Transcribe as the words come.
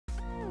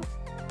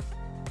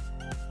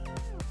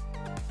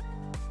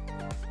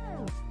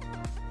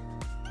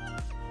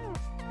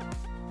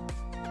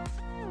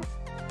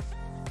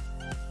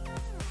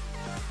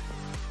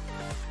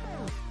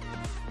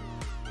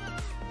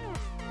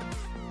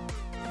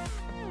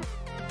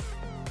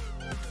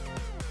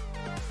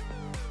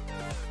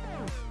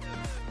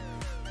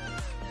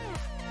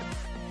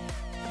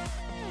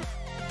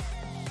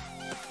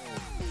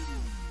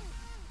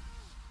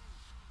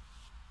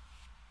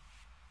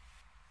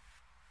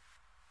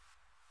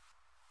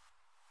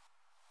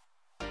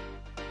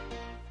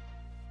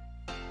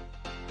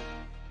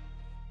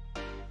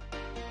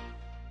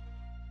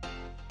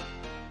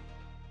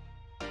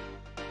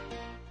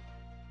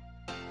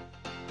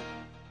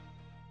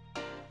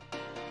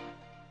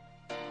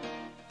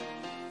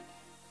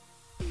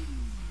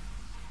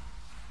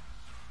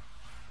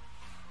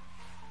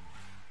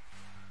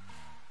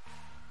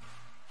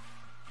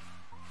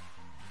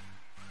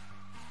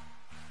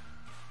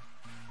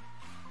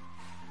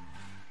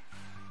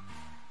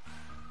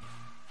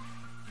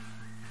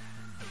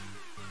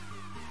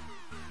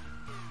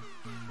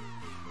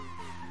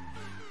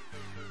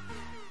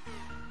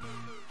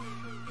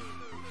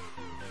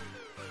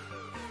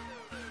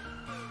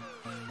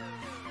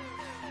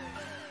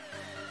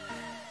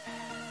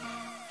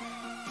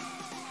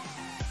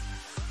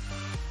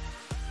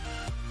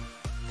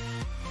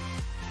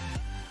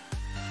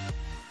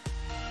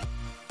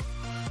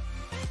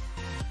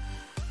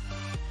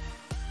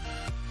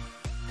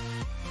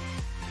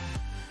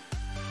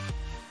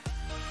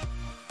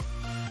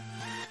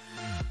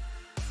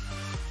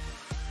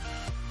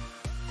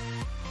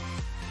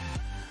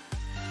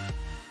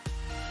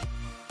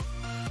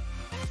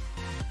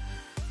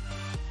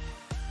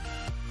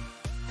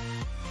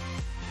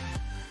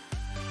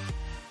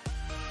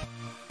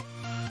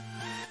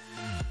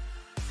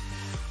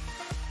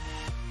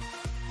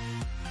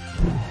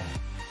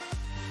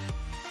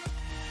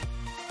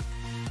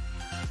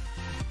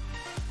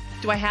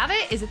Do I have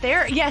it? Is it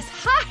there? Yes.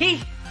 Hi.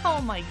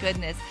 Oh my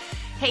goodness.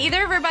 Hey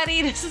there,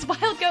 everybody. This is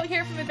Wild Goat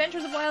here from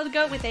Adventures of Wild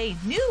Goat with a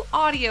new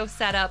audio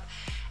setup,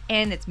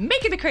 and it's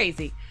making me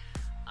crazy.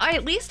 I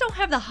at least don't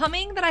have the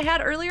humming that I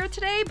had earlier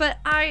today, but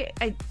I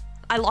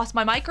lost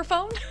my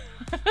microphone.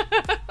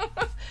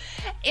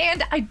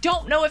 And I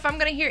don't know if I'm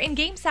going to hear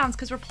in-game sounds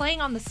because we're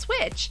playing on the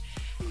Switch.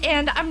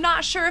 And I'm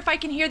not sure if I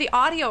can hear the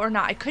audio or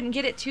not. I couldn't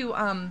get it to,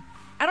 I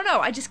don't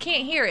know. I just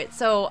can't hear it.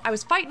 So I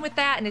was fighting with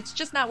that and it's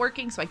just not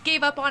working. So I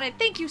gave up on it.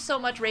 Thank you so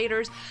much,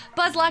 Raiders.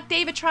 Buzzlock,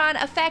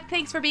 Davidtron, Effect,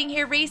 thanks for being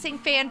here. Racing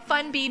Fan,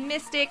 Funbee,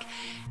 Mystic.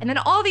 And then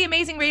all the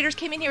amazing Raiders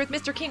came in here with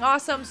Mr. King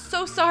Awesome.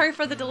 So sorry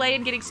for the delay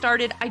in getting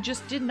started. I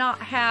just did not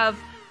have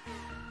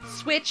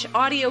Switch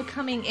audio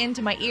coming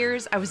into my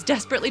ears. I was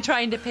desperately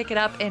trying to pick it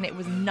up and it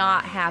was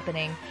not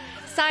happening.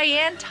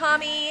 Cyan,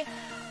 Tommy,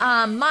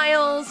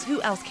 Miles,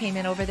 who else came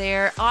in over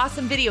there?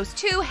 Awesome videos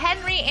too.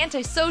 Henry,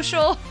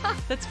 Antisocial.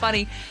 That's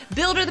funny.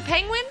 Builder the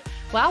Penguin.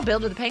 Wow,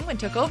 Builder the Penguin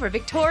took over.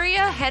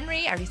 Victoria,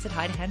 Henry. I already said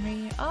hi to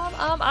Henry.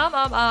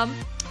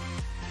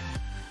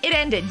 It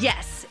ended.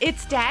 Yes,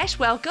 it's Dash.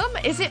 Welcome.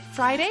 Is it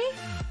Friday?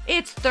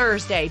 It's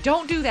Thursday.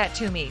 Don't do that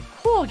to me.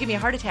 Whew, give me a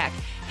heart attack.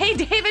 Hey,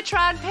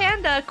 Davidtron,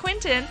 Panda,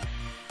 Quentin.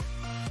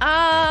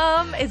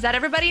 Is that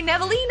everybody?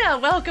 Nevelina,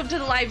 welcome to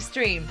the live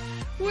stream.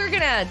 We're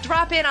gonna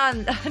drop in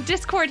on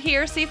Discord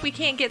here, see if we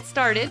can't get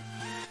started.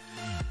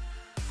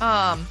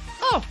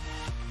 Oh.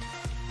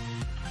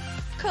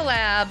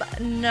 Collab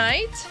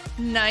night.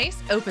 Nice.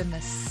 Open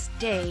the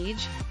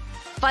stage.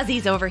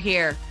 Fuzzy's over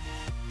here.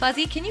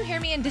 Fuzzy, can you hear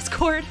me in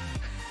Discord?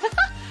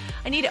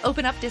 I need to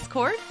open up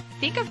Discord. I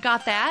think I've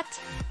got that.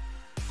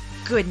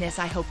 Goodness,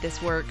 I hope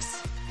this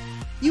works.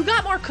 You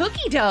got more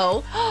cookie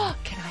dough.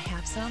 Can I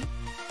have some?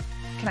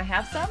 Can I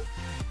have some?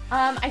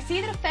 I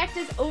see that Effect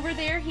is over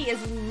there. He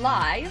is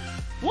live.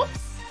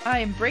 Whoops. I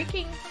am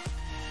breaking.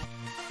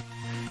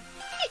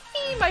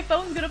 My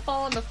phone's gonna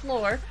fall on the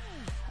floor.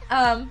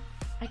 I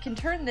can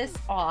turn this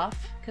off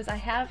because I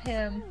have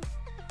him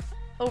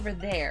over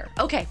there.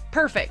 Okay,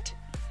 perfect.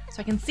 So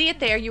I can see it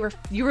there. You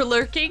were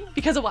lurking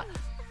because of what?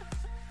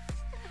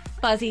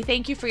 Fuzzy,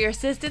 thank you for your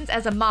assistance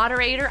as a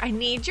moderator. I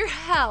need your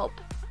help.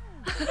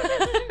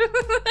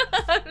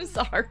 I'm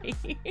sorry.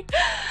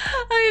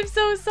 I am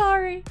so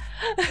sorry.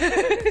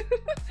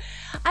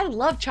 I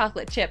love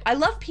chocolate chip. I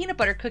love peanut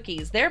butter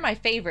cookies. They're my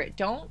favorite.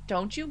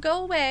 Don't you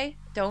go away.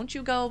 Don't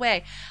you go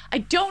away. I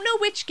don't know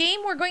which game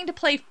we're going to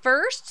play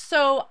first,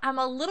 so I'm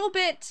a little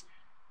bit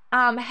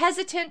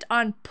hesitant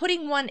on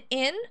putting one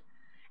in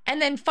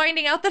and then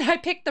finding out that I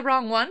picked the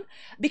wrong one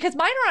because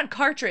mine are on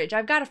cartridge.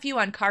 I've got a few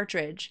on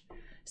cartridge.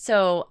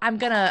 So I'm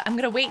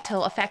gonna wait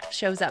till Effect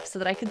shows up so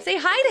that I can say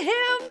hi to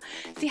him,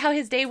 see how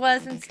his day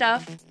was and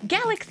stuff.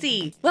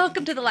 Galaxy,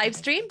 welcome to the live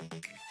stream.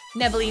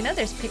 Nevelina,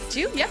 there's pick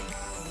 2, yep.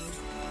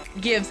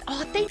 Gives,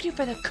 oh, thank you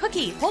for the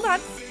cookie. Hold on,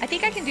 I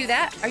think I can do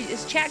that.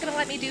 Is chat gonna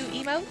let me do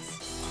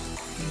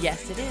emotes?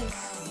 Yes, it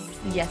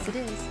is. Yes, it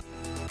is.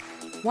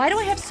 Why do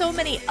I have so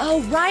many?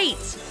 Oh, right.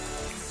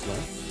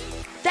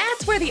 What?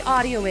 That's where the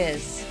audio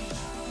is.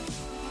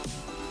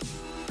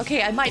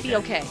 Okay, I might be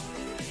okay.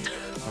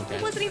 Okay.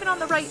 It wasn't even on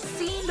the right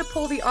scene to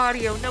pull the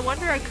audio. No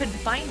wonder I couldn't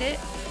find it.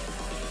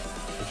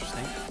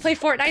 Interesting. Play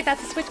Fortnite,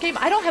 that's a Switch game.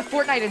 I don't have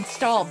Fortnite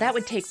installed. That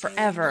would take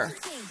forever.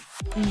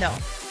 No.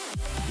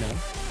 No?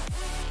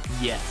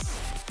 Yes.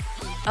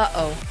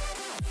 Uh-oh.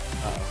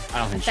 Uh-oh. I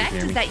don't think she can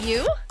hear me. Is that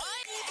you?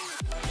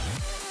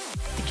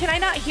 Can I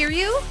not hear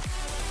you?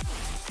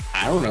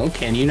 I don't know.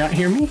 Can you not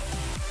hear me?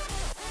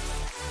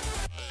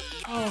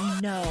 Oh,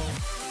 no.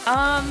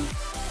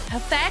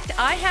 Effect,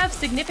 I have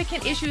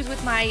significant issues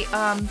with my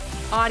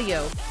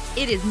audio.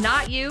 It is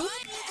not you.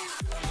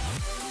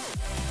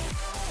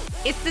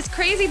 It's this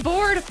crazy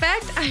board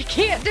Effect. I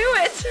can't do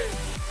it.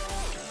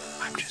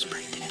 I'm just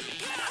breaking it.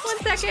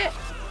 1 second.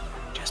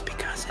 Just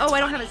because. Oh,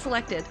 I don't have it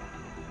selected.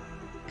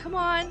 Come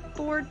on,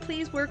 board,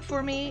 please work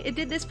for me. It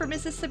did this for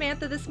Mrs.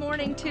 Samantha this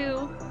morning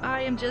too.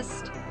 I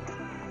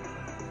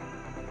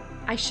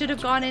should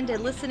have gone into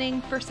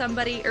listening for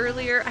somebody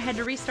earlier. I had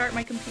to restart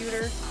my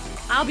computer.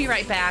 I'll be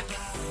right back.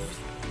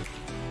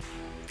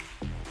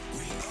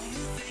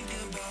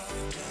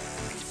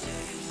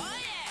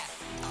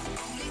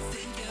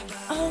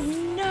 Oh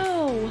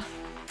no!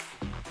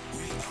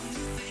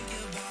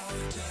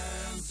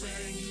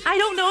 I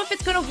don't know if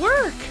it's gonna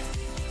work.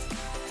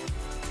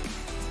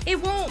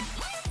 It won't.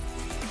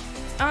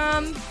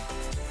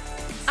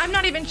 I'm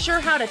not even sure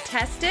how to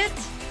test it.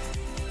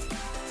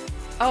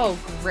 Oh,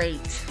 great.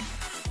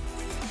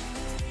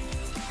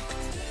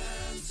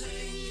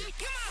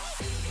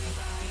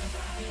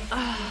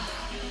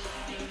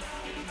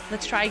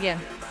 Let's try again.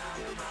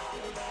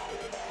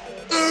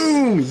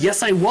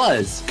 Yes, I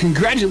was.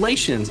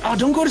 Congratulations. Oh,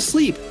 don't go to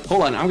sleep.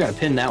 Hold on, I've got to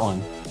pin that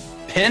one.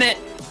 Pin it.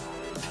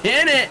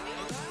 Pin it.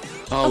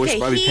 Oh, we should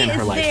probably pin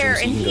her live stream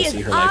so you can go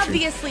see her live stream.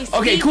 Obviously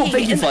speaking, okay, cool.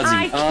 Thank you, Fuzzy.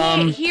 I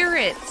can't hear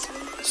it.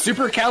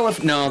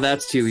 Supercalif. No,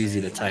 that's too easy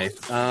to type.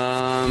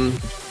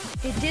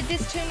 It did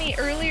this to me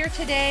earlier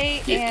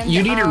today, and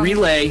you need a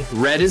relay.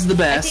 Red is the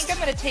best. I think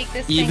I'm gonna take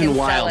this Even thing and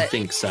Wild sell it.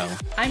 thinks so.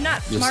 I'm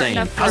not smart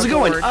enough for How's it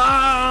going?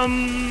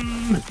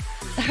 I'm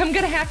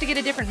gonna have to get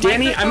a different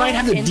Danny, I might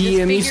have to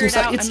DM you some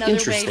stuff. It's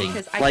interesting.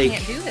 Because like, I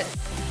can't do this.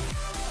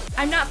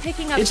 I'm not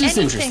picking up it's just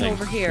anything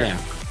over here.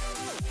 Yeah.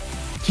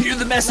 You're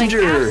the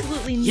messenger. Like,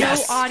 absolutely no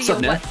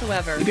audio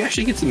whatsoever. Maybe I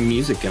should get some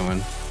music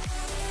going.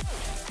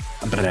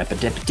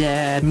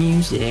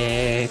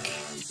 Music.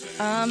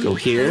 Go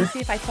here. Let me see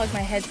if I plug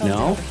my headphones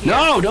over here.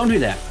 No, don't do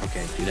that.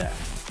 Okay, do that.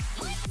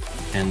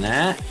 And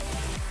that.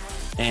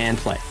 And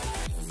play.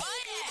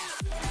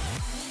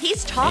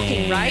 He's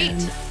talking, right?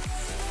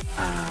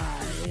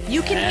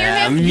 You can hear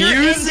him. Music.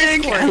 You're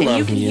in Discord, I love and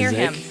you can music.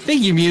 hear him.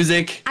 Thank you,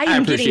 music. I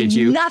appreciate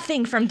you.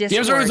 Nothing from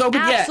Discord. DMs are always open.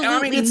 Absolutely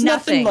I mean, it's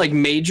nothing like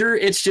major.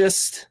 It's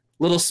just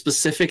little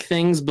specific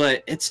things,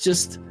 but it's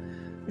just.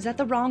 Is that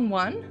the wrong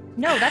one?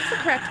 No, that's the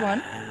correct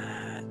one.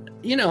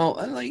 You know,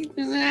 like.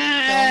 Don't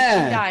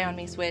die on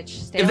me, Switch.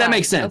 Stay if alive. that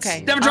makes sense.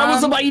 Okay. Never trouble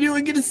somebody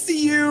doing. Good to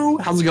see you.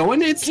 How's it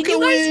going? It's Can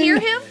going. you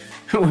guys hear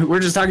him? We're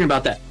just talking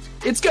about that.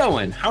 It's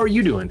going. How are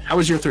you doing? How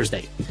was your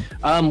Thursday?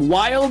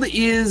 Wild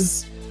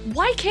is.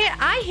 Why can't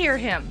I hear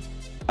him?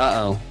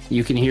 Uh-oh.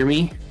 You can hear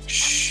me?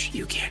 Shh.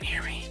 You can't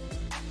hear me.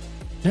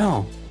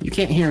 No. You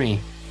can't hear me.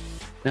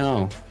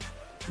 No.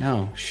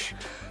 No. Shh.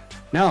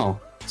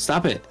 No.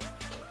 Stop it.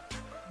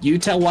 You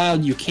tell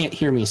Wild you can't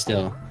hear me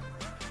still.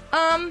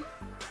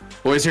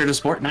 Boys here to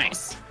support.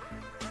 Nice.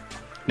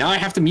 Now I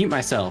have to mute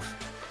myself.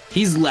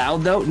 He's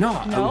loud though.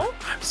 No. No?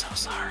 I'm so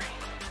sorry.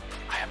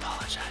 I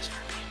apologize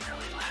for being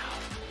really loud.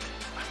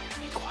 I'm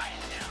gonna be quiet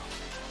now.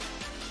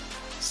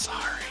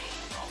 Sorry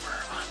over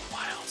on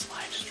Wild's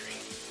live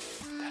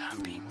stream that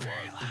I'm being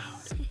very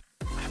loud.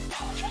 I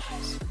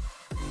apologize.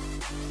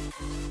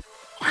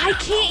 I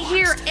can't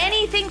hear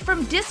anything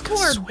from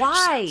Discord.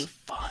 Why?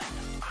 Fun.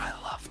 I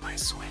love my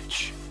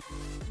Switch.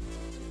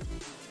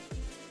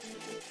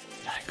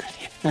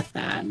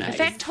 Nice.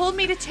 Effect told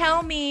me to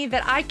tell me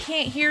that I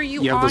can't hear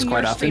you have on those your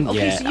quite stream. often?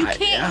 Okay, Yeah, so you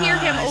can't hear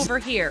him over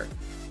here.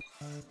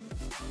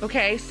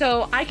 Okay,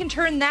 so I can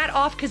turn that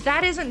off because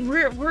that isn't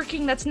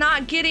working. That's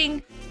not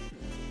getting.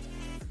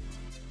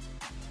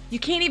 You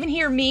can't even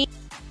hear me.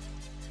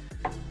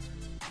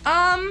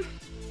 I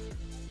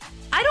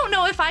don't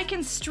know if I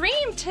can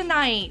stream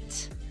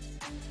tonight.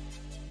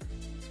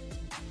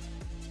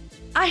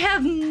 I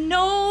have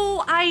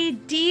no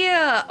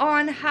idea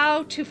on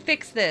how to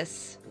fix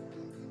this.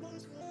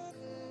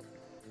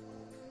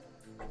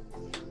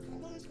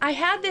 I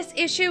had this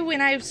issue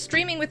when I was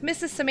streaming with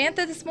Mrs.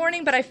 Samantha this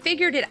morning, but I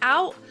figured it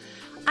out.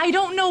 I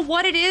don't know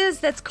what it is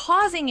that's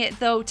causing it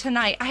though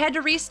tonight. I had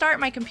to restart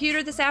my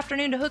computer this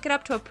afternoon to hook it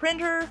up to a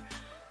printer.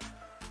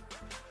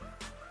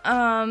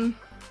 I'm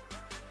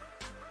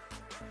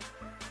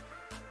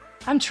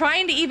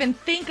trying to even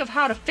think of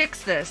how to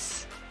fix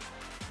this.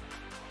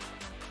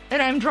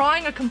 And I'm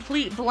drawing a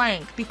complete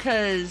blank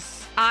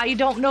because I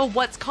don't know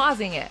what's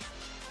causing it.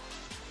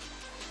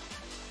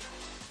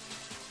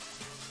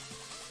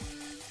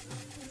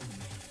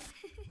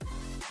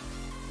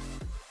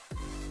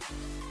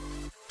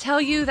 Tell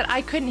you that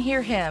I couldn't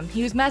hear him.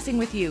 He was messing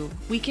with you.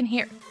 We can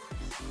hear.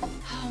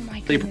 Oh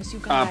my goodness, you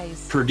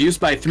guys. Produced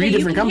by three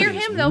different companies. You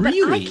can hear him though,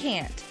 really? but I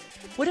can't.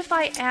 What if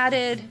I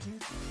added?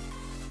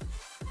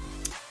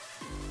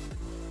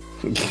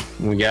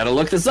 We gotta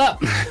look this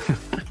up.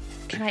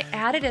 Can I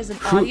add it as an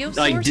audio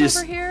source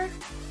over here?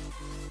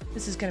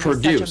 This is gonna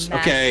be such a mess.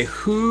 Okay,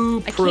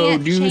 who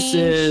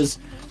produces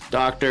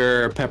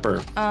Dr.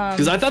 Pepper?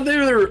 Because I thought they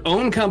were their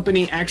own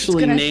company,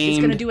 actually named.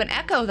 It's gonna do an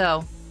echo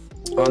though.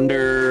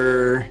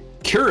 Under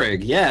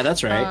Keurig, yeah,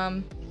 that's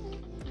right.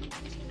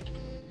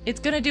 It's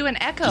gonna do an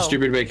echo.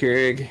 Distributed by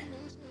Keurig.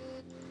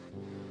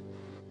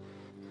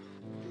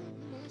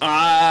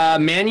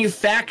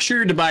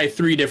 Manufactured by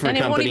three different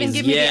companies. Won't even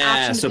give me the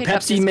option to pick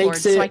up Pepsi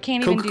makes it, so I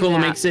can't even Coca-Cola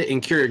makes it,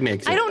 and Keurig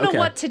makes it. I don't know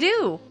what to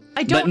do.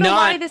 I don't know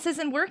why this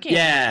isn't working.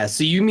 Yeah,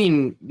 so you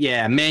mean,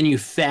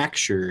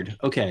 manufactured.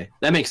 Okay,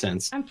 that makes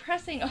sense. I'm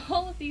pressing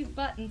all of these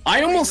buttons.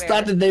 I almost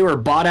thought that they were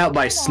bought out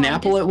by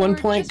Snapple at one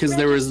point, because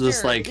there was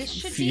this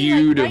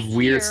feud of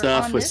weird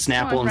stuff with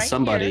Snapple and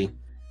somebody.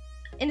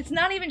 And it's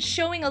not even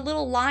showing a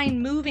little line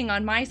moving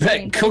on my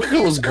screen.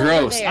 Coca-Cola's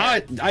gross.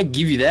 I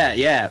give you that,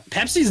 yeah.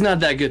 Pepsi's not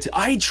that good too.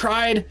 I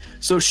tried,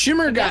 so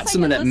Shimmer got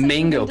some of that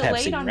mango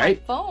Pepsi,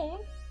 right?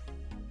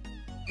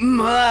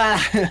 My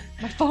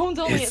phone's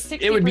only at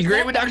 60%. It would be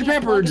great with Dr.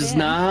 Pepper, just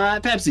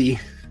not Pepsi.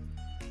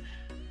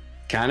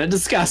 Kind of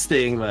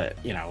disgusting, but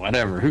you know,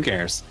 whatever. Who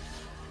cares?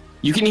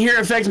 You can hear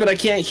effects, but I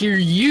can't hear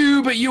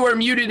you, but you are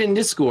muted in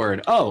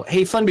Discord. Oh,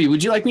 hey, Funbee,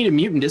 would you like me to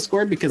mute in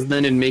Discord? Because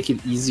then it'd make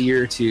it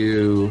easier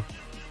to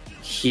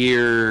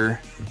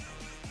hear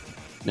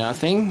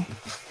nothing.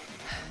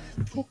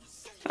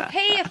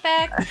 Hey,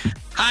 Effect.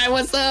 Hi,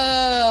 what's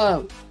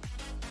up?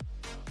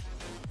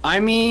 I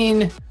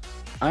mean,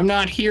 I'm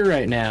not here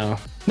right now.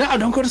 No,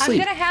 don't go to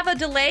sleep. I'm gonna have a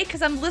delay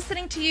because I'm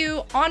listening to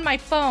you on my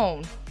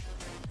phone.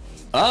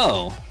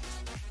 Oh.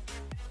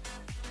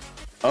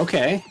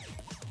 Okay.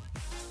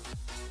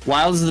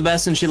 Wild is the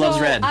best and she loves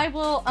red. I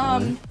will,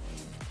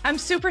 I'm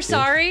super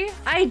sorry.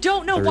 I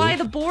don't know 3, why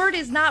the board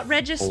is not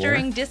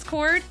registering 4,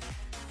 Discord.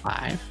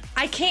 5.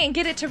 I can't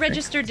get it to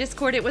register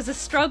Discord. It was a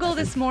struggle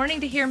this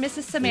morning to hear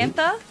Mrs.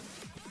 Samantha.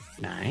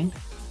 9,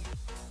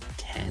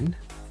 10,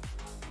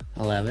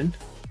 11,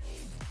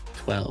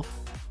 12,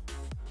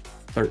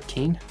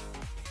 13,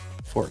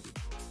 14.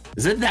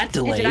 Is it that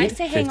delayed? Did I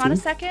say hang 15, on a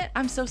second?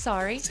 I'm so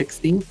sorry.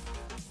 16,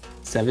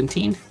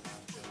 17.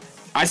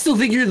 I still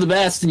think you're the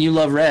best and you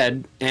love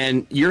red,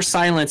 and your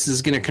silence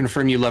is going to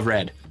confirm you love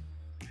red.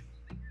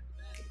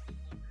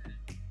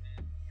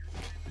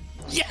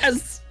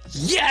 Yes!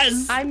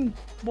 Yes! I'm...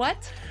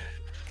 what?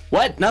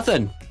 What?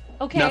 Nothing.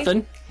 Okay.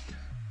 Nothing.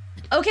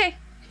 Okay.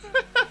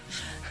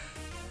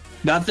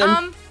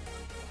 Nothing.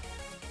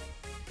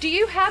 Do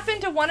you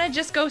happen to want to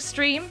just go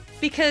stream?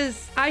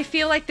 Because I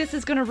feel like this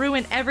is going to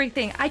ruin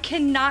everything. I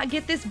cannot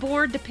get this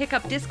board to pick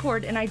up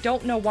Discord, and I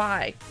don't know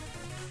why.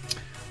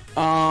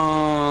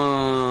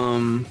 I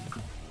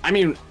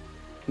mean,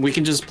 we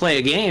can just play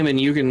a game, and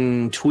you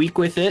can tweak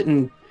with it,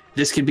 and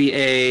this could be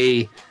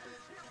a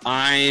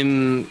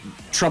I'm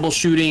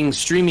troubleshooting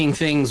streaming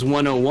things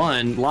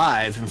 101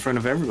 live in front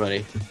of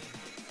everybody.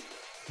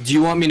 Do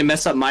you want me to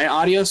mess up my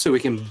audio so we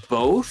can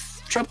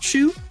both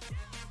troubleshoot?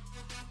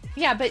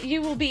 Yeah, but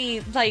you will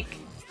be, like...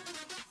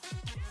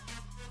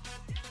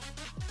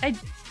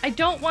 I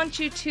don't want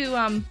you to,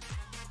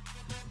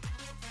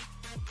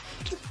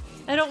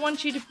 I don't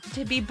want you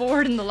to be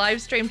bored in the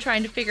live stream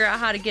trying to figure out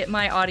how to get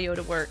my audio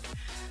to work.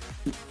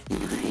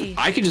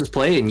 I could just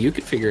play and you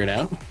could figure it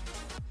out.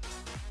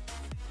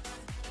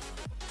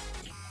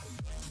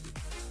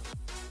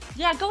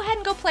 Yeah, go ahead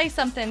and go play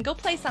something. Go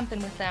play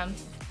something with them.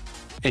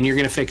 And you're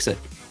gonna fix it.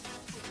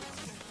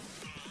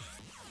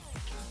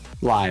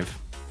 Live.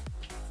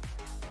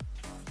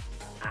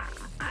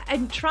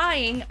 I'm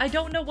trying. I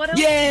don't know what else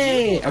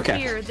Yay! to do Okay.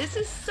 here. This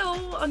is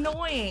so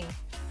annoying.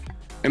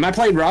 Am I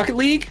playing Rocket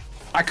League?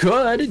 I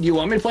could. Do you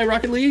want me to play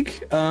Rocket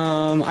League?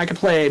 I could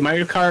play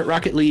Mario Kart,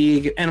 Rocket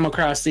League, Animal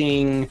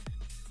Crossing.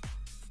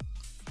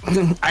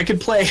 I could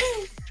play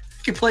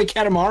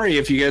Katamari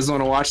if you guys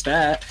want to watch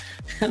that.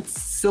 That's a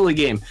silly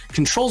game.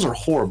 Controls are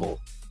horrible,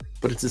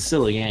 but it's a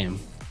silly game.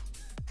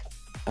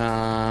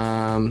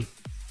 I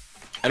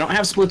don't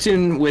have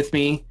Splatoon with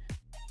me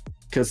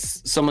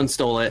because someone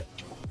stole it.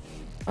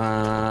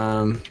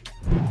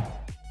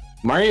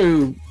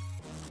 Mario.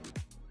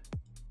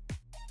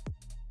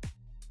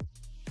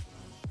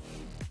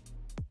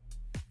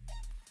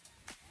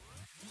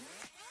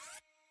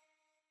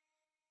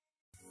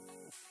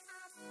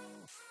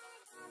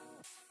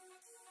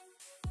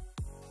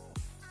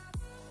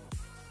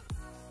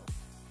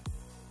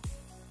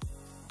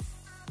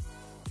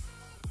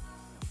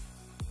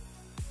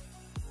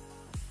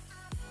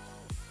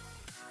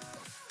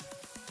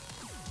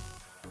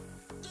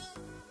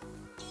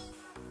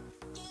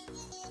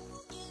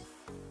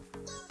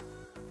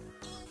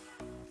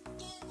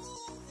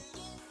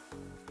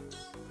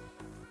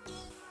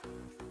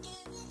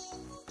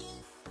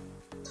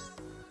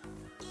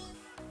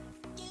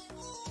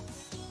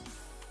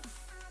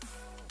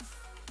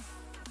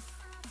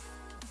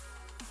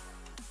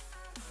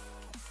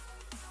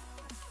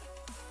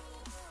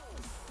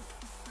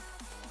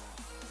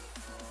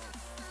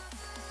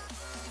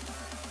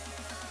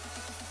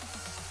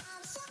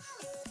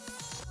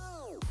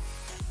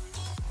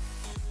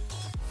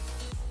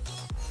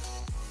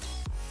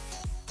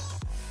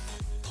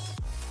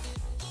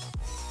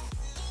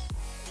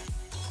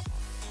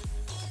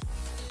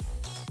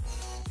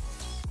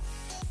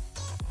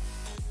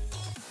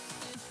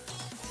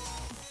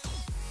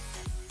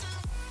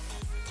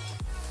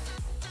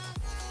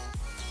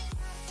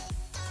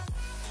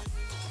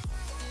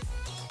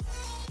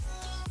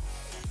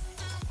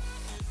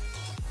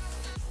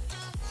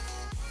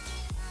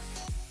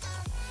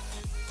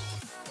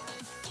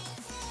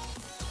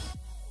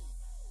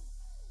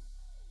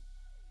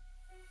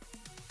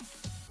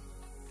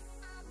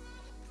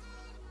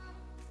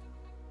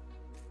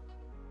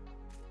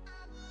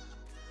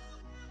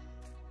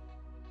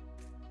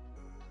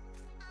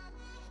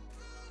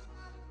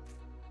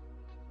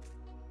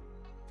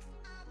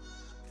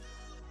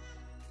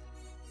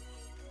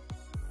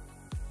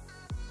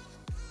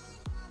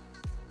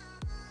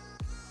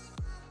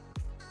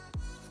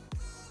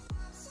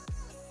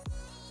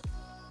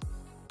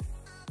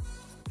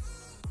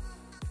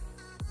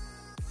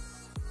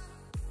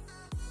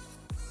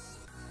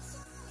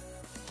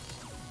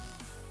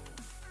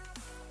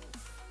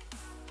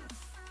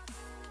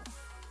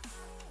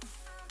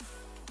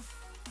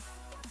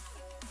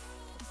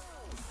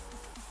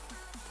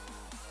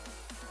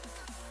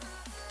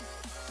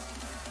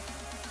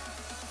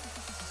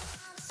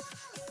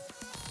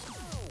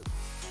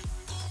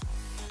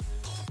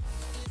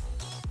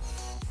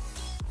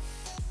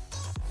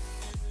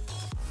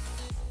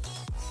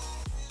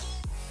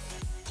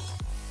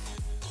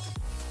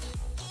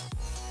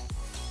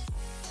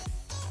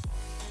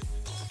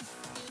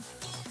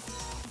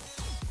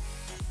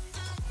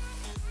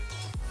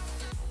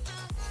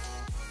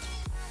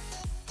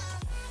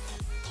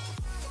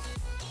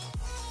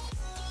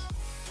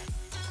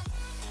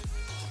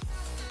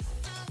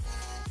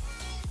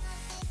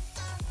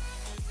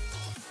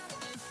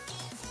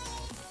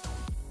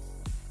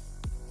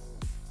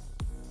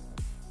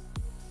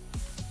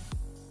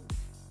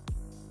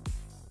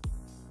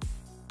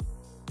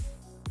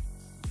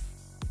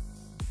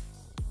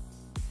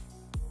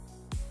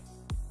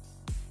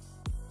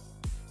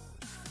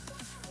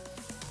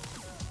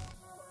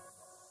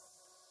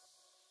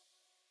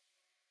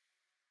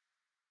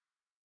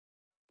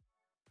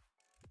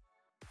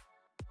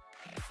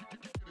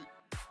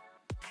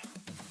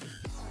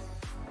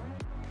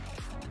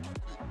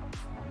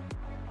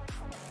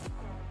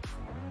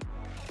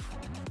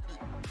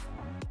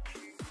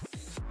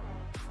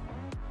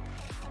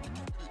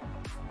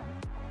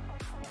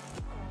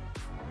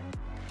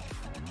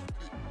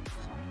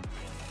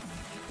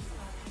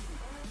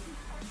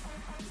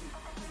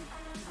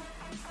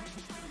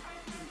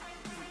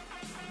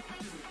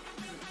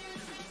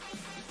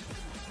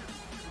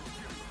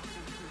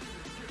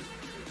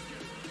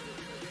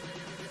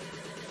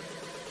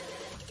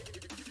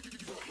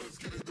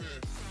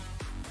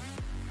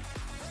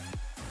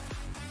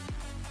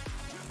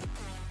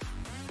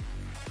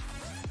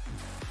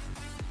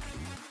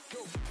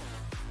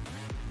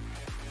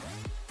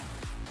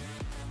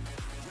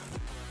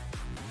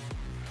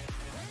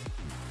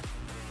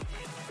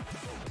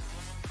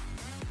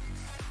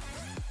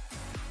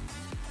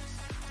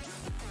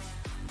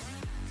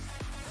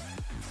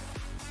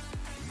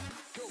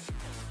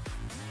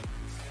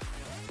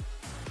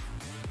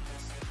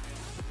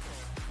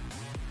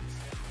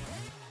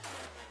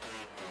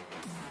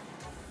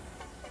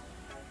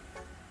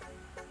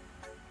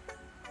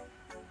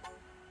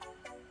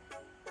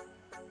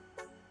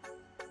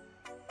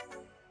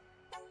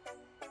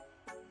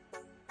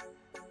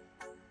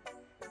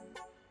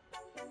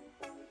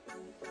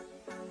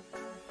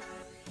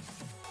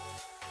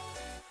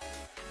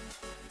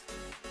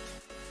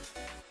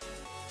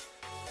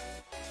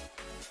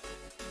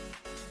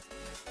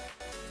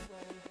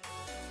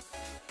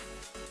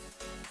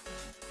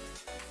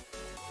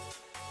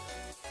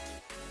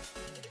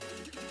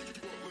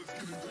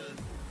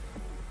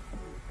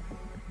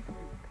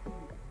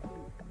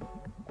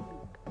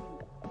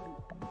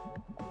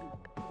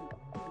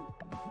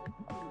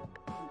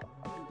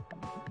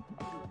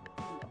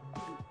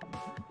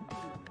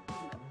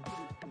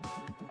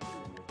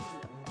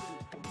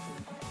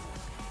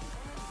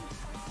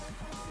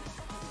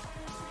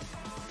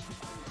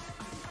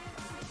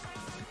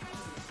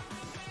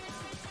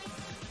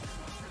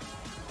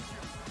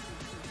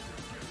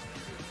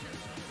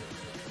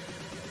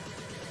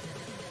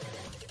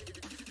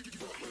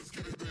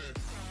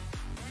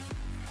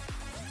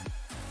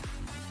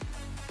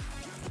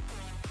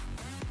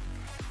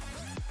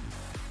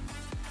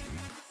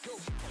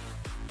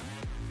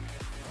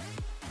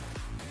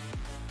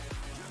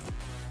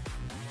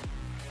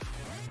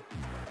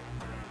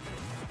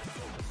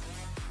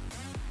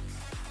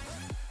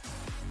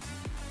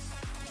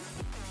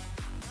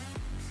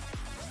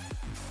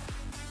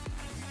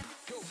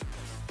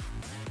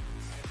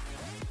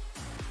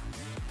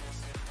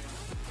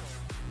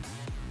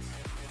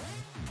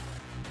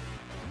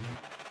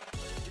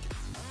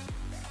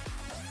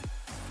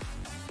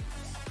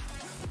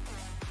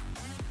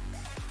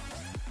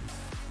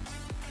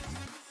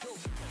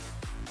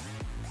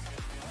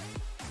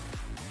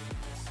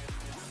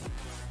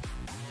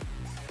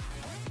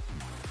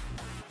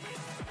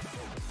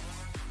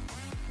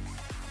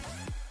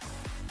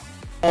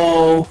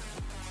 Oh,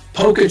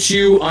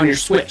 Pikachu on your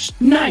Switch.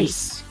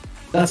 Nice.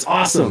 That's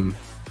awesome.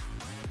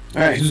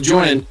 All right, who's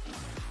joining?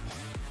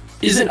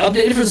 Is it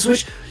updated for the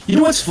Switch? You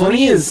know what's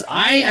funny is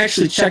I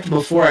actually checked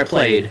before I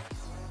played,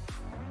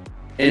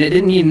 and it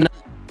didn't need.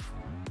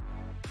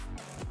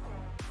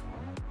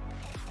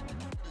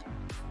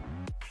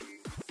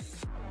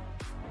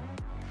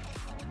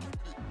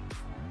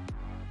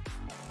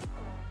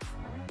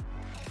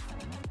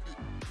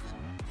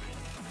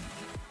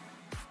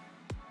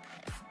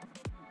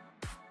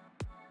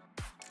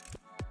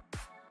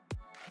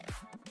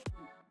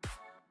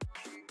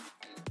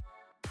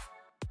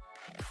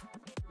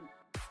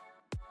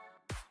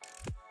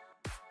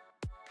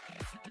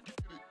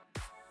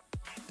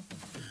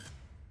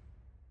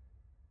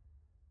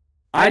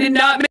 I did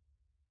not make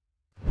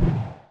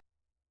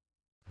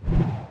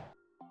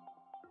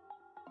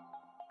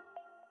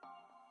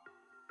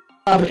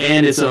up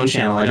and its own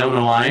channel. I don't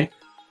know why.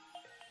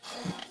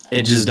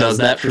 It just does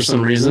that for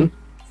some reason.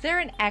 Is there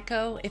an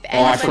echo? If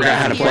oh, I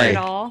forgot how to play. At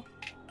all?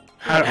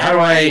 How do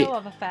I? Echo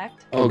of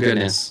effect? Oh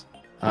goodness.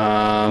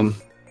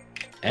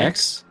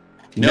 X?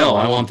 No,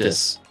 I want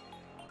this.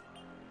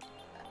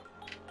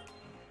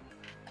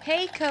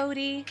 Hey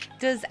Cody,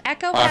 does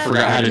echo? Oh, I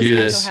forgot how to do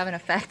this. Echo have an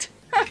effect?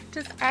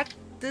 does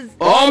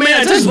oh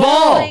man, I touched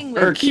ball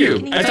or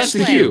cube. I touched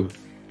the cube.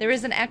 There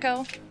is an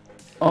echo.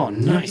 Oh,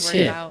 nice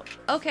hit. About.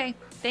 Okay,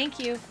 thank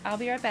you. I'll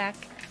be right back.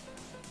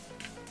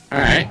 All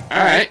right,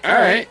 all right, all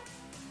right.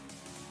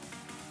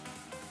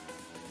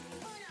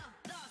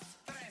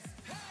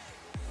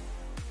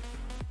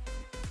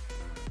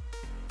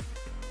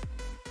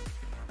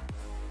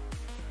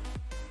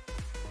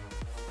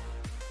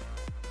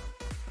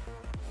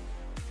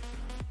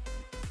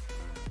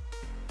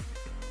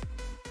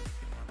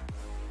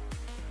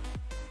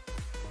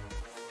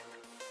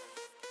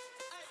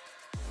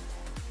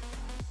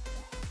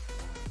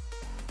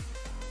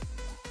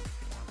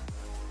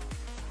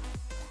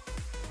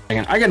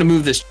 I gotta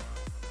move this.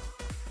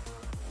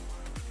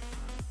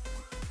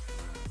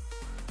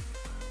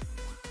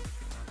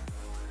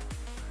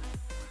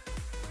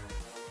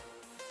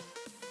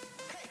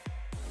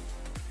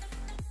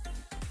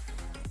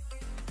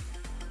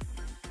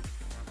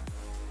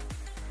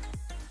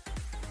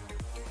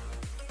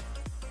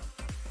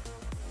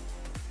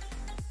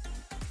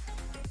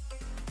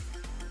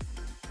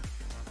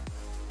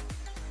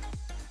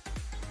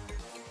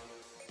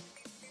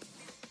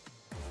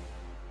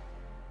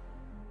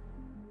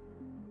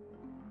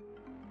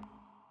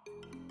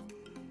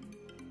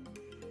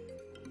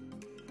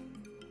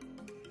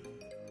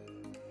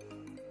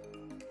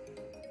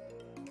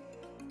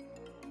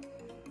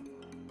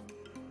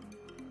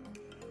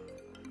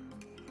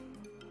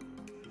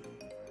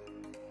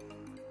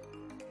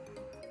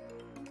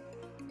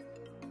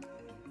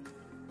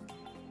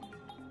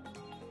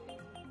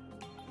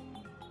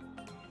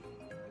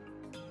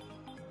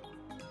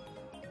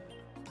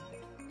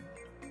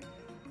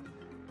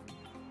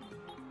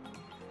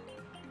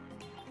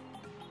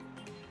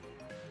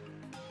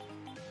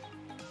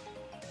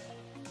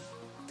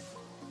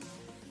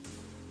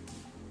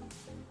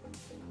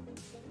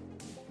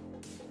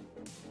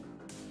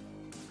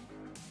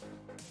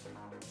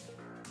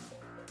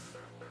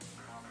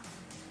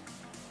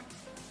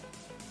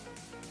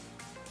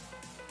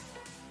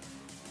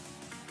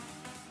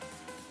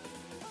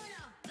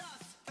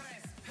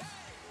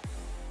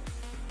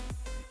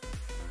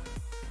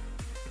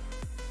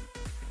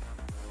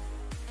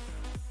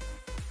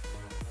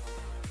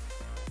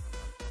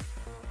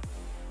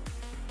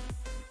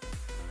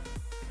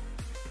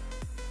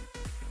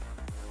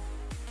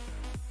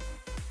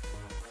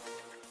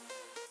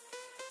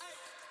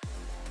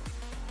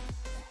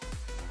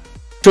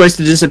 Choice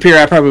to disappear,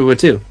 I probably would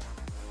too,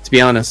 to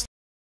be honest.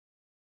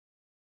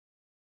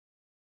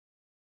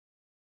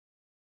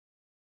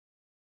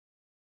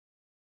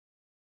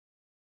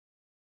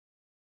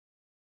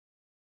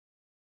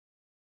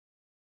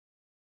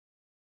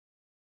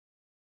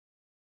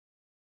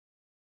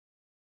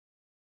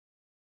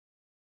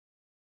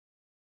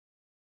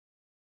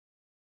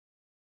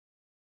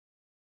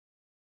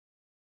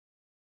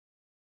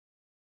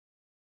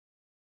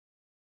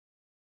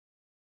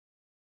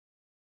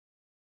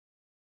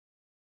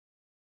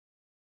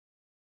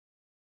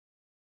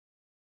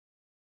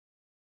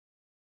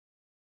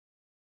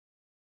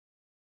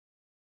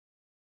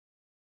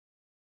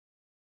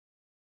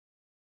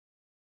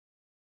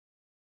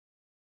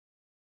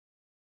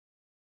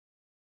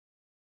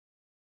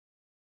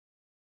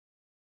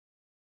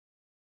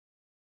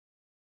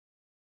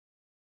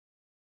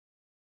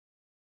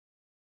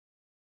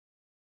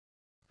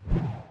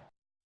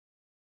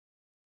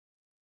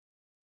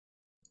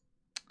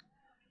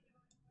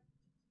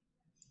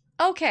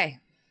 Okay.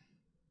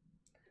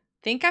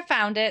 Think I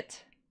found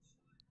it.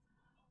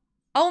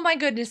 Oh my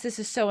goodness, this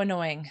is so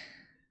annoying.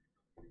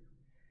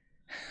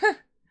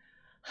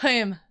 I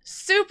am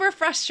super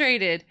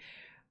frustrated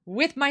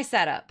with my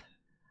setup.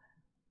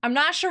 I'm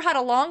not sure how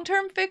to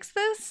long-term fix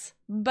this,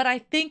 but I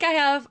think I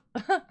have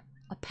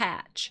a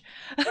patch.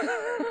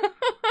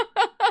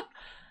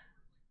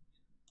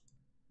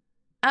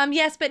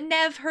 Yes, but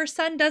Nev, her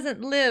son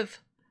doesn't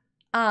live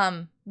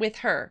with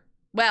her.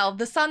 Well,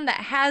 the son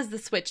that has the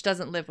Switch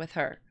doesn't live with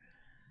her.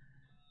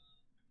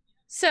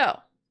 So.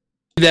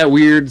 That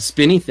weird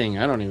spinny thing.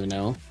 I don't even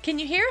know. Can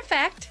you hear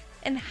Effect?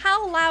 And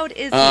how loud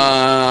is he?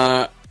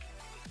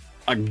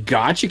 A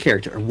gotcha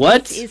character.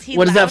 What? Is he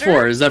what is louder? that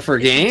for? Is that for a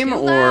game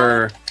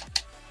or?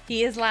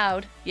 He is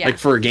loud. Yeah. Like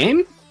for a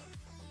game?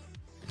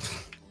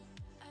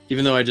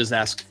 Even though I just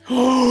asked.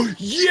 Oh,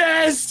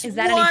 yes! Is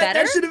that any better?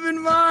 That should have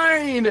been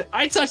mine!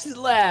 I touched it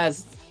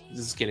last.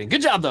 Just kidding.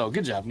 Good job, though.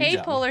 Good job. Hey,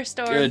 job. Polar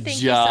Storm. Good Thank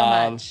job. you so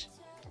much.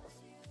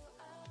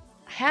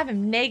 I have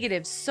him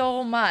negative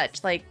so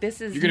much. Like,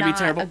 this is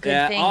not a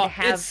good thing to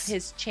have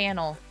his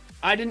channel.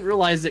 I didn't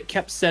realize it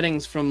kept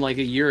settings from like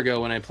a year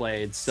ago when I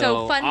played.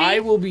 So Fundy, I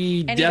will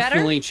be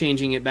definitely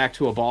changing it back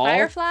to a ball.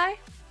 Firefly?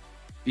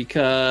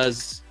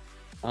 Because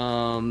Square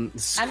I'm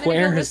gonna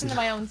go listen to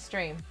my own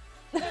stream.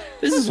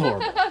 This is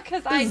horrible.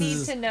 Because I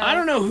need to know. I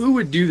don't know who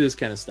would do this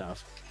kind of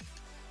stuff.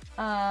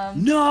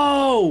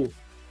 No!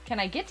 Can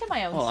I get to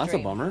my own stream? Oh, that's a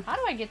bummer. How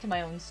do I get to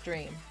my own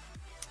stream?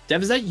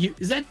 Dev, is that you?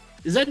 Is that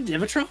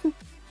Devitron? Is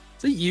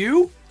that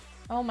you?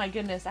 Oh my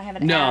goodness, I have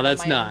an ad. No,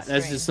 that's not.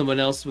 That's just someone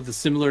else with a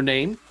similar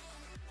name.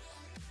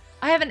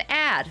 I have an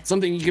ad.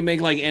 Something you can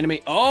make like anime.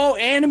 Oh,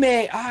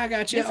 anime! Ah, I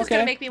got you. This is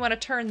gonna make me want to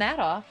turn that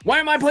off. Why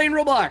am I playing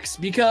Roblox?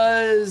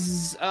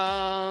 Because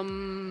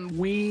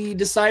we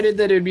decided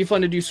that it would be fun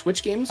to do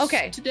Switch games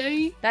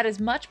today. That is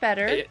much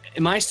better.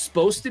 Am I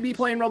supposed to be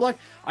playing Roblox?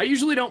 I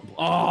usually don't.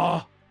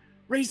 Oh,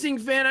 racing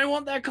fan! I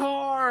want that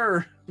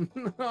car.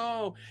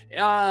 No.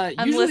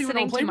 Usually we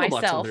don't play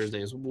Roblox on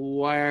Thursdays.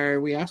 Why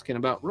are we asking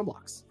about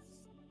Roblox?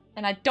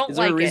 And I don't like it. Is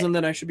there a reason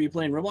that I should be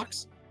playing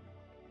Roblox?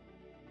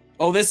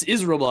 Oh, this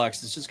is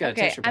Roblox. It's just got a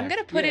texture pack. I'm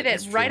gonna put it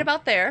at right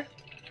about there.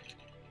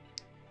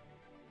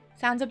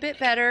 Sounds a bit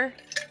better.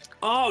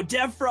 Oh,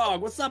 Dev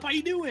Frog, what's up? How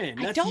you doing?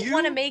 I don't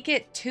want to make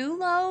it too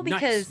low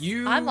because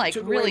I'm like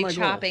really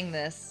chopping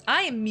this.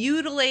 I am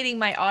mutilating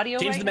my audio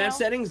right now. Change the match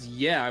settings?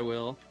 Yeah, I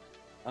will.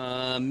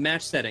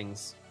 Match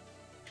settings.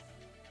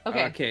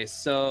 Okay. Okay,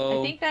 so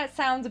I think that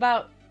sounds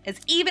about as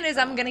even as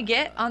I'm gonna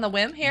get on the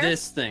whim here.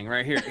 This thing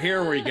right here.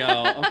 Here we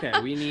go. Okay,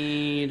 we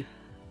need.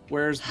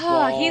 Where's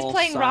ball? He's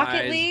playing size,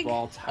 Rocket League.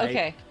 Ball type,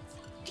 okay.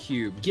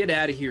 Cube. Get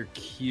out of here,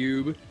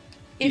 Cube.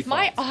 If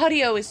my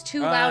audio is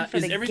too loud for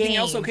the game, is everything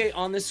else okay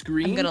on the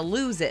screen? I'm gonna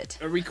lose it.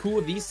 Are we cool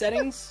with these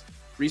settings?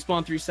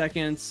 Respawn 3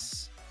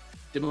 seconds.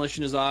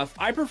 Demolition is off.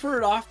 I prefer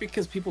it off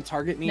because people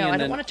target me. No, and I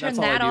don't want to turn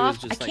that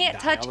off. I can't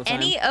touch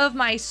any of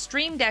my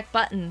Stream Deck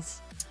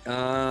buttons.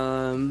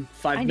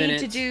 5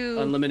 minutes. Need to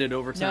do unlimited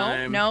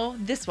overtime. No,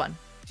 this one.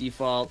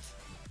 Default.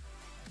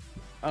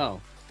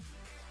 Oh.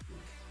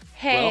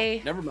 Hey.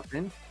 Well, never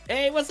mind.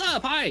 Hey, what's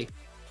up? Hi.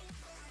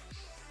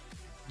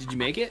 Did you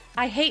make it?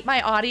 I hate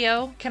my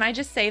audio. Can I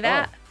just say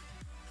that? Oh.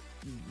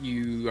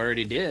 You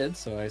already did,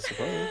 so I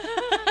suppose.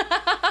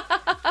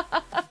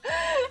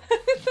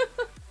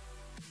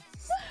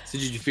 So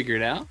did you figure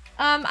it out?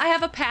 I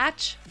have a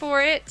patch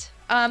for it.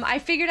 I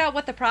figured out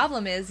what the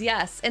problem is,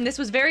 yes. And this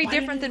was very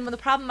different than the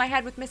problem I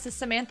had with Mrs.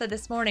 Samantha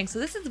this morning. So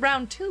this is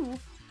round 2.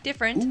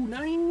 Different. Ooh,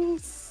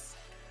 nice.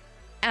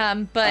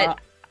 But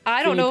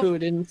I don't know. Poo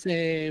didn't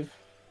save.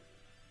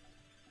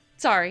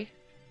 Sorry.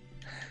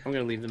 I'm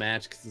gonna leave the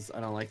match because I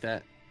don't like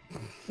that.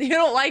 You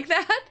don't like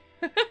that?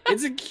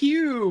 It's a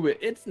cube.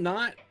 It's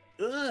not.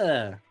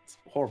 Ugh. It's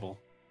horrible.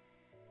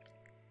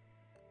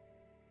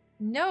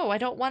 No, I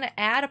don't want to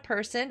add a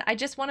person. I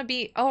just want to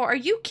be. Oh, are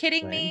you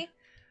kidding me?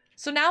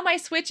 So now my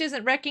Switch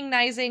isn't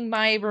recognizing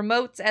my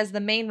remotes as the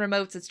main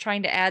remotes. It's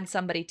trying to add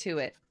somebody to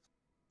it.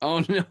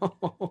 Oh no.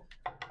 All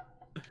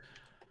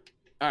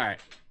right.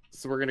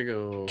 So we're gonna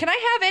go. Can I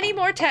have any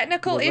more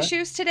technical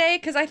issues today?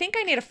 Because I think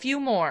I need a few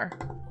more.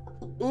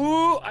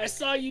 Ooh, I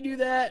saw you do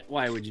that.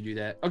 Why would you do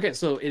that? Okay,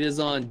 so it is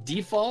on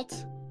default.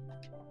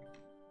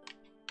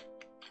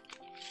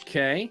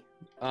 Okay.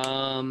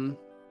 What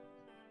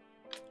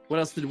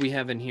else did we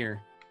have in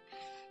here?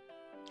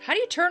 How do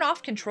you turn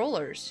off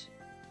controllers?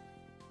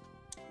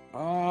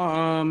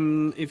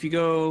 If you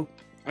go,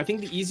 I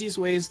think the easiest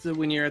way is to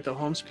when you're at the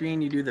home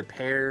screen, you do the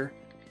pair.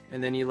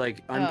 And then you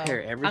like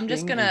unpair everything.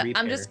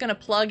 I'm just gonna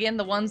plug in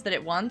the ones that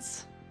it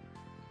wants.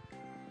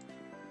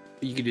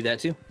 You can do that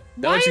too.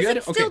 Why is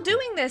it still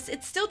doing this?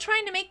 It's still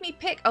trying to make me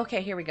pick.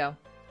 Okay, here we go.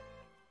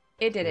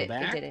 It did it.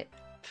 It did it.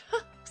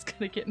 I was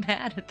gonna get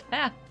mad at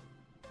that.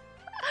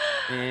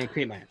 And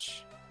create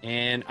match.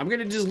 And I'm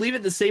gonna just leave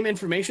it the same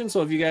information.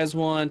 So if you guys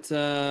want,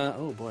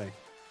 oh boy.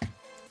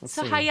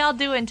 So how y'all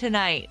doing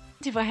tonight?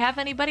 Do I have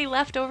anybody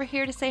left over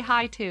here to say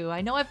hi to? I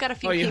know I've got a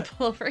few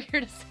people over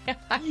here to say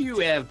hi. You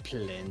have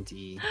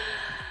plenty.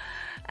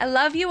 I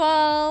love you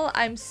all.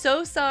 I'm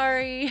so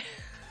sorry.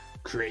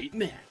 Great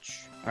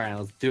match. All right,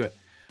 let's do it.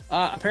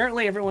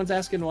 Apparently everyone's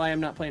asking why I'm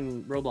not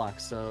playing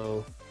Roblox,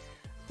 so...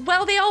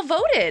 Well, they all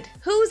voted.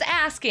 Who's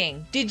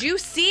asking? Did you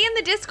see in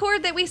the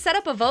Discord that we set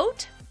up a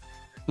vote?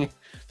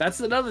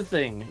 That's another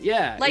thing.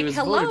 Yeah. Like,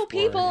 hello,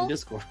 people. In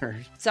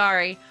Discord.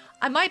 Sorry.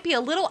 I might be a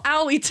little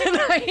owie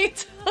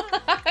tonight.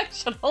 I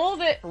should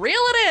hold it, reel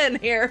it in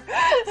here.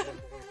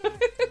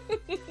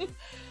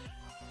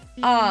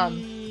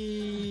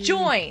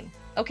 Join.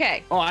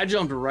 Okay. Oh, I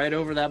jumped right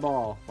over that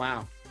ball.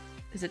 Wow.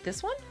 Is it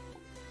this one?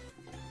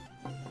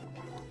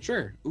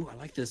 Sure. Ooh, I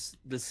like this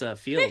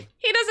field.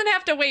 He doesn't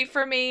have to wait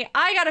for me.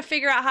 I gotta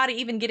figure out how to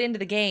even get into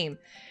the game.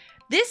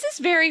 This is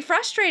very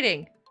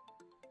frustrating.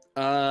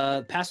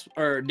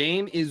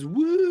 Name is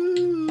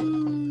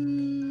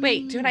Woo.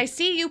 Wait, can I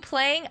see you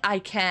playing? I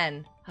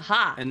can.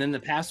 Haha. And then the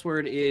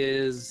password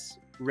is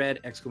red !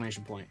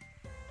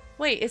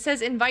 Wait, it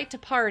says invite to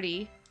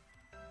party.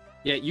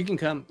 Yeah, you can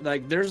come.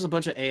 Like, there's a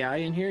bunch of AI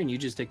in here, and you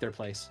just take their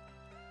place.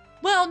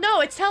 Well, no,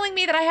 it's telling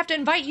me that I have to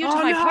invite you to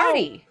my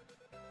party.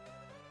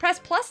 Press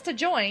plus to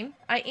join.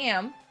 I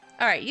am.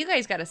 All right, you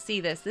guys got to see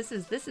this. This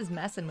is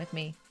messing with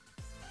me.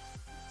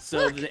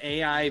 So Look. the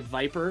AI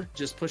Viper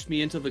just pushed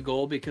me into the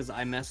goal because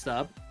I messed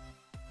up.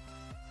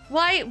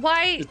 Why?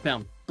 Just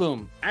boom,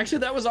 boom. Actually,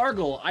 that was our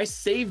goal. I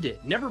saved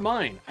it. Never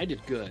mind. I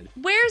did good.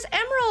 Where's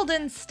Emerald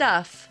and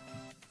stuff?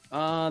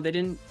 They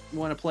didn't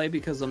want to play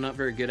because I'm not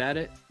very good at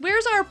it.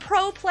 Where's our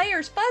pro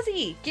players?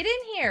 Fuzzy, get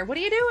in here. What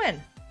are you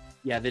doing?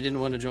 Yeah, they didn't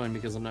want to join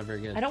because I'm not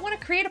very good. I don't want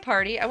to create a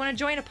party. I want to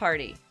join a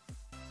party.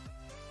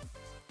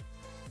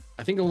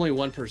 I think only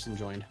one person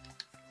joined.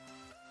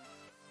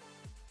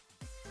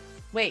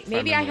 Wait,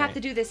 maybe I have to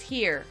do this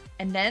here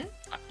and then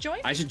join?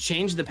 I should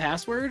change the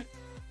password?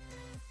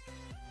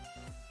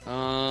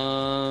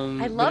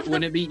 I love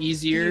wouldn't it be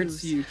easier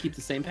views. to keep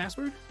the same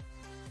password?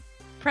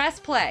 Press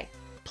play.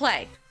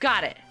 Play.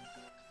 Got it.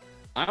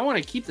 I want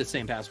to keep the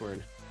same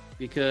password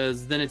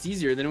because then it's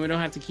easier. Then we don't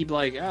have to keep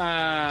like,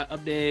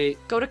 update.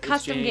 Go to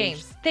custom exchange.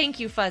 games. Thank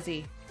you,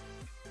 Fuzzy.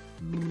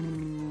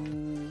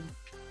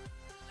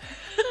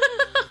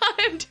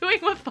 I'm doing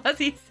what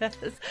Fuzzy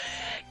says.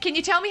 Can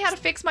you tell me how to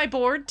fix my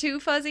board too,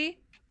 Fuzzy?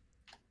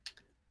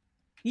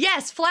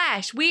 Yes,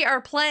 Flash, we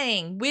are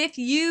playing with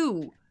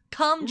you.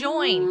 Come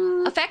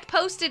join. Effect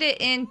posted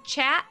it in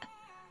chat.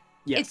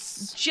 Yes.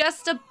 It's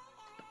just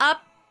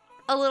up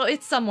a little.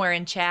 It's somewhere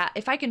in chat.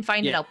 If I can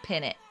find it, I'll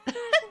pin it.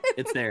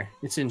 It's there.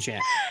 It's in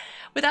chat.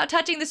 Without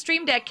touching the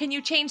stream deck, can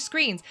you change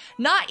screens?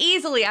 Not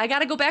easily. I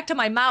gotta go back to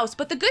my mouse.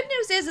 But the good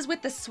news is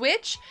with the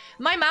Switch,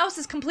 my mouse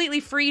is completely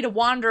free to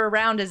wander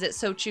around as it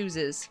so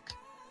chooses.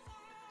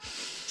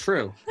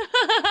 True.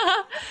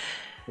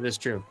 It is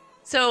true.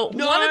 So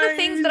one of the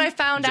things that I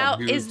found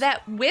out is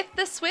that with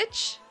the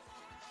Switch,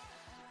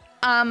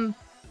 the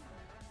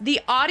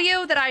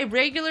audio that I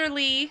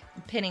regularly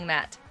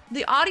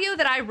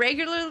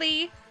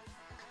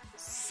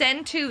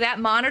send to that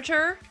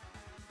monitor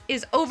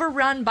is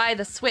overrun by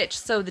the Switch.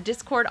 So the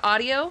Discord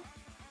audio,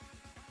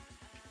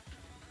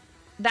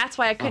 that's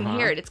why I couldn't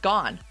hear it. It's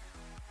gone.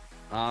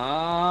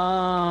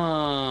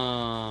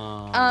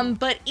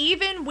 But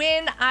even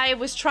when I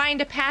was trying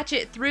to patch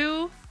it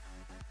through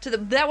to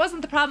that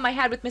wasn't the problem I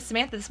had with Miss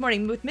Samantha this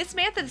morning. With Miss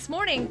Samantha this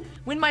morning,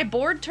 when my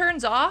board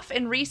turns off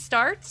and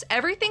restarts,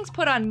 everything's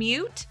put on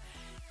mute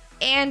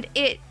and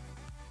it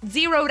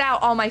zeroed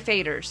out all my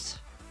faders.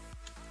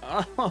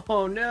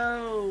 Oh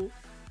no.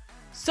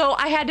 So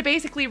I had to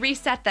basically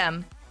reset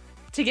them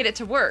to get it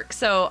to work.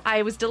 So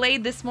I was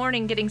delayed this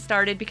morning getting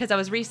started because I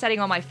was resetting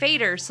all my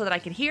faders so that I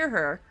could hear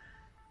her.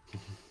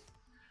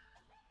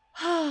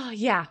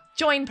 Yeah,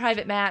 join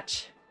private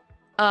match.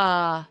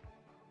 How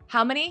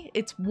many?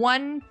 It's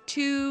 1,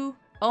 2.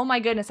 Oh my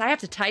goodness, I have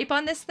to type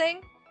on this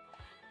thing?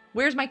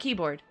 Where's my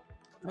keyboard?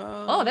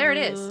 Oh, there it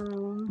is.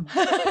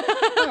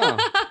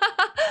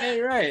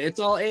 Hey, right. It's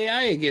all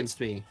AI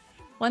against me.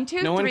 1, 2,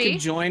 3. No one can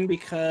join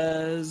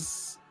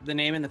because the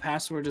name and the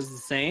password is the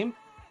same.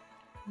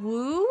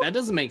 Woo. That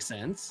doesn't make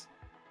sense.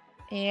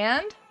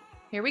 And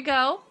here we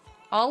go.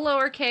 All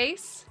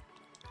lowercase.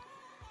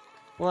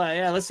 Well,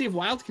 yeah, let's see if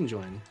Wild can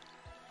join.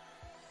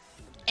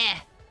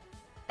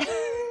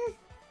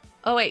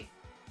 Oh, wait.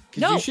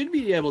 Because No. you should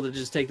be able to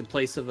just take the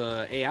place of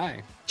a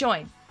AI.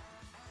 Join.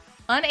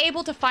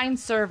 Unable to find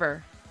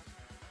server.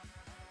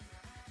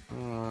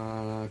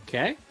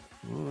 Okay.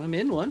 Well, I'm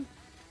in one.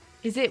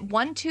 Is it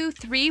 1, 2,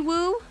 3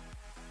 woo?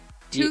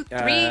 Two,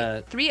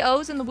 three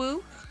O's in the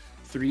woo?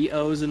 3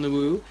 O's in the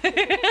woo.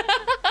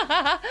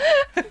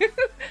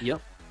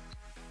 Yep.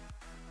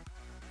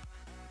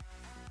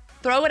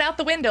 Throw it out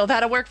the window.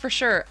 That'll work for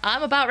sure.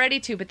 I'm about ready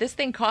to, but this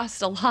thing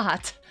costs a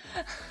lot.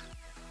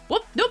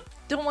 Whoop, nope.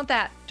 Don't want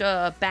that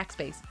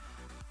backspace.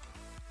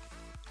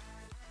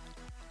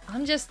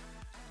 I'm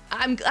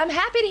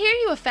happy to hear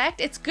you, Effect.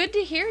 It's good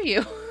to hear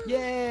you.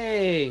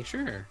 Yay.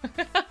 Sure.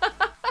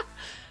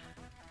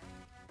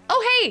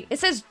 Oh, hey, it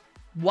says,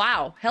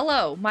 wow,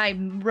 hello. My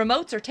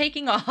remotes are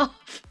taking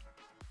off.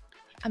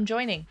 I'm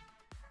joining.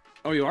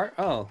 Oh, you are?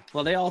 Oh,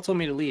 well, they all told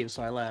me to leave,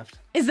 so I left.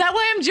 Is that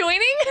why I'm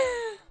joining?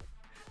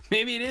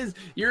 Maybe it is.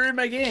 You're in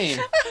my game.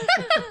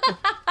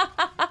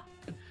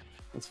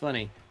 That's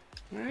funny.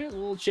 All right,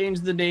 we'll change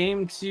the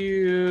name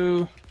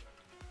to...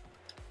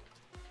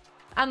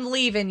 I'm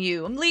leaving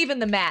you. I'm leaving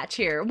the match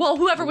here. Well,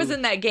 whoever was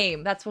in that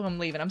game, that's what I'm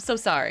leaving. I'm so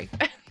sorry.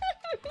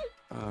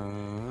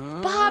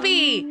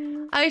 Bobby,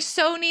 I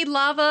so need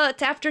lava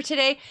after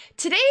today.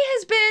 Today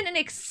has been an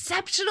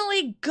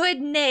exceptionally good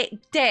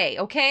day,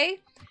 okay?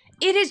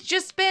 it has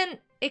just been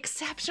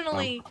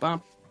exceptionally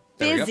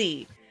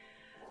busy.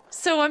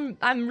 So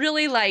I'm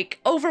really like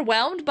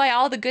overwhelmed by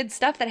all the good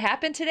stuff that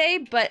happened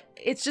today, but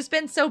it's just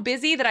been so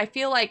busy that I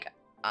feel like,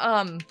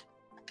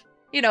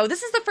 you know,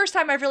 this is the first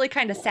time I've really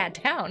kind of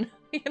sat down,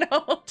 you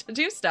know, to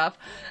do stuff.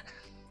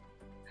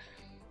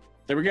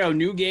 There we go.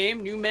 New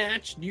game, new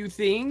match, new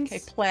things.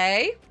 Okay,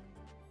 play.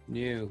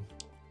 New.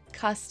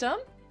 Custom.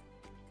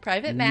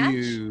 Private match.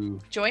 New.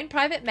 Join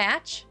private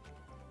match.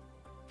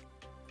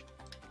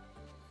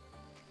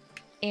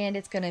 And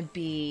it's gonna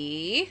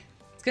be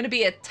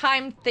a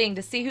time thing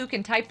to see who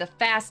can type the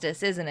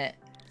fastest, isn't it?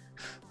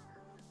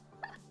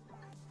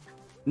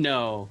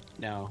 No.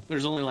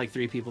 There's only like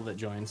 3 people that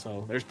join,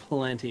 so there's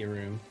plenty of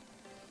room.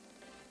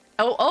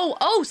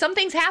 Oh,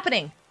 something's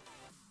happening.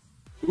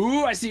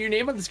 Ooh, I see your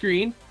name on the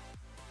screen.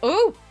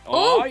 Ooh.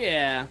 Oh,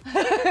 yeah.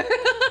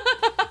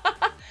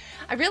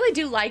 I really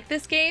do like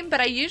this game, but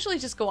I usually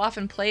just go off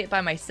and play it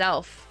by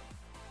myself.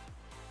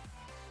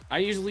 I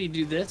usually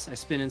do this. I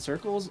spin in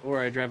circles or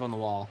I drive on the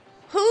wall.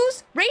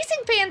 Who's racing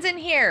fans in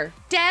here?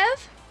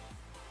 Dev?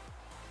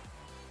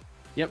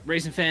 Yep,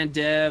 racing fan,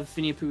 Dev,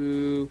 Finny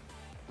Poo.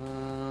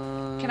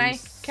 Can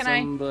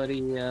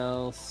somebody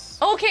else.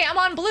 Okay, I'm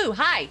on blue.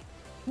 Hi.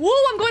 Woo,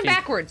 I'm going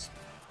backwards.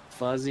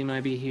 Fuzzy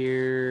might be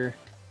here.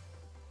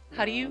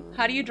 How do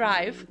you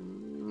drive?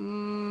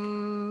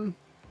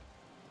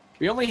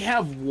 We only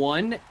have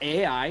 1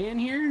 AI in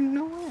here?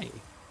 No way.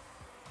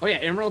 Oh yeah,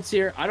 Emerald's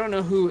here. I don't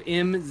know who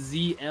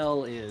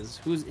MZL is.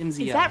 Who's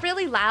MZL? Is that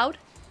really loud?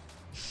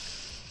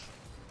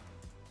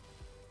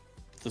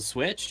 The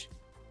Switch?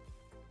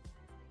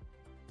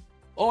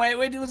 Oh wait,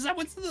 was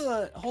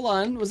that hold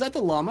on, was that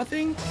the llama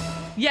thing?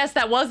 Yes,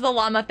 that was the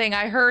llama thing.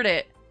 I heard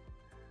it.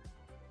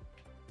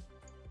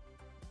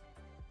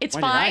 It's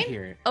Why fine. did I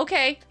hear it?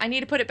 Okay, I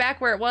need to put it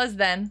back where it was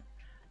then.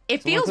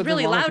 It Someone feels put the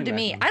really llama loud thing to back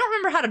me. on. I don't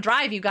remember how to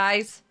drive, you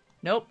guys.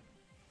 Nope.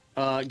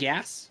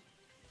 Gas?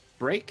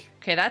 Brake?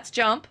 Okay, that's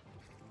jump.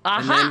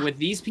 And Aha! then with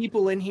these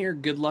people in here,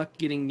 good luck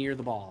getting near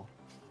the ball.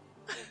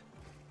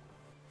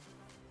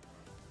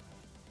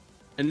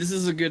 And this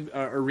is a good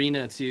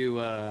arena to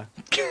have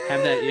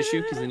that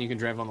issue, because then you can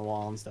drive on the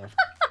wall and stuff.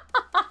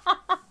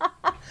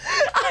 I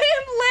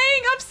am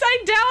laying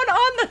upside down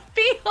on the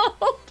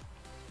field.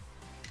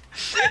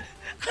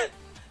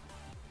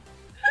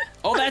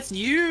 Oh, that's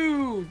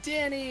you!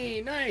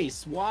 Danny!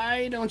 Nice!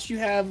 Why don't you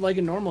have, like,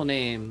 a normal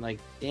name, like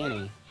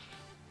Danny?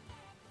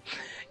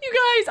 You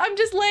guys, I'm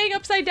just laying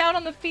upside down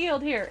on the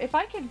field here. If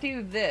I can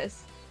do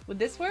this, would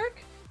this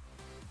work?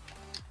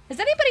 Has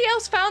anybody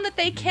else found that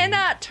they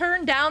cannot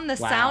turn down the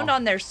sound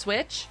on their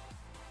Switch?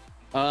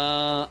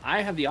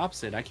 I have the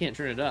opposite. I can't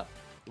turn it up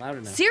loud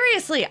enough.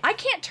 Seriously, I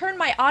can't turn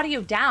my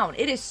audio down.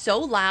 It is so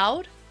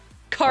loud.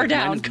 Car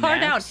down, car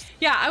down.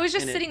 Yeah, I was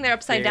just sitting there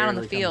upside down on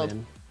the field.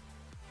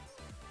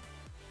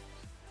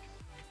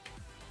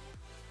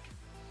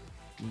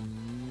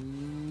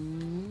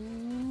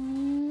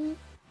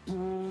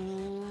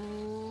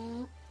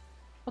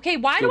 Okay,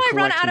 why do I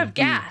run out of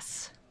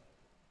gas?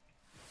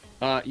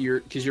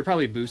 Because you're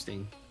probably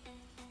boosting.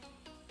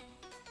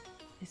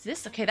 Is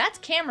this okay? That's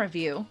camera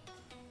view.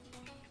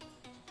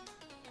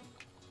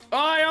 Oh,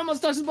 I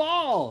almost touched the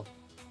ball.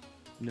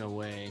 No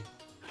way.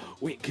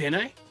 Wait, can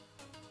I?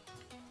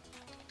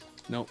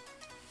 Nope.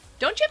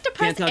 Don't you have to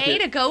press A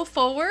to go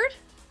forward?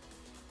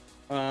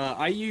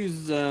 I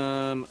use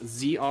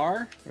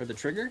ZR or the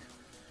trigger.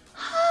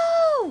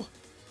 Oh.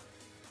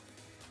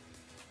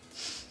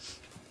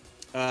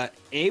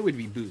 A would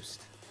be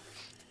boost.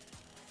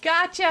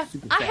 Gotcha.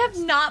 I have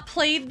not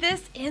played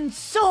this in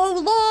so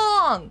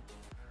long.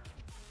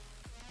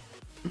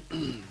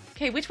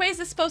 Okay, which way is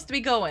this supposed to be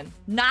going?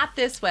 Not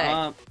this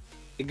way.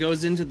 It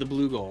goes into the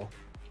blue goal.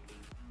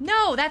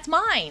 No, that's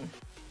mine.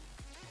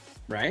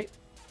 Right?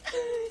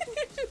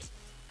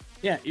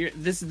 Yeah,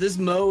 this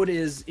mode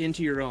is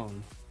into your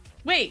own.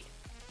 Wait.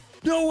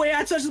 No way,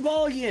 I touched the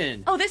ball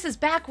again. Oh, this is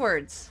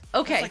backwards.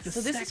 Okay, like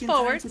so this is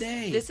forward.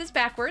 This is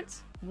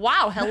backwards.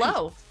 Wow,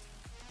 hello.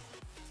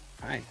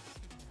 Hi.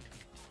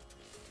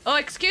 Oh,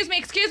 excuse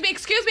me.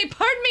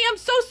 Pardon me, I'm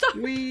so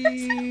sorry.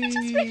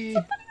 Wee.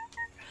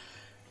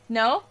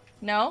 No.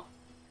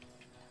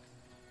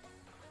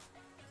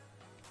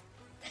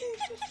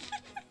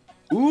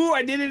 Ooh,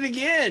 I did it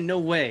again. No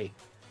way.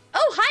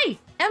 Oh, hi,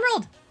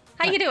 Emerald.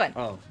 How you doing?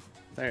 Oh,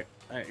 sorry.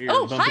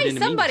 Oh, hi,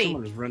 somebody.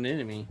 Someone was running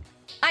into me.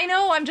 I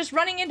know, I'm just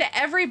running into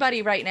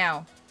everybody right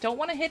now. Don't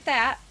want to hit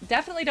that.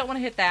 Definitely don't want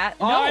to hit that.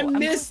 Oh, no, I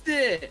missed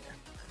it.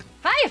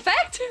 Hi,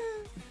 Effect.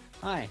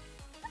 Hi.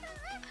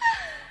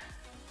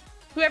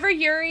 Whoever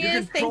Yuri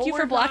is, thank you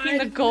for blocking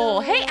the goal.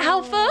 Hey,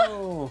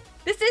 Alpha.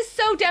 This is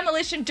so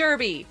Demolition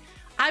Derby.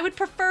 I would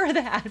prefer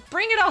that.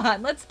 Bring it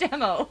on. Let's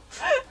demo.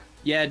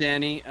 Yeah,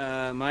 Danny.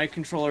 My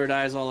controller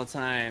dies all the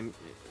time.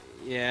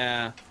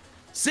 Yeah.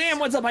 Sam,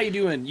 what's up? How you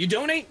doing? You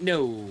donate?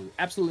 No,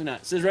 absolutely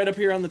not. It says right up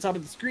here on the top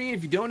of the screen,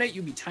 if you donate,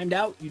 you'll be timed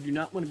out. You do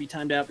not want to be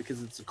timed out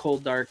because it's a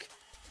cold, dark,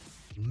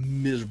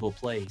 miserable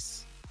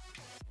place.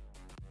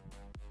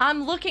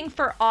 I'm looking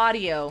for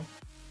audio.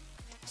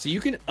 So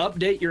you can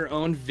update your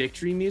own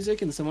victory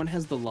music and someone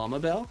has the llama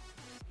bell?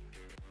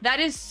 That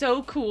is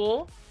so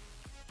cool.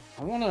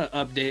 I want to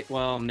update.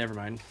 Well, never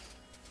mind.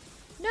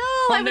 No,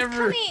 I was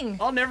coming.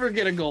 I'll never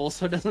get a goal,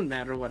 so it doesn't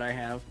matter what I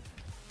have.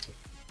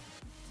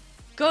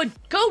 Go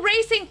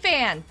racing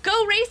fan.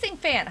 Go racing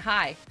fan.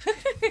 Hi.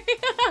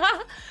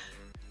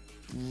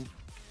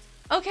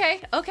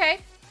 Okay.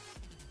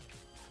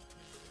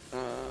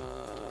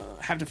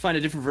 Have to find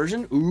a different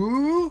version.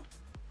 Ooh.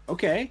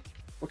 Okay.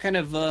 What kind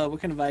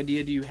of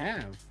idea do you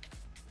have?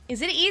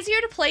 Is it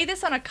easier to play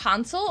this on a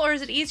console or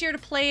is it easier to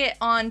play it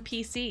on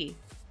PC?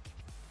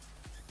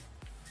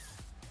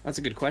 That's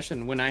a good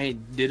question. When I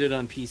did it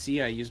on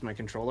PC, I used my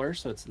controller,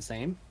 so it's the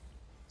same.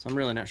 So I'm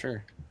really not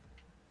sure.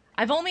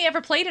 I've only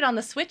ever played it on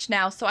the Switch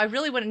now, so I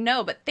really wouldn't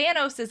know, but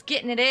Thanos is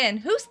getting it in.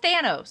 Who's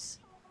Thanos?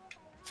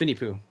 Finny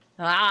Pooh.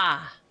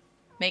 Ah,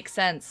 makes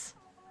sense.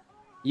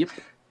 Yep.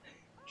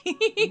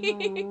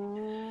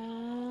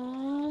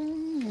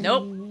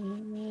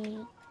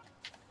 Nope.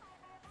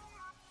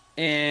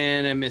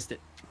 And I missed it.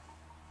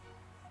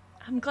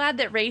 I'm glad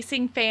that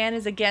Racing Fan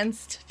is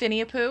against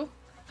Finny-a-Pooh.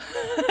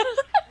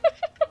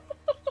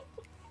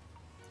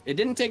 It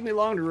didn't take me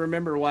long to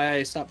remember why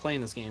I stopped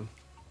playing this game.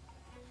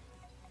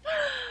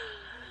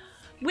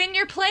 When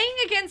you're playing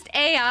against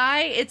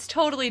AI, it's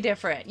totally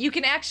different. You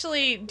can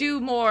actually do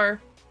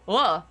more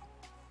goofiness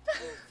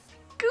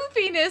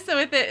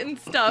with it and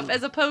stuff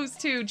as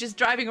opposed to just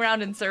driving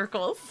around in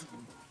circles.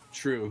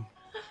 True.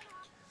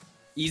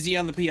 Easy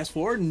on the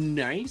PS4.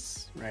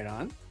 Nice. Right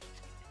on.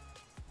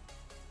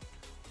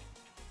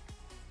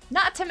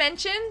 Not to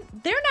mention,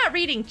 they're not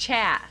reading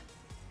chat.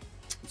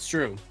 It's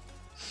true.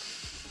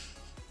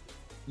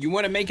 You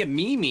want to make a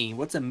meme?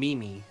 What's a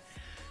meme?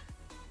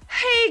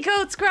 Hey,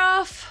 Goat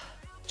Scruff.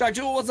 Dr.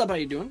 Jewel, what's up? How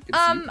you doing? Good to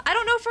see you. I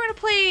don't know if we're gonna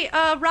play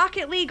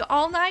Rocket League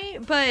all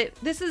night, but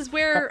this is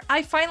where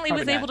I finally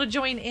was able to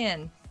join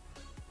in.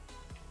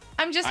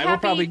 I'm just happy. I will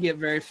probably get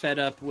very fed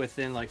up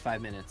within like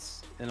 5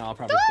 minutes, and I'll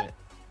probably quit.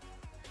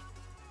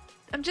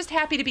 I'm just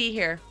happy to be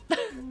here.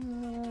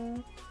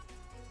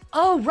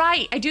 Oh,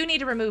 right. I do need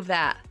to remove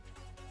that.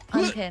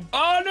 Unpin.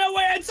 Oh, no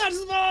way. I touched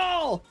the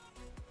ball.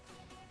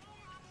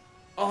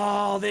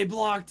 Oh, they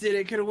blocked it.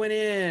 It could have went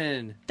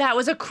in. That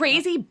was a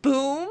crazy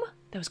boom.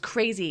 That was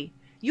crazy.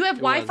 You have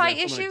Wi-Fi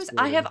issues.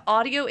 I have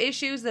audio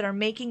issues that are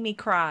making me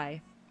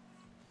cry.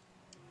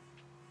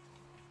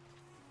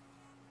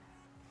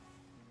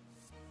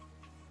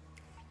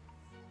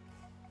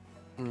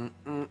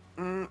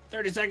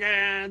 30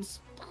 seconds.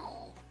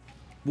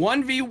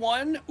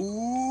 1v1.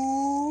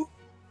 Ooh.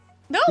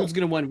 No. Who's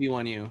gonna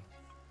 1v1 you?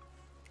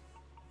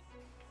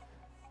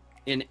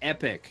 In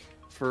epic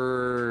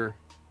for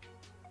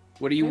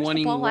what are you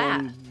wanting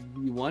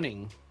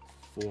 1v1ing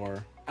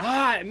for?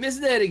 Ah, I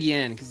missed that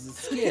again because it's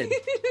a skid.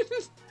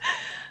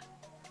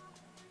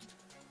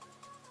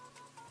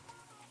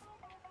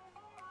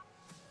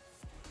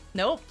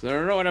 Nope. So I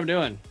don't know what I'm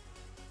doing.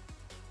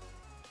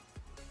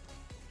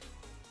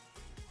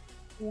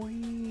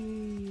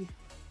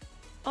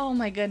 Oh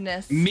my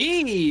goodness.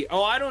 Me?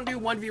 Oh, I don't do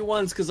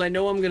 1v1s because I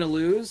know I'm gonna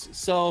lose.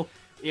 So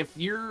if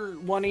you're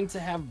wanting to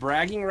have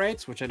bragging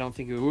rights, which I don't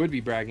think it would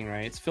be bragging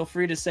rights, feel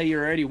free to say you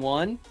already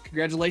won.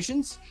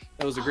 Congratulations.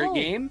 That was a great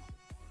game.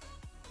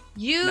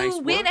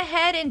 You went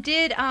ahead and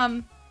did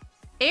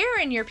air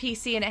in your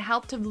PC and it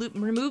helped to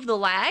remove the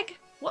lag?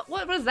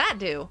 What does that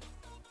do?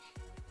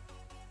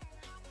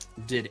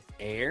 Did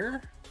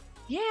air?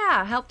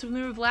 Yeah, helped to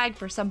remove lag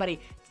for somebody.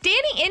 Is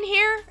Danny in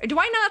here? Or do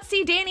I not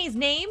see Danny's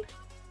name?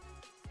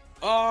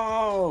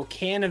 Oh,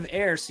 can of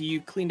air. So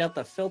you cleaned out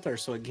the filter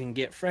so it can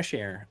get fresh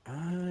air.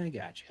 I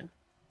gotcha.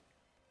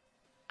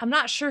 I'm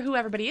not sure who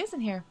everybody is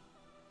in here.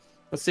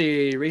 Let's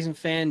see. Raisin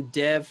Fan,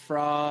 Dev,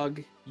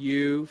 Frog,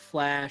 you,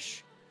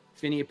 Flash,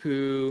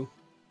 Finny-a-Pooh,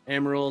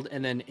 Emerald,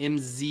 and then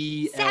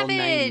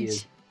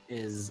MZL90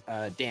 is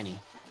Danny.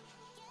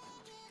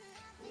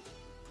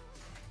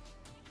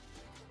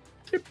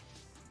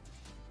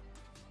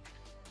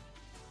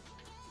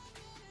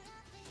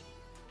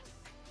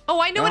 Oh,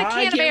 I know what a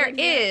can of air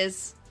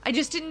is. I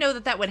just didn't know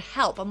that that would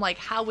help. I'm like,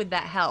 how would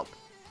that help?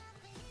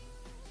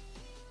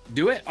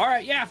 Do it. All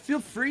right. Yeah, feel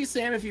free,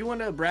 Sam, if you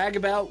want to brag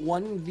about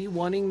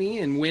 1v1ing me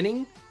and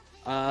winning.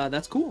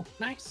 That's cool.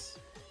 Nice.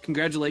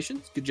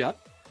 Congratulations. Good job.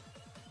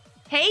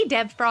 Hey,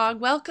 DevFrog.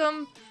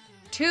 Welcome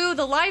to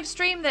the live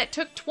stream that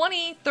took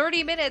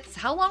 20-30 minutes.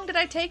 How long did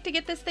I take to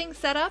get this thing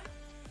set up?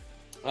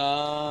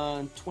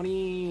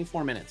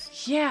 24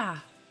 minutes. Yeah.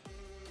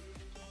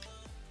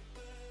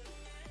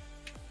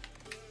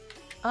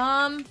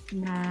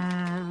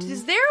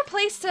 Is there a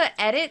place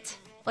to edit,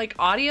 like,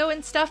 audio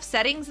and stuff,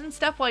 settings and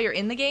stuff while you're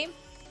in the game?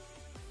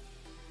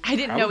 I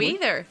didn't know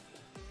either.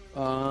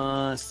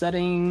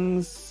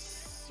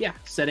 Settings. Yeah,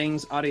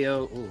 settings,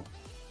 audio. Ooh.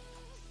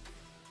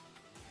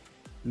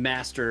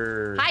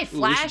 Master. Hi,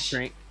 Flash.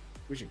 Ooh,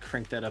 we should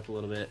crank that up a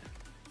little bit.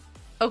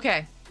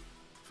 Okay.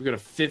 If we go to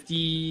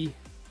 50.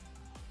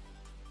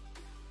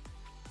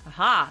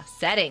 Aha,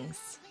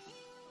 settings.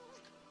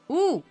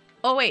 Ooh.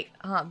 Oh, wait.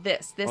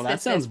 This. Oh,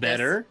 that sounds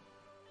better.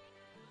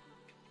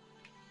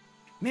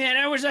 Man,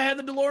 I wish I had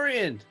the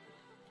DeLorean.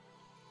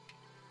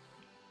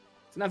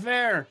 It's not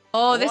fair.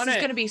 Oh, this is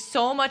going to be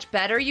so much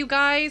better, you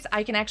guys.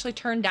 I can actually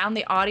turn down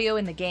the audio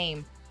in the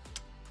game.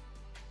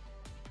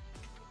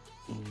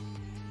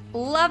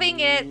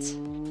 Loving it.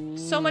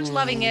 So much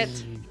loving it.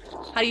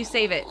 How do you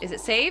save it? Is it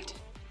saved?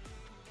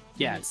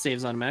 Yeah, it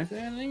saves automatically.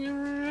 I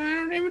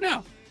don't even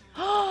know.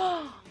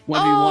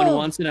 1v1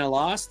 once and I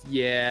lost?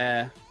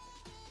 Yeah.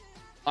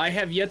 I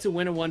have yet to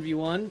win a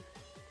 1v1,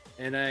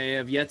 and I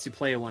have yet to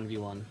play a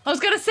 1v1. I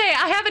was going to say,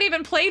 I haven't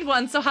even played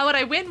one, so how would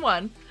I win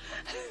one?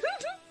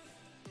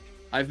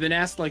 I've been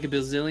asked like a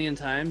bazillion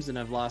times, and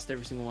I've lost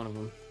every single one of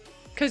them.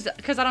 Because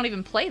I don't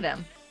even play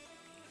them.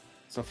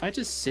 So if I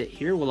just sit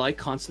here, will I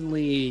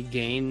constantly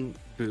gain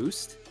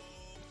boost?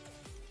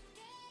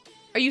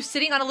 Are you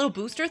sitting on a little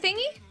booster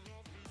thingy?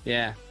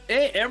 Yeah.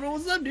 Hey, Emerald,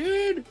 what's up,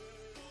 dude?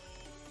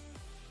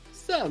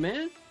 What's up,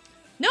 man?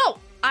 No,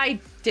 I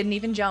didn't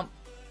even jump.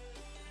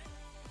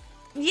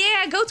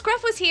 Yeah, Goat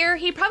Scruff was here.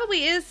 He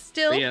probably is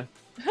still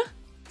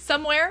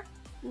somewhere.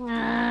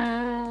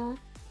 Oh,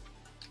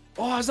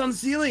 I was on the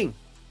ceiling.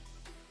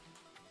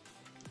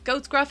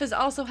 Goat Scruff has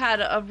also had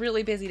a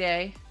really busy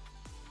day.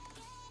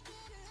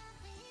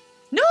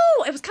 No,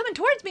 it was coming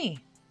towards me.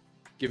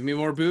 Give me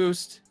more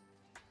boost.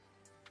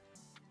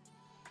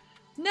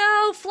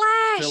 No,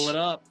 Flash. Fill it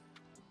up.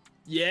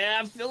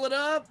 Yeah, fill it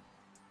up.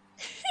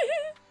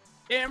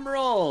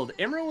 Emerald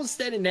was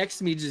standing next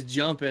to me just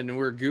jumping, and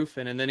we're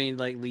goofing, and then he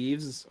like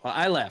leaves. Well,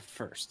 I left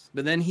first,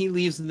 but then he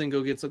leaves and then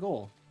gets a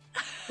goal.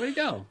 Way to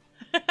go.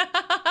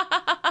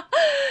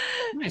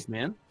 Nice,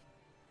 man.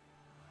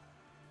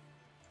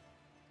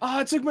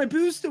 Oh, it took my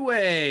boost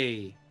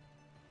away.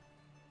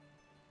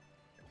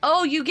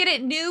 Oh, you get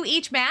it new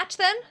each match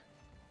then?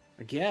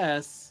 I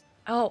guess.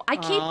 Oh, I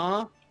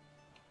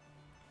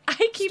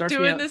keep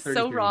doing this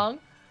so wrong.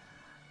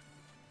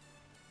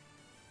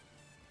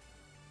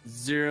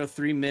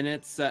 3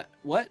 minutes.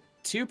 What?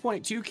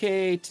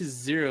 2.2k to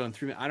 0 in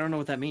 3 minutes. I don't know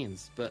what that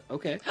means, but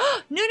okay.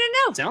 No.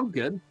 Sounds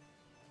good.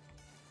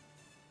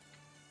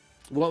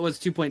 What was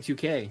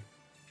 2.2k?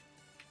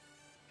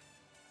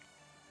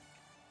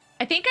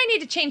 I think I need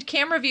to change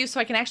camera view so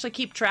I can actually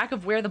keep track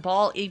of where the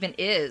ball even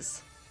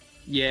is.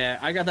 Yeah,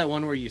 I got that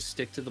one where you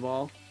stick to the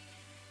ball.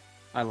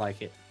 I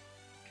like it.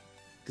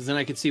 Because then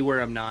I can see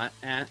where I'm not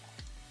at.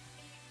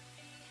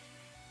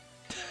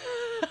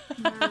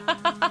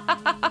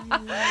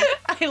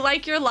 I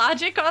like your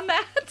logic on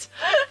that.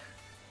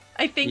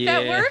 I think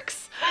that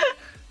works.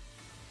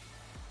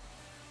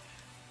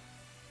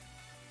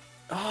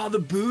 Oh, the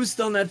boost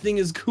on that thing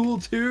is cool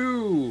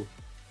too.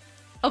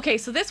 Okay,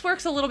 so this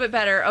works a little bit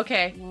better.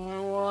 Okay. I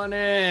want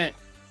it.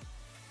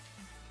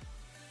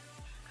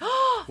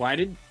 Why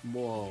did...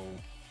 Whoa.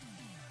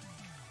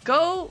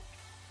 Go.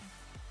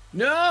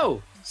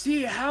 No!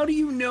 See, how do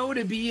you know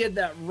to be at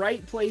that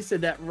right place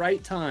at that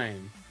right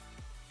time?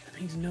 That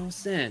makes no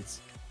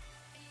sense.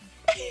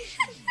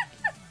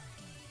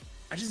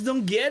 I just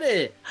don't get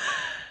it.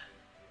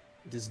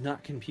 It does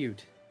not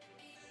compute.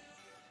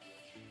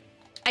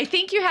 I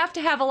think you have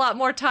to have a lot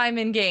more time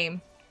in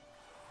game.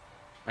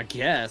 I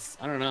guess.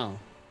 I don't know.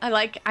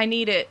 I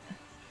need it.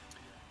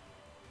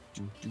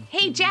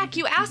 Hey, Jack,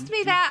 you asked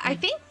me that, I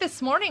think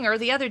this morning or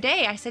the other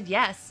day. I said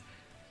yes.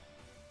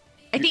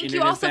 I think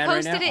you also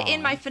posted it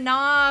in my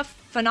FNA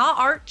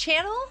art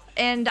channel,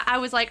 and I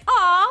was like,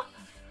 aw.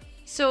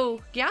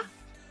 So, yeah.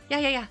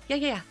 Yeah.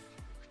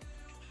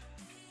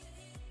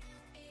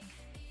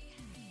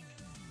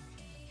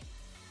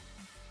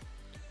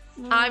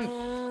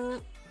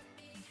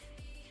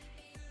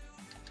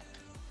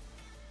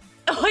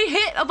 I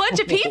hit a bunch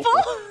of people.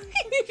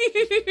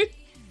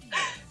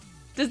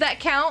 Does that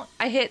count?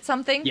 I hit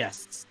something?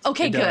 Yes.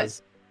 Okay, good.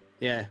 Does.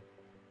 Yeah.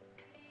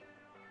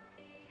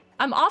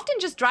 I'm often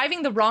just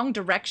driving the wrong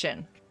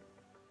direction.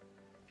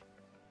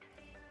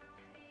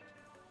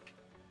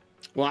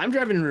 Well, I'm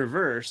driving in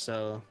reverse,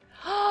 so...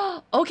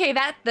 Okay,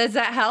 does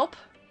that help?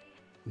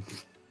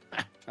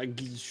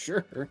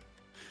 Sure.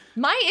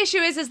 My issue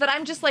is that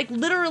I'm just like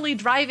literally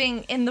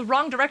driving in the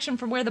wrong direction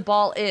from where the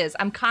ball is.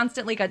 I'm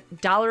constantly like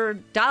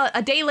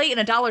a day late and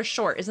a dollar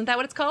short. Isn't that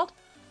what it's called?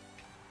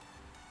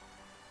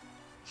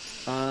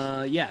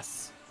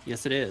 Yes.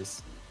 Yes, it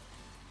is.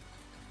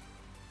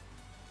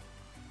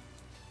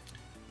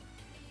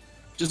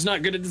 Just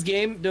not good at this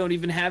game. Don't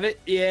even have it.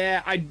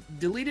 Yeah, I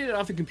deleted it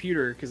off the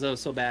computer because I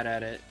was so bad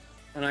at it.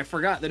 And I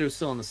forgot that it was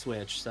still on the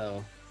Switch,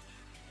 so...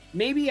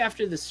 Maybe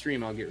after this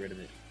stream I'll get rid of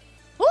it.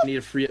 Ooh. I need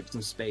to free up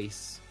some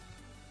space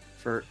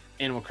for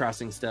Animal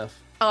Crossing stuff.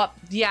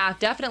 Yeah,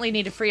 definitely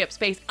need to free up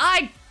space.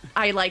 I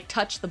like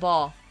touched the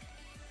ball.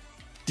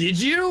 Did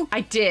you?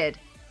 I did.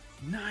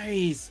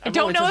 Nice. I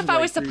don't know if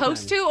I was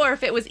supposed to or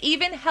if it was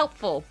even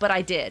helpful, but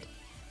I did.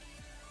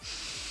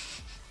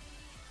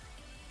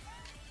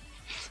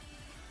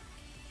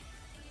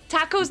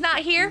 Taco's not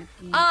here.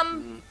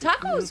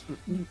 Taco's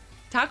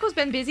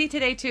been busy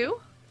today too.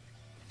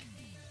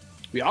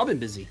 We all been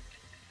busy.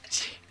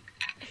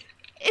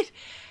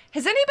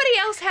 Has anybody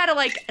else had a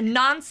like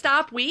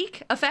non-stop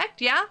week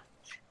effect? Yeah.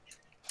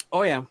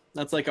 Oh yeah,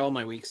 that's like all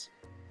my weeks.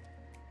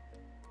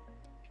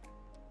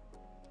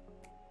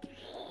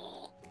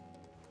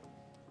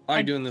 I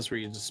like doing this where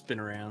you just spin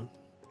around.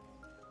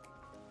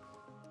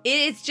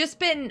 It's just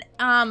been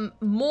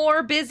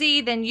more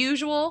busy than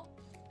usual.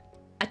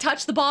 I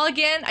touched the ball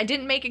again. I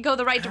didn't make it go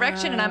the right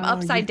direction, and I'm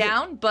upside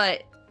down,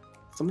 but...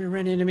 Somebody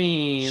ran into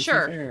me. It's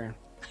sure. Not fair.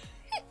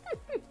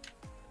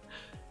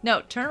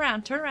 No, turn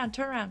around, turn around,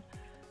 turn around.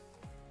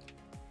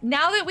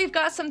 Now that we've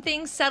got some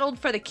things settled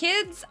for the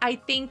kids, I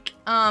think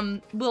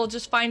we'll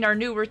just find our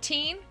new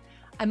routine.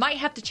 I might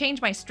have to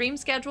change my stream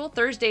schedule.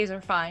 Thursdays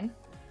are fine.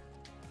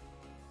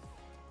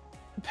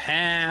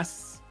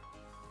 Pass.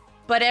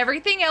 But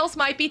everything else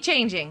might be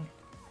changing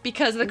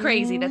because of the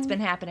crazy that's been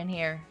happening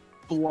here.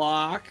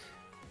 Block.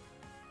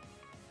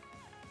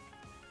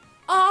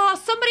 Oh,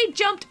 somebody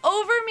jumped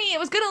over me. It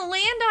was gonna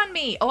land on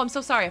me. Oh, I'm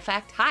so sorry,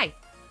 Effect. Hi.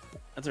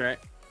 That's all right.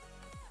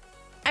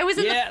 I was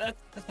in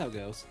that's how it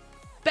goes.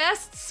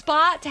 Best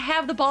spot to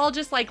have the ball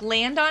just like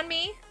land on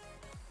me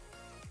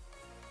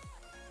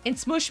and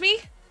smush me.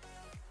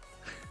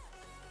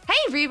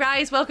 Hey,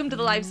 Re-Rise, welcome to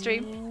the live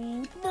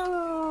stream.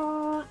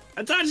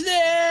 I touched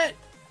it!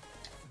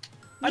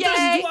 I touched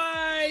it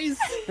twice!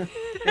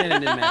 And it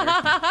didn't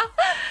matter.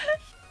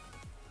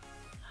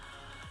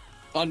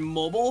 On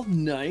mobile,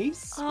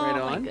 nice. Oh,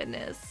 right on. My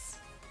goodness.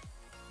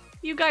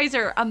 You guys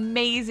are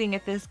amazing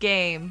at this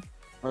game.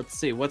 Let's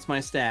see, what's my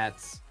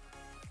stats?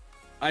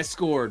 I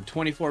scored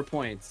 24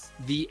 points.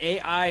 The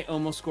AI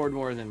almost scored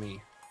more than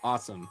me.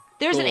 Awesome.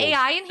 There's an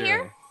AI in 0.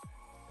 here?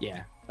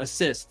 Yeah.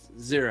 Assists,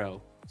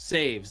 0.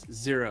 Saves,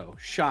 0.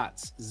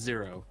 Shots,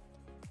 0.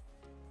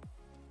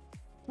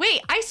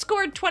 Wait, I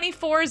scored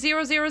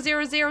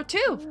 24,000,000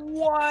 too.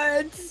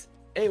 What?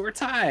 Hey, we're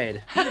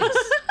tied. Nice.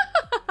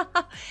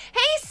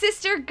 Hey,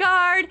 Sister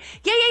Guard.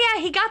 Yeah.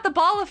 He got the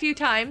ball a few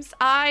times.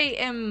 I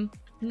am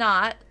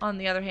not, on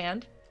the other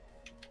hand.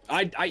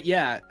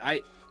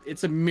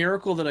 It's a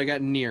miracle that I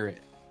got near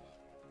it.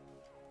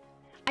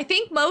 I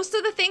think most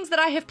of the things that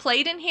I have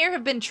played in here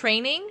have been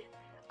training,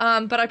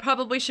 but I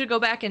probably should go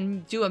back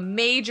and do a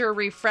major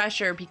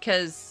refresher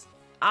because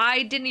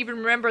I didn't even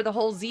remember the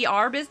whole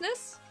ZR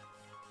business.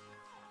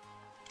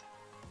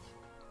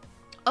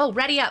 Oh,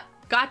 ready up.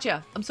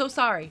 Gotcha. I'm so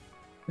sorry.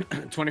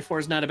 24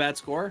 is not a bad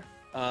score.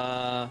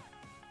 Okay.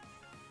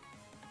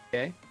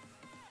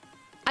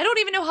 I don't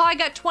even know how I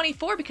got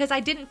 24 because I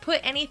didn't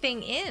put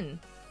anything in.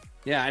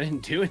 Yeah, I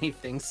didn't do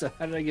anything, so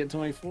how did I get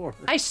 24?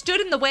 I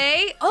stood in the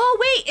way. Oh,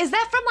 wait, is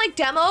that from, like,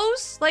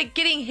 demos? Like,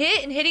 getting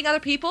hit and hitting other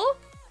people?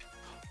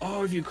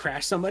 Oh, if you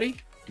crash somebody?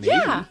 Maybe.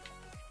 Yeah.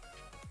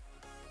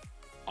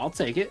 I'll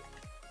take it.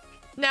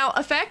 Now,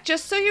 Effect,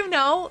 just so you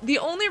know, the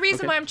only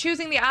reason why I'm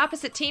choosing the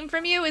opposite team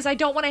from you is I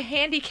don't want to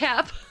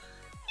handicap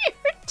your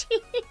team.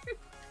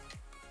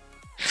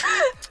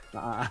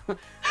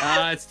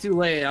 It's too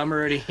late. I'm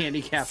already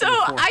handicapped. So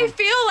I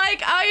feel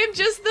like I am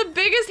just the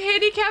biggest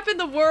handicap in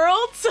the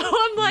world. So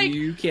I'm like,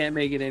 you can't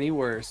make it any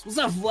worse. What's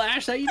up,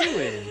 Flash? How you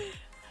doing?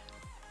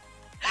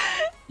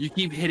 You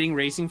keep hitting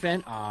Racing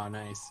Fan. Oh,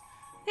 nice.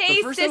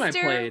 Hey,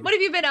 sister. What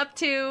have you been up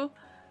to?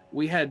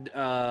 We had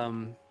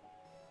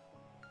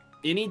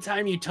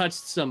anytime you touched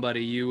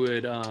somebody, you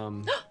would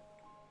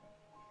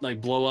like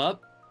blow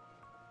up.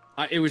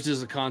 It was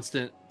just a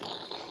constant.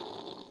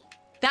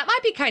 That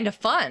might be kind of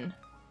fun.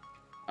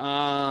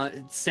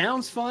 It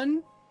sounds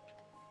fun,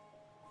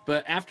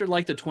 but after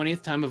like the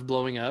 20th time of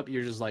blowing up,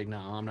 you're just like, no,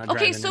 I'm not.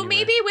 Okay, so anywhere.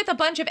 Maybe with a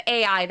bunch of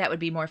AI, that would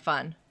be more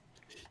fun.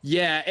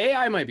 Yeah,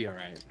 AI might be all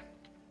right.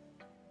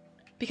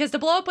 Because to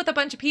blow up with a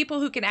bunch of people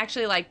who can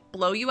actually like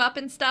blow you up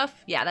and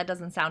stuff, yeah, that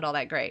doesn't sound all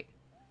that great.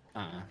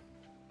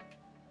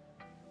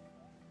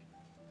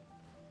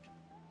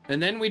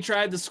 And then we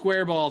tried the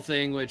square ball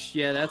thing, which,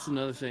 yeah, that's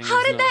another thing.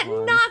 How did that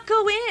not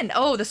go in?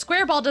 Oh, the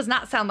square ball does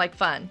not sound like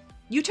fun.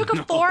 You took a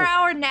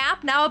 4-hour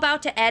nap, now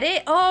about to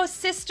edit? Oh,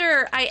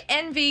 sister, I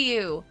envy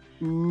you.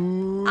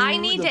 Ooh, I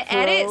need to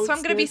edit, so I'm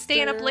going to be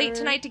staying up late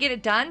tonight to get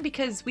it done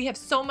because we have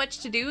so much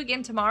to do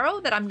again tomorrow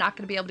that I'm not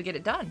going to be able to get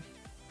it done.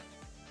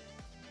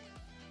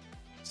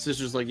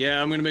 Sister's like, yeah,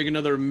 I'm going to make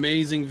another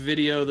amazing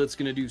video that's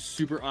going to do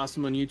super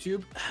awesome on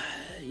YouTube.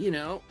 You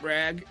know,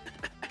 brag.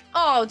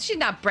 Oh, she's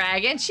not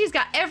bragging. She's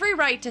got every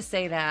right to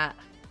say that.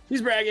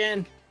 She's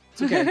bragging.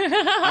 It's okay.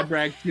 I'd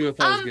brag too if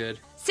I was good.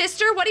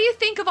 Sister, what do you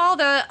think of all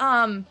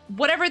the,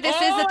 whatever this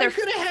is that they're... I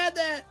could have had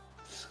that.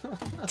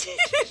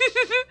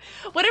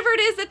 Whatever it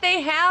is that they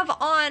have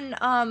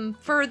on,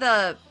 for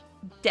the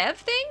dev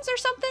things or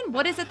something?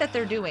 What is it that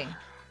they're doing?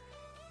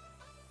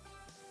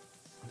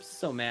 I'm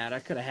so mad. I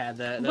could have had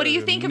that. What do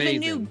you think of the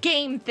new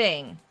game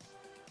thing?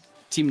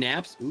 Team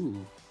naps?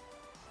 Ooh.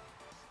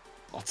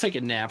 I'll take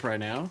a nap right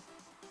now.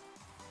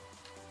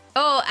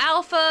 Oh,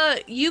 Alpha,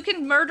 you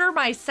can murder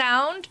my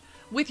sound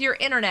with your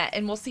internet,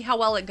 and we'll see how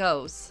well it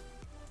goes.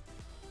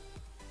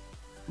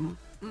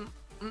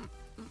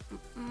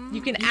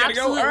 You can absolutely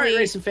go. All right,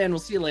 Racing Fan, we'll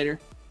see you later.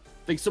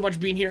 Thanks so much for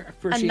being here. I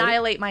appreciate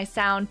annihilate my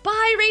sound.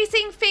 Bye,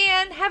 Racing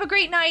Fan. Have a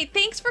great night.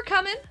 Thanks for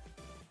coming.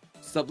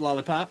 What's up,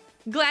 Lollipop?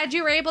 Glad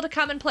you were able to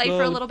come and play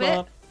for a little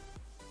bit.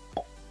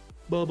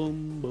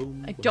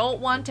 I don't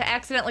want to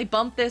accidentally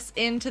bump this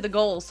into the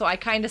goal, so I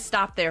kind of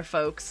stopped there,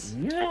 folks.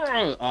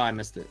 Oh, I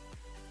missed it.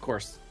 Of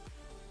course.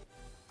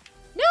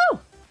 No!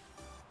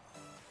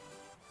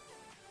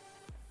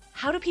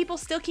 How do people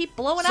still keep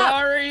blowing up?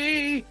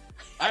 Sorry!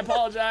 I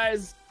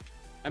apologize.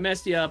 I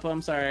messed you up.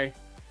 I'm sorry.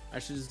 I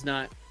should just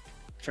not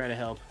try to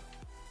help.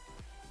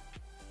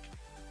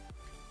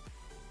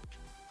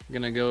 I'm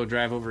gonna go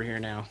drive over here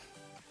now.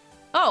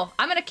 Oh,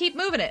 I'm gonna keep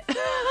moving it.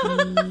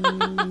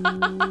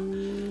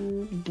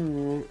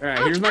 Alright,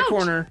 here's my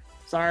corner.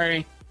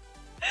 Sorry.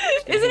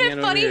 Isn't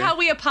it funny how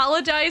we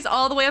apologize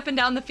all the way up and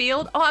down the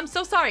field? Oh, I'm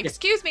so sorry.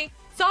 Excuse me.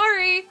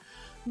 Sorry.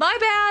 My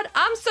bad.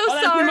 I'm so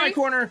sorry. That's my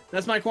corner.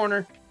 That's my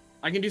corner.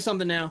 I can do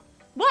something now.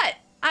 What?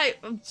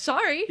 I'm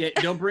sorry. Yeah,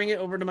 don't bring it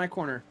over to my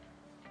corner.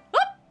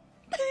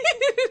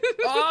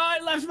 Oh, I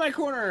left my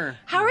corner.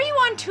 How are you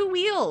on 2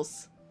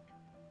 wheels?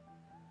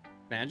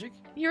 Magic?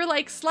 You're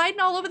like sliding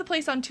all over the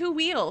place on 2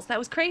 wheels. That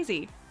was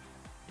crazy.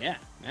 Yeah,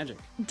 magic.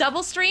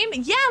 Double stream?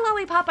 Yeah,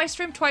 Lollipop, I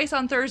stream twice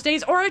on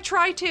Thursdays, or I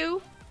try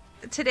to.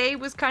 Today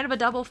was kind of a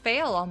double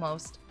fail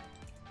almost.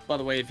 By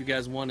the way, if you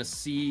guys want to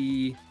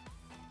see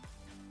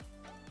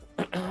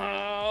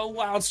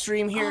wild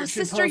stream here, oh,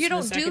 sister, you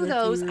don't do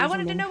those. I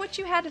wanted to know what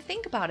you had to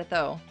think about it,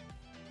 though.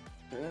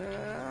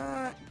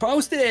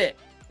 Post it.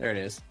 There it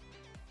is.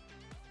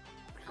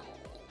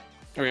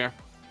 There we are.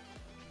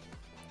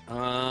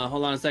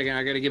 Hold on a second.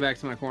 I gotta get back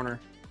to my corner.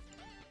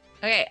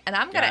 Okay, and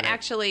I'm gonna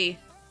actually.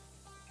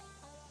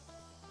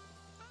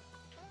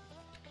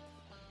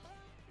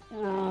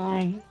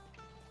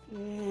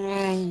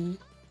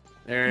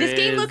 There this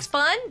game looks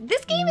fun.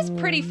 This game is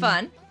pretty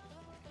fun.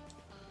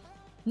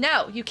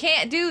 No, you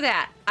can't do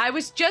that. I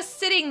was just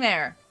sitting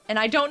there, and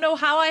I don't know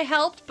how I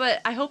helped, but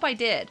I hope I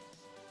did.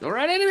 Go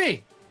right into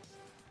me.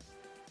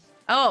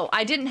 Oh,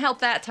 I didn't help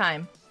that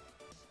time.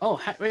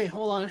 Oh, wait,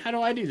 hold on. How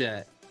do I do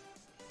that?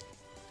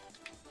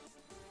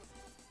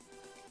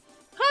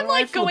 I'm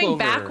like going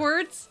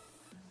backwards.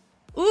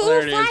 Ooh,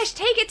 oh, Flash,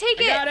 take it, take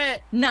it. Got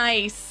it.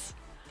 Nice.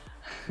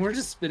 We're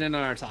just spinning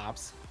on our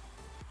tops.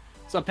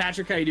 What's up,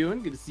 Patrick? How you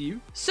doing? Good to see you.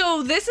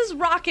 So this is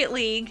Rocket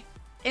League,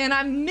 and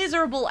I'm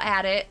miserable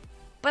at it,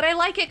 but I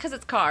like it because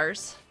it's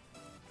cars.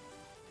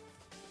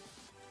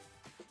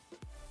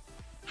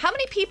 How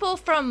many people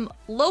from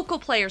local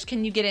players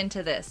can you get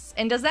into this?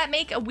 And does that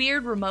make a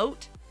weird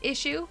remote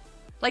issue?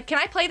 Like, can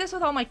I play this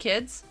with all my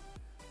kids?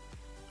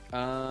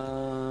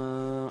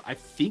 I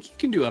think you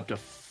can do up to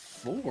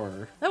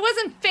 4. That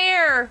wasn't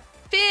fair.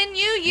 Finn,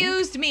 you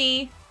used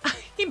me.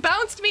 He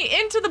bounced me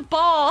into the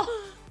ball.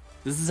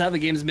 This is how the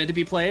game's meant to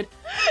be played?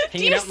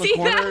 Hanging out in the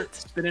corner,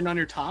 spinning on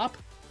your top?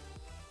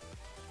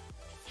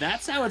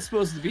 That's how it's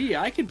supposed to be.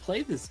 I can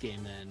play this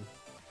game then.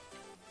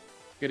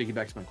 Gotta get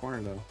back to my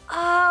corner though.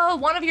 Oh,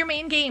 one of your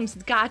main games.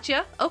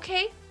 Gotcha.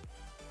 Okay.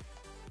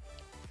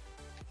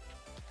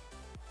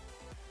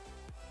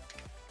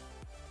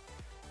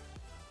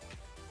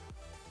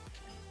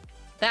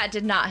 That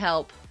did not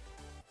help.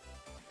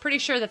 Pretty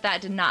sure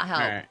that did not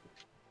help. All right.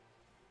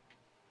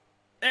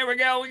 There we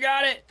go. We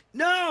got it.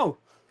 No!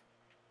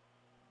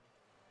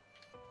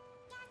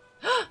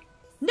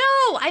 No,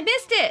 I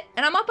missed it.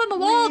 And I'm up on the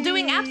wall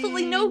doing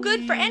absolutely no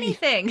good for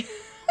anything.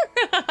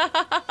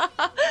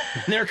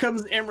 There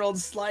comes Emerald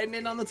sliding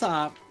in on the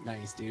top.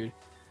 Nice, dude.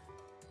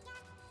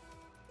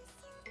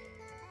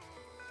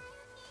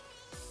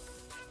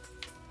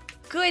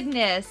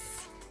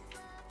 Goodness.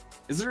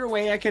 Is there a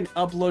way I can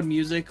upload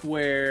music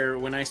where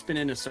when I spin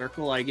in a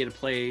circle, I get to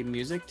play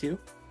music too?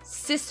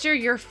 Sister,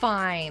 you're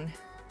fine.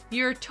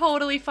 You're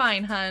totally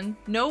fine, hun.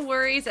 No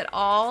worries at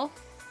all.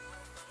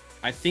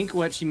 I think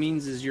what she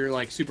means is you're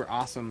like super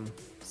awesome,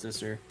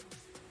 sister.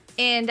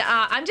 And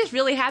I'm just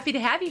really happy to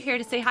have you here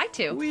to say hi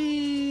to.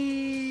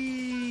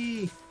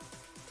 Whee!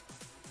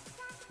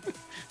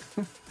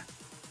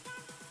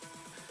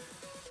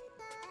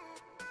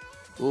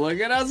 Look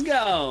at us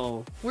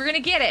go. We're gonna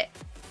get it.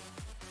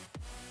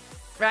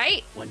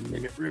 Right? 1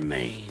 minute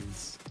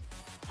remains.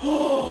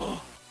 No?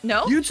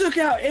 You took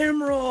out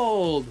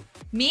Emerald!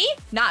 Me?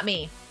 Not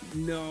me.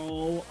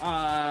 No,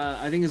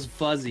 I think it's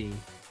Fuzzy.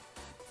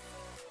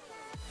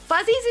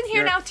 Fuzzy's in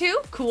here now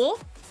too? Cool.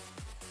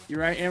 You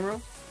right,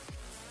 Emerald?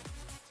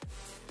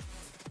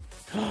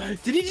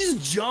 Did he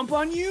just jump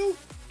on you?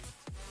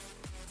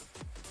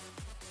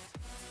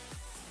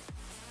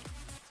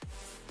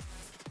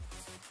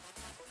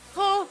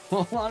 Oh.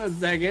 Hold on a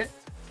second.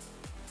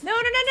 No.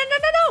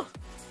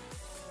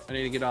 I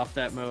need to get off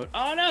that mode.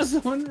 Oh no,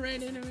 someone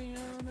ran into me.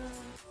 Oh no.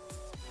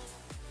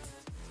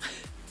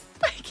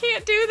 I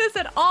can't do this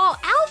at all.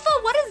 Alpha,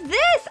 what is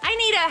this? I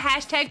need a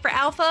hashtag for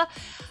Alpha.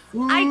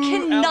 Ooh, I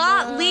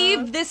cannot Alpha.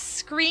 leave this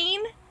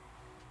screen.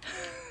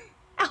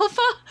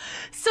 Alpha.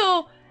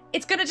 So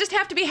it's gonna just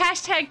have to be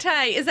hashtag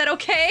Ty. Is that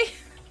okay?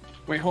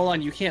 Wait, hold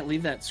on. You can't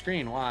leave that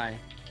screen. Why?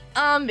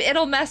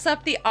 It'll mess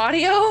up the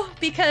audio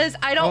because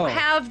I don't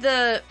have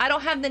the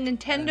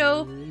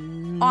Nintendo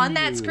on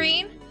that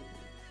screen.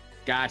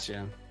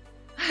 Gotcha.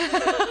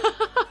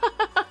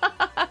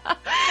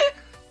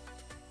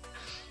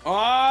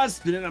 Oh,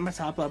 spinning on my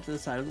top up to the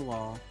side of the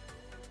wall.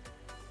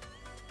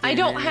 I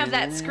don't have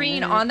that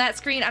screen on that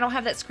screen. I don't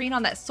have that screen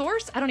on that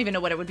source. I don't even know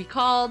what it would be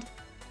called.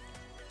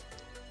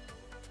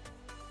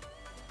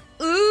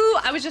 Ooh.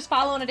 I was just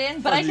following it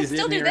in, but Fuzzy's I can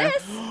still in do here.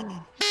 this.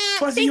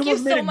 Fuzzy, Thank you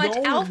almost made so a much,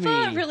 goal with Alpha. me.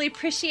 I really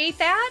appreciate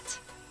that.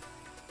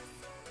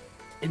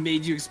 It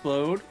made you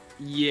explode?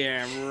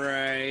 Yeah,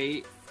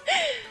 right.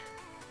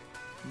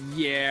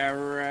 Yeah,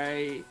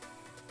 right.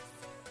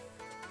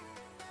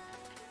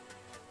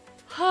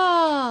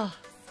 I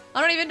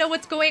don't even know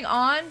what's going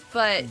on,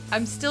 but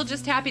I'm still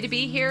just happy to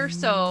be here,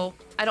 so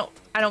I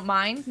don't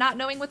mind not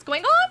knowing what's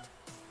going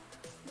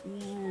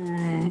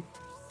on.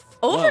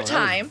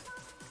 Overtime.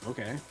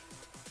 Okay.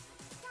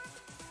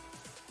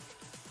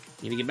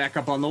 Need to get back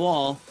up on the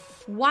wall.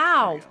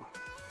 Wow.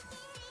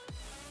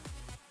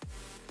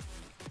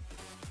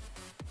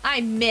 I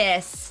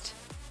missed.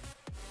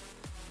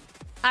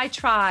 I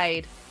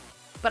tried,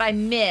 but I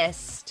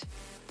missed.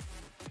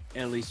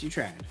 At least you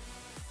tried.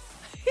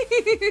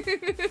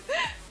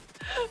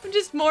 I'm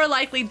just more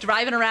likely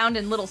driving around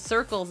in little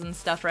circles and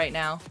stuff right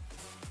now.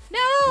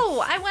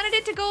 No, I wanted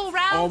it to go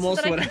around.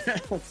 Almost so what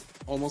that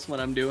almost what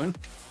I'm doing.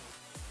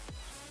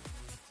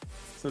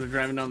 Sort of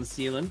driving down the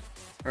ceiling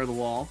or the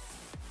wall.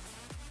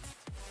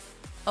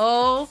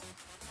 Oh.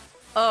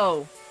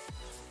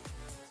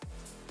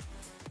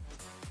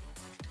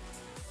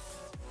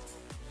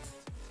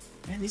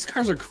 Man, these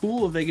cars are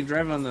cool if they can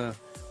drive on the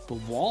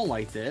wall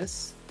like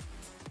this.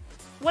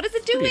 What is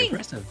it Pretty doing?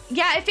 impressive.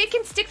 Yeah, if it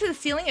can stick to the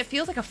ceiling, it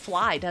feels like a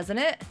fly, doesn't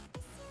it?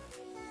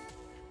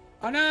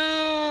 Oh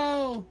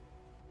no!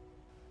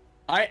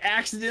 I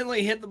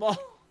accidentally hit the ball.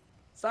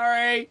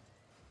 Sorry.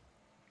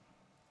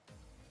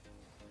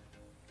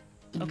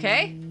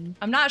 Okay.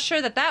 I'm not sure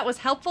that was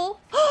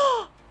helpful.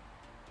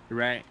 You're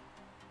right.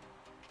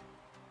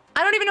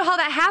 I don't even know how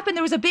that happened.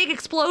 There was a big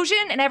explosion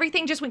and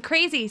everything just went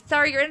crazy.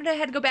 Sorry, your internet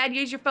had to go bad.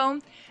 Use your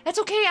phone. That's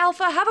okay,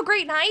 Alpha. Have a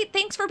great night.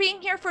 Thanks for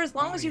being here for as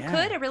long as you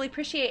could. I really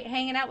appreciate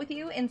hanging out with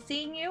you and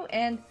seeing you.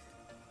 And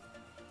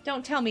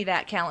don't tell me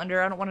that,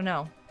 Calendar. I don't want to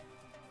know.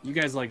 You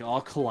guys like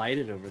all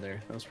collided over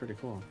there. That was pretty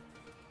cool.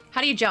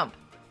 How do you jump?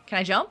 Can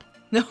I jump?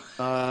 No.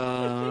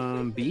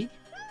 B?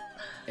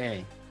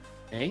 A,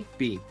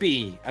 B.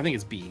 B. I think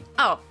it's B.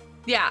 Oh,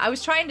 yeah. I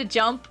was trying to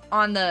jump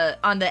on the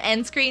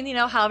end screen. You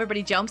know how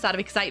everybody jumps out of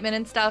excitement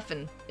and stuff,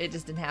 and it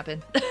just didn't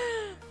happen.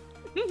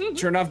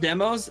 Turn off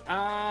demos?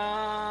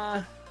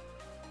 I'm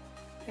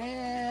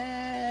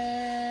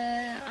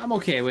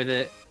okay with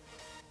it.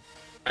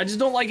 I just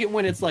don't like it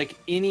when it's like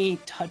any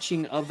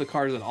touching of the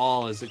cars at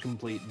all is a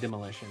complete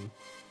demolition.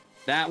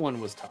 That one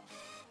was tough.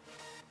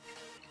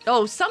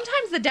 Oh,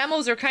 sometimes the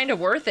demos are kind of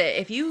worth it.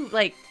 If you,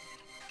 like,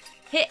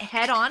 hit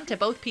head on to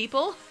both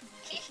people.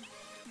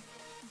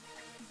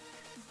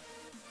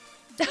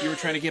 You were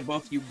trying to get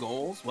both you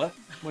goals? What?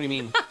 What do you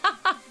mean?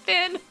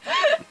 Finn.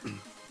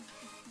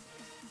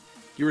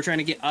 You were trying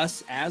to get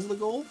us as the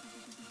goal?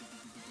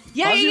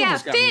 Yeah.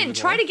 Finn,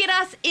 try to get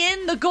us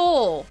in the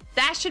goal.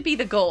 That should be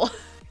the goal.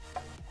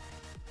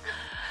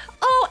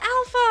 Oh,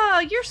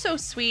 Alpha, you're so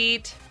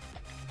sweet.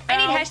 I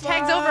need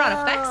hashtags over on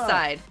effects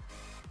side.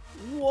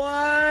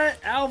 What?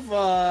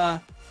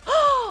 Alpha.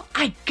 Oh,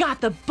 I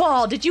got the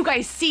ball. Did you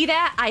guys see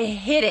that? I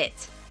hit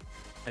it.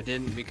 I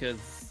didn't because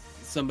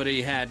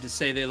somebody had to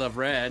say they love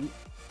red.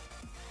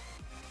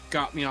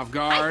 Got me off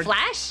guard.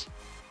 Flash?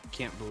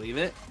 Can't believe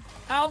it.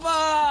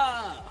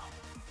 Alpha!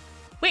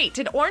 Wait,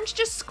 did Orange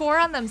just score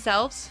on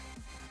themselves?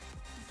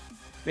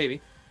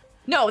 Maybe.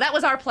 No, that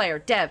was our player,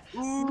 Dev.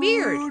 Ooh,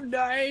 weird.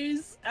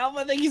 Nice.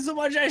 Alpha, thank you so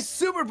much. I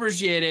super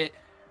appreciate it.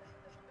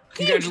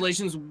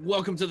 Congratulations.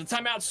 Welcome to the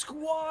Timeout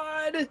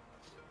Squad.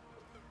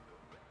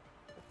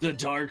 The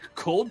dark,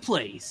 cold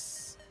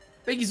place.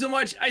 Thank you so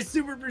much. I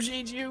super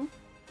appreciate you.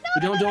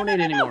 But don't donate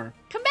anymore.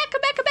 Come back,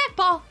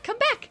 ball. Come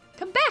back.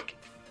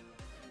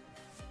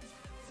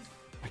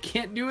 I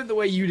can't do it the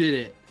way you did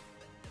it.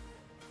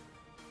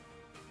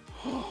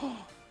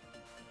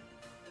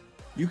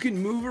 You can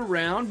move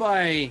around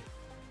by...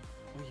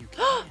 Oh, you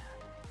can.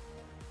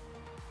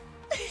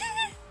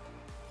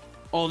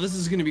 Oh, this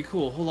is gonna be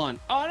cool. Hold on.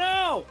 Oh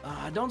no!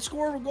 Don't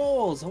score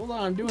goals. Hold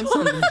on, I'm doing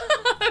something.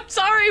 I'm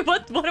sorry.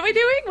 What are we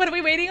doing? What are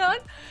we waiting on?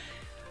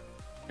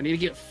 I need to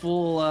get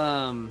full.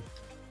 Oh,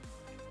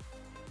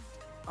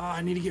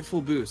 I need to get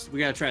full boost. We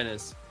gotta try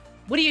this.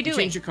 What are you doing?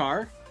 Change your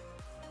car.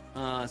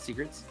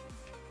 Secrets.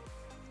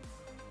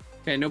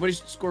 Okay, nobody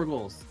should score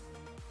goals.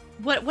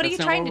 What are you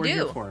trying to do?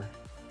 Here for.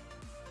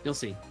 You'll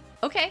see.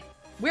 Okay.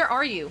 Where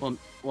are you?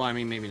 Well, I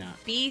mean, maybe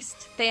not.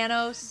 Beast,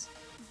 Thanos.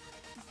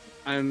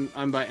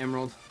 I'm by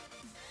Emerald.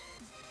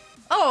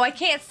 Oh, I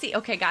can't see.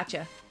 Okay,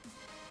 gotcha.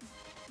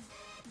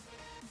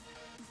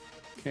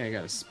 Okay, I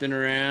gotta spin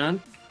around.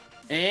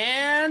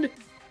 And...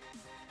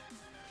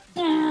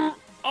 Oh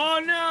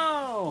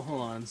no!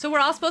 Hold on. So we're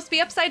all supposed to be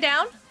upside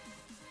down?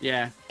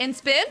 Yeah. And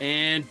spin?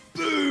 And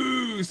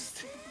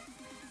boost!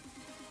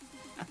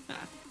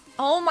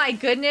 Oh my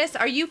goodness,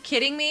 are you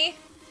kidding me?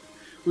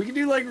 We can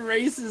do like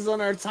races on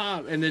our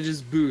top and then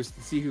just boost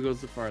and see who goes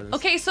the farthest.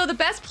 Okay, so the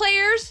best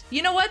players,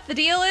 you know what the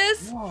deal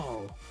is?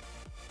 Whoa.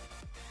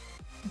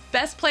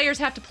 Best players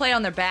have to play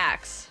on their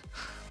backs.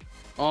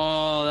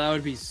 Oh, that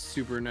would be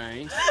super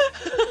nice.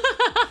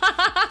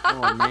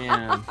 Oh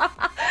man.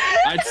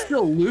 I'd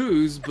still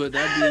lose, but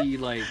that'd be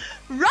like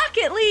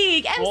Rocket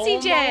League,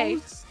 MCJ.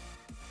 Almost.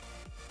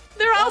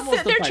 They're all Almost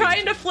sitting there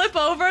trying to flip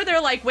over.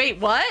 They're like, wait,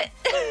 what?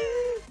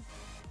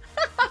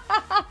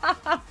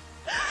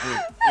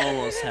 We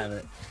almost have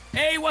it.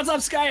 Hey, what's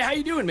up, Sky? How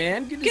you doing,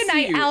 man? Good to Good see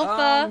night, you.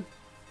 Alpha.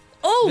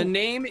 Oh, The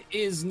name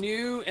is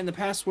new, and the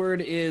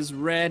password is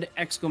red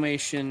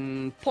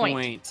exclamation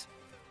point.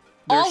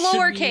 all There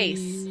should lowercase.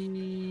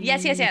 be-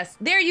 Yes, yes, yes.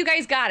 There, you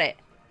guys got it.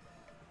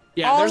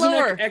 Yeah, all there's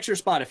lower. an extra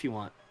spot if you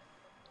want.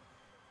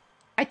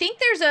 I think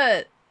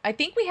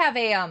we have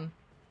a an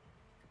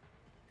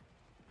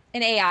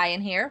AI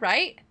in here,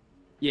 right?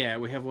 Yeah,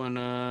 we have one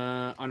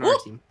on our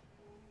Whoop. team.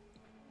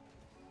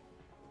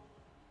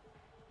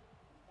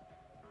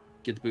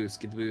 Get the boost,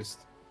 get the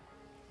boost.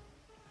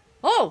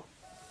 Oh,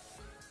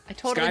 I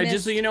totally Sky, missed.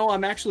 just so you know,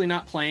 I'm actually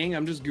not playing.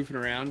 I'm just goofing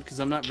around because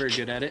I'm not very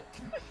good at it.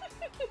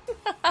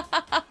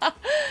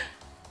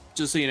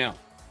 Just so you know.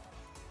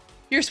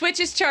 Your Switch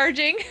is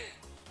charging.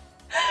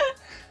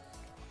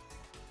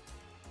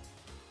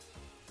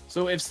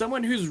 So if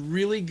someone who's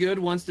really good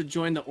wants to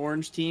join the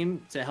orange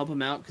team to help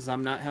him out because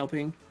I'm not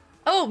helping.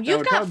 Oh, That you've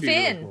would got probably be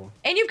really Finn. cool.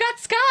 And you've got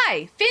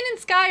Sky. Finn and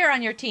Sky are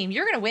on your team.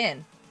 You're going to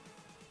win.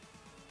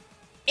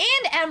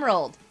 And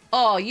Emerald.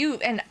 Oh,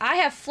 and I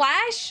have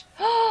Flash.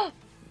 Oh,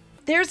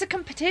 there's a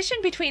competition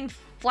between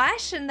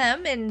Flash and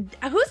them. And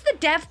who's the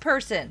dev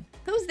person?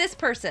 Who's this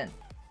person?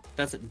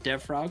 That's it,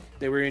 Dev Frog.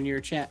 They were in your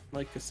chat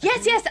like a second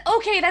Yes, yes.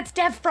 Okay, that's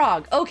Dev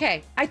Frog.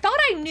 Okay. I thought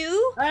I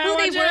knew Ah, who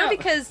they watch were out.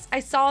 because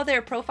I saw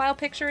their profile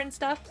picture and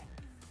stuff.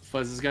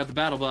 Fuzz has got the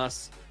battle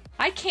bus.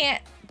 I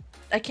can't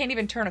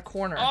even turn a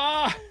corner. Oh,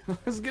 I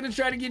was gonna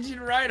try to get you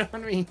to ride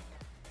on me.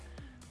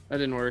 That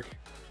didn't work.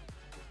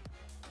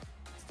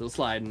 Still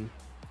sliding.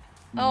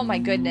 Oh my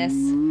goodness.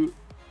 Ooh.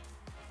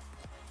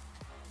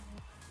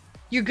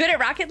 You're good at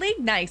Rocket League?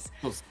 Nice.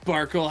 Oh,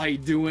 Sparkle, how you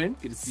doing?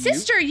 Good to see you.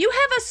 Sister, you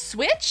have a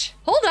Switch?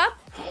 Hold up.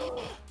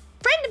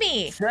 Friend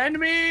me. Friend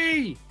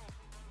me!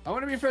 I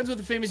want to be friends with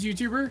a famous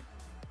YouTuber.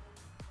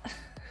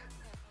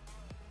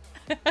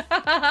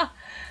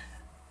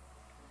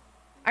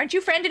 Aren't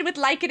you friended with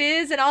Like It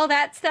Is and all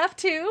that stuff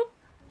too?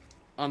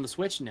 On the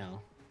Switch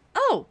now.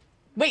 Oh,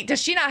 wait, does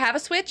she not have a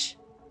Switch?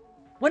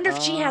 Wonder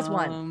if she has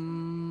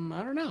one.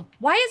 I don't know.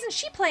 Why isn't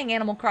she playing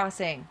Animal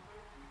Crossing?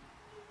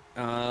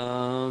 I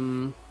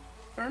don't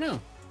know.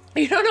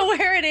 You don't know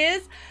where it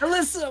is?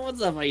 Alyssa,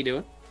 what's up? How you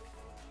doing?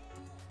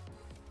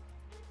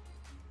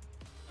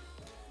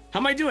 How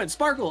am I doing?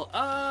 Sparkle,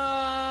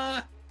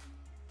 yeah.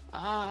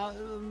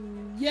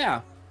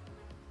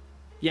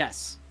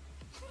 Yes.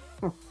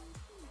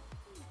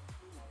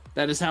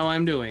 That is how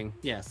I'm doing,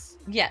 yes.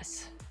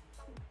 Yes.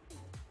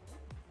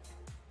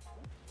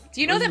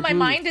 Do you know Where's that the my booth?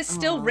 mind is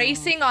still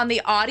racing on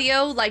the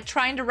audio, like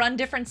trying to run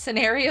different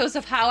scenarios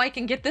of how I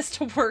can get this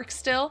to work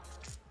still?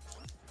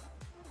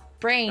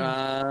 Brain.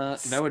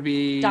 That would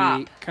be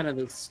Stop. kind of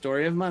the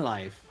story of my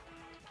life.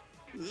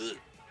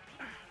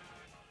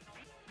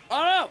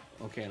 Oh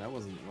no! Okay, that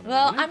wasn't what I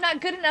Well, wanted. I'm not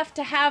good enough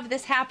to have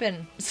this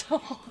happen,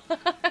 so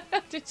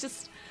it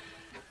just.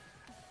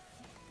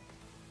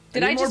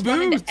 Did I need more just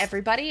run into boost.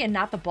 everybody and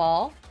not the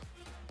ball?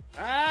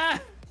 Ah!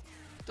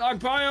 Dog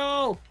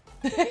pile!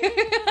 I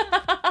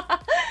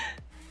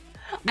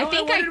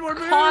think wanted I more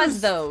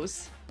caused boost.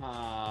 those.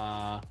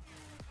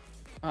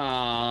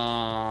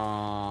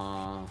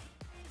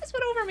 This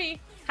went over me.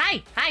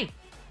 Hi, hi.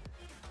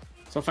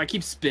 So if I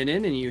keep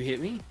spinning and you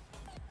hit me?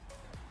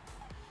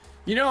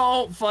 You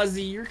know,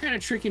 Fuzzy, you're kind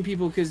of tricking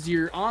people because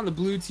you're on the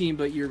blue team,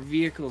 but your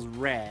vehicle's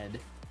red.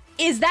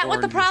 Is that what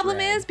the Orange is problem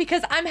red. is?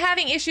 Because I'm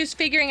having issues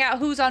figuring out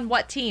who's on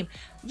what team.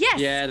 Yes.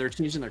 Yeah, they're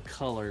changing their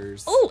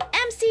colors. Oh,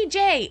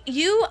 MCJ,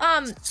 you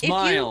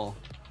Smile.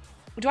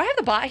 Do I have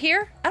the bot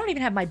here? I don't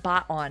even have my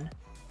bot on.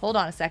 Hold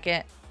on a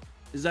second.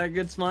 Is that a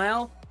good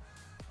smile?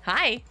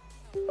 Hi.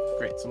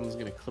 Great, someone's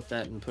gonna clip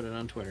that and put it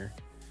on Twitter.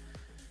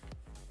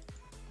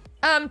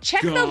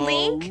 Check the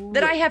link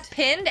that I have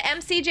pinned,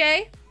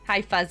 MCJ.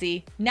 Hi,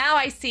 Fuzzy. Now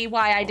I see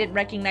why I didn't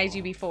recognize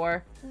you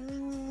before.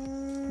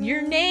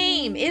 Your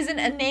name isn't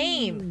a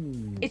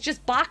name. It's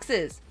just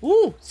boxes.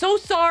 Ooh, so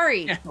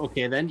sorry.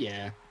 Okay, then,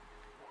 yeah.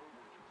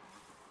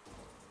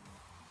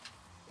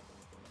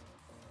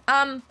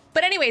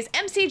 But anyways,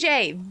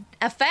 MCJ,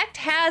 Effect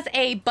has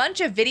a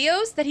bunch of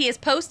videos that he has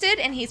posted,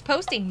 and he's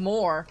posting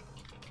more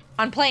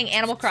on playing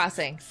Animal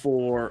Crossing.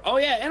 Oh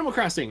yeah, Animal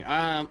Crossing.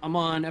 I'm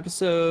on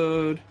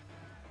episode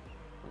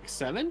like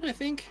 7, I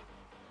think.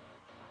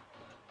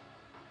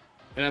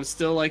 And I'm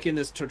still like in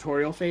this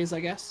tutorial phase, I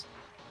guess.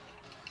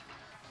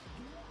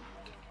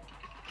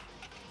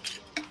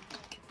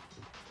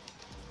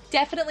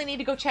 Definitely need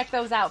to go check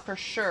those out for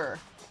sure.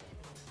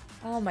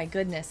 Oh my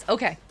goodness.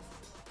 Okay.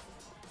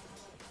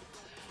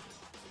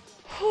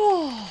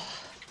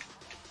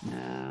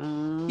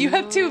 You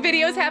have 2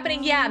 videos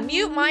happening? Yeah,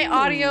 mute my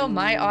audio.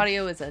 My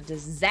audio is a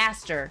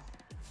disaster.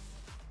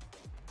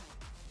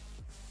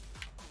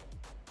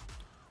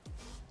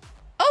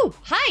 Oh,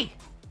 hi.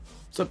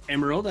 What's up,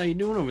 Emerald? How you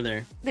doing over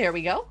there? There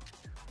we go.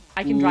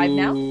 I can drive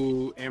now.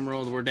 Ooh,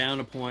 Emerald, we're down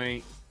a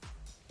point.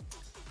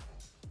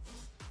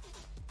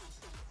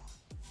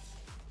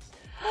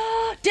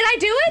 Did I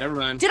do it? Never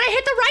mind. Did I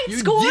hit the right You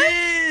score?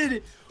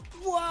 did!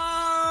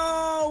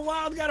 Whoa!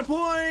 Wild got a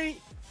point!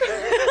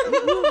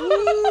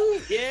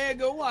 Yeah,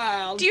 go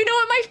Wild. Do you know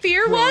what my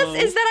fear was?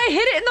 Is that I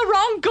hit it in the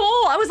wrong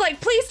goal. I was like,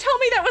 please tell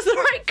me that was the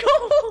right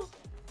goal.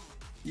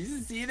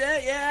 You see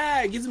that?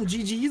 Yeah, get some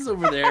GGs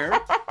over there.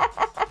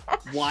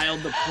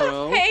 Wild the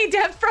pro. Hey,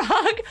 Dev Frog.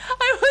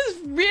 I was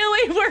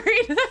really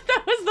worried that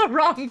that was the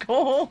wrong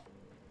goal.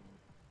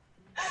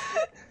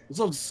 What's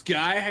up,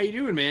 Sky? How you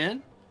doing,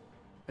 man?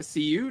 I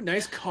see you.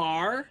 Nice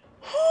car.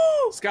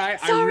 Sky,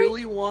 I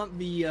really want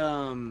the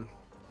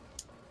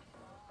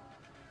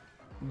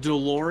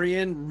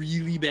DeLorean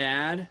really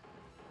bad,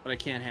 but I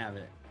can't have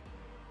it.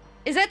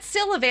 Is that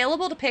still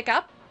available to pick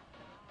up?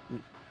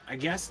 I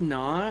guess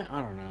not.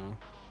 I don't know.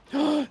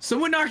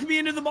 Someone knocked me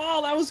into the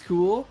ball. That was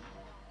cool.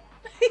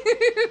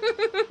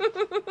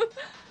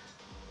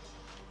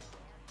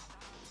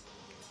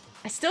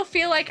 I still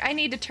feel like I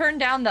need to turn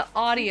down the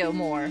audio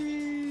more.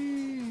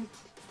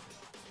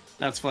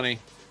 That's funny.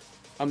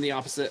 I'm the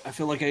opposite. I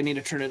feel like I need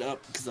to turn it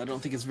up because I don't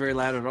think it's very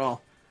loud at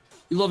all.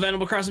 You love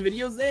Animal Crossing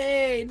videos?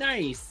 Hey,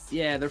 nice.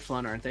 Yeah, they're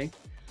fun, aren't they?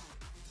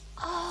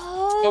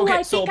 Oh, okay,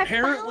 I so think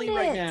apparently I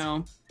found right it.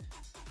 now,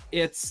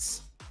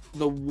 it's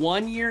the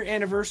 1-year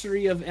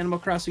anniversary of Animal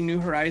Crossing New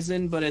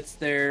Horizon, but it's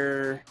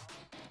their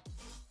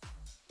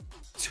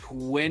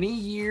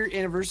 20-year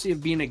anniversary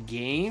of being a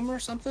game or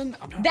something.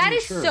 I'm not That really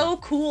is sure. so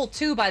cool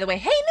too, by the way.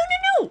 Hey,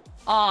 no.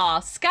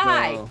 Aw,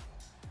 Sky. So,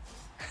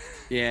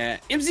 yeah,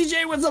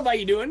 MCJ, what's up? How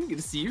you doing? Good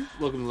to see you.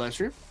 Welcome to the live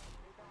stream.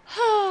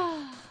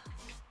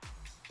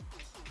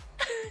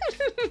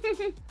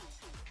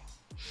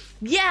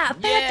 Yeah,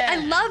 in fact,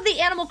 I love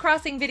the Animal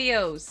Crossing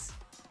videos.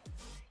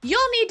 Y'all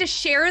need to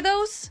share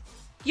those.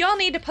 Y'all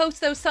need to post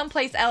those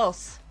someplace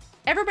else.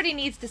 Everybody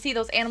needs to see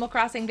those Animal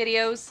Crossing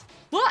videos.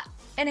 What?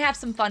 And have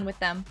some fun with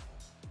them.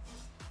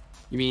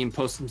 You mean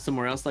post them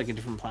somewhere else, like a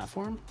different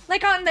platform?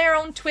 Like on their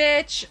own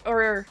Twitch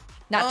or...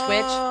 Not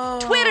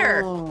Twitch.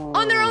 Twitter.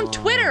 On their own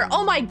Twitter.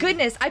 Oh my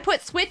goodness. I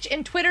put Switch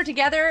and Twitter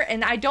together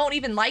and I don't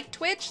even like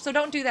Twitch, so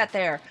don't do that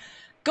there.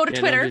 Go to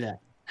Twitter. Don't do that.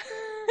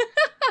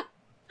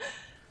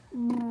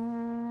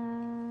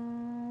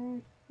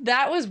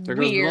 That was There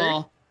goes the weird.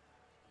 ball.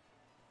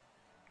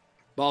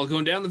 Ball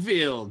going down the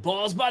field.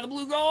 Ball's by the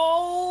blue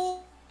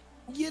goal.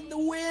 Get the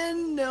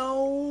win.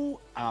 No.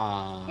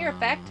 Here,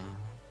 Effect.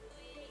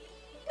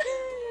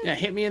 Yeah,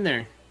 hit me in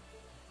there.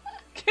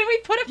 Can we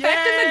put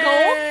Effect in the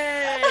goal?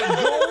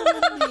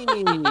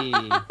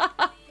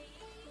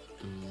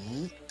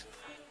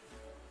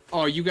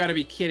 Oh, you gotta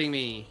be kidding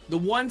me. The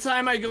one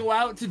time I go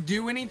out to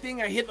do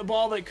anything, I hit the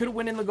ball that could have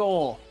went in the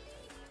goal.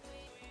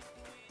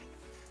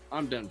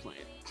 I'm done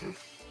playing.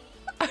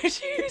 Are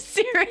you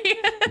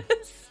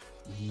serious?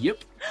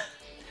 Yep.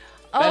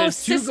 Oh, That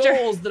is two sister.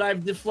 goals that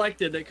I've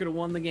deflected that could have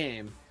won the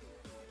game.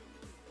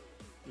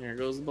 There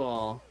goes the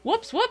ball.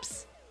 Whoops,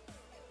 whoops.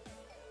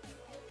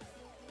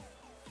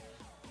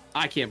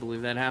 I can't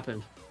believe that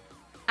happened.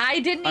 I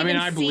didn't even see it. I mean,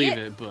 I believe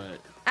it, but...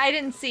 I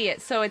didn't see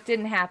it, so it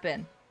didn't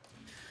happen.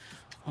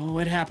 Oh,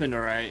 it happened,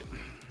 all right.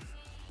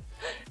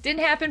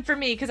 Didn't happen for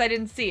me because I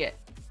didn't see it.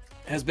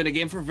 Has been a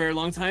game for a very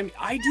long time.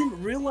 I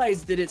didn't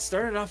realize that it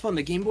started off on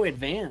the Game Boy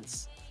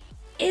Advance.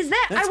 Is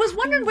that? That's I was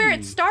wondering where it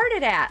crazy.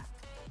 started at.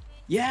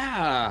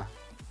 Yeah.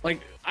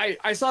 Like,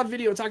 I saw a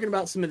video talking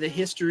about some of the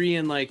history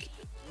and, like,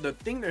 the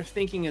thing they're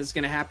thinking is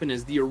going to happen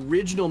is the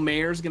original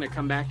mayor's going to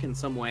come back in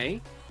some way.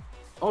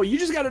 Oh, you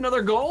just got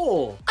another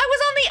goal. I was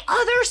on the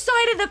other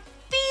side of the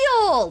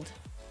field.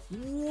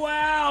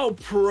 Wow,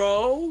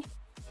 pro.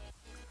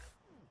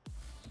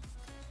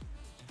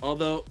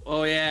 Although,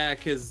 oh yeah,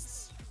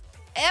 because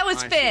It was I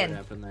see what Finn.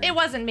 happened there. It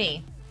wasn't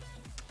me.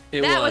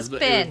 It That was, was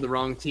but it was Finn. the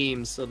wrong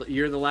team, so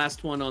you're the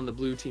last one on the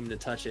blue team to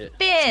touch it.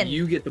 Finn. So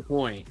you get the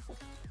point.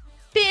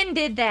 Finn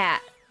did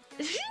that.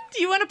 Do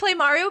you want to play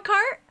Mario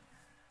Kart?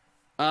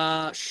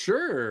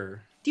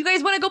 Sure. Do you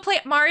guys want to go play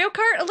Mario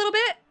Kart a little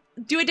bit?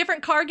 Do a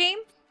different car game?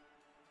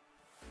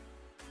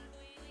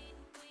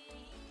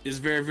 It's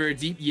very, very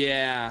deep.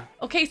 Yeah.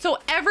 Okay, so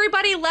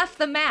everybody left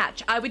the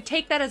match. I would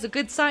take that as a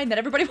good sign that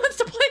everybody wants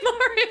to play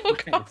Mario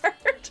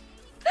Kart.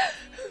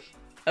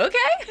 Okay,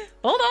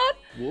 hold on.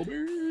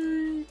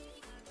 Wilbur.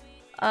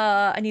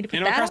 I need to put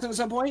Animal that Crossing at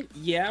some point?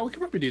 Yeah, we could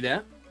probably do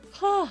that.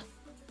 on.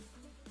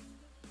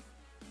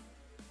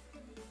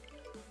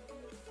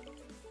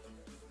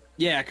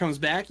 Yeah, it comes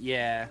back.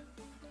 Yeah.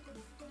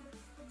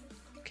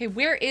 Okay,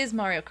 where is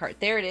Mario Kart?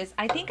 There it is.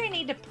 I think I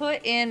need to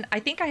put in... I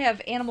think I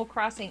have Animal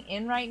Crossing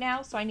in right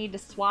now, so I need to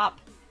swap.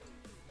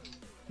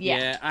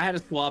 Yeah. I had to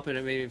swap it.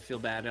 It made me feel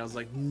bad. I was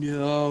like,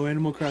 no,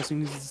 Animal Crossing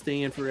needs to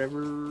stay in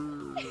forever.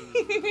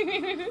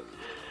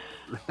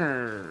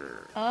 There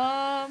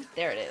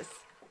it is.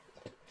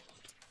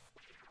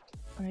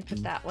 Let me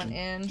put that one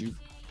in.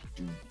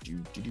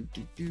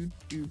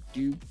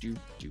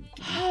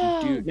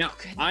 Now,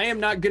 I am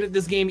not good at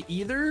this game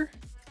either,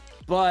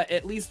 but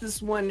at least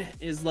this one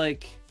is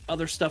like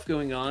other stuff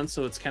going on,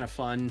 so it's kind of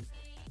fun,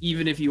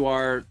 even if you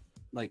are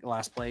like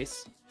last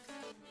place.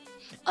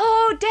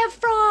 Oh, Dev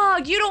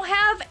Frog, you don't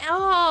have...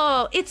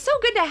 Oh, it's so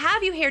good to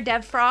have you here,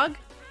 Dev Frog.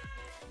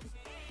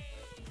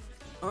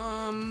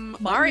 Mario's I'm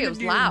gonna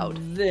do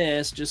loud.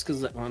 This just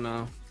because. Oh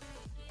no.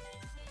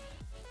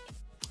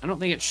 I don't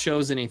think it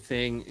shows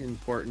anything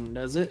important,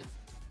 does it?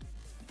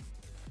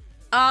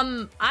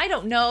 I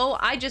don't know.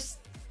 I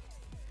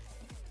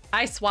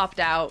swapped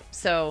out,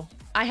 so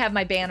I have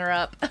my banner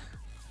up.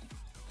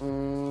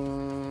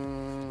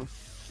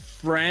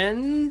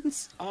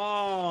 Friends?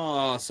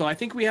 Oh, so I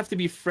think we have to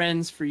be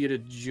friends for you to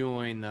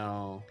join,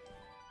 though.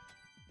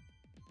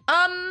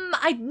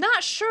 I'm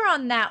not sure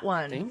on that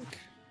one. I think.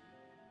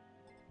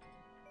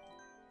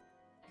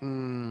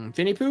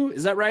 Finny Pooh,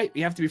 is that right?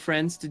 You have to be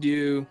friends to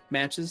do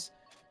matches?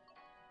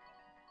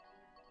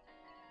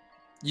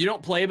 You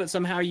don't play, but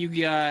somehow you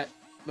got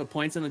the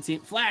points on the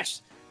team. Flash!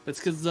 That's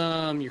because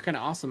you're kind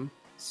of awesome.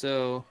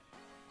 So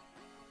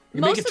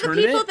Most of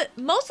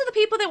the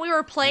people that we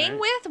were playing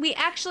with, we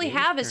actually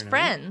have as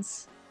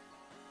friends.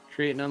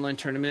 Create an online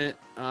tournament.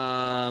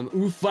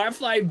 Ooh,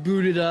 Firefly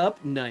booted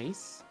up.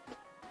 Nice.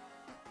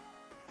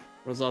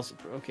 Was also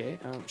okay.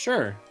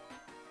 Sure.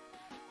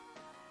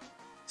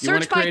 You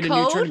want to create a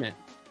new tournament?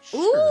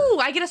 Sure. Ooh,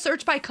 I get a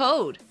search by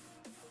code.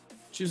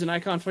 Choose an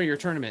icon for your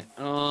tournament.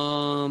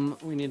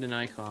 We need an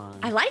icon.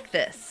 I like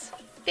this.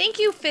 Thank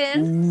you,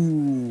 Finn.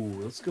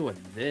 Ooh, let's go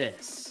with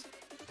this.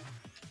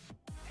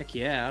 Heck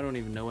yeah, I don't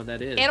even know what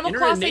that is. Animal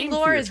Crossing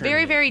lore is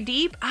very, very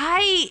deep.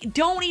 I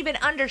don't even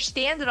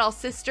understand it all,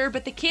 sister,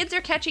 but the kids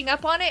are catching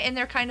up on it, and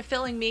they're kind of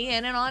filling me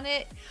in and on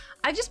it.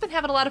 I've just been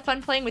having a lot of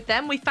fun playing with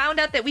them. We found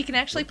out that we can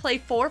actually play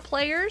 4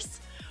 players.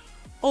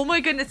 Oh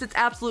my goodness, it's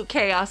absolute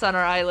chaos on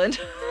our island.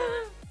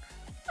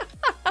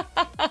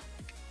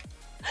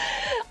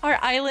 Our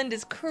island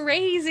is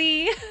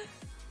crazy.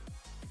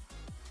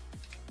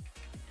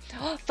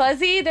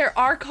 Fuzzy, there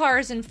are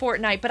cars in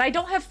Fortnite, but I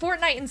don't have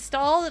Fortnite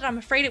installed, and I'm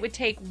afraid it would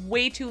take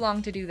way too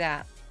long to do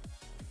that.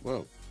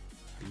 Whoa.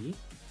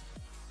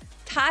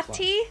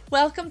 Tati,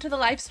 welcome to the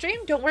live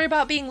stream. Don't worry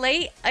about being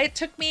late. It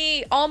took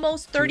me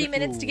almost 30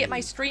 minutes to get my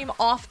stream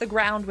off the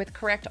ground with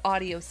correct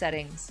audio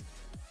settings.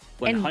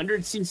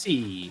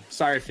 100cc.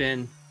 Sorry,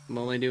 Finn. I'm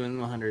only doing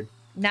 100.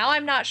 Now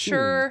I'm not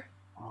sure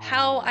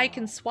how I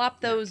can swap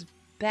those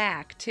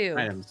back, too.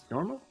 Items.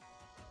 Normal?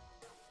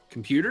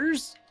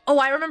 Computers? Oh,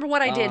 I remember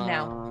what I did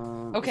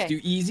now. Okay. Let's do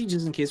easy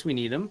just in case we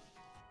need them.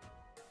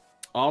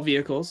 All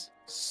vehicles.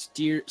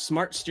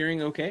 Smart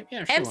steering, okay.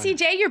 Yeah, sure.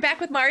 MCJ, you're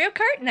back with Mario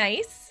Kart?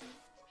 Nice.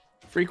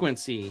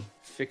 Frequency.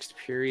 Fixed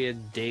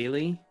period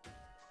daily.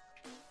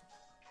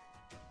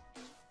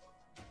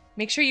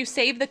 Make sure you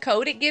save the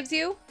code it gives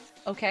you.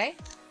 Okay.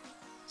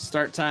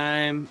 Start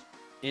time.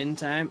 End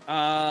time.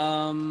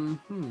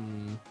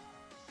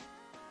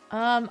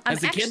 As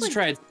the kids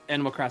tried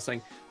Animal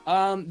Crossing,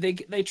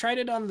 they tried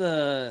it on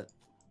the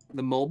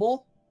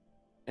mobile,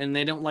 and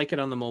they don't like it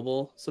on the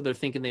mobile, so they're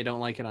thinking they don't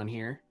like it on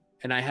here.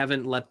 And I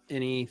haven't let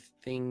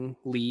anything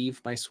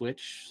leave my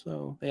Switch,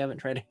 so they haven't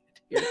tried it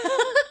here.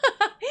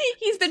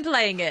 He's been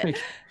playing it.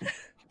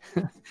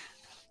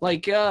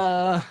 Like,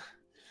 oh,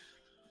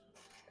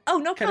 no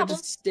kind problem. of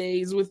just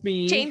stays with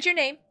me. Change your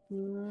name.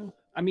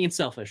 I mean,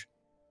 selfish.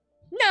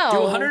 No.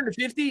 Do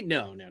 150?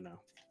 No.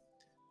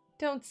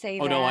 Don't say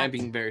that. Oh, no, I'm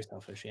being very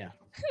selfish, yeah.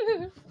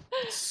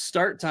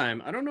 Start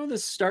time. I don't know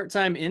this start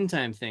time, end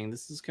time thing.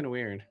 This is kind of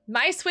weird.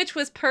 My Switch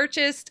was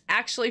purchased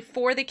actually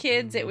for the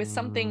kids. It was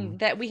something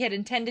that we had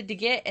intended to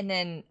get, and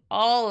then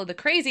all of the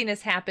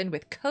craziness happened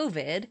with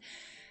COVID.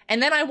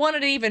 And then I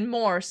wanted it even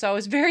more, so I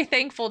was very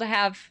thankful to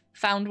have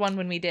found one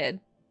when we did.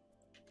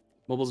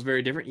 Mobile's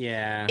very different?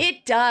 Yeah.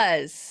 It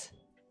does.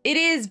 It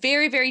is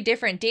very, very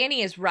different.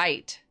 Danny is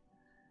right.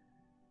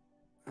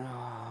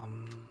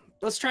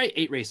 Let's try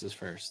 8 races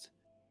first.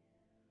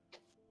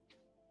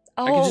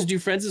 Oh. I could just do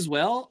friends as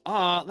well?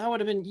 Aw, that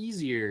would have been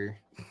easier.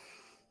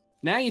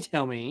 Now you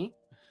tell me.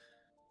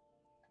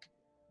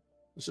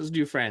 Let's just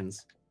do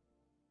friends.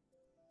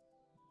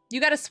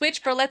 You got a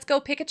Switch for Let's Go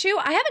Pikachu?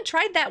 I haven't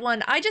tried that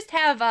one. I just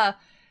have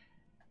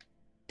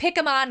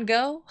Pikemon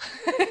Go.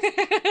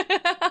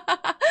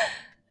 I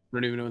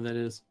don't even know what that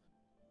is.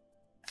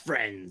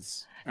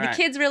 Friends. The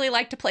kids really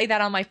like to play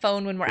that on my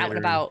phone when we're out and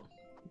about.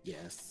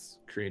 Yes.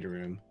 Create a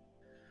room.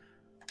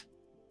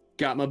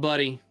 Got my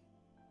buddy.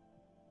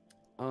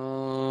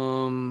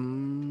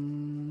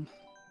 Don't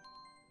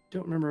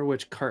remember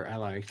which cart I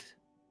liked.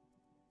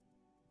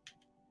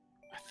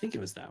 I think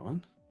it was that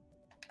one.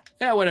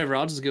 Yeah, whatever.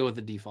 I'll just go with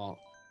the default.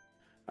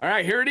 All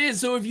right, here it is.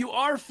 So if you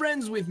are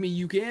friends with me,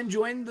 you can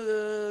join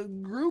the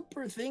group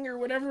or thing or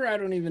whatever. I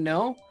don't even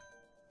know.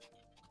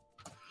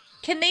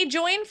 Can they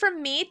join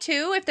from me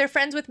too if they're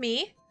friends with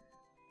me?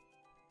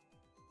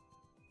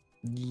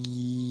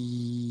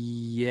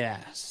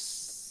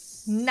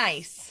 Yes.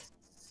 Nice.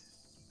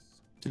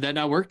 Did that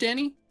not work,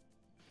 Danny?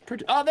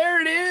 Oh,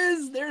 there it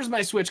is. There's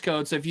my Switch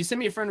code. So if you send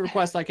me a friend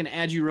request, I can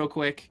add you real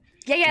quick.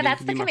 Yeah,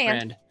 that's the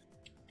command.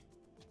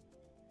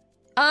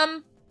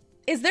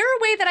 Is there a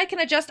way that I can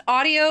adjust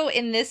audio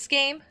in this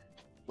game?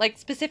 Like,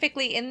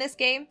 specifically in this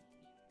game?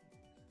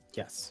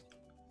 Yes.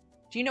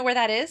 Do you know where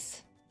that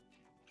is?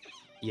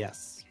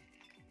 Yes.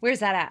 Where's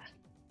that at?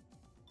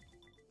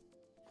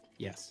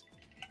 Yes.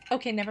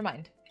 Okay, never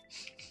mind.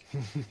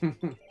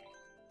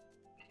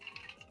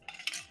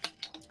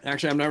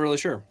 Actually, I'm not really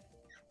sure.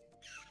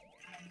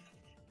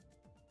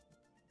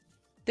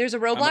 There's a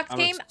Roblox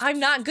game. I'm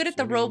not good at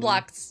the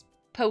Roblox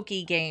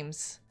pokey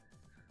games.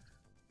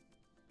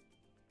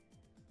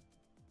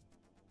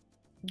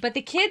 But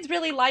the kids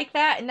really like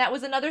that, and that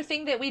was another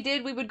thing that we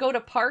did. We would go to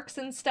parks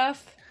and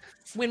stuff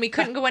when we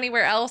couldn't go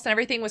anywhere else and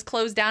everything was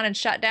closed down and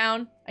shut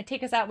down. I'd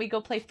take us out, we'd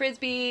go play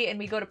Frisbee, and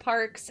we'd go to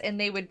parks, and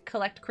they would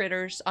collect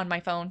critters on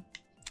my phone.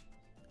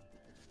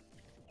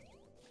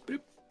 Boop.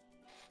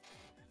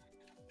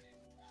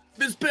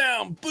 Fist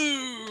pound,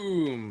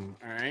 boom!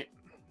 All right.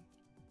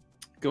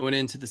 Going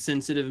into the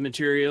sensitive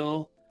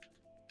material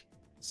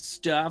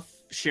stuff,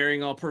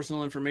 sharing all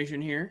personal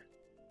information here.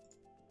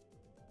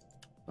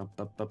 What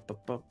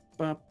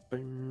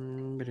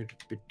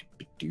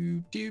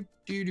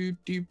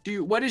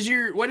is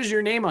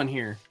your name on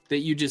here that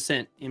you just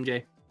sent,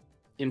 MJ?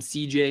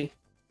 MCJ?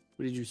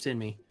 What did you send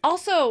me?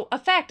 Also,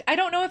 Effect, I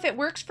don't know if it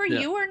works for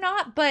you or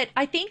not, but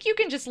I think you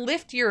can just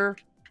lift your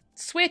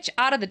Switch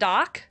out of the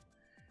dock,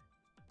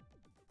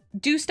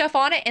 do stuff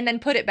on it, and then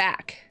put it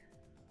back.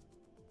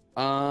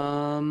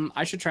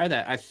 I should try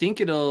that. I think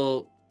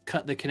it'll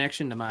cut the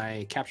connection to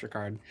my capture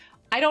card.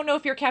 I don't know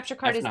if your capture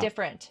card is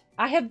different.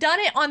 I have done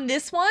it on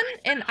this one,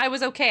 and I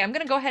was okay. I'm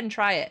going to go ahead and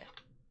try it.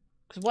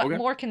 Because what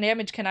more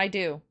damage can I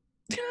do?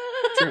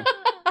 True.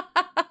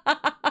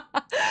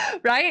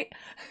 Right?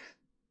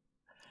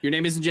 Your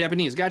name isn't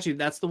Japanese. Got you.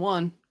 That's the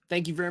one.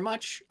 Thank you very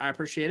much. I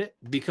appreciate it.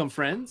 Become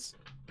friends.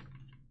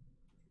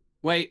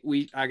 Wait,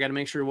 I got to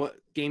make sure what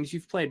games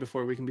you've played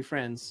before we can be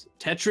friends.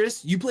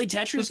 Tetris? You play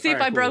Tetris? Let's see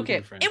if I broke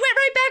it. It went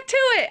right back to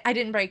it. I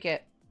didn't break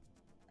it.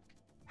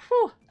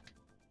 Whew.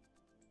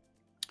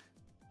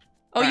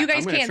 Oh, you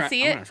guys can't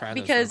see it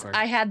because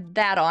I had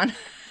that on.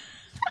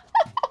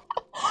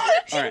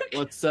 All right,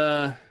 let's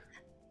Nobody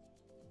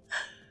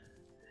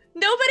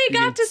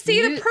got to see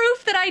the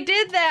proof that I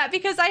did that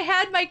because I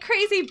had my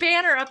crazy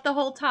banner up the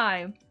whole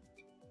time.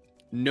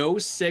 No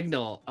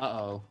signal.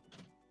 Uh-oh.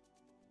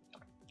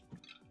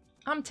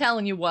 I'm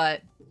telling you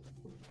what.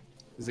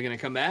 Is it gonna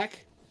come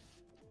back?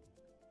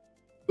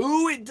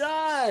 Ooh, it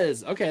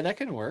does. Okay, that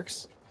kind of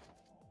works.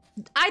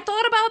 I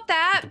thought about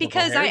that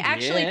because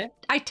I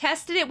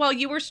tested it while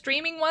you were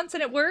streaming once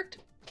and it worked.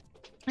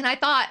 And I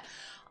thought,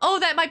 oh,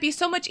 that might be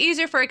so much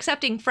easier for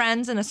accepting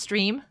friends in a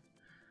stream.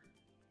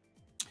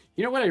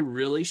 You know what I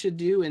really should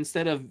do?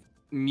 Instead of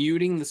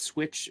muting the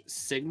Switch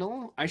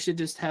signal, I should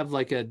just have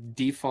like a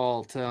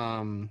default,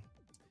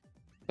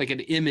 like an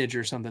image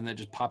or something that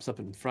just pops up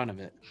in front of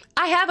it.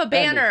 I have a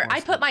banner.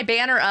 I put my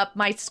banner up,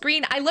 my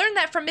screen. I learned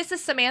that from Mrs.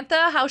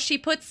 Samantha, how she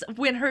puts,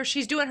 when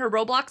she's doing her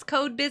Roblox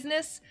code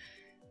business,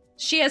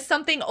 she has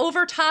something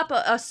over top,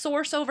 a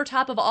source over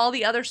top of all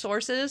the other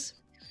sources.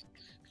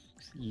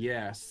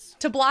 Yes.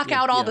 To block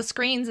out all the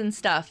screens and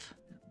stuff.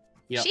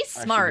 Yep, she's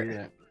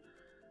smart.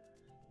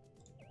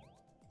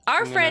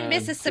 Our friend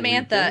Mrs.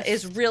 Samantha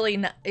is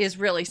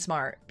really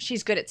smart.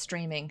 She's good at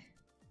streaming.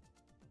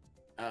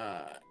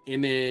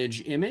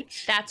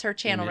 Image. That's her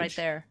channel right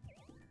there.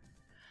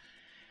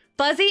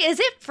 Fuzzy, is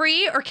it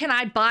free or can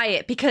I buy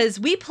it? Because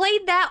we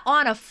played that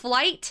on a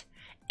flight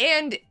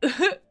and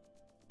it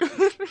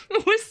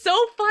was so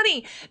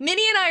funny.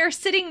 Minnie and I are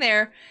sitting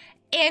there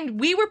and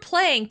we were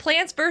playing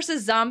Plants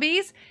vs.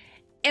 Zombies.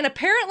 And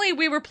apparently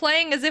we were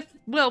playing as if,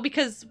 well,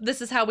 because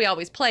this is how we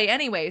always play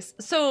anyways.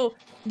 So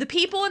the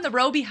people in the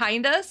row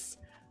behind us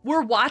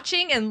were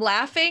watching and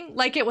laughing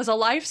like it was a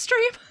live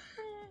stream.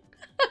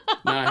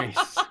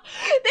 Nice.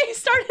 They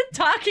started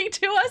talking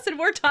to us and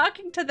we're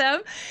talking to them.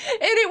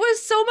 And it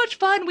was so much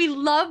fun. We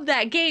loved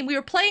that game. We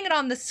were playing it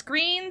on the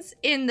screens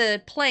in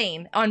the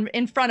plane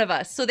in front of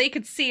us so they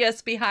could see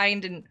us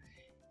behind, and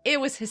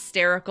it was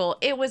hysterical.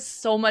 It was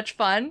so much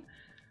fun.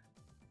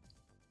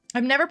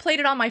 I've never played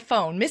it on my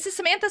phone. Mrs.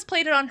 Samantha's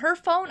played it on her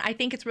phone. I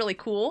think it's really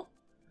cool.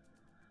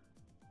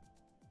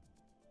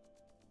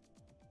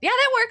 Yeah,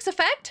 that works,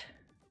 Effect.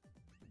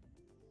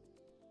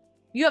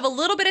 You have a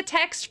little bit of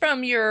text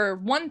from your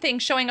one thing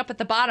showing up at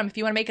the bottom if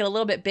you want to make it a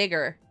little bit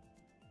bigger.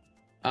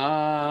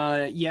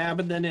 Yeah,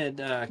 but then it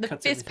the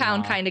cuts fist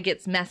pound kind of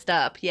gets messed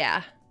up,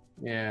 yeah.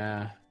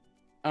 Yeah.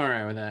 All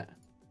right with that.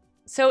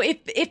 So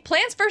if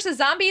Plants vs.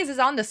 Zombies is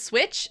on the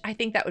Switch, I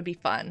think that would be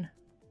fun.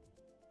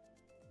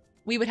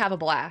 We would have a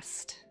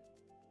blast.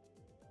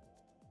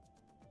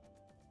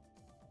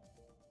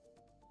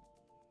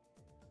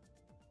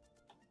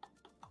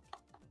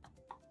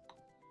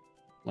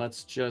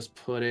 Let's just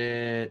put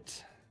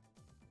it...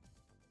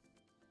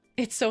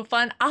 It's so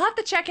fun. I'll have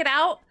to check it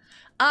out.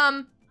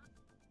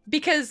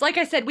 Because like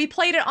I said, we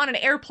played it on an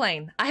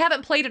airplane. I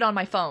haven't played it on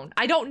my phone.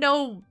 I don't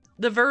know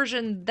the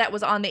version that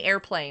was on the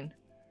airplane.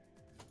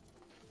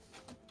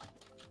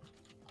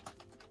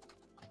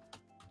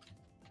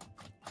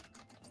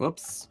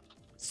 Whoops.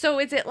 So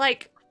is it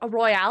like a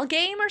Royale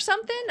game or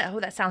something? Oh,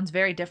 that sounds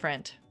very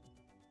different.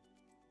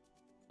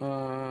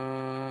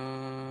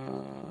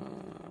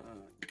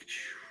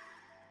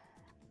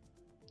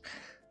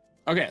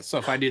 Okay, so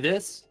if I do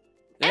this...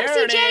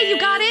 MCJ, you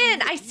got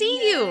in! I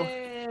see you!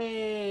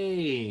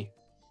 Yay!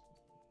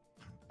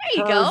 There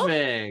you go.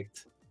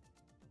 Perfect.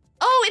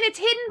 Oh, and it's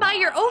hidden by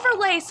your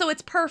overlay, so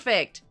it's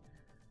perfect.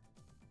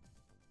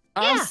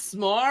 I'm Yeah.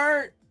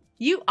 smart.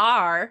 You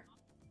are.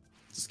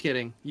 Just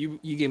kidding. You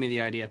gave me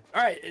the idea.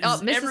 All right. Oh,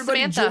 Is Mrs. everybody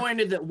Samantha. joined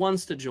that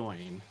wants to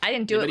join? I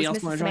didn't do Anybody it. It else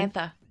was wanna Mrs. join?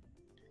 Samantha.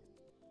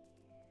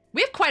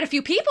 We have quite a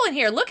few people in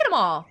here. Look at them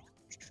all.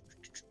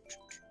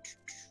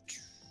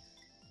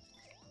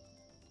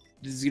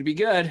 This is gonna be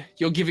good.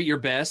 You'll give it your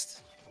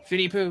best.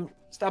 Finny Pooh,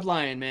 stop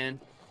lying,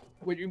 man.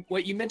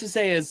 What you meant to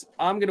say is,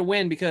 I'm gonna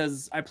win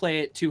because I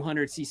play at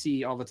 200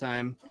 CC all the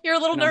time. You're a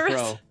little and I'm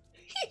nervous.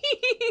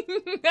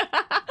 pro.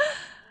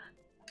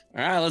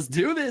 All right, let's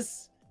do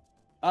this.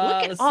 Look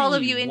at let's all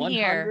of see, you in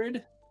 100.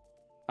 here.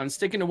 I'm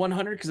sticking to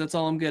 100 because that's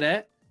all I'm good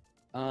at.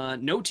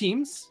 No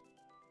teams.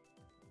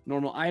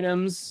 Normal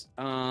items.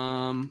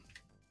 I'm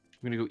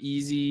gonna go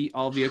easy.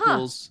 All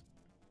vehicles.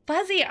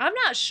 Fuzzy, I'm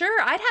not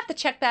sure. I'd have to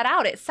check that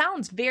out. It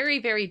sounds very,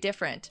 very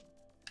different.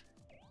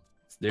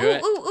 Let's do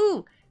it.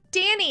 Ooh.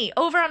 Danny,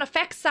 over on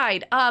effects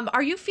side,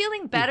 are you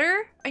feeling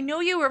better? I know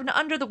you were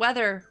under the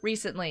weather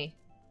recently.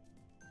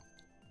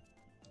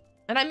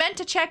 And I meant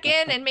to check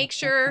in and make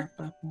sure,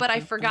 but I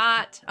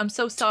forgot. I'm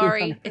so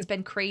sorry. It's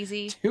been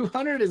crazy.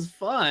 200 is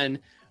fun.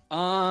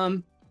 I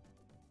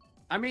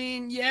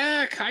mean,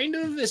 yeah, kind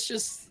of. It's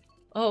just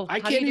Oh, I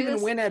how do you can't do even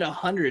this? win at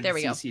 100 There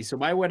we go. CC. So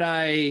why would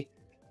I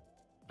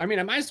mean,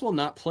 I might as well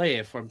not play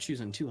if I'm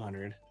choosing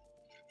 200.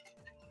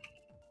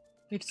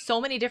 We have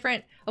so many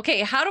different...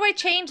 Okay, how do I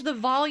change the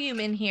volume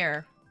in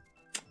here?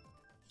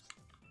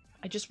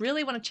 I just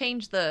really want to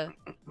change the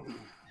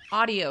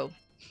audio.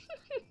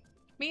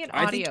 Me and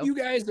audio. I think you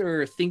guys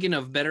are thinking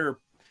of better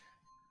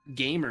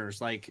gamers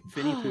like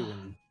Finny Pooh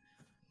and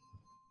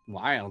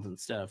Wild and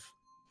stuff.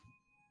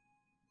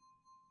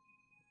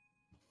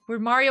 We're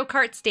Mario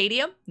Kart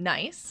Stadium.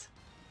 Nice.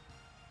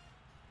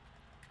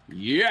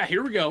 Yeah,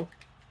 here we go.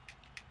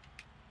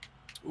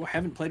 Oh, I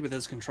haven't played with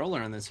this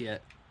controller on this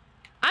yet.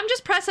 I'm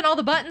just pressing all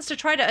the buttons to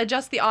try to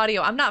adjust the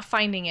audio. I'm not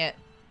finding it.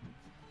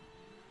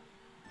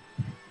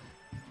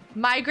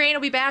 Migraine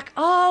will be back.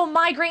 Oh,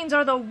 migraines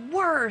are the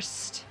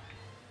worst.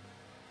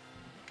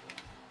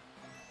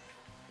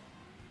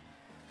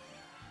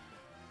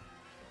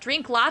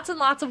 Drink lots and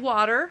lots of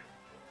water.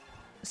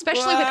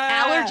 Especially with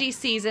allergy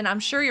season. I'm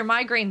sure your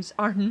migraines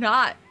are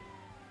not.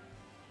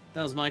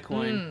 That was my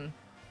coin.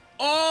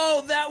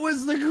 Oh, that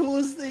was the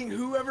coolest thing.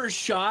 Whoever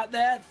shot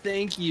that,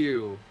 thank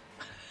you.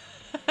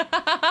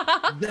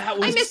 That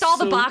was I missed all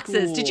the so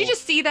boxes. cool. Did you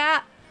just see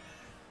that?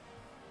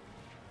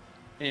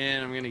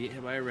 And I'm gonna get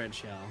hit by a red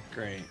shell.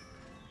 Great.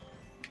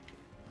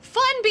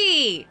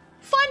 Funbee!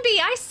 Funbee,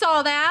 I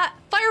saw that.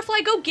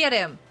 Firefly, go get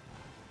him.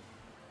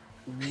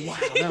 Wow,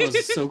 that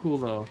was so cool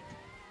though.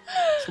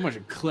 Someone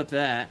should clip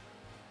that.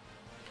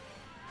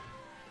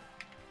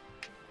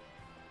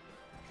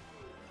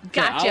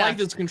 Gotcha. I like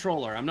this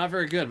controller. I'm not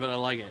very good, but I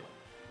like it.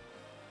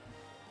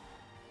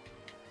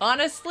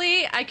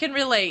 Honestly, I can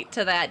relate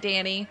to that,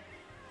 Danny.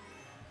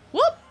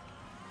 Whoop!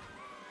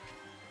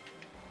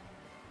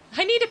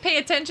 I need to pay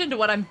attention to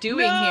what I'm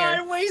doing here.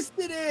 I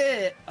wasted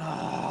it!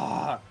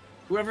 Ah,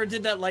 whoever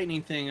did that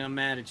lightning thing, I'm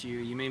mad at you.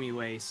 You made me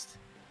waste.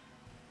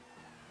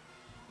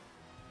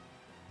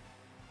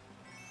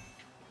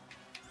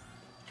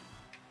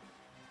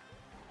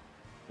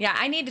 Yeah,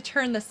 I need to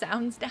turn the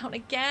sounds down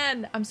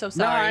again. I'm so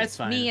sorry. No, it's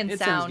fine. Me and it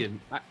sound. sounds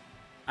good.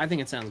 I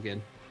think it sounds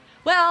good.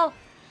 Well,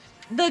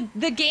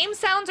 the game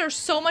sounds are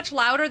so much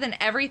louder than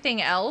everything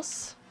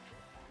else.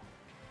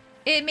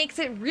 It makes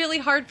it really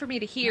hard for me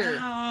to hear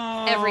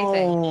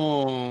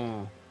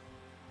everything.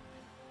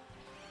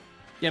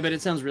 Yeah, but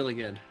it sounds really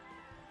good.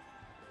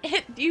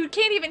 You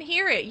can't even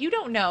hear it. You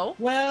don't know.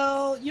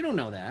 Well, you don't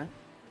know that.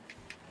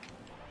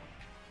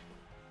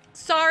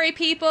 Sorry,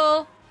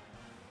 people.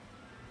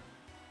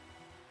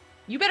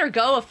 You better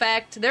go,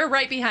 Effect. They're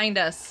right behind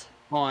us.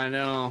 Oh, I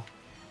know.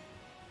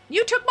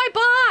 You took my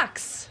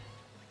box.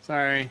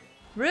 Sorry.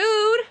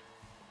 Rude.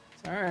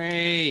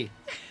 Sorry.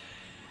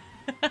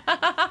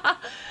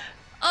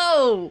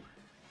 Oh.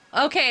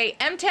 Okay,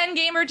 M10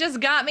 Gamer just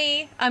got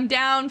me. I'm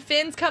down.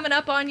 Finn's coming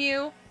up on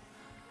you.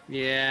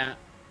 Yeah.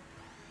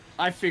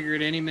 I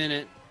figured any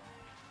minute.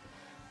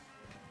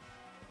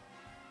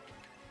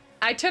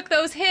 I took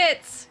those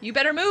hits. You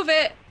better move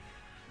it.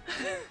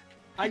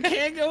 I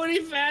can't go any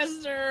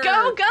faster.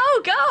 Go,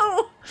 go,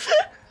 go.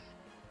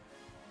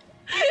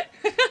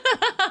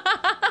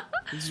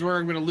 This is where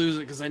I'm going to lose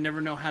it because I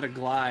never know how to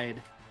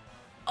glide.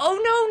 Oh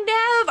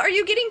no, Nev. Are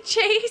you getting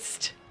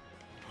chased?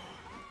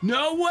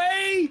 No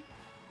way!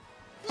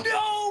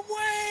 No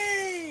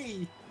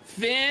way!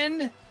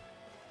 Finn,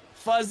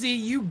 Fuzzy,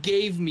 you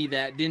gave me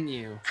that, didn't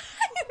you?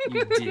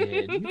 You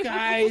did. You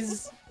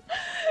guys.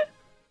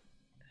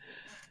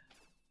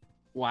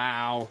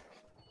 Wow.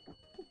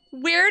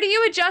 Where do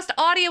you adjust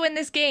audio in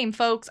this game,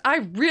 folks? I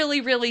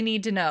really, really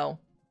need to know.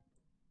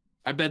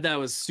 I bet that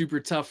was super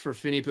tough for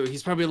Finny Pooh.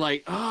 He's probably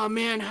like, oh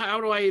man, how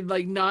do I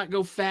like not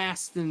go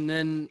fast and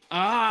then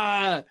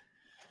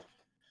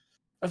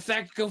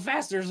Effect, go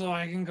faster so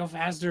I can go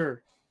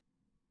faster.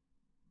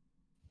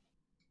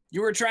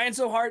 You were trying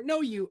so hard.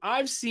 No,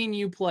 I've seen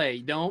you play.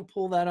 Don't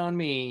pull that on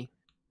me.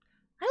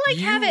 I like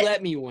have it.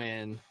 Let me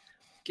win.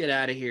 Get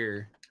out of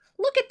here.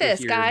 Look at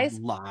this, guys.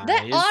 Lies.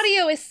 That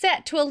audio is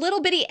set to a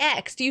little bitty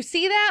X. Do you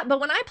see that? But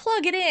when I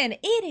plug it in,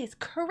 it is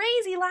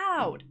crazy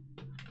loud.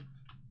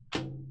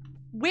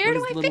 Where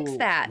do I fix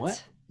that?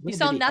 What? You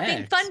saw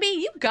nothing,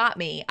 Funby? You got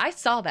me. I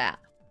saw that.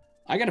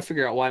 I got to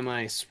figure out why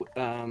my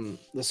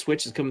the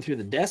switch is coming through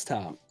the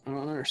desktop. I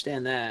don't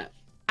understand that.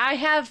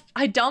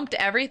 I dumped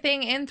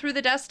everything in through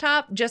the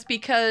desktop just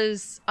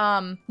because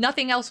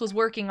nothing else was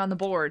working on the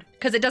board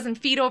because it doesn't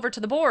feed over to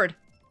the board.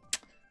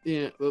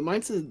 Yeah, but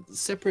mine's a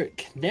separate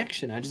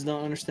connection. I just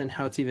don't understand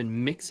how it's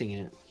even mixing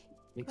it.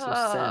 Makes no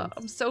sense.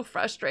 I'm so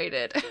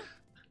frustrated.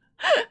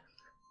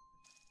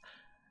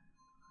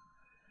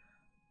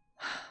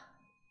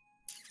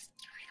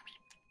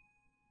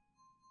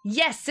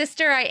 Yes,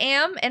 sister, I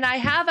am, and I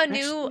have a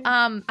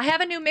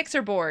new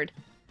mixer board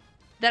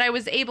that I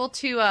was able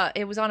to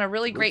it was on a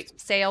really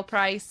great sale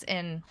price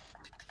and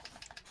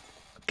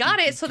got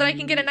it so that I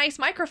can get a nice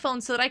microphone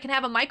so that I can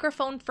have a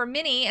microphone for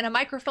Minnie and a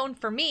microphone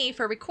for me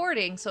for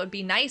recording so it'd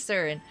be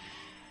nicer, and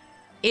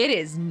it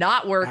is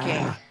not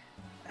working.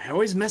 I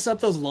always mess up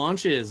those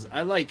launches.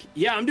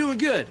 Yeah, I'm doing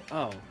good.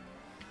 Oh,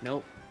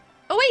 nope.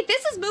 Oh wait,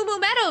 this is Moo Moo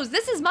Meadows.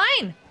 This is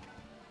mine.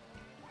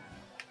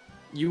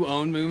 You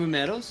own Moo Moo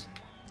Meadows?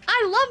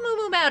 I love Moo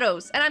Moo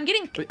Meadows, and I'm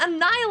getting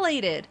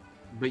annihilated.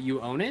 But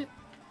you own it?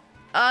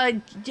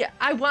 Yeah,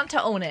 I want to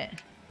own it.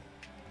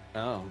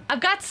 Oh. I've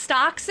got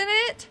stocks in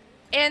it,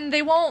 and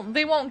they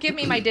won't give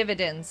me my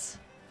dividends.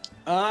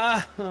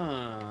 Okay.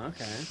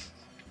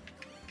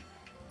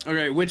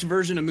 Okay, which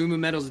version of Moo Moo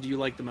Meadows do you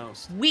like the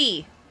most?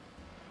 Wii.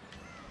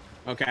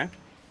 Okay.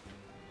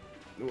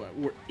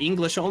 We're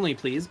English only,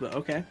 please, but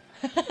okay.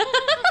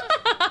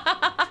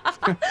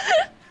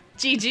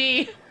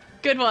 GG.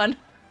 Good one.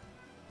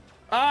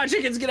 Ah,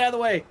 chickens, get out of the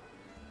way.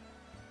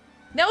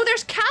 No,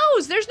 there's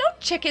cows. There's no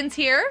chickens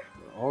here.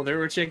 Oh, there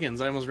were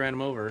chickens. I almost ran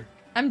them over.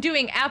 I'm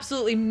doing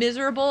absolutely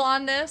miserable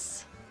on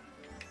this,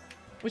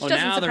 which doesn't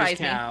now surprise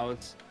there's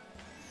cows.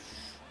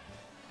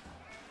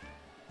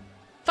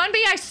 me.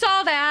 Funby, I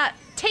saw that.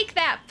 Take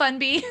that,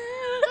 Funby.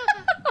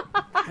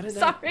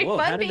 Sorry,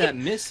 Funby. How did that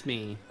miss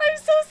me? I'm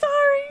so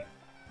sorry.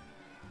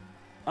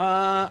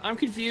 I'm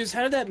confused.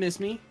 How did that miss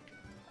me?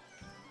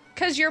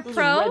 Cause you're Those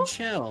pro. are red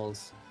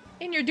shells.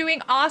 And you're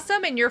doing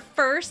awesome, and you're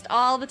first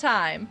all the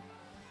time.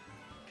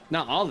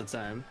 Not all the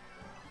time.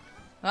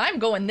 I'm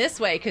going this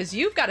way, because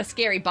you've got a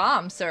scary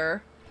bomb,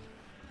 sir.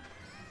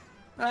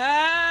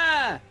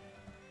 Ah!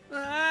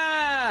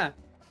 Ah!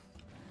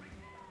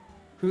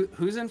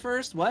 Who's in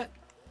first? What?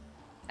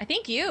 I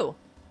think you.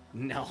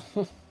 No.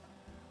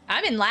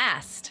 I'm in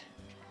last.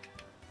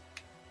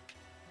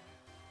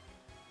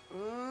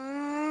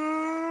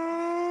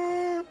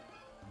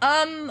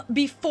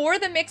 Before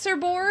the mixer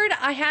board,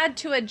 I had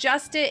to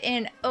adjust it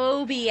in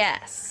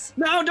OBS.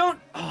 No, don't.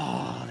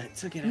 Oh, that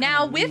took it out.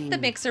 Now with the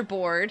mixer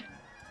board,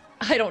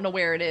 I don't know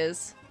where it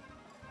is.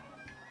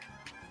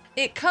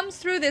 It comes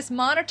through this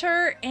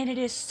monitor and it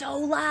is so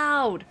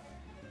loud.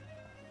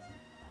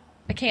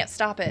 I can't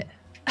stop it.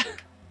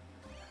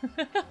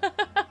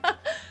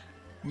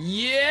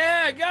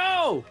 Yeah,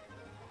 go!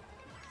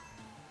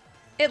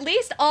 At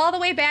least all the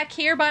way back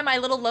here by my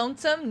little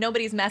lonesome,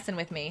 nobody's messing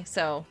with me,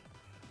 so.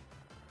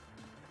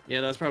 Yeah,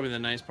 that's probably the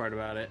nice part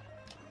about it.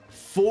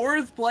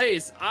 4th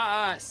place.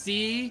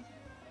 See?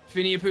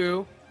 Finny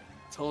Pooh.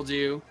 Told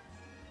you.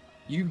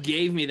 You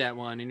gave me that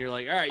one, and you're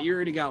like, all right, you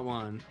already got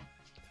one.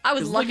 I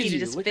was lucky to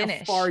just finish.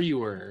 Look how far you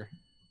were.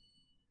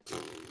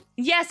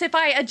 Yes, if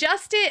I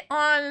adjust it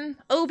on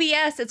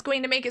OBS, it's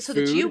going to make it so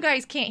that you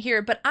guys can't hear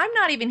it, but I'm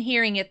not even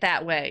hearing it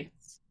that way.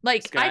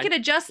 Like, Sky, I could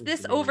adjust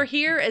this over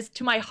here as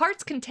to my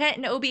heart's content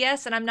in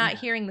OBS, and I'm not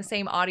hearing the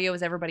same audio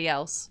as everybody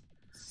else.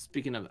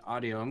 Speaking of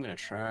audio, I'm going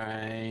to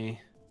try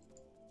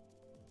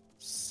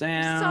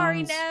sounds.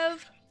 Sorry,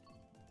 Nev.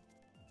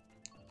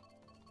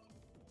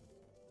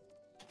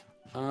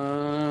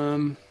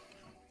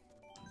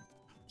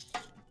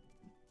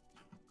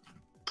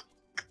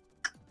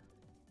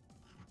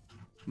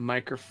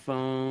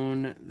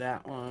 Microphone,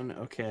 that one,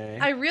 okay.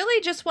 I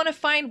really just want to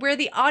find where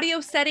the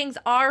audio settings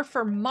are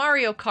for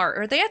Mario Kart.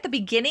 Are they at the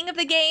beginning of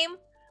the game?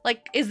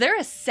 Like, is there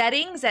a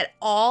settings at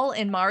all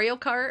in Mario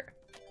Kart?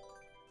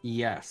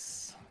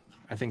 Yes,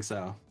 I think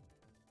so.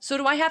 So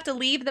do I have to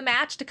leave the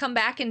match to come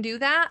back and do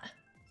that?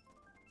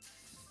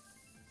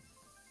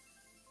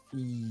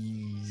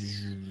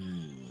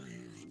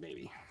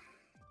 Maybe.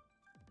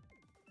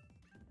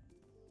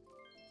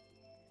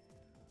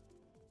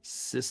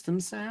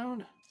 System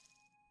sound?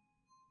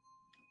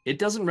 It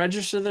doesn't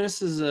register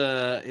this as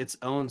its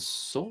own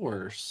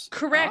source.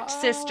 Correct,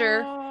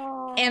 sister.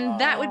 And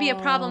that would be a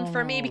problem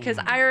for me because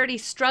I already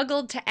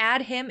struggled to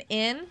add him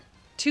in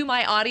to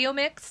my audio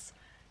mix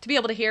to be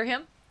able to hear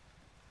him.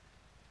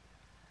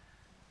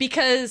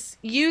 Because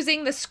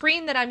using the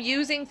screen that I'm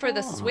using for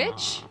the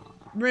Switch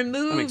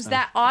removes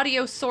that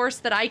audio source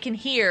that I can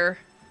hear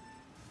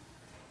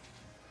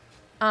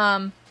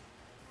for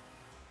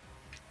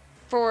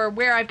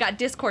where I've got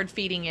Discord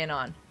feeding in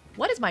on.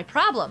 What is my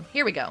problem?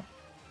 Here we go.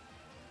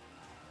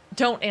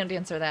 Don't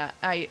answer that.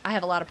 I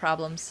have a lot of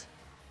problems.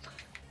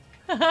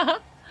 I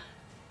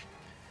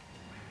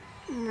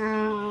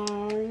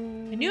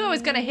knew I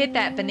was gonna hit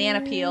that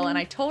banana peel, and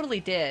I totally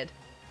did.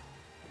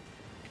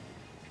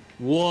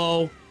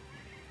 Whoa.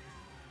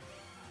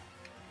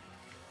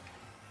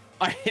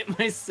 I hit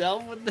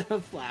myself with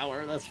the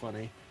flower. That's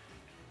funny.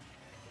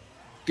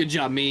 Good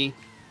job, me.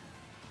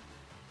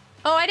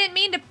 Oh, I didn't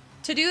mean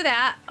to do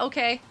that.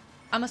 Okay.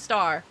 I'm a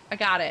star. I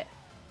got it.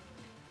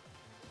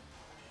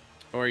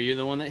 Or are you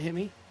the one that hit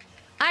me?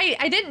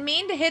 I didn't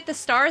mean to hit the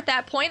star at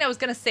that point. I was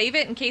going to save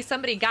it in case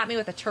somebody got me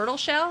with a turtle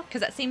shell,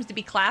 because that seems to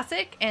be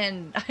classic,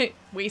 and I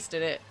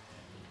wasted it.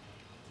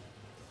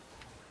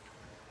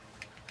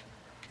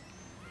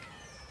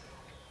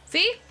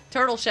 See?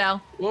 Turtle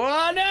shell.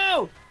 Oh,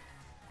 no!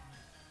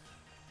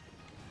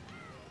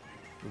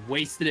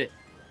 Wasted it.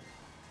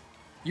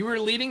 You were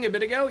leading a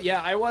bit ago?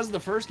 Yeah, I was the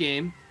first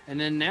game. And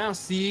then now,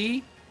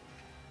 see?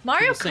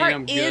 Mario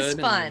Kart is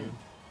fun.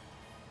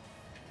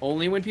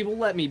 Only when people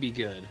let me be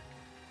good.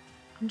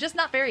 I'm just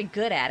not very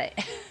good at it.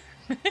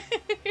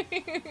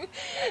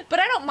 But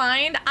I don't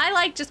mind. I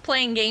like just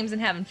playing games and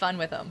having fun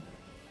with them.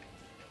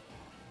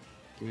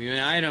 Give me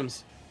my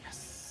items.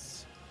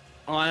 Yes.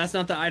 Oh, that's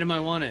not the item I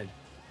wanted.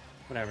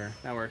 Whatever,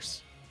 that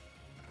works.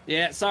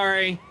 Yeah,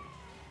 sorry.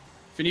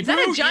 Is that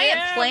a giant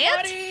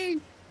plant?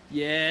 Buddy.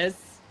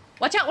 Yes.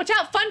 Watch out, watch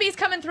out. Funbee's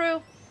coming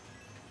through.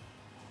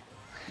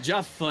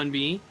 Just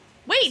Funbee.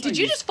 Wait, did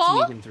you just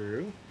fall? Sneaking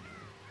through.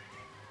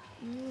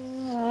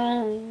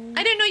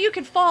 I didn't know you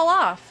could fall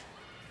off.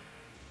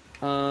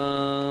 Yeah.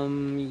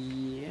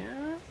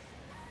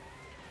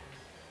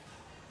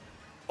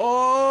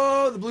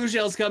 Oh, the blue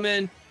shell's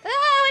coming.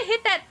 Oh, I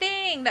hit that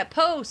thing, that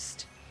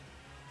post.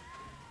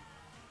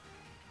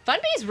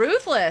 Funbee's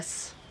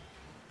ruthless.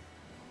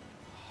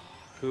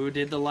 Who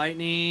did the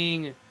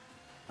lightning?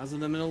 I was in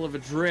the middle of a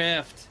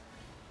drift.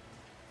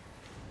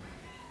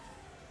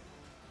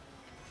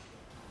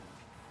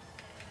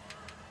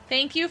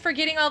 Thank you for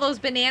getting all those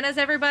bananas,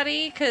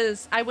 everybody,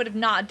 because I would have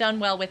not done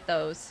well with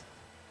those.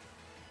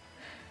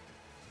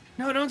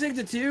 No, don't take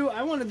the 2.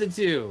 I wanted the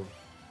 2.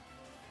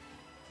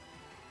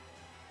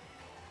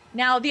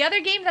 Now, the other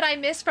game that I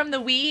missed from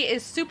the Wii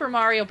is Super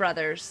Mario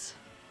Brothers.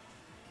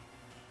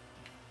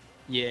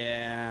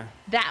 Yeah.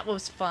 That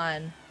was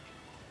fun.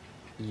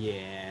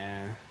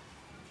 Yeah.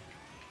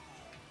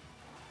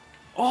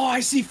 Oh, I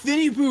see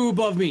Finny Poo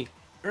above me.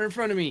 Or in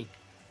front of me.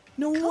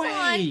 No Come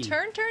way. on,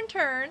 turn, turn,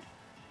 turn.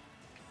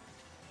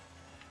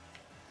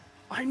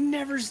 I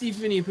never see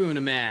Finny Poo in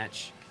a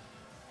match.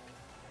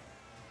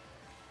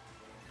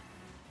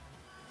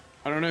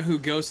 I don't know who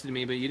ghosted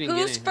me, but you didn't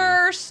get anything. Who's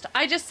first?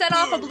 I just set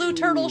off a blue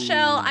turtle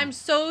shell. I'm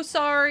so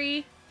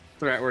sorry.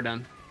 All right, we're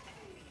done.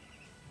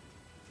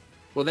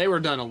 Well, they were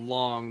done a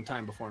long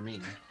time before me.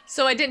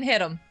 So I didn't hit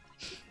them.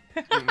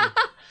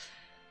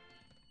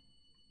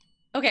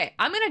 Okay,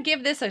 I'm gonna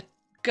give this a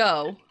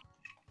go.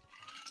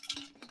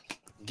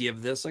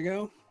 Give this a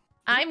go?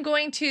 I'm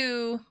going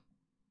to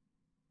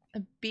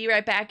be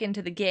right back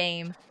into the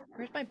game.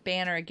 Where's my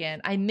banner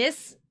again? I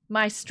miss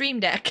my stream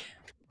deck.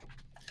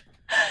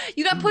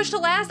 You got pushed to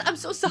last? I'm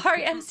so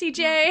sorry,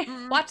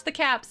 MCJ. Watch the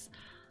caps.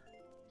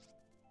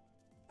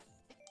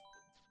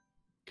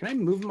 Can I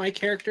move my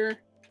character?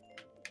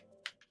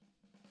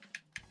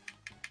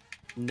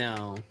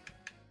 No.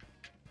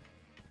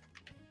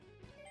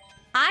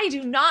 I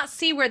do not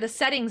see where the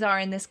settings are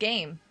in this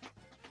game.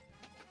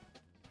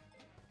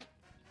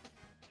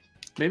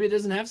 Maybe it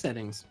doesn't have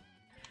settings.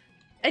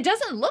 It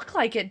doesn't look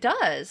like it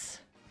does.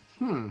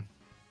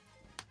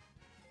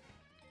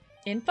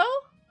 Info?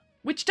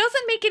 Which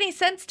doesn't make any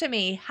sense to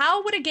me.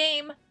 How would a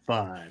game...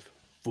 5,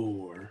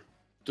 4,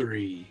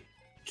 3,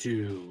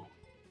 2,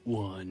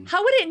 1.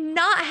 How would it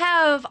not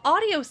have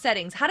audio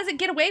settings? How does it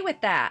get away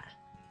with that?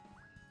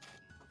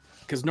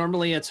 Because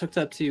normally it's hooked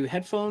up to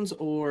headphones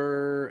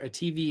or a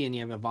TV and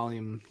you have a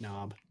volume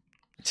knob.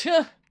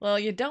 Well,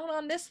 you don't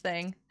on this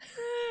thing.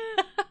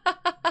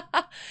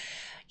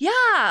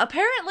 Yeah,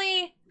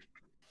 apparently...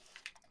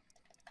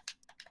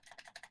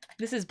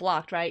 This is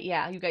blocked, right?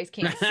 Yeah, you guys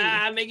can't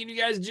see. Making you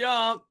guys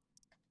jump.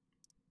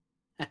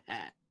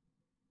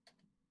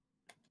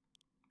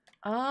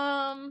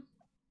 I'm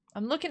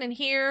looking in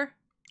here.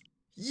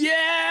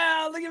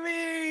 Yeah, look at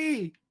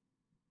me.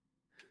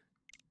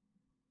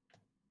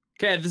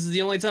 Okay, this is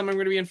the only time I'm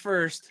going to be in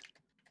first.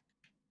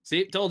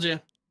 See, told you.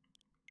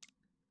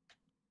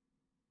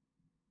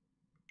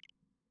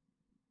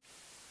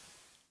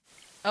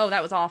 Oh,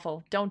 that was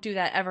awful. Don't do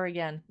that ever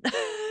again.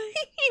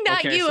 Not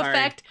okay, you, sorry.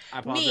 Effect. I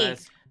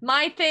apologize. Me.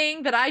 My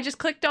thing that I just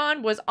clicked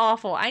on was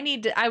awful.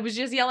 I was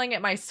just yelling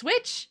at my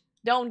Switch.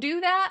 Don't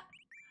do that.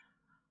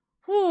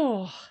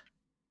 Whew.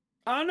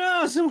 Oh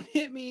no, someone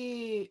hit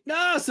me.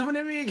 No, someone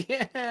hit me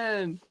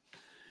again.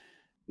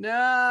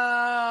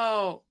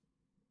 No.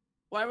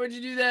 Why would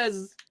you do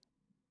this?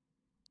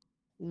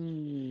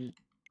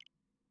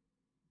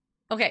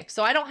 Okay,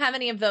 so I don't have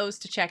any of those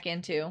to check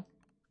into.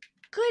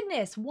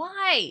 Goodness,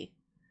 why?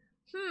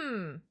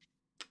 Oh,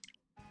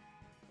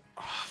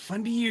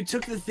 Funbee, you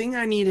took the thing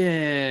I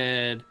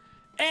needed.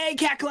 Hey,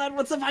 Cat Cloud,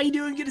 what's up? How you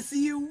doing? Good to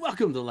see you.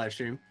 Welcome to the live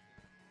stream.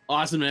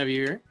 Awesome to have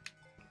you here.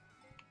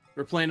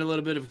 We're playing a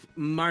little bit of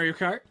Mario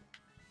Kart.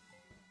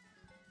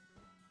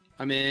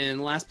 I'm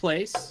in last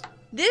place.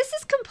 This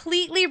is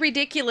completely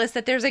ridiculous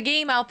that there's a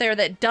game out there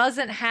that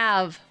doesn't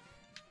have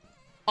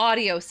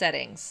audio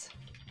settings.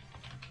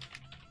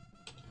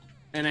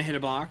 And I hit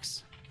a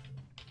box.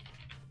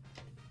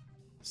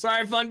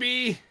 Sorry,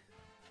 Funbee.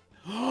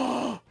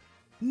 Oh,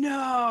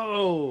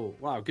 no.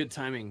 Wow, good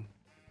timing.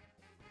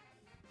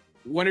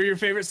 One of your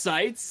favorite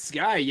sites?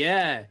 Sky,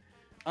 yeah.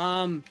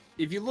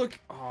 If you look,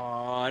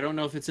 I don't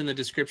know if it's in the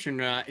description.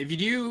 If you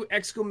do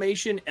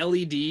exclamation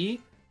LED,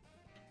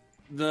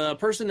 the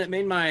person that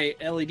made my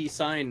LED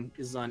sign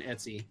is on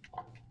Etsy.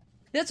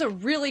 That's a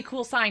really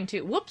cool sign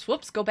too. Whoops,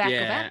 whoops, go back, go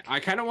back. I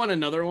kind of want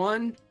another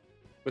one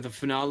with a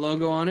FNA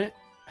logo on it.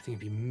 I think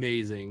it'd be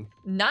amazing.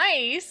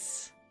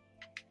 Nice.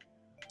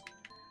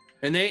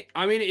 And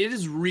I mean, it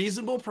is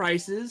reasonable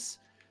prices.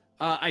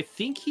 I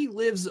think he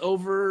lives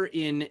over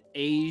in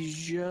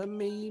Asia,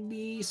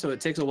 maybe. So it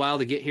takes a while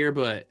to get here,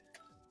 but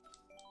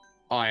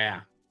oh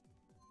yeah.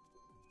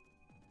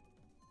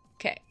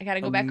 Okay, I gotta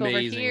go back over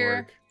here.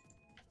 Work.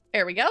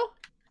 There we go.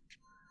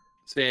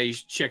 So yeah, you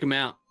should check him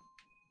out.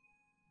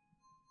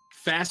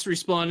 Fast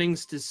responding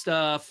to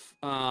stuff.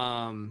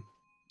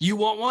 You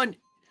want one?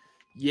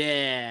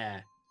 Yeah,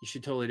 you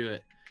should totally do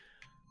it.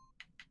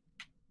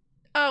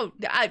 Oh,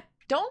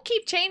 don't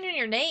keep changing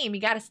your name.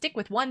 You gotta stick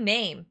with one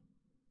name.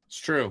 It's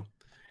true.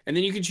 And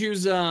then you can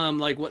choose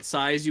like what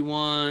size you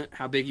want,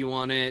 how big you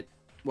want it,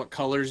 what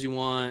colors you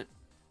want.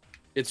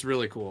 It's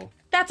really cool.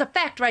 That's a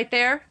fact right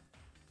there.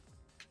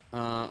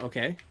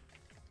 Okay.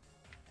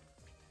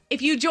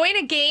 If you join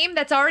a game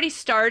that's already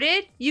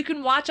started, you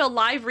can watch a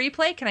live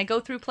replay. Can I go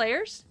through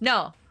players?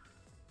 No.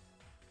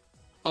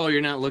 Oh,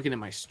 you're not looking at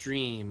my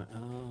stream.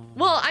 Oh.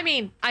 Well, I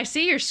mean, I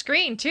see your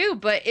screen too,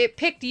 but it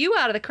picked you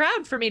out of the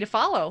crowd for me to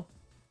follow.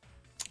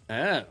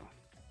 Oh.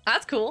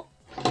 That's cool.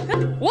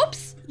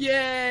 Whoops.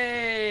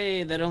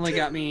 Yay! That only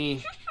got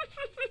me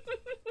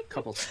a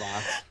couple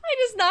spots. I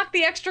just knocked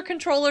the extra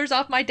controllers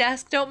off my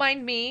desk. Don't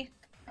mind me.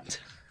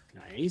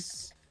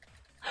 Nice.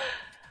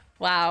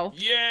 Wow.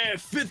 Yeah,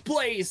 5th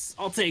place.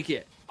 I'll take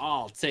it.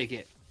 I'll take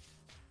it.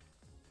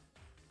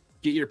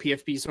 Get your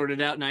PFP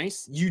sorted out.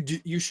 Nice.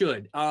 You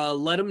should.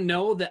 Let him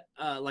know that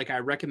like I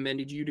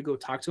recommended you to go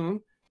talk to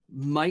him.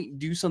 Might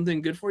do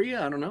something good for you.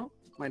 I don't know.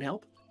 Might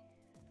help.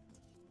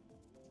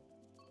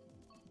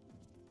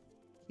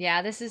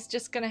 Yeah, this is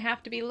just gonna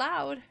have to be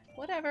loud.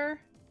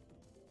 Whatever.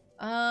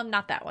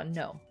 Not that one.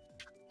 No.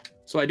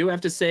 So I do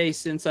have to say,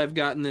 since I've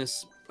gotten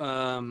this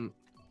quote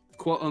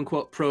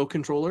unquote pro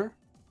controller,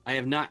 I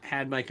have not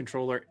had my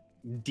controller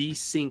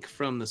desync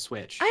from the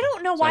Switch. I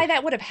don't know why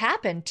that would have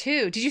happened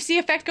too. Did you see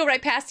Effect go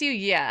right past you?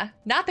 Yeah.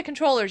 Not the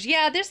controllers.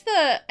 Yeah, there's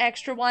the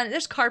extra one.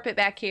 There's carpet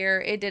back here.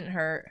 It didn't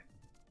hurt.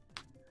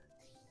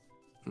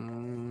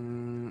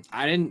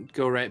 I didn't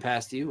go right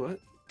past you. What?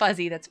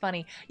 Fuzzy, that's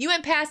funny. You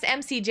went past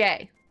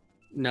MCJ.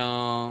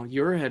 No,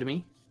 you're ahead of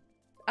me.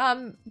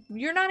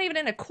 You're not even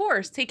in a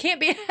course. He can't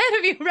be ahead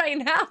of you right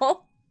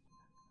now.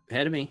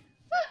 Ahead of me.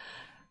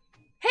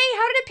 Hey,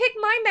 how did it pick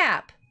my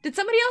map? Did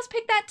somebody else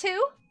pick that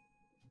too?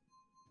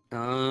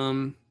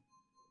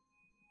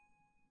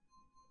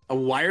 A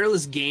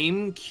wireless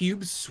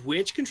GameCube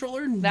Switch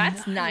controller?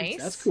 That's nice.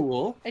 That's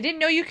cool. I didn't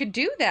know you could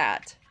do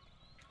that.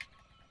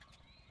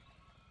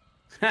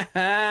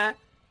 Haha.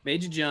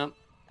 Made you jump.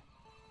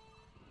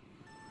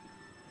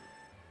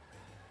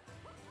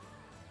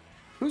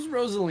 Who's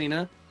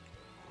Rosalina?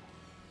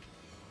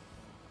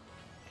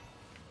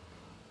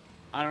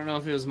 I don't know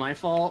if it was my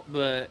fault,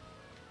 but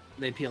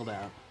they peeled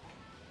out.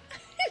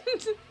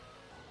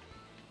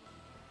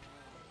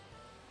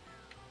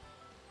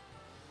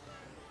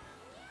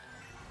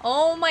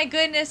 Oh my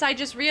goodness, I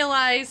just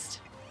realized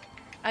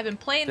I've been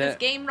playing this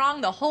game wrong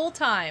the whole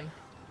time.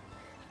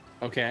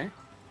 Okay.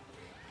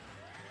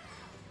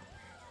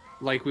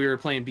 Like we were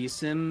playing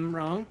B-Sim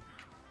wrong?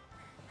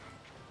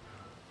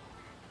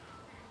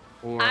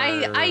 Or...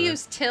 I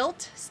use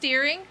tilt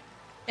steering,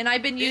 and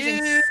I've been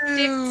using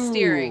stick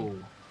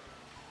steering.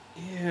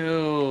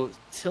 Ew,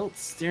 tilt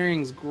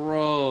steering's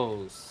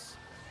gross.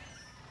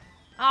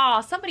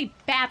 Oh, somebody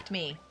bapped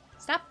me.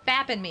 Stop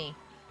bapping me.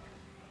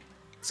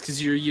 It's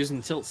because you're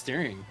using tilt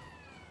steering.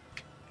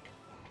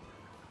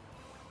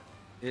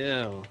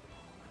 Ew.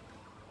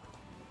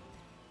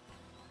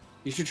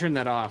 You should turn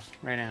that off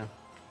right now.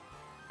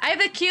 I have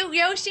a cute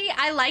Yoshi.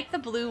 I like the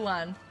blue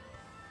one.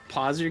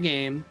 Pause your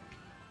game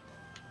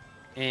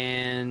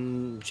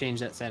and change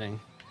that setting.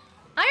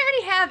 I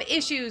already have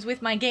issues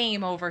with my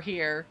game over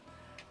here.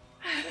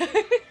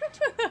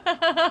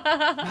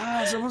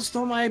 Ah, someone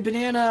stole my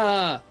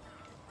banana.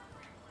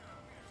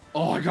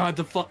 Oh my god,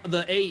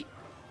 the 8.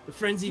 The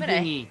frenzy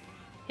thingy.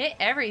 Hit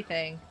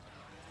everything.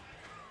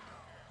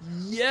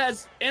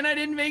 Yes, and I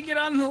didn't make it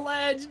on the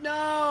ledge.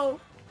 No.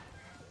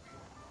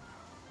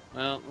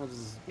 Well, I'll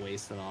just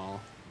waste it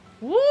all.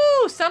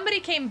 Woo!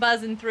 Somebody came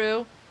buzzing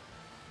through.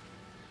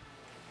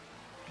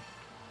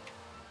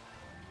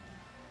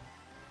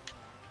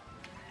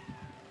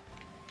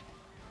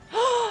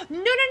 No,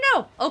 no,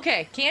 no.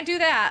 Okay, can't do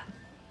that.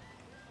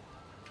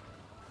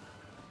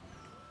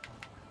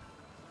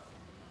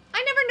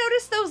 I never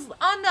noticed those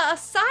on the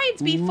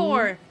sides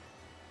before. Ooh.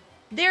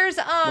 There's,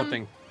 What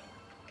thing?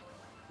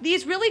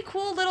 these really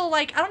cool little,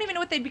 like, I don't even know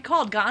what they'd be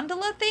called,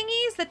 gondola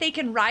thingies that they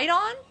can ride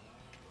on.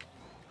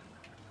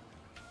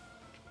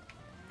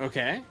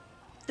 Okay.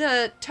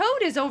 The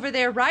Toad is over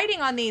there riding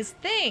on these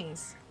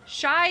things.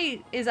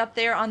 Shy is up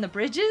there on the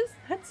bridges.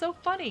 That's so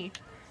funny.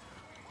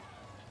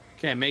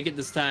 Okay, make it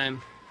this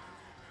time.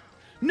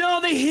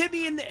 No, they hit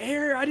me in the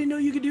air. I didn't know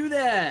you could do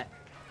that.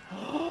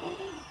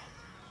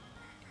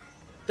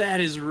 That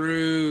is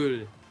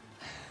rude.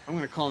 I'm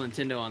gonna call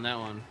Nintendo on that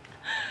one.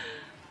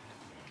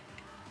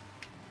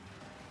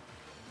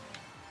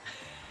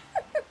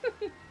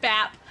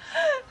 Bap.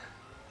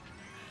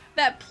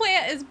 That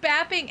plant is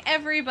bapping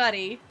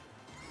everybody.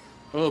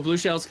 Oh, blue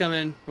shell's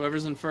coming.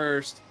 Whoever's in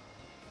first.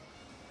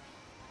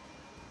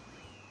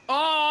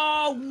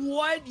 Oh,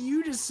 what?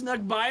 You just snuck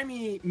by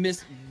me,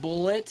 Miss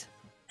Bullet.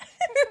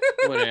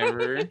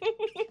 Whatever.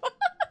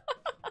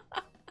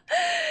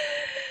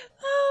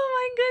 Oh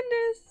my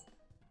goodness.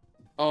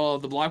 Oh,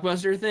 the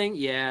Blockbuster thing?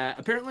 Yeah.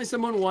 Apparently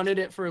someone wanted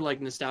it for like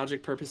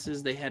nostalgic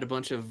purposes. They had a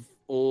bunch of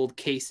old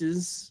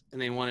cases and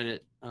they wanted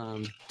it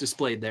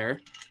displayed there.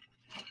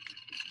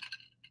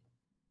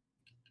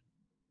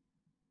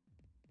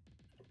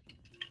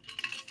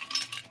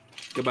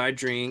 Goodbye,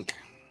 drink.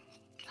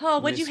 Oh,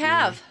 what'd you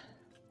have?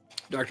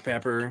 Dr.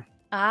 Pepper.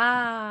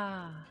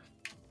 Ah.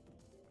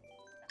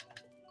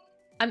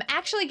 I'm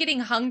actually getting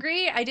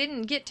hungry. I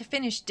didn't get to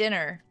finish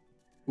dinner.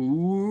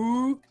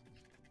 Ooh.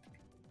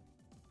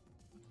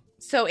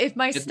 So if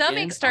my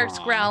stomach starts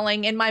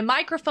growling and my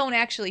microphone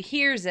actually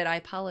hears it, I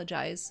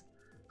apologize.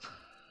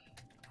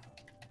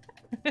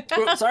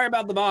 Oh, sorry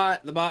about the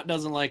bot. The bot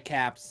doesn't like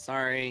caps.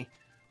 Sorry.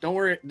 Don't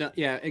worry.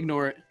 Yeah,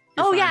 ignore it.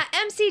 You're oh, fine. yeah.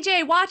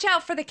 MCJ, watch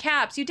out for the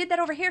caps. You did that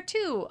over here,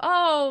 too.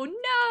 Oh,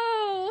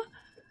 no.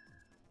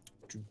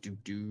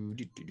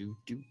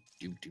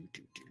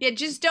 Yeah,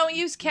 just don't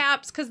use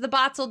caps because the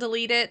bots will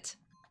delete it.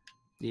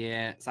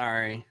 Yeah,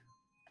 sorry.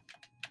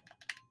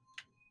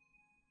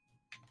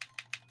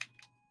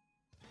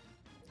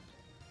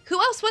 Who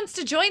else wants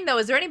to join, though?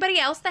 Is there anybody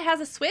else that has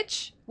a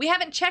Switch? We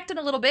haven't checked in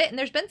a little bit, and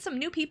there's been some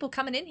new people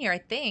coming in here, I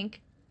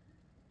think.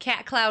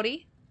 Cat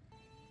Cloudy.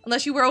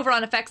 Unless you were over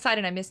on Effects side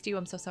and I missed you.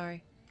 I'm so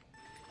sorry.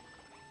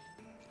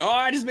 Oh,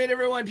 I just made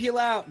everyone peel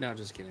out. No,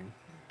 just kidding.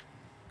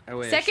 I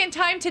wish. Second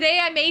time today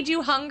I made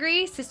you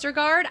hungry, Sister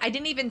Guard. I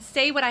didn't even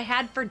say what I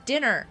had for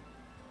dinner.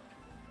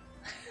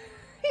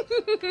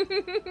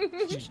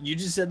 You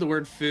just said the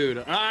word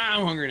food. Ah,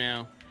 I'm hungry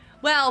now.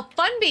 Well,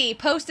 Funbee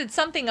posted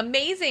something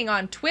amazing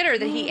on Twitter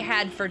that he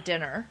had for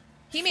dinner.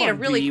 He made a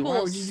really Funbee, why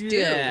cool would you stew.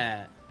 do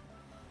that?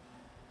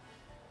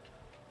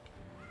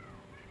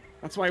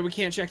 That's why we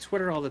can't check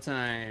Twitter all the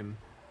time.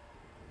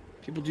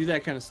 People do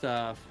that kind of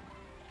stuff.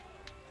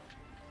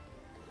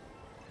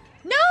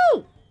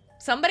 No!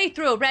 Somebody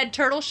threw a red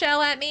turtle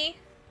shell at me.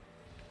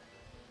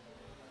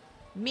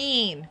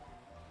 Mean.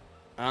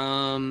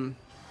 Was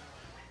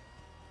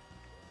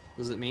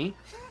it me?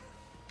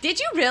 Did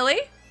you really?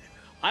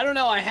 I don't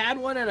know. I had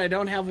one and I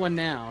don't have one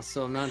now,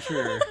 so I'm not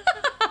sure.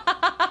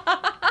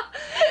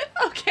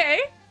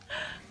 Okay.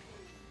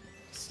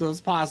 So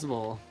it's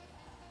possible.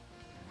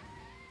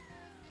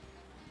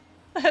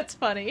 That's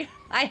funny.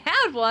 I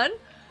had one,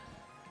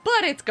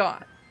 but it's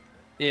gone.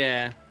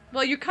 Yeah.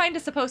 Well, you're kind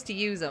of supposed to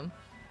use them.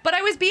 But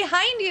I was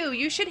behind you.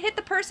 You should hit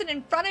the person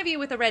in front of you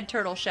with a red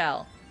turtle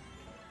shell.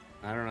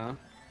 I don't know.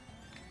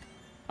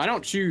 I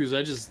don't choose.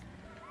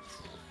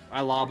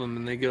 I lob them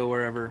and they go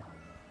wherever.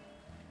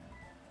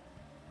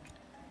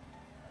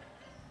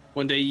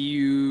 One day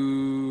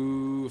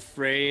you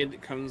afraid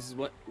that comes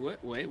what?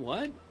 Wait,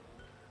 what?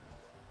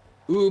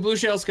 Ooh, blue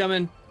shell's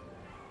coming.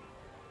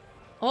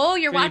 Oh,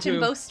 you're watching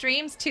 22. both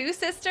streams too,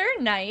 sister?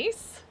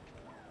 Nice.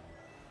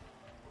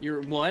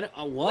 You're what?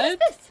 What? What is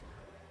this?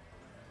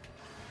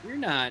 You're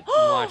not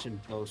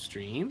watching both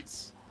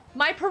streams.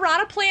 My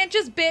piranha plant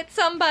just bit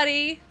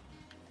somebody.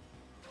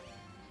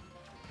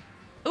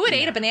 Ooh, it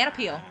ate a banana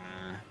peel.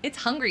 It's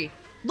hungry.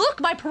 Look,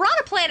 my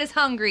piranha plant is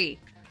hungry.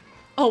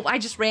 Oh, I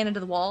just ran into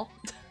the wall.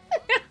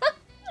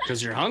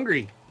 Because you're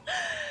hungry.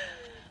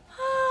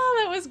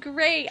 Oh, that was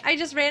great. I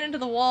just ran into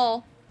the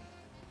wall.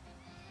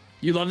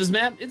 You love this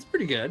map? It's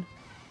pretty good.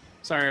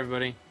 Sorry,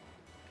 everybody.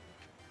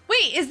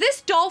 Wait, is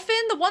this dolphin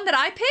the one that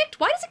I picked?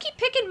 Why does it keep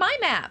picking my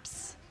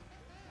maps?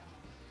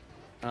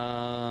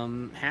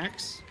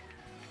 Hacks?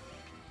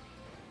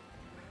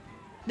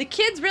 The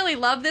kids really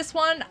love this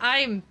one.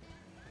 I'm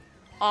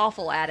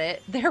awful at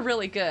it. They're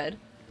really good.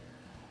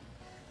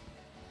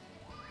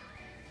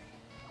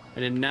 I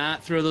did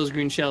not throw those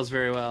green shells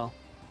very well.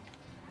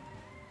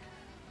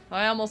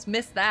 I almost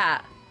missed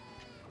that.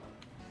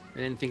 I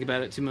didn't think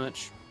about it too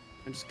much.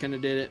 I just kind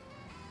of did it.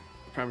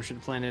 Probably should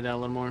have planned it out a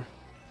little more.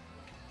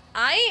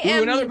 I Ooh,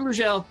 am... another blue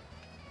shell.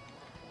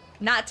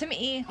 Not to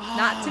me.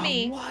 Not to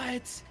me.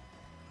 What?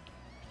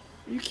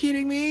 Are you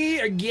kidding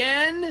me?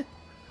 Again?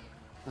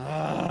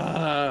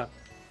 I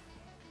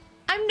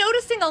I'm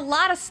noticing a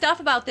lot of stuff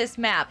about this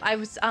map. I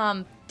was,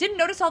 didn't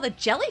notice all the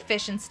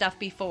jellyfish and stuff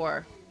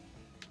before.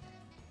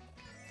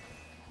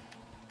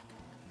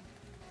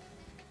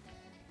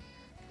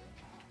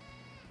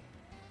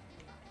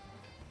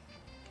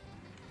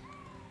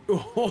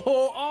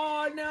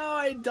 Oh no,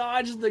 I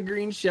dodged the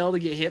green shell to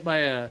get hit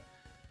by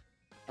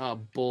a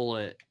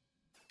bullet.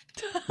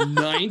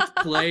 9th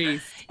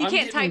place. You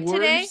can't type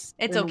today?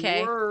 It's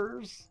okay.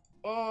 Worse.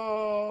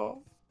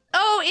 Oh.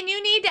 Oh, and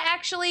you need to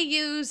actually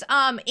use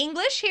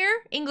English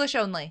here. English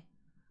only.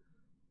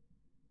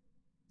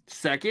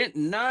 2nd.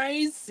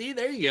 Nice. See,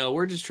 there you go.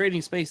 We're just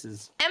trading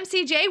spaces.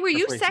 MCJ, were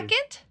you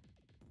 2nd?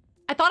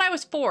 I thought I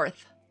was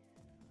 4th.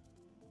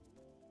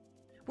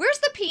 Where's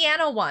the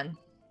piano one?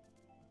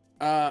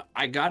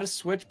 I got a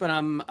Switch, but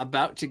I'm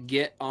about to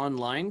get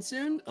online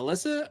soon.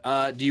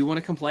 Alyssa, do you want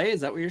to come play?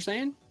 Is that what you're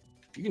saying?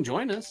 You can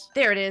join us.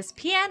 There it is.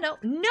 Piano.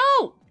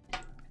 No!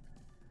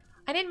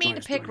 I didn't mean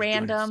to pick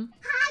random.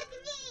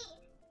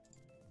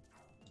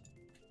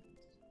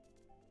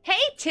 Hey,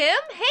 Tim.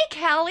 Hey,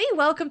 Callie.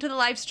 Welcome to the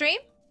live stream.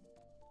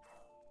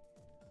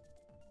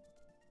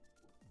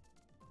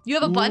 You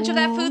have a bunch of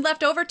that food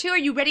left over, too? Are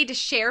you ready to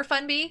share,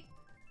 Funbee?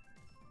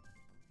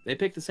 They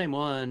picked the same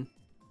one.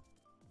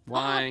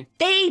 Why? Oh,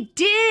 they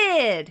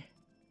did!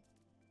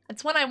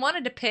 That's one I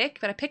wanted to pick,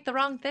 but I picked the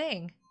wrong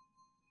thing.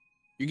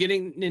 You're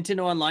getting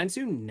Nintendo Online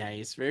soon?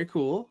 Nice. Very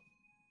cool.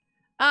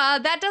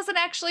 That doesn't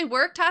actually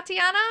work,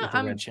 Tatiana. With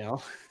a red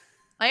shell.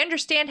 I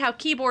understand how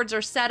keyboards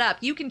are set up.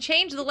 You can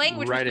change the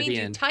language, Right which means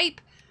you end. type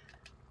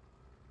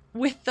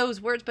with those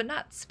words, but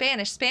not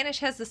Spanish. Spanish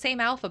has the same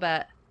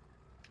alphabet.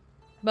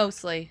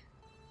 Mostly.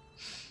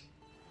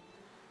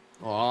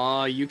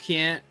 Oh, you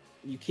can't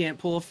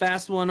pull a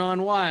fast one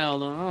on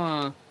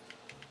Wild.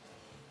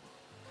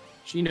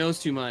 She knows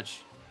too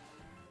much.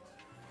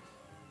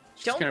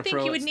 She's Don't kinda think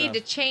pro you at would need to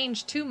stuff.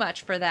 change too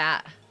much for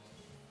that.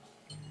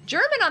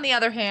 German, on the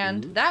other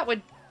hand, that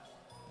would...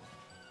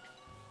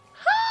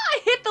 Ha! I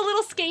hit the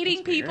little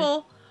skating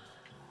people.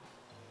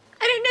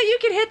 I didn't know you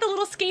could hit the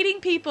little skating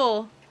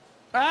people.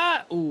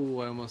 Ah! Ooh,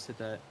 I almost hit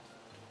that.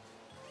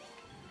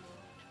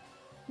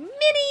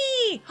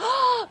 Minnie!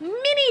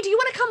 Minnie, do you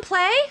want to come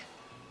play?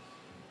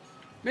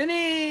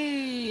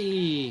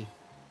 Minnie!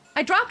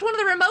 I dropped one of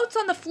the remotes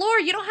on the floor.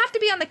 You don't have to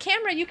be on the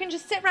camera. You can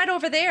just sit right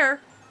over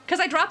there. Because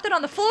I dropped it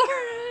on the floor.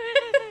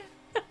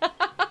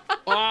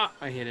 Ah!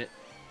 I hit it.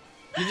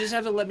 You just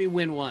have to let me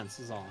win once,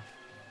 is all.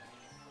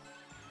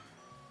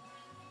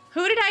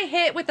 Who did I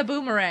hit with the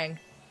boomerang?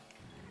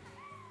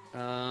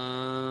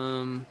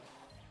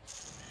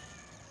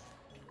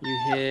 You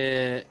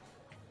hit...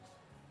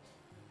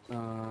 I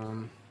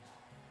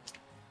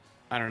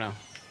don't know.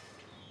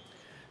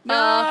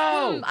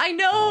 No! I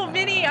know,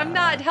 Minnie. I'm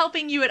not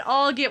helping you at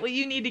all get what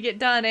you need to get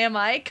done, am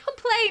I? Come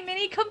play,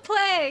 Minnie. Come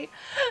play.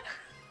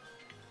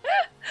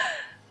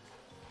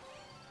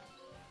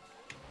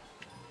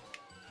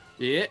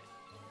 Yeah.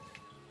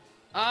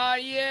 Ah,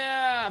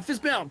 yeah!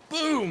 Fist bump!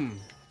 Boom!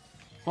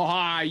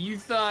 Ah, you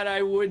thought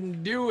I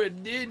wouldn't do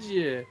it, did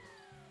you?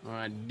 Oh,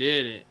 I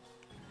did it.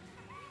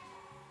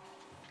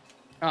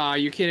 Ah,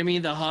 you kidding me?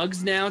 The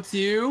hugs now,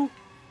 too?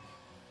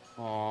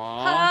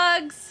 Aww.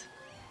 Hugs.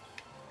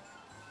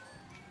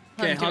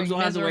 Okay, I'm hugs will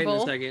doing have to wait in a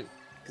miserable. second.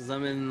 Because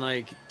I'm in,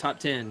 like, top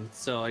 10.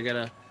 So I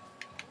gotta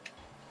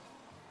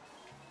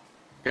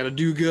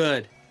do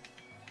good.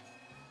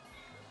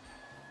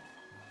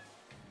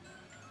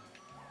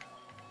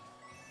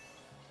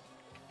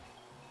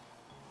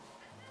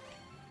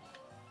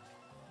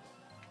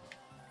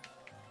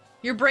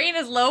 Your brain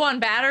is low on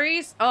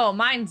batteries? Oh,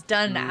 mine's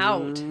done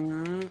out.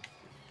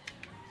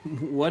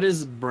 What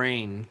is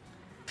brain?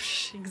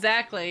 Psh,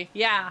 exactly.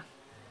 Yeah.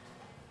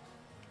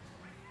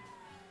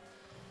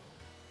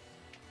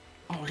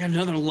 Oh, we got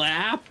another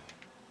lap?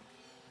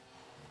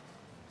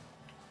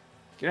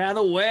 Get out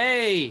of the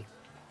way!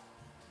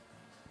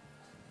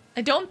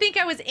 I don't think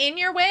I was in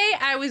your way.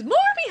 I was more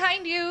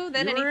behind you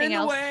than You were anything in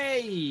else. the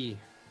way!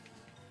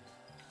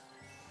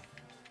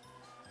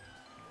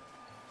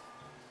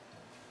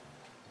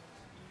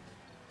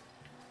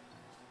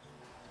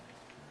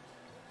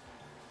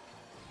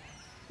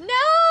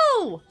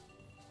 No!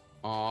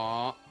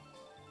 Aw.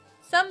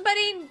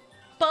 Somebody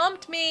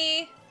bumped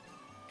me.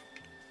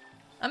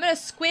 I'm gonna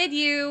squid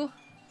you.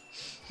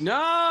 No!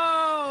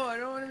 I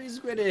don't want to be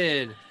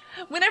squidded.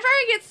 Whenever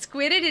I get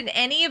squidded in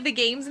any of the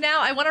games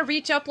now, I want to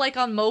reach up like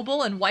on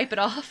mobile and wipe it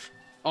off.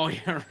 Oh,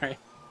 yeah, right.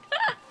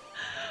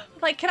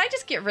 Like, can I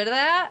just get rid of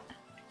that?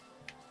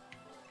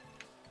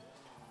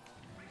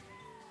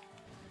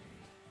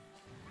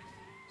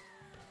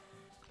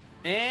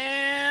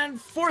 And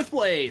 4th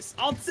place.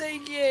 I'll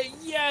take it.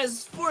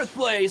 Yes, 4th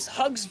place.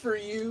 Hugs for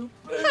you.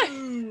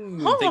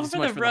 Boom. All Thank you over so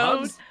much the for the road.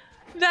 hugs.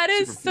 That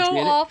is Super so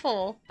appreciate it.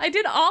 awful. I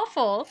did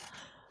awful.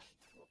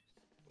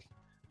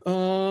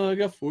 I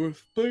got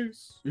 4th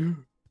place. Yeah.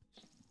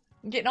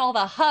 I'm getting all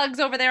the hugs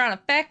over there on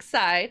Effects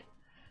side.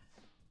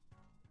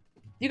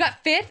 You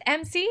got 5th,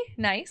 MC?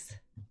 Nice.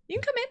 You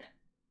can come in.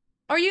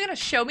 Are you going to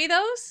show me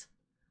those?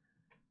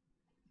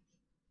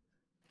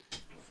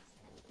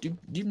 Doop,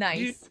 doop, Nice.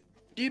 doop,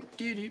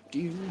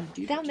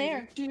 Down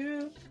there.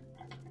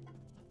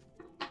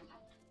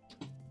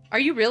 Are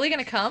you really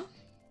gonna come?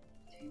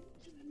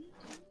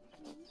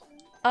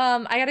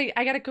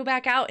 I gotta go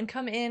back out and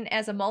come in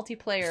as a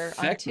multiplayer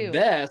on 2.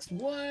 Best.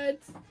 What?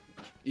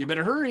 You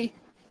better hurry.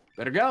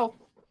 Better go.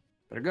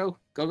 Better go.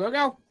 Go, go,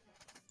 go.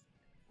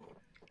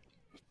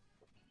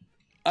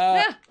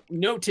 Yeah.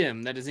 No,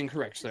 Tim. That is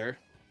incorrect, sir.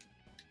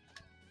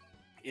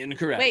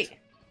 Incorrect. Wait.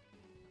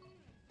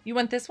 You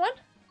want this one?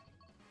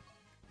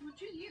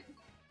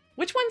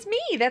 Which one's me?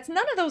 That's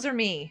none of those are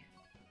me.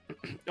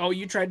 Oh,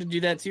 you tried to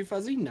do that too,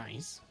 Fuzzy?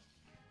 Nice.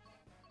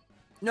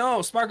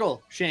 No,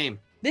 Sparkle. Shame.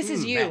 This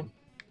is you. Bad.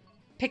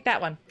 Pick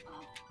that one.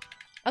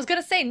 I was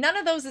gonna say, none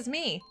of those is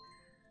me.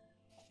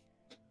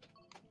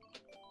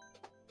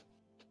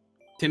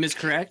 Tim is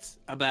correct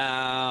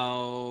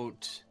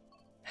about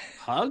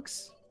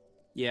hugs.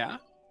 Yeah.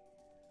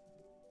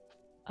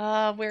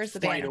 Where's the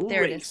banner? Final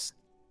There race. it is.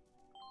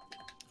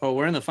 Oh,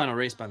 we're in the final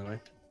race, by the way.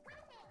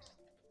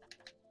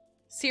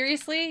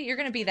 Seriously? You're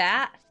gonna be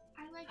that?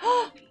 I like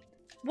the movie.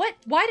 What?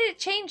 Why did it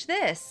change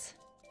this?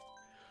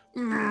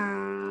 How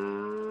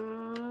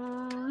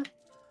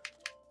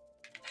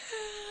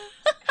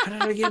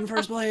did I get in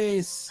first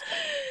place?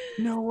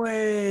 No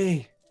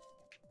way.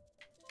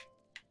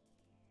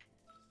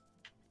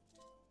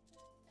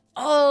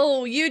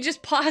 Oh, you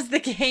just paused the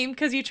game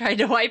because you tried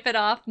to wipe it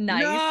off.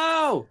 Nice.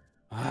 No!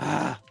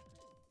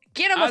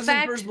 Get him, I was in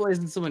Effect. first place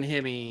and someone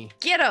hit me.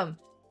 Get him.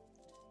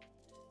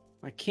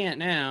 I can't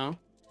now.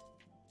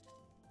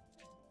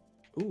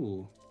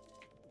 Ooh.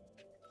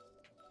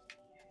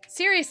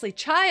 Seriously,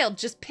 child,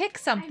 just pick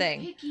I'm something.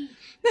 picky.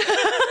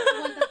 I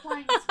want the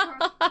flying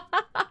squirrel.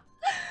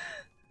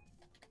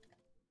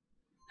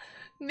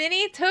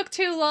 Minnie took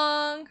too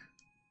long.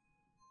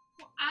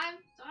 Well, I'm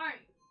sorry.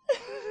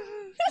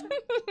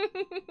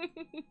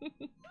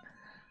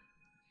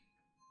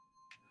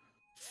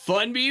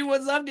 Funbee,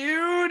 what's up,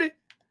 dude?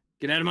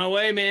 Get out of my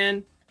way,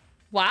 man.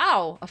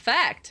 Wow,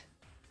 Effect.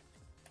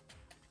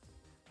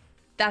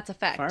 That's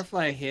Effect.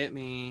 Firefly hit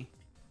me.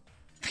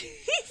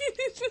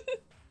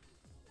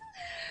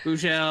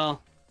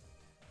 Booshell.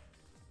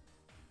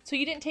 So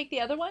you didn't take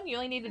the other one? You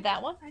only needed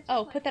that one?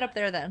 Oh, put that up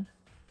there then.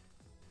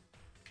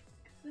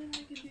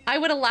 I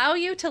would allow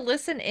you to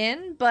listen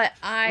in, but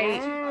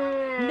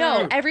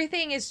No,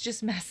 everything is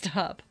just messed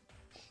up.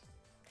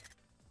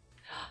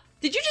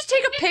 Did you just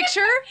take a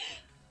picture?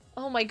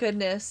 Oh my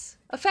goodness.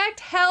 Effect,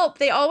 help.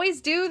 They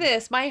always do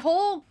this. My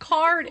whole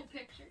card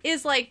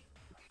is like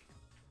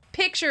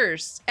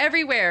pictures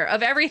everywhere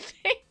of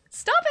everything.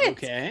 Stop it.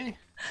 Okay.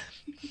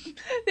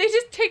 They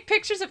just take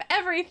pictures of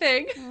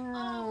everything.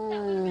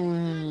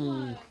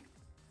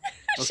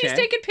 She's Okay.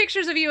 taking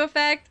pictures of you,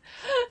 Effect.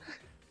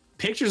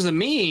 Pictures of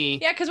me?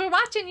 Yeah, because we're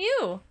watching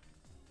you.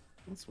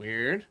 That's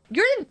weird.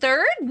 You're in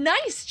third?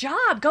 Nice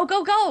job. Go,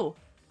 go, go.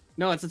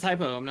 No, it's a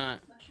typo. I'm not.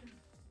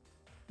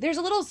 There's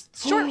a little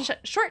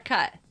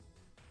shortcut.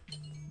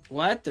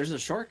 What? There's a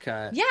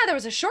shortcut. Yeah, there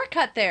was a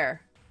shortcut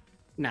there.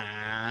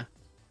 Nah.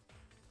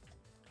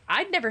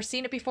 I'd never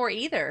seen it before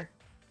either.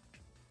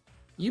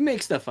 You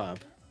make stuff up.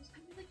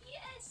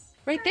 Yes.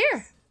 Right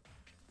there.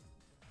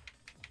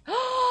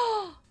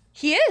 Oh,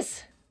 he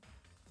is.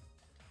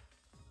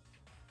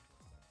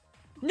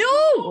 No!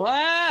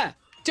 What?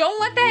 Don't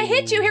let that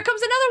hit you. Here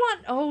comes another one.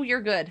 Oh,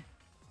 you're good.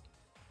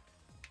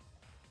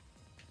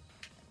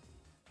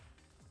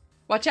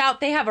 Watch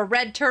out. They have a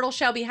red turtle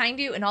shell behind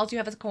you, and all you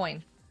have is a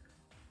coin.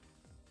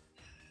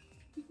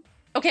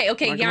 Okay,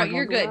 okay. Yeah,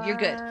 you're good. You're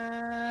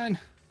good.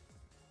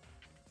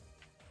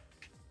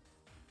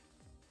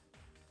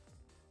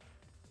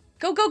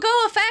 Go, go,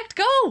 go, Effect.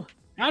 Go.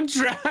 I'm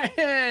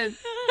trying.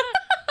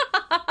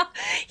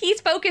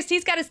 He's focused.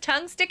 He's got his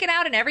tongue sticking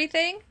out and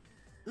everything.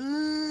 No,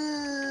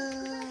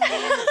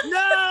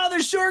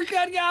 the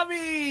shortcut got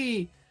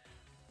me.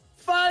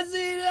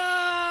 Fuzzy,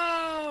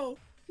 no.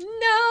 No.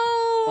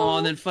 Oh,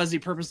 and then Fuzzy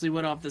purposely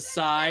went off the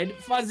side.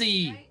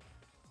 Fuzzy.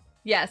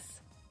 Yes.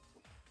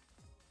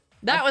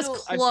 That was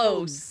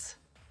close.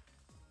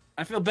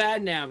 I feel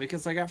bad now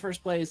because I got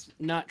first place.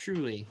 Not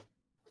truly.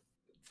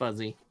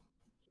 Fuzzy.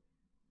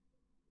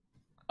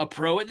 A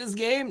pro at this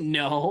game?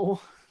 No.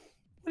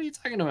 What are you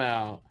talking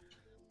about?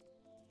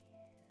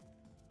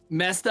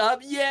 Messed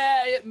up?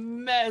 Yeah, it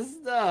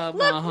messed up.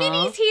 Look,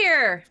 Minnie's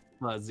here.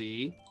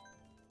 Fuzzy.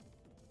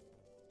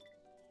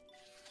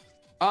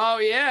 Oh,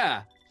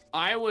 yeah.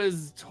 I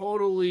was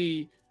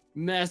totally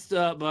messed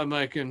up by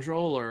my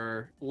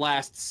controller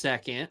last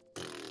second.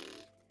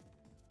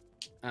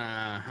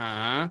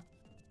 Uh-huh.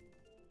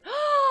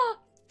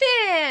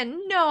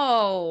 Finn,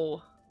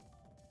 no.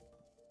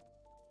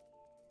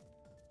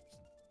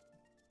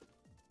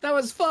 That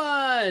was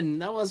fun.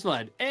 That was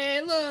fun.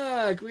 Hey,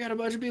 look, we got a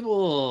bunch of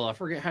people. I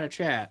forget how to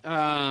chat.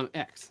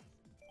 X.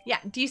 Yeah,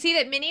 do you see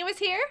that Minnie was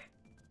here?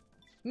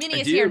 Minnie I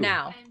is here do.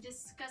 now. I'm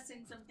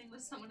discussing something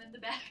with someone in the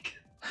back.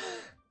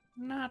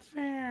 Not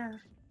fair.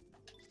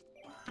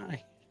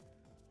 Why?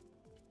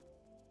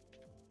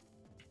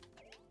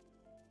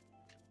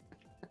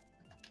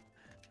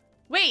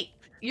 Wait,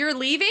 you're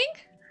leaving?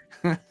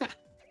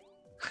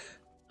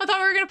 I thought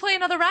we were gonna play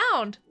another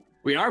round.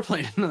 We are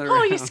playing another Oh,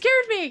 round. you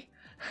scared me.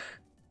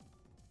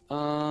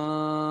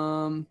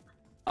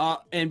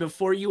 And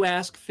before you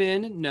ask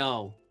Finn,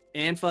 no.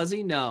 And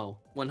Fuzzy, no.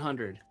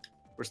 100.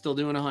 We're still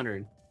doing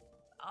 100.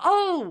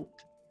 Oh,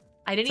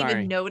 I didn't Sorry.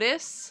 even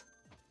notice.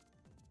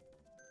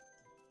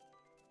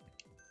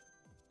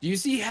 Do you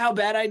see how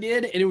bad I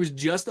did? And it was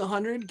just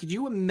 100? Could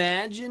you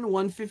imagine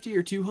 150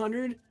 or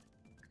 200?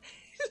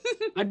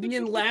 I'd be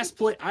in last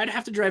place. I'd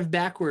have to drive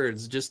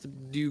backwards just to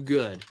do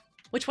good.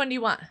 Which one do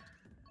you want? I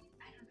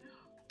don't know.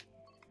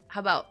 How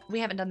about, we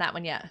haven't done that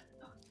one yet.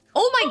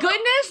 Oh my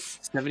goodness!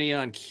 70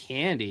 on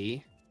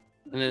candy.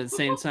 And at the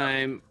same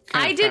time...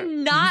 I did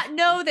not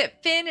know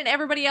that Finn and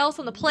everybody else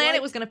on the planet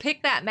What? was going to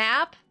pick that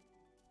map.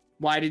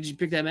 Why did you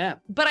pick that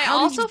map? But I How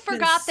did also you spend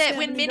forgot that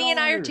when Minnie and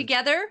I are $70?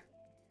 together,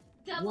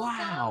 Double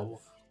Wow.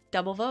 votes.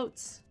 double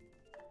votes.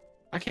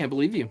 I can't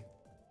believe you.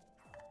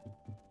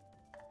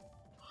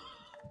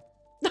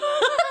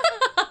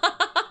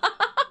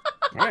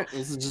 All right,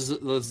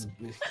 let's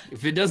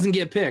if it doesn't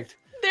get picked,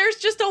 There's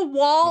just a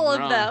wall I'm of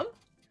wrong. them.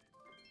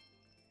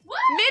 What?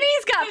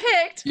 Minnie's got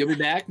picked. you'll be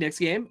back next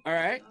game. All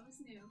right. I was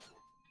new.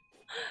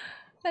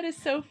 That is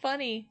so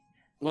funny.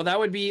 Well, that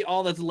would be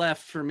all that's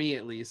left for me,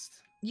 at least.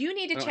 You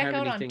need I to don't check have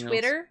out on anything else.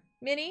 Twitter,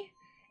 Minnie,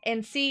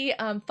 and see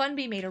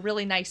Funby made a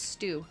really nice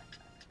stew.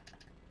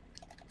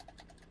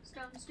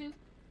 Stone stew.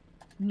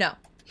 No.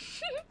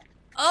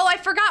 Oh, I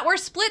forgot. We're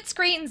split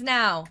screens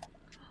now.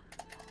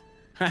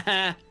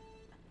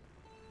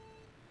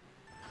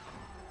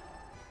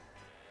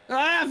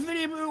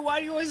 Finny Boo, why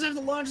do you always have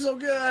to launch so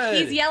good?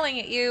 He's yelling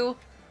at you.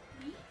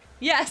 Me?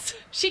 Yes,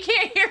 she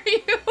can't hear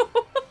you.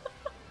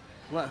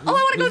 What, Oh, I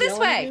want to go who's this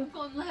yelling at way. you? I'm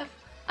going left.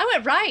 I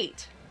went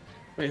right.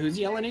 Wait, who's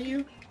yelling at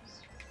you?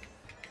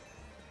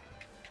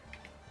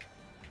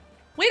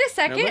 Wait a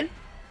second. Nobody?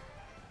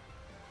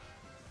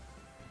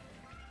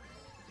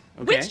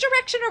 Okay. Which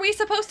direction are we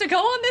supposed to go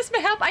on this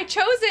map? I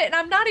chose it and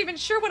I'm not even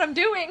sure what I'm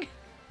doing.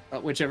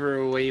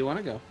 Whichever way you want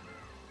to go.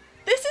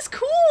 This is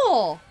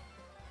cool.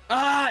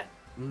 Ah!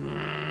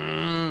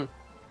 Mm.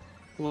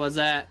 What was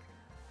that?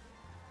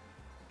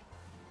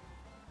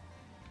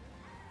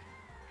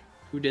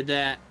 Who did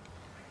that?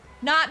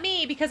 Not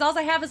me, because all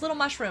I have is little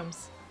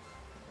mushrooms.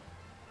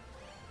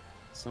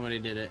 Somebody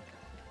did it.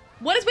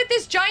 What is with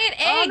this giant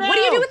Oh, egg? What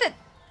do you no! do with it?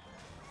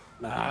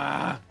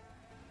 Ah!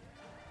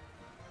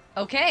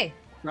 Okay.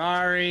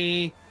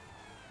 Sorry.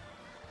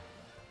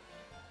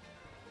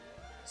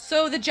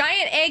 So the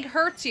giant egg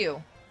hurts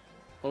you.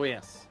 Oh,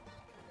 yes.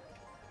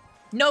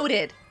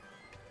 Noted.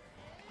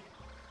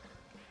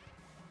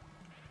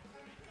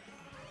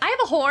 I have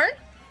a horn.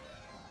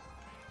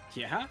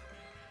 Yeah?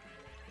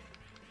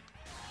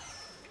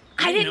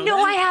 I didn't know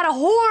know that. I had a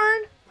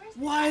horn.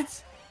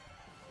 What?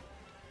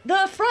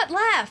 The front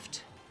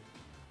left.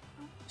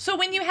 So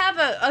when you have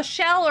a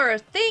shell or a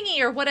thingy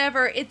or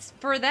whatever, it's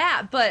for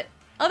that. But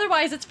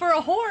otherwise, it's for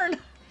a horn.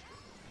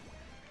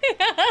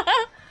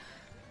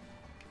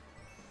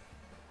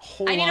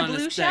 Hold I need a on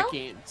blue a shell?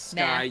 second,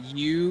 Sky.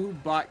 You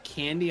bought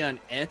candy on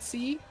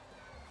Etsy?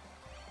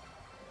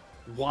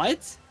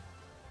 What?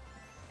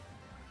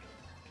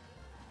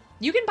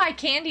 You can buy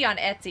candy on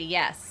Etsy,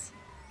 yes.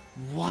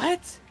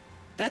 What?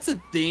 That's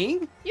a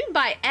thing? You can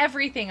buy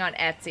everything on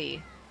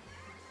Etsy.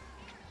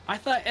 I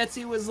thought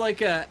Etsy was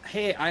like a,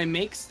 hey, I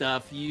make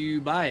stuff,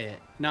 you buy it.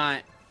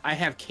 Not, I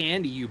have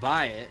candy, you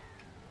buy it.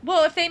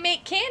 Well, if they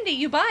make candy,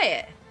 you buy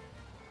it.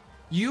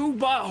 You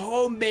bought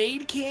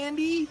homemade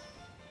candy?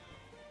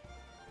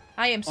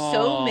 I am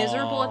so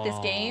miserable at this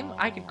game,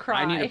 I could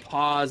cry. I need to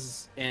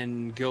pause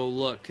and go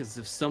look, because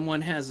if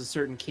someone has a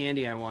certain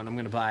candy I want, I'm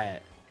going to buy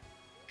it.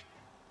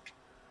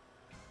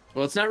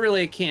 Well, it's not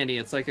really a candy,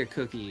 it's like a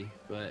cookie,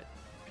 but...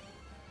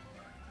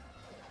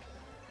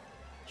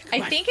 You can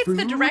I buy think it's the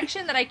food?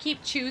 direction that I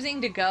keep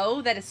choosing to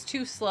go that is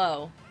too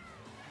slow.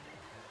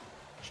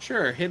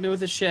 Sure, hit me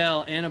with a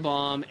shell and a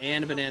bomb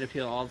and a banana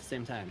peel all at the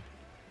same time.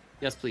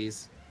 Yes,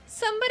 please.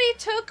 Somebody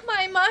took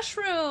my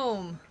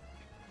mushroom.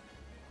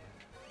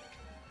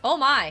 Oh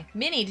my.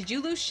 Minnie, did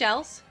you lose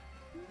shells?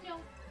 No.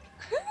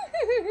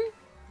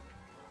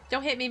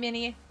 Don't hit me,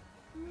 Minnie.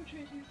 I'm gonna try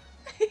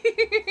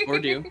to. Or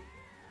do.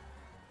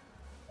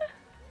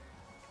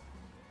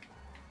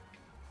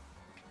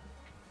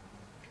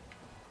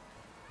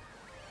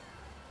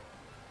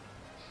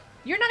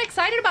 You're not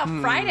excited about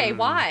Friday.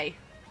 Why?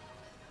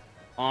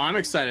 Oh, I'm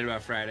excited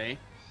about Friday.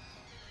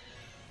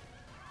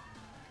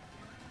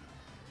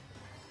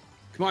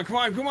 Come on, come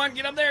on, come on,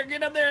 get up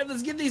there,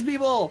 let's get these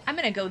people! I'm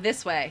gonna go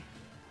this way.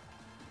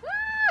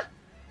 Ah!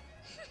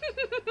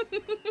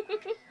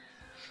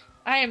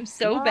 I am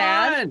so Come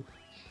bad. on!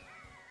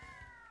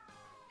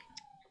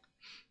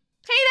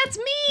 Hey, that's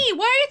me!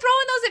 Why are you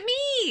throwing those at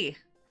me?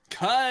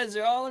 Cause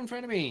they're all in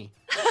front of me.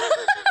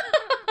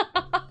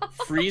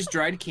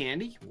 Freeze-dried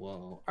candy?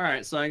 Whoa.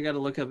 Alright, so I gotta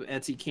look up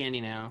Etsy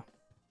candy now.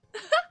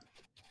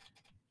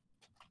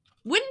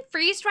 Wouldn't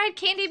freeze-dried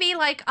candy be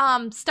like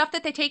stuff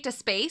that they take to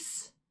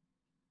space?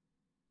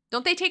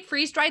 Don't they take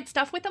freeze-dried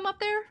stuff with them up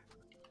there?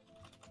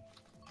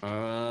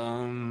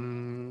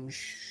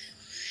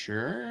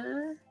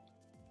 Sure?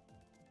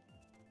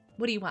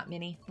 What do you want,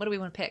 Minnie? What do we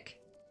want to pick?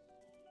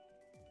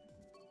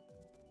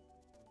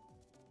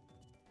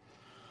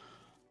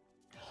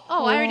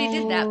 Oh, I already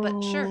did that,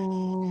 but sure.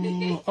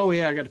 Oh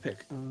yeah, I got to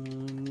pick.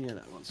 Yeah,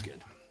 that one's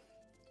good.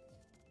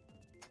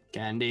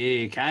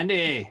 Candy.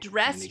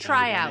 Dress Candy,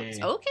 tryouts.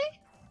 candy. Okay.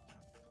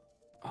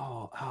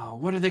 Oh,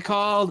 what are they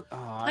called? Oh,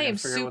 I am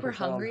super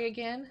hungry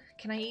again.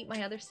 Can I eat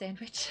my other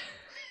sandwich?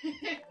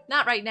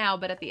 Not right now,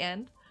 but at the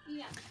end.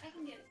 Yeah, I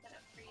can get it set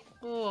up for you.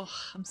 Oh,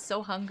 I'm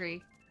so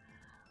hungry.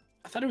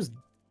 I thought it was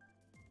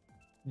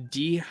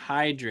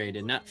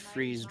dehydrated, not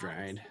freeze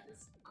dried.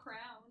 This crown.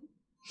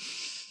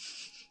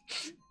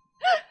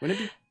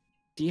 Wouldn't it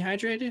be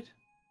dehydrated?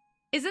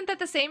 Isn't that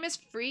the same as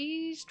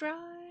freeze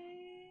dry?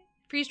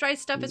 Freeze dry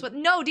stuff is what?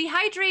 No,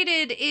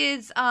 dehydrated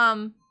is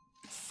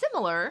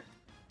similar.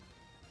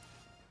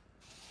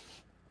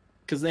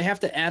 Because they have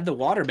to add the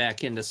water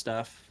back into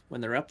stuff when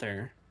they're up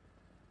there.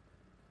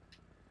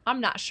 I'm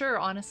not sure,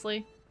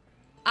 honestly.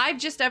 I've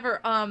just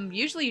ever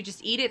usually you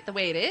just eat it the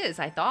way it is,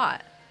 I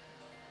thought.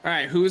 All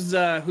right, who's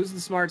the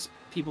smart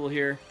people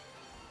here?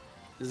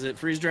 Is it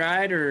freeze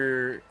dried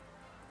or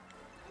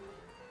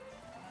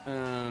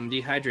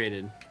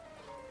dehydrated?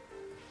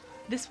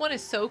 This one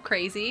is so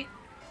crazy.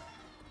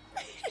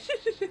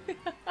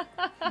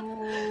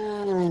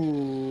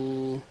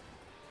 Oh.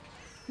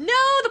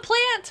 No, the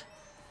plant.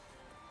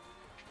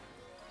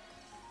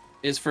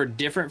 Is for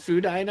different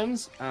food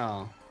items?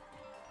 Oh.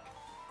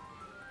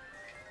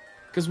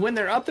 Because when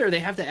they're up there, they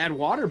have to add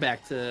water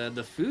back to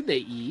the food they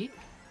eat.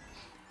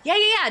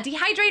 Yeah.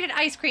 Dehydrated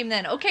ice cream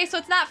then. Okay, so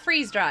it's not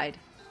freeze dried.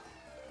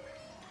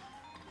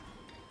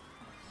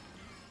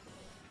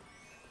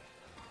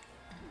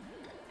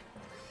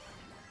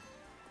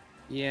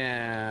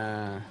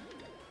 Yeah.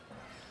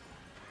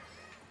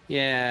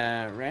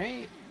 Yeah,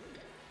 right?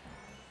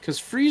 Because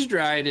freeze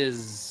dried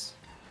is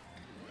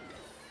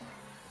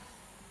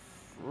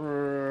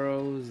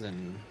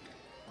frozen.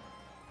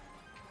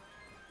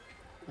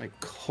 Like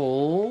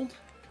cold?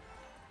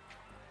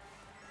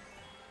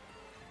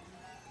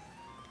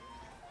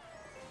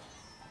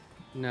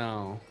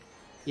 No.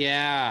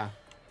 Yeah.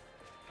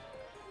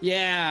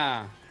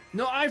 Yeah.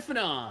 No,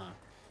 FNA.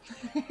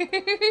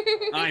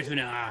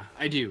 FNA.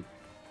 I do.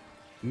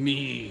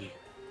 Me.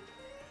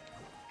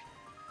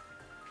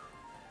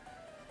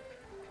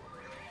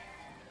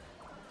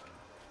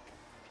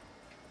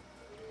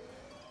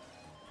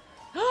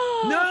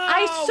 No!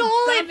 I saw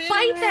Stop it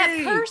bite that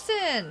me!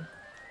 person.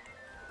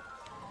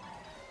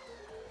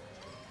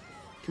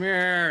 Come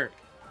here.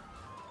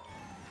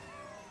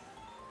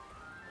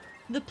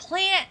 The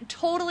plant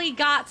totally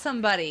got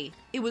somebody.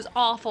 It was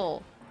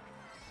awful.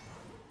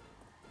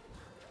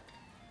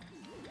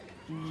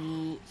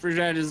 Freeze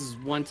dried is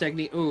one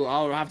technique. Ooh,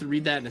 I'll have to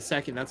read that in a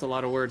second. That's a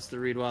lot of words to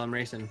read while I'm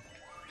racing.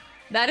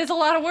 That is a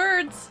lot of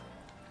words.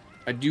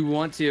 I do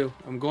want to.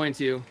 I'm going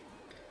to.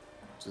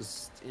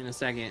 Just in a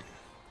second.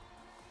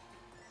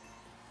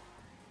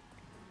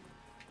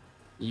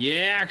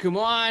 Yeah, come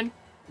on.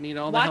 Need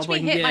all the Watch help I me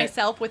can hit get.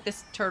 myself with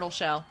this turtle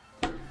shell.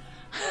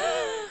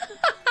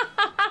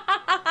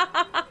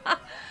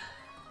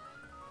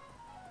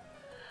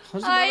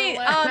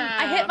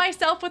 I hit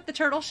myself with the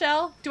turtle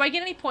shell. Do I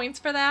get any points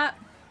for that?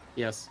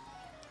 Yes.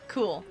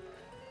 Cool.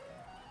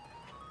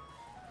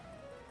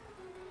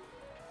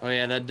 Oh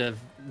yeah, that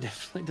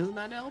definitely does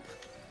not help.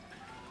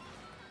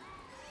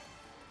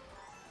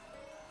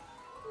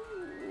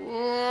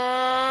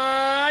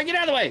 Get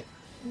out of the way.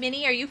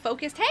 Minnie, are you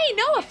focused? Hey,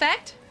 no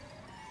effect.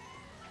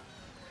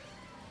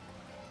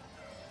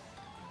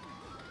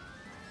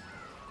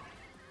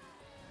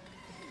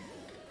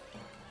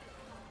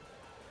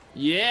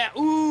 Yeah.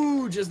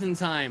 Ooh, just in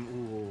time.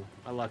 Ooh,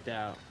 I lucked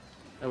out.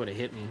 That would have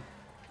hit me.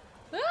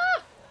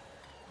 Ah!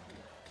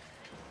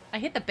 I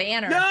hit the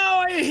banner. No,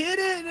 I hit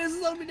it and it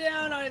slowed me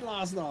down. I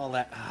lost all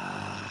that.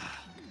 Ah.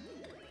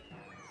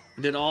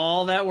 Did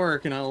all that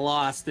work and I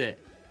lost it.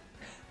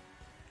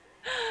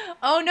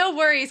 Oh, no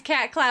worries,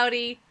 Cat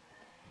Cloudy.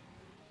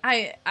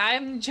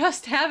 I'm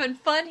just having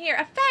fun here.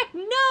 In fact,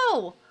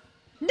 no!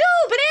 No,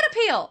 banana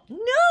peel! No!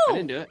 I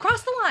didn't do it.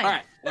 Cross the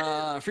line.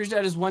 All right. Freeze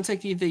dried is one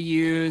technique they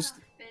used.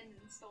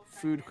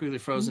 Food quickly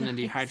frozen and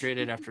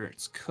dehydrated after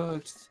it's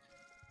cooked.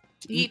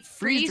 To Eat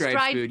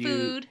freeze-dried food.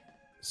 You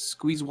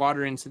squeeze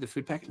water into the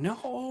food packet.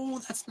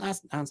 No, that's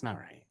not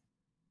right.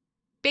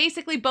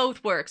 Basically,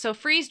 both work. So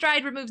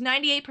freeze-dried removes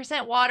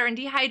 98% water and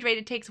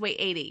dehydrated takes away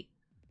 80%.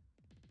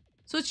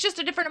 So it's just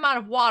a different amount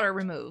of water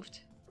removed.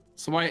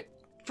 So why?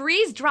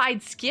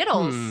 Freeze-dried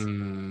Skittles.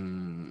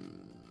 Hmm.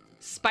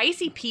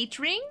 Spicy peach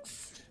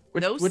rings?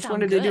 Which one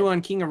did they do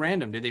on King of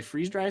Random? Did they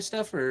freeze-dry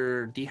stuff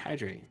or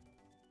dehydrate?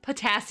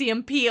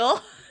 Potassium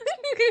peel.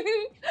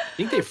 I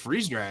think they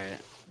freeze-dry it.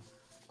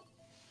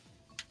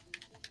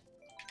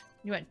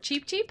 You want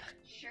cheap?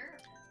 Sure.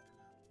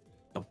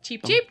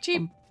 Cheap.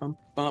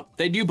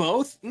 They do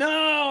both?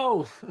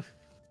 No!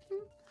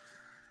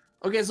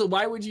 Okay, so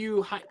why would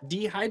you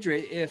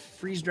dehydrate if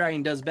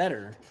freeze-drying does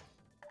better?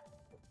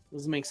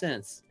 Doesn't make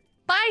sense.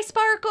 Bye,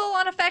 Sparkle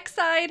on effects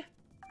side.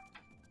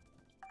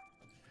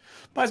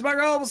 Bye,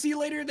 Sparkle. We'll see you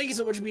later. Thank you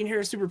so much for being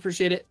here. Super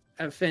appreciate it.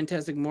 a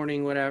fantastic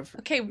morning, whatever.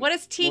 Okay, what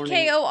does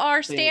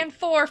TKOR stand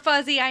for,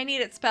 Fuzzy? I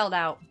need it spelled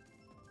out.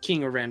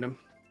 King of Random.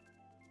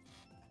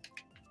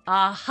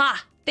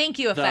 Aha! Thank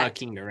you, Effect.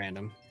 The King of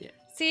Random. Yeah.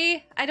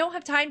 See, I don't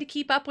have time to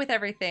keep up with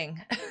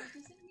everything.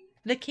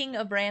 The King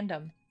of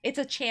Random. It's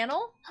a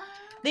channel.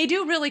 They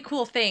do really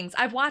cool things.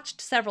 I've watched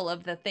several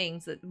of the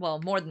things that, well,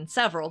 more than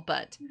several,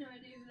 but No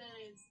idea who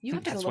that is. you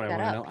have to That's look what I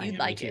that wanna up. know. You'd I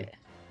like am it.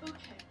 Okay.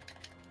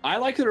 I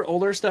like their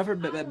older stuff a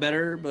bit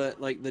better,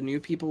 but like the new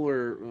people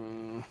are,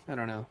 I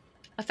don't know.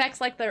 Effects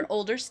like their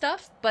older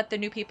stuff, but the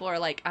new people are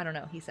like, I don't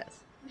know, he says.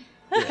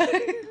 Yeah.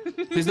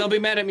 Please don't be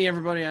mad at me,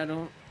 everybody.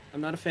 I'm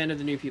not a fan of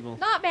the new people.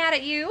 Not mad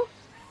at you.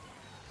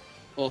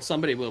 Well,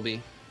 somebody will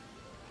be.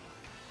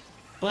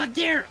 But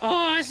they're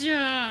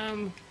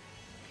awesome!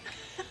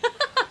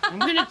 I'm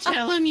gonna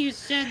tell him you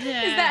said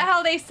that. Is that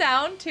how they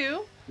sound,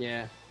 too?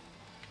 Yeah.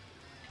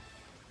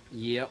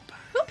 Yep.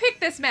 Who picked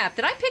this map?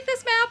 Did I pick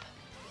this map?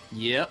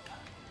 Yep.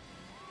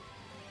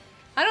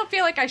 I don't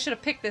feel like I should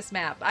have picked this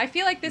map. I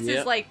feel like this is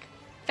Yep. like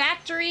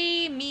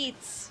factory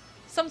meets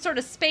some sort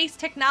of space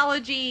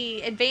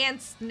technology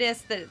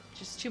advancedness that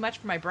just too much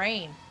for my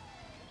brain.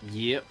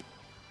 Yep.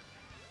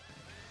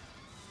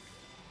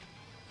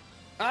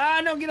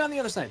 Ah, no, get on the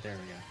other side. There we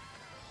go.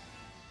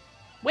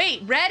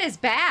 Wait, red is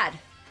bad.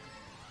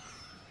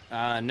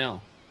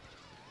 No.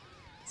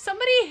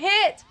 Somebody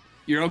hit.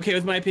 You're okay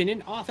with my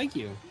opinion? Oh, thank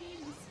you.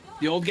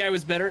 The old guy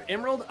was better.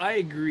 Emerald, I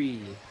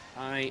agree.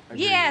 I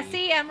agree. Yeah,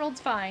 see, Emerald's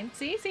fine.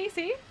 See?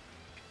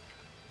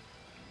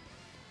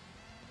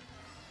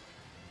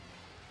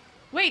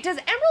 Wait, does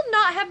Emerald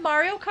not have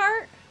Mario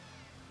Kart?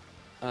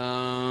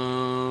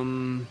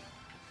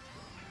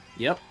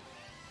 Yep.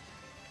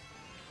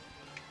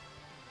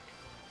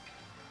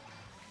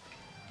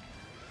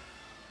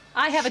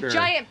 I have Sure. a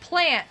giant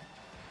plant.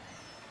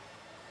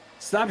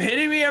 Stop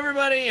hitting me,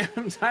 everybody!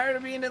 I'm tired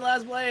of being in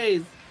last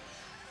place.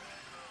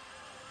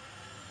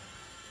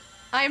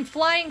 I am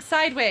flying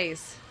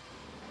sideways.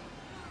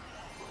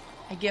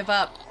 I give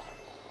up.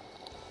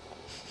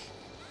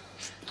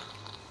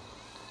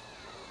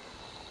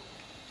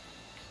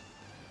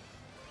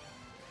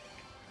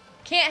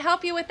 Can't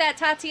help you with that,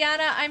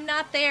 Tatiana. I'm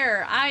not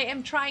there. I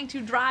am trying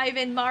to drive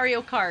in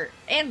Mario Kart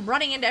and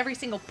running into every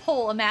single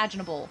pole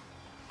imaginable.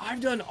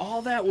 I've done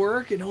all that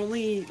work in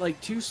only like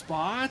 2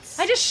 spots.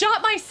 I just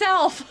shot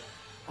myself.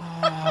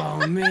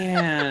 Oh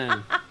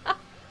man.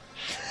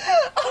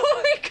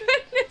 Oh my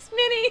goodness,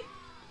 Minnie.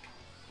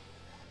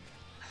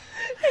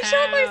 I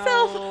shot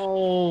myself.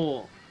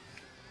 Ow.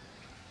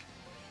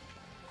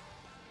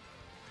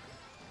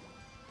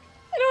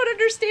 I don't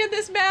understand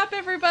this map,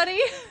 everybody.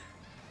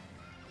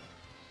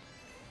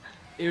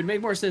 It would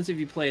make more sense if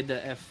you played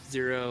the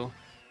F-Zero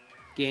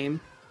game.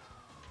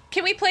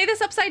 Can we play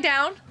this upside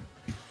down?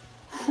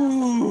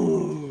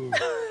 Whew.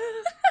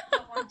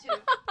 Don't want to.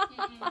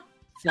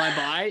 Fly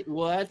by?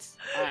 What?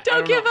 I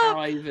Don't give know up.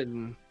 How I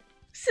even...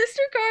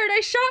 Sister guard,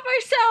 I shot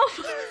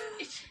myself.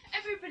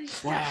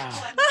 Everybody's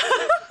Wow.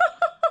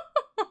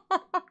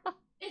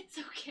 It's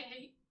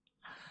okay.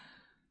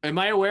 Am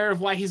I aware of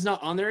why he's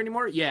not on there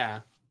anymore? Yeah.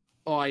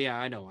 Oh yeah,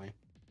 I know why.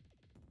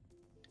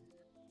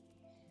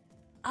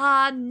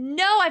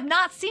 No, I've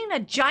not seen a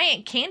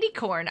giant candy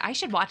corn. I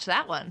should watch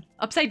that one.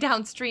 Upside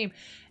down stream.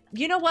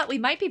 You know what? We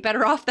might be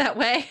better off that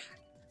way.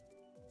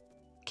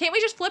 Can't we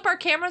just flip our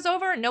cameras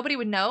over and nobody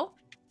would know?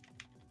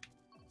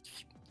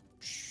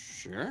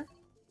 Sure.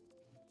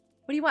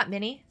 What do you want,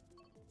 Minnie?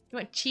 You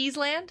want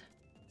Cheeseland?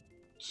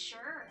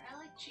 Sure, I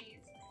like cheese.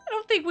 I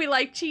don't think we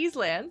like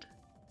Cheeseland.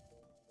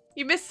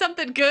 You missed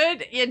something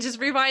good? Yeah, just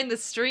rewind the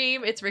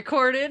stream. It's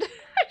recorded.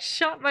 I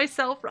shot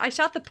myself. I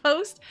shot the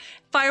post.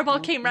 Fireball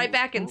came right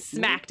back and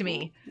smacked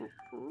me.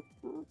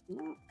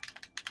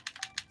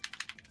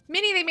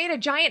 Minnie, they made a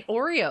giant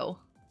Oreo.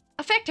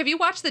 Effect, have you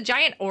watched the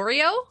giant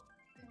Oreo?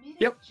 They made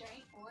Yep. a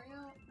giant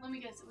Oreo? Let me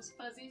guess, it was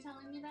Fuzzy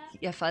telling me that?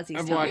 Yeah, Fuzzy's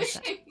I've telling me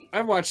watched- that.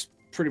 I've watched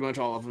pretty much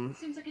all of them.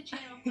 Seems like a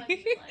channel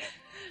Fuzzy would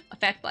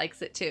Effect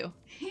likes it too.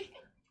 like.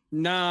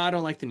 Nah, I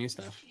don't like the new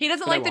stuff. He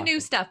doesn't But I like the watch new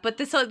it. stuff, but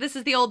this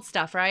is the old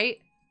stuff, right?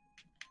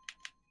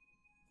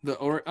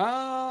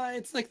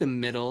 It's like the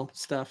middle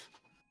stuff.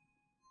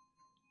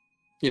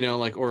 You know,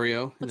 like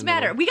Oreo. in What's the the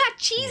matter? middle. We got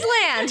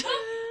Cheeseland!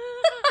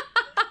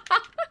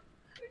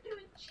 We're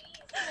doing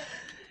cheese.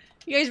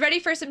 You guys ready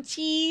for some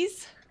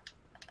cheese?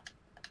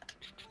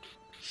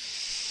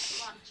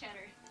 A lot of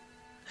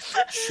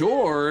cheddar.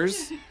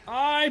 Chores?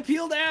 I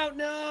peeled out.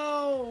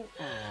 No.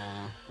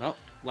 Aw. Well,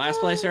 last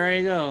place. There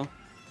you go.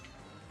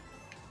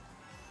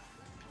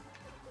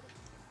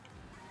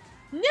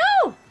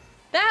 No!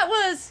 That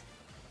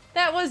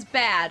was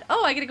bad.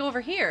 Oh, I gotta go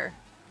over here.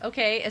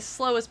 Okay, as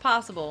slow as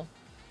possible.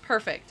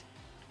 Perfect.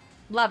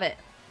 Love it.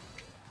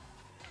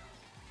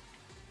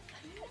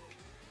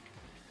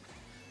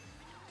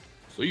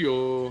 See ya.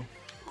 Oh,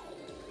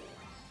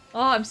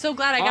 I'm so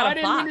glad I got I a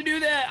didn't box. mean to do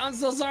that. I'm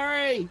so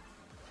sorry.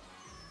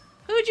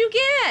 Who'd you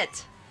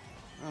get?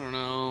 I don't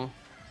know.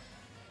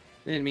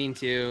 Didn't mean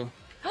to.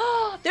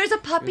 Oh, there's a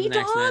puppy It was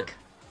an dog?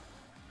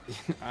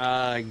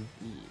 accident.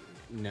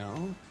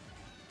 No.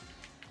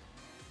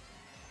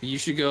 You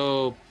should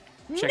go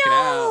check it out.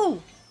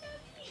 No!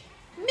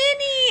 Minnie,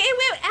 it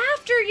went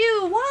after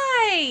you.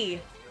 Why? You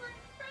were in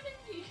front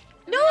of me.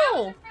 No. I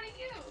was in front of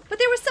you. But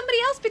there was somebody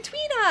else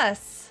between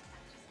us.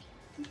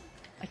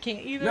 I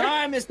can't either. No,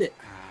 I missed it.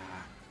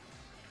 Ah,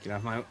 get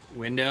off my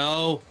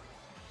window.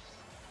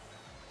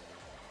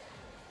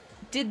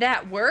 Did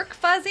that work,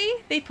 Fuzzy?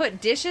 They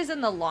put dishes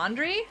in the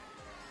laundry?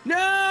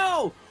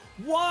 No!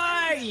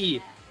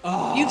 Why?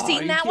 Oh, You've seen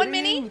are you that one,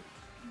 kidding? Minnie?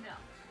 No.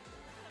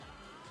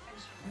 I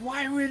just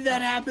Why would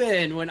that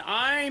happen when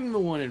I'm the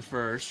one in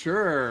first?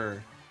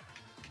 Sure.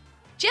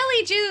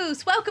 Jelly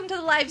Juice, welcome to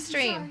the live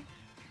stream.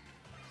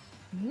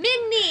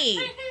 Minnie!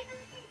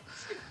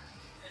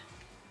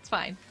 It's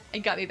fine. It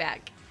got me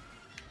back.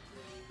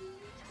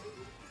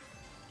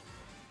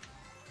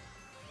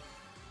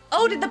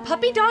 Oh, did the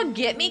puppy dog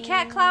get me,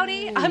 Cat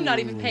Cloudy? I'm not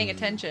even paying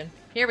attention.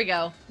 Here we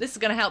go. This is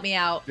gonna help me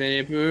out.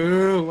 Minnie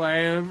Pooh, why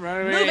are you in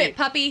front of me? Move it,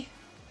 puppy.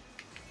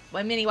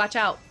 Well, Minnie, watch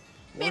out.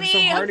 Worked Minnie,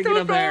 so hard to get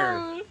up there.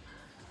 sorry.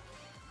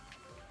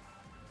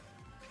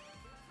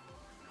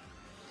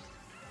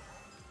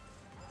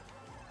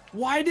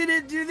 Why did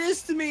it do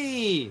this to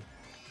me?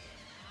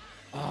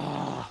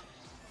 Ah,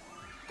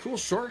 cool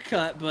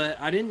shortcut, but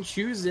I didn't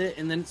choose it,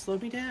 and then it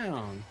slowed me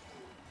down.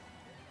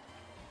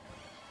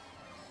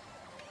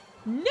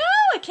 No,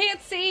 I can't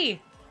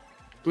see.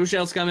 Blue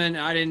shell's coming.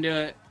 I didn't do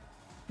it.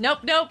 Nope,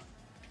 nope.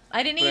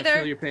 I didn't But I either.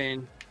 feel your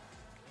pain.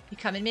 You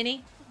coming,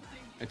 Minnie?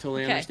 I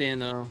totally Okay.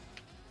 understand, though.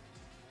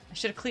 I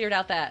should have cleared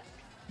out that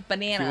If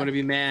banana. you want to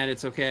be mad,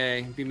 it's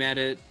okay. Be mad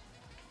at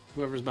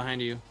whoever's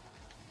behind you.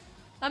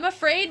 I'm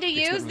afraid to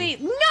use the... me.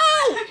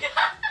 No!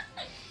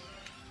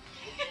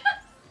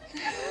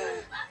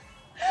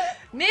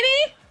 Minnie?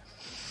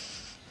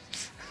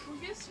 Well,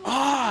 guess what?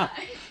 Ah!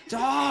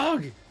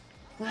 Dog!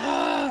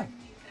 Ah!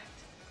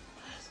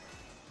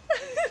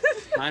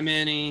 Hi,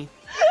 Minnie.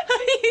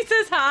 He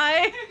says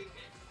hi.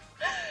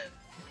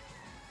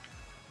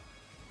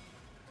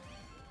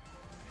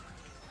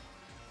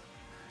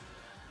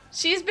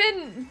 She's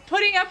been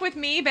putting up with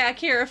me back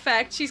here,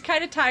 Effect. She's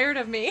kind of tired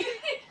of me.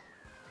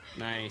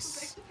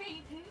 Nice. Back to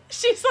painting.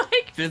 She's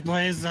like, Fifth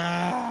place.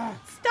 Ah!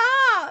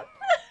 stop.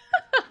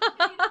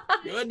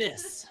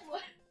 Goodness.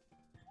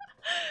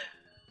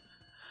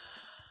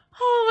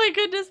 Oh my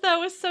goodness, that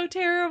was so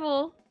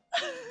terrible.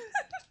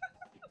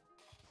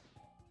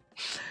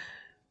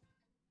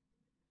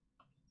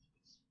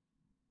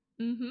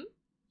 Mm-hmm.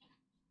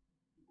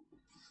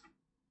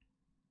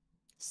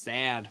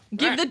 Sad.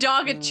 Give the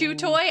dog a chew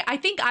toy? I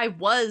think I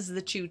was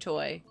the chew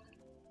toy.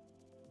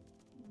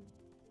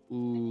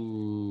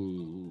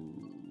 Ooh.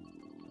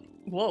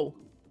 Whoa.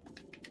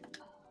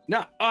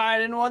 No, oh, I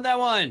didn't want that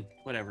one.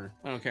 Whatever.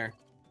 I don't care.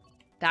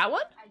 That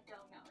one? I don't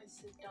know. Is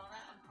the donut?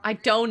 I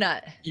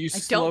donut. You I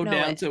slow don't know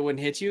down it. so it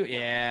wouldn't hit you?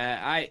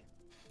 Yeah,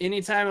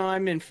 anytime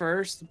I'm in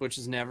first, which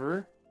is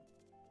never,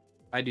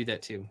 I do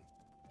that too.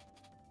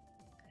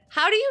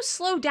 How do you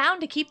slow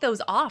down to keep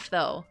those off,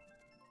 though?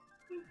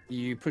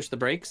 You push the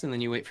brakes and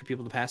then you wait for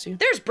people to pass you.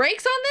 There's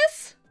brakes on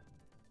this?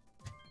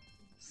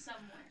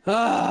 Somewhere.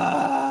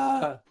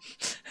 Ah!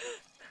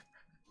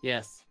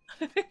 Yes.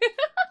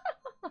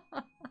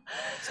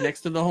 It's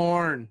next to the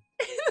horn.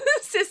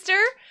 Sister,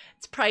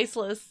 it's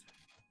priceless.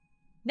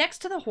 Next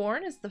to the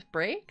horn is the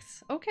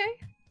brakes? Okay.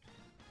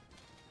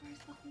 Where's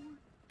the horn?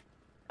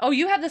 Oh,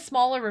 you have the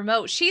smaller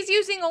remote. She's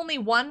using only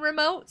one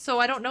remote, so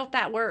I don't know if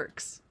that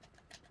works.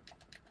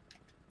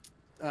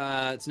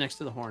 It's next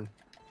to the horn.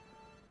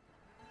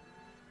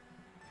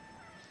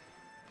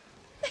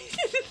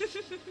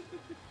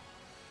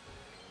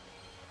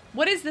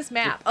 What is this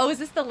map? Oh, is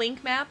this the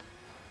link map?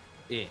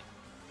 Yeah.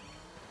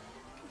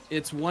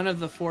 It's one of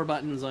the 4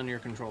 buttons on your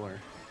controller.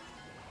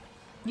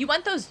 You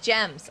want those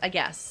gems, I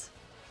guess.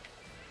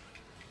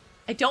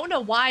 I don't know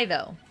why,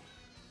 though.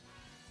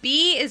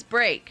 B is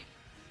brake.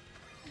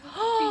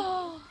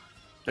 Oh,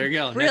 There you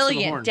go. Next to the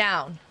brilliant. horn.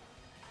 Down.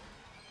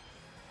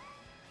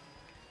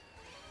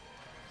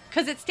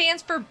 Because it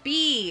stands for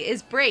B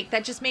is brake.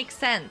 That just makes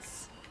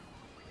sense.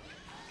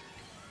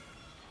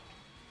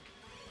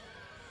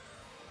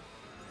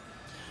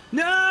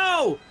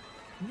 No!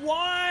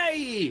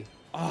 Why?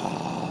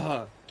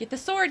 Oh, Get the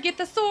sword, get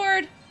the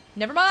sword.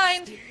 Never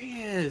mind.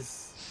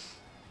 serious.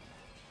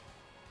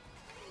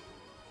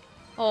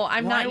 Oh,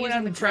 I'm Why not when using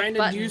I'm the trying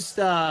correct to do button.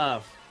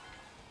 stuff?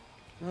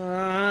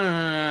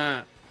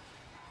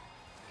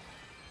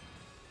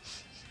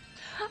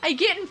 I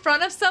get in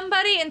front of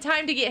somebody in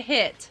time to get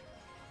hit.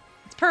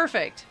 It's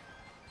perfect.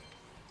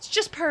 It's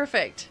just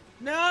perfect.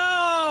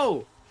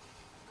 No!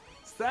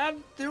 Stop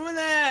doing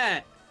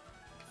that!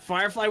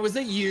 Firefly, was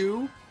it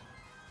you?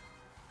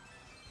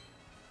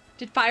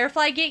 Did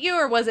Firefly get you,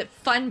 or was it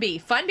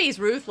Funbee? Funbee's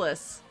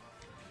ruthless.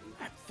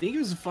 I think it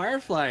was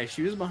Firefly.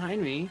 She was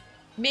behind me.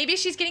 Maybe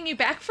she's getting you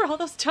back for all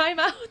those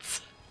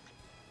timeouts.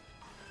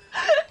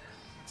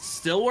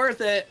 Still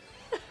worth it.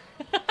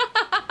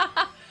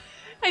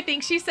 I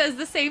think she says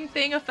the same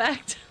thing,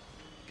 Effect.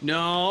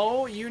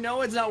 No, you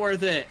know it's not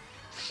worth it.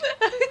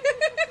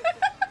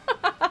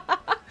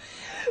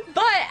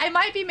 But I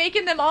might be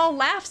making them all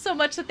laugh so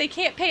much that they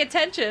can't pay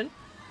attention.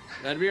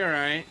 That'd be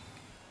alright.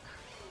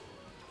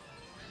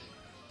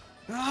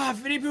 Ah,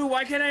 Finny Poo,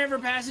 why can't I ever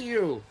pass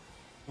you?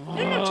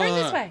 No, turn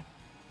this way.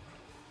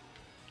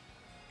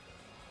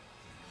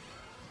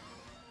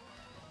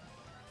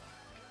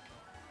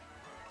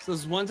 So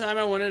this one time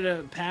I wanted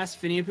to pass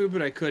Finny Poo,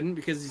 but I couldn't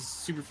because he's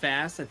super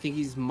fast. I think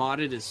he's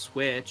modded his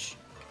Switch.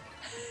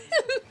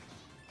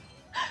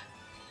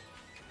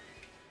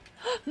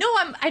 No,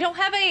 I don't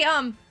have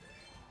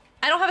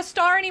a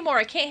star anymore.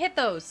 I can't hit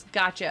those.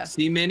 Gotcha.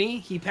 See, Minnie?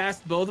 He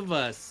passed both of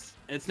us.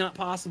 It's not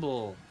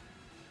possible.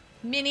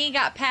 Minnie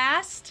got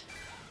passed.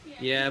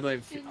 Yeah, but...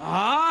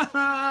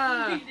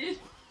 Ah! He's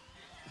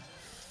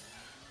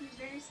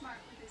very smart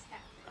with his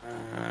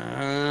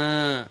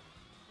cat.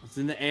 It's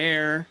in the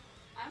air.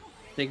 I don't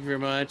care. Thank you very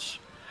much.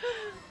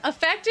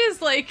 Effect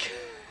is like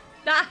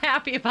not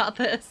happy about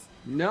this.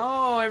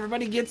 No,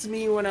 everybody gets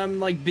me when I'm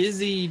like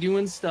busy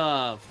doing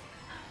stuff.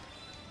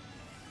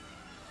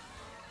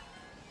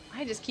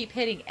 I just keep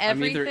hitting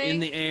everything. I'm either in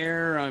the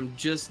air, I'm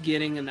just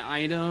getting an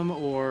item,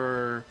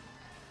 or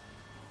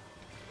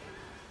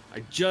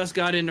I just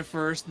got into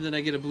first and then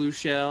I get a blue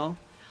shell.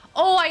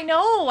 Oh, I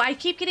know. I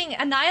keep getting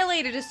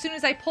annihilated as soon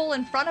as I pull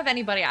in front of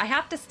anybody. I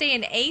have to stay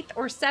in 8th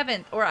or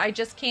 7th or I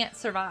just can't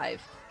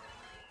survive.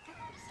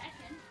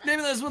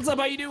 Nameless, what's up?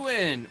 How you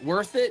doing?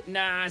 Worth it?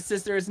 Nah,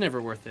 sister, it's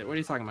never worth it. What are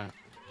you talking about?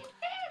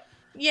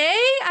 Yay!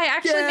 I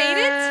actually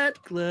made it.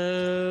 Cat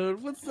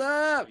Cloud, what's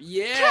up?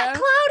 Yeah. Cat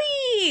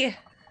Cloudy!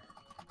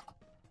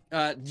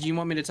 Do you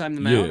want me to time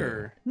them out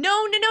or?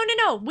 No.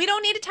 We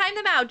don't need to time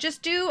them out.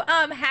 Just do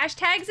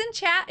hashtags in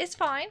chat is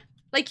fine.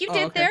 Like you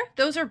did there.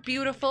 Those are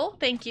beautiful.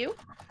 Thank you.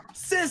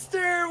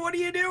 Sister, what are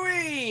you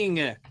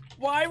doing?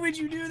 Why would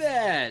you do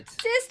that?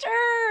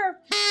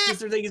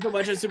 Sister, thank you so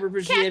much. I super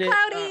appreciate Cat it.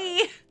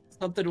 Cloudy.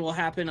 Something will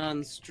happen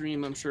on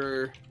stream, I'm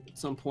sure, at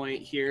some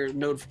point here.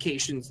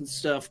 Notifications and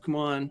stuff. Come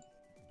on.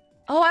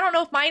 Oh, I don't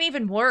know if mine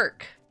even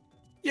work.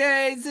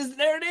 Yay, sister,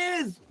 there it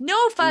is.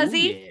 No,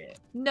 Fuzzy. Ooh, yeah.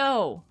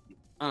 No.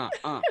 I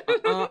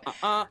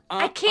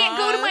can't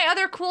go to my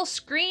other cool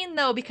screen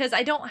though because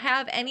I don't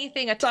have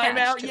anything attached.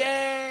 Timeout, to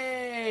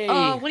yay!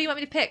 Oh, what do you want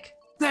me to pick?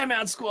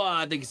 Timeout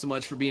Squad. Thank you so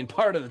much for being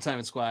part of the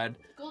Timeout Squad.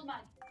 Gold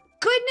mine.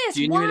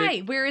 Goodness, why?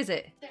 Where is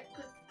it? There,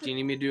 Do you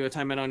need me to do a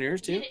timeout on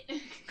yours too?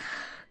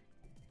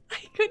 I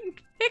couldn't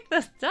pick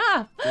the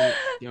stuff.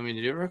 You want me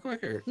to do it real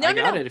quick or? No.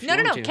 No.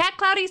 Cat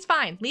Cloudy's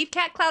fine. Leave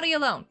Cat Cloudy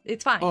alone.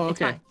 It's fine. Oh,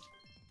 It's okay. fine.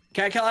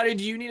 Cat Cloudy,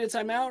 do you need a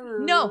timeout or?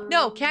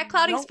 No. Cat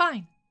Cloudy's Nope.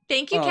 fine.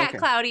 Thank you, Oh, Cat okay.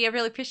 Cloudy. I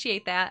really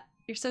appreciate that.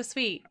 You're so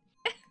sweet.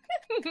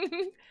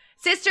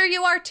 Sister,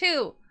 you are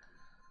too.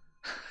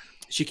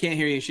 She can't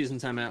hear you. She's in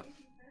timeout.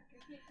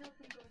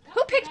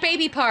 Who picked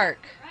Baby Park?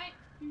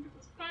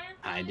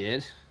 I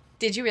did.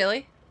 Did you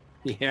really?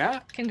 Yeah,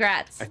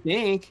 Congrats. I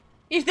think.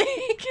 You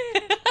think?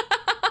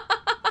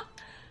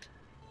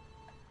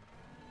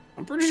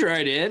 I'm pretty sure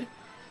I did.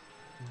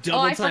 Double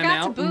I forgot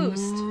to timeout.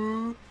 boost.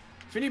 Ooh.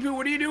 Finny Poo,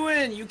 what are you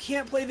doing? You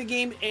can't play the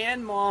game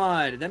and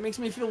mod. That makes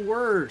me feel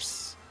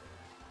worse.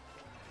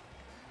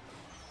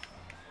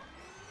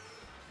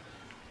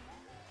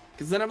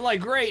 Because then I'm like,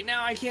 great,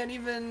 now I can't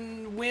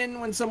even win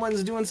when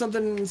someone's doing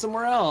something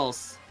somewhere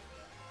else.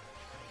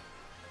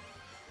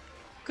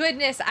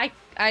 Goodness,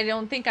 I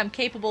don't think I'm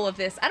capable of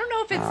this. I don't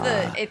know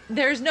if it's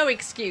there's no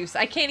excuse.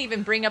 I can't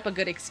even bring up a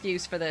good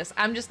excuse for this.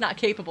 I'm just not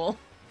capable.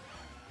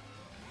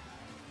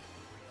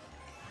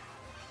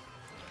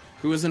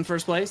 Who was in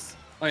first place?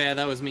 Oh yeah,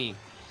 that was me.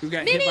 Who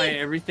got Minnie! hit by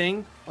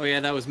everything? Oh yeah,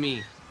 that was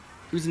me.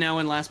 Who's now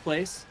in last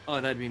place? Oh,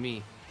 that'd be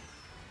me.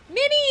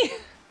 Minnie!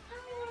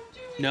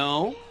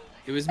 No,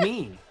 it was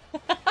me.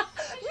 Minnie!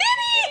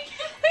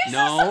 I'm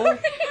No. so sorry.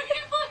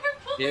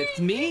 It's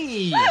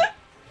me.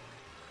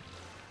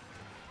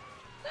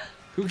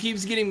 Who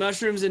keeps getting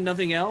mushrooms and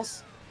nothing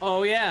else?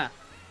 Oh yeah,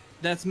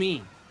 that's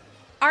me.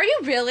 Are you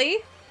really?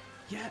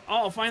 Yeah.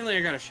 Oh, finally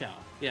I got a shell.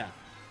 Yeah.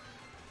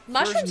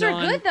 Mushrooms are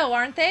none. good though,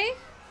 aren't they?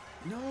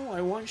 No, I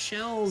want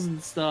shells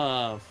and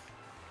stuff.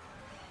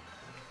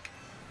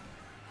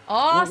 Oh,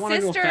 I wanna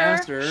go sister.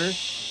 faster.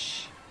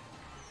 Shh.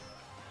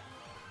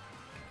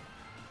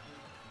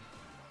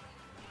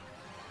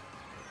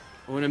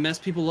 I want to mess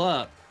people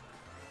up.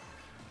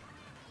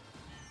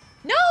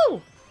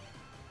 No!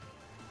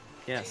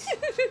 Yes.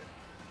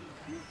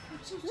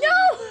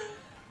 No!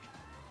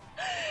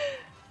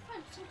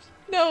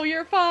 No,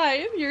 you're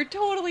fine. You're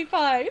totally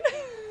fine.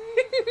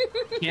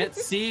 Can't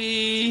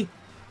see.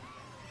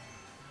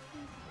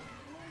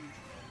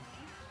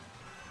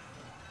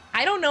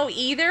 I don't know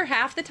either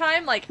half the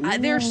time. Like,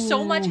 there's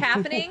so much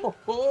happening.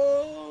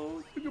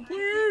 Oh,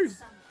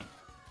 please.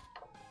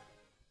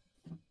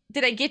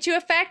 Did I get you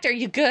effect? Are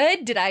you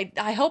good? Did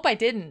I hope I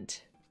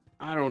didn't.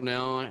 I don't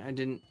know. I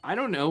didn't. I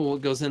don't know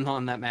what goes in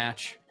on that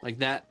match. Like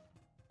that.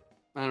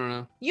 I don't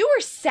know. You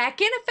were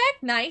second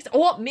effect? Nice.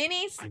 Oh,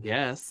 minis. I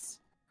guess.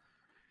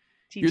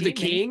 GG, You're the Minnie.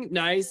 king?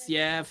 Nice.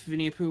 Yeah,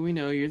 Finny Poo, we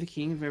know. You're the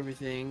king of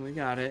everything. We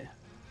got it.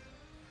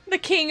 The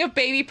king of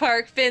Baby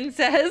Park, Finn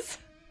says.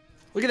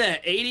 Look at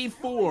that.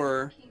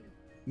 84.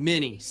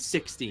 Mini.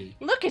 60.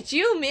 Look at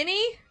you, Minnie.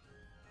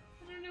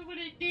 I don't know what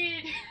I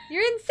did.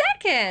 You're in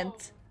second.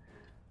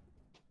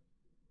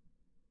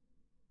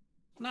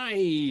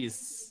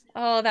 Nice.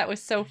 Oh, that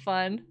was so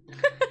fun.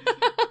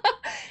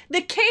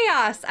 The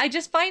chaos. I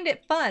just find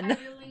it fun. I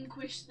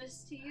relinquish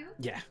this to you.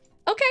 Yeah.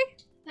 Okay.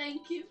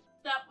 Thank you.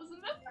 That was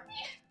enough for me.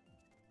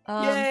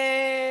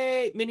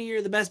 Yay! Minnie,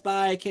 you're the best.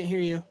 Bye. I can't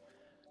hear you.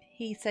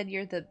 He said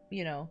you're the,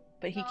 you know,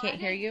 but he No, can't I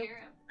hear didn't you. hear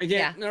him.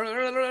 Again. Yeah.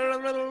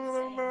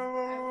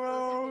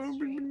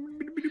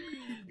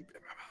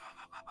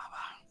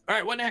 All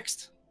right, what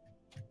next?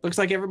 Looks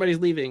like everybody's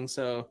leaving,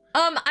 so.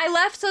 I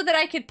left so that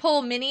I could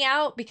pull Minnie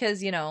out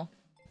because, you know,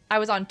 I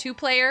was on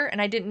 2-player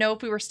and I didn't know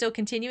if we were still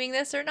continuing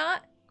this or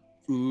not.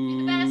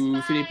 Ooh,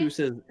 best, Finny bye. Pooh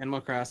says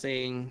Animal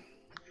Crossing.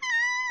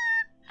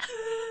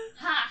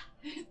 Ha!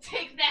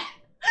 Take that.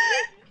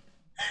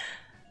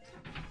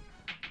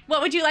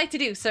 What would you like to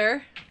do,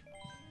 sir?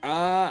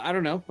 I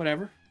don't know.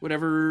 Whatever,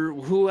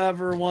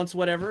 whoever wants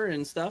whatever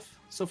and stuff.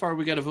 So far,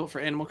 we got to vote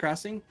for Animal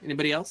Crossing.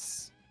 Anybody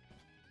else?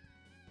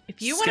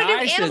 If you want to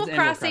Sky do says Animal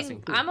Animal Crossing,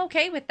 Crossing, too. I'm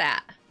okay with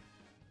that.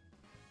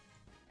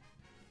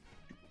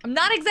 I'm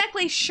not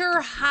exactly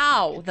sure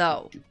how,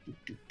 though.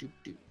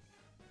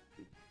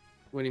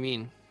 What do you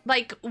mean?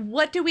 Like,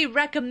 what do we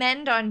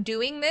recommend on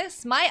doing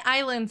this? My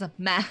island's a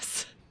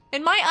mess.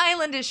 And my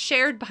island is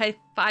shared by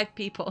 5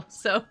 people,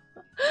 so...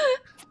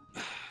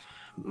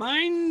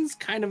 Mine's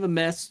kind of a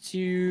mess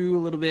too, a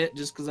little bit,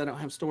 just because I don't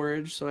have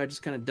storage, so I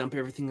just kind of dump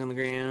everything on the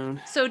ground.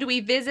 So do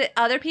we visit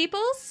other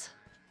people's?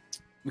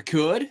 We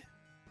could.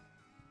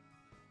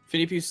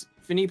 Finny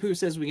Pooh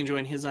says we can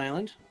join his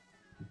island.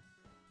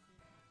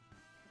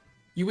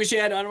 You wish you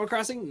had Animal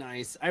Crossing?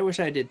 Nice. I wish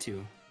I did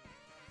too.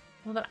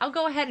 Well, then I'll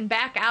go ahead and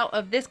back out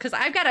of this because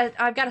I've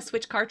gotta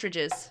switch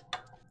cartridges.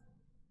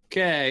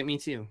 Okay, me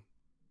too.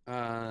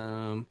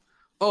 Oh,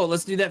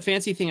 let's do that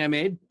fancy thing I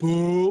made.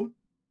 Boom.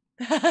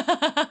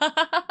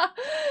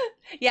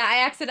 Yeah,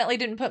 I accidentally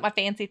didn't put my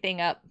fancy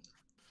thing up.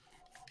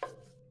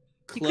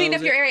 You cleaned up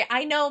Close your it. area.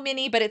 I know,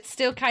 Minnie, but it's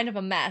still kind of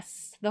a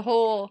mess. The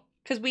whole...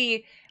 Because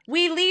we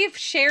leave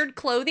shared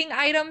clothing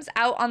items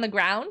out on the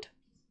ground.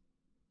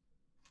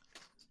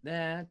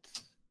 That.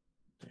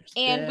 There's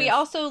And we this.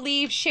 also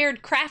leave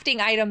shared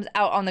crafting items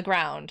out on the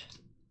ground.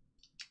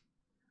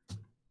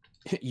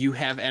 You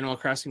have Animal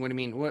Crossing? What do you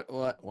mean? What?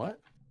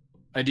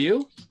 I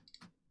do?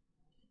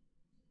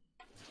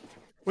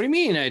 What do you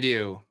mean I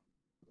do?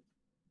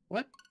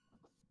 What?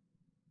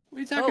 What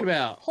are you talking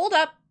about? Hold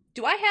up.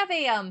 Do I have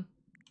a,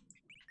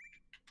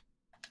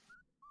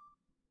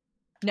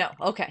 No,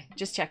 okay.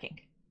 Just checking.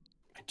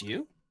 I do? Do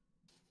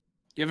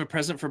you have a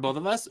present for both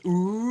of us?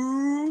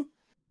 Ooh.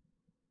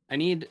 I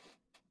need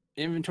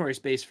inventory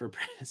space for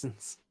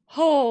presents.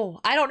 Oh,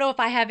 I don't know if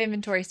I have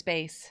inventory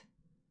space.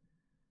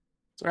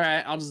 It's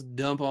alright, I'll just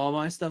dump all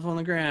my stuff on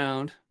the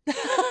ground. Big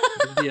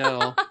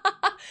deal.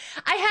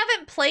 I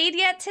haven't played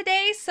yet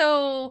today,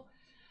 so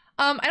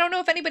I don't know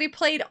if anybody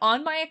played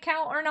on my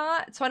account or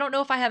not, so I don't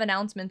know if I have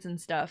announcements and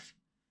stuff.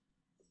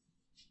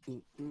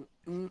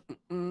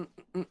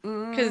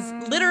 Because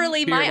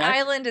literally my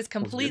island is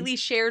completely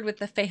shared with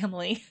the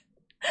family.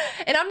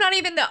 And I'm not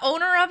even the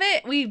owner of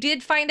it. We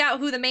did find out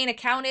who the main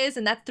account is,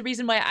 and that's the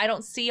reason why I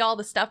don't see all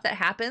the stuff that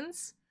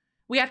happens.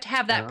 We have to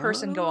have that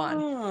person go on.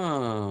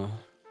 Oh.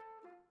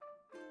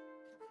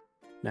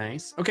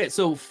 Nice. Okay,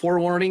 so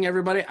forewarning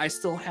everybody, I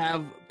still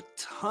have a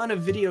ton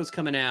of videos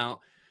coming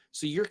out.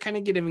 So you're kind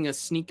of getting a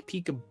sneak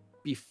peek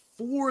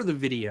before the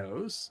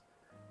videos.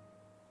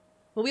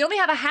 Well, we only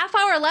have a half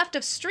hour left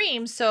of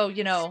stream, so,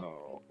 you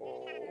know,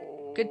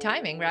 good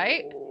timing,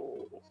 right?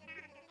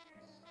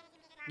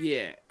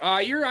 Yeah.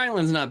 Your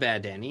island's not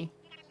bad, Danny.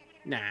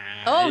 Nah.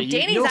 Oh,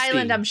 Danny's you'll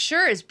island, see. I'm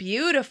sure, is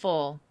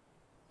beautiful.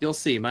 You'll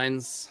see.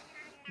 Mine's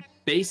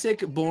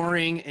basic,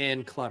 boring,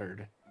 and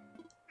cluttered.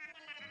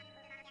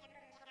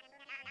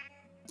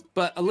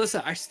 But,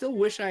 Alyssa, I still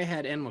wish I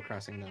had Animal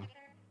Crossing, though.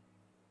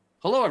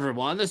 Hello,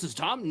 everyone. This is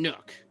Tom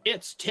Nook.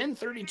 It's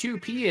 10:32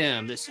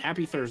 p.m. this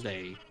happy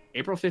Thursday,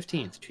 April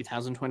 15th,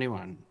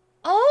 2021.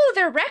 Oh,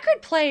 they're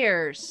record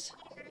players.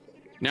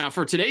 Now,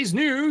 for today's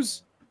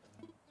news,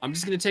 I'm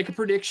just going to take a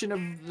prediction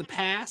of the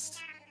past.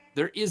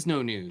 There is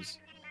no news.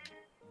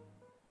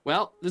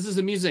 Well, this is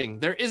amusing.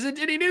 There isn't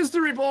any news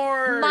to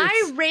report.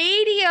 My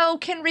radio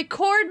can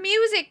record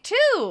music,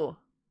 too.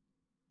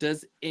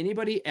 Does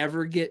anybody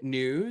ever get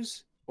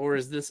news? Or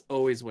is this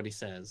always what he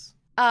says?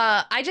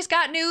 I just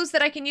got news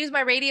that I can use my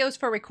radios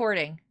for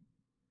recording.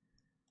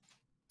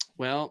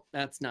 Well,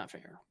 that's not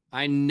fair.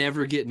 I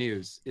never get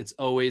news. It's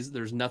always,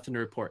 there's nothing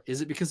to report.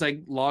 Is it because I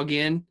log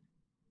in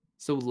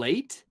so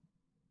late?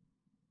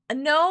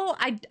 No,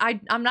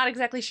 I'm not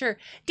exactly sure.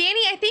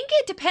 Danny, I think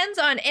it depends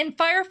on, and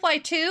Firefly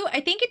too, I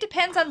think it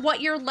depends on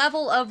what your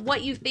level of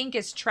what you think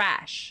is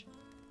trash.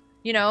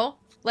 You know?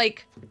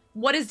 Like,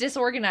 what is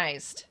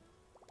disorganized?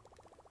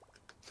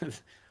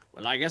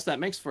 Well, I guess that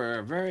makes for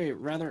a very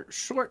rather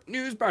short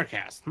news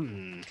broadcast.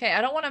 Okay, I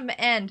don't want to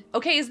end.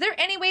 Okay, is there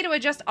any way to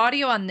adjust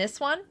audio on this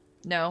one?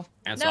 No.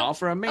 That's No. all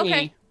from me.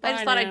 Okay, I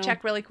just Bye thought now. I'd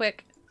check really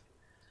quick.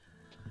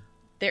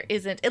 There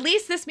isn't. At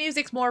least this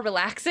music's more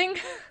relaxing.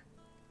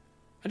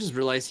 I just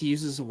realized he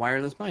uses a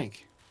wireless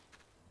mic.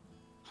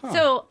 Huh.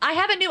 So, I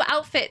have a new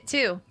outfit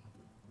too.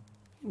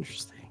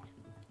 Interesting.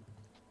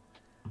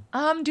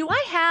 Do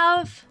I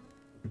have...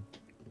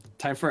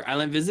 Time for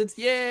island visits.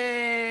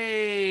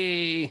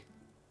 Yay!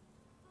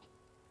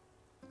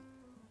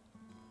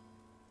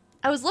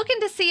 I was looking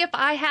to see if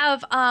I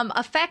have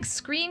effects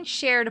screen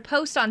share to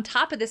post on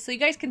top of this so you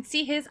guys can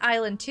see his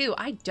island too.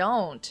 I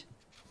don't.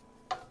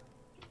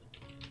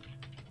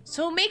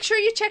 So make sure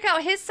you check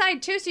out his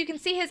side too so you can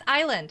see his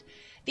island.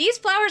 These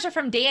flowers are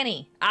from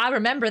Danny. I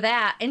remember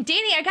that. And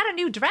Danny, I got a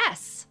new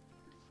dress.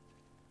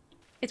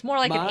 It's more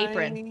like an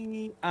apron.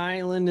 My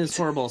island is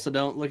horrible, so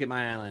don't look at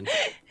my island.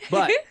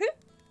 But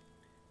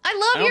I I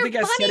love don't your think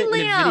I bunny said it in the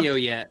lamp. video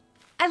yet.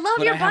 I love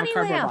But your I have bunny a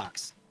cardboard lamp.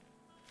 box.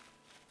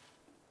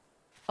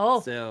 Oh.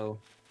 So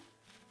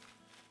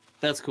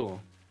that's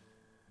cool.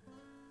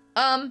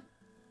 I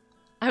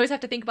always have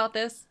to think about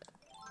this.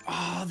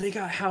 Oh, they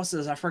got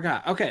houses. I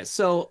forgot. Okay,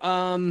 so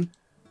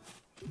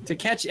to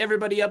catch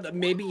everybody up that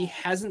maybe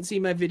hasn't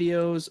seen my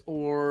videos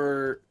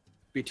or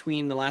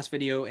between the last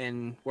video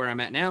and where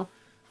I'm at now,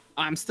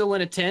 I'm still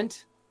in a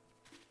tent.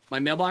 My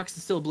mailbox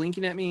is still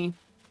blinking at me.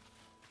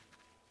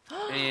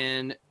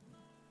 And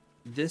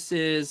this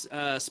is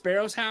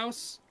Sparrow's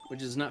house,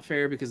 which is not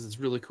fair because it's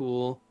really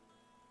cool.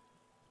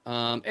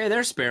 Hey,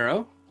 there's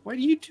Sparrow. Why are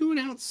you doing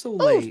out so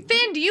Oh, late?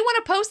 Finn, do you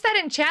want to post that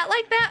in chat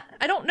like that?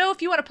 I don't know if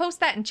you want to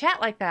post that in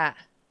chat like that.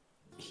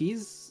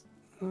 He's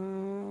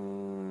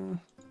and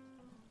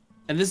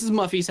this is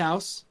Muffy's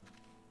house.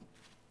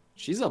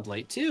 She's up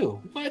late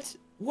too.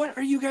 What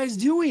are you guys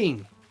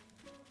doing?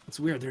 It's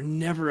weird. They're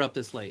never up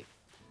this late.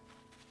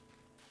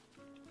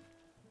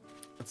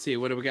 Let's see.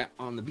 What do we got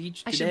on the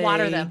beach today? I should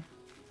water them.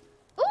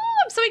 Oh,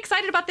 I'm so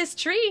excited about this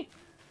tree.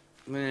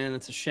 Man,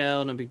 it's a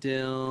shell. No big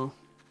deal.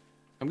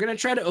 I'm gonna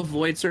try to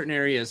avoid certain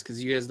areas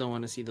because you guys don't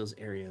want to see those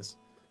areas.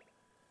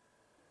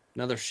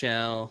 Another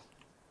shell.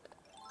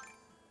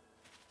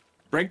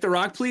 Break the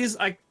rock, please.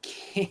 I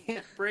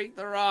can't break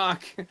the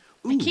rock.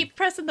 Ooh. I keep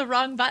pressing the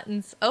wrong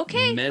buttons.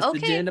 Okay,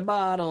 Message okay. in a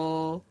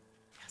bottle.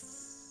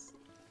 Yes.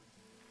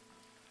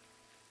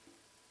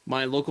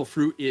 My local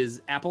fruit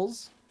is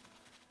apples.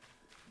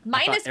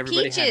 Mine is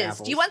everybody had peaches.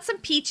 apples. Do you want some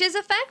peaches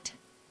effect?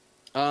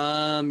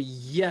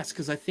 Yes,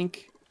 because I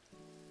think...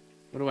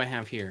 What do I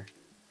have here?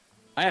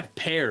 I have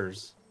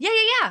pears.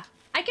 Yeah.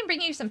 I can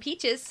bring you some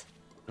peaches.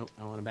 Nope,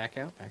 I want to back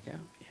out. Back out.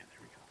 Yeah, there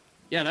we go.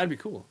 Yeah, that'd be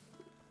cool.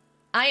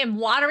 I am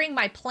watering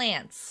my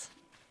plants.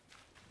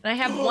 And I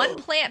have one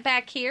plant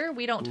back here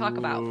we don't talk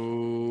about.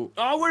 Ooh.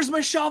 Oh, where's my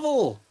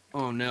shovel?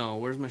 Oh, no.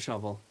 Where's my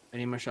shovel? I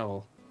need my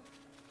shovel.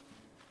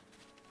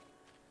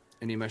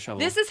 I need my shovel.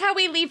 This is how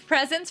we leave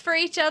presents for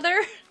each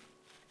other.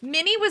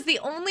 Minnie was the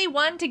only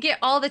one to get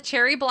all the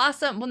cherry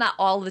blossom. Well, not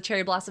all of the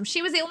cherry blossom.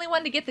 She was the only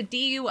one to get the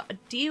do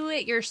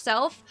it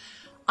yourself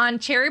on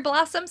cherry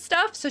blossom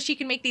stuff so she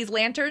can make these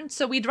lanterns.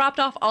 So we dropped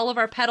off all of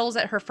our petals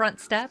at her front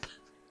step.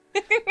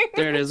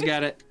 There it is.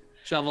 Got it.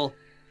 Shovel.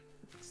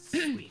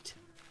 Sweet.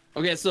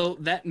 Okay, so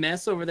that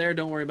mess over there,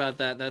 don't worry about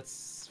that.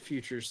 That's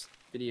future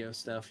video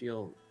stuff.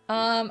 You'll...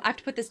 I have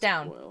to put this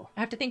down. Well. I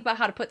have to think about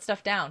how to put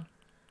stuff down.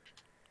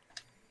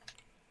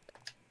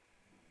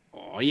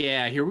 Oh,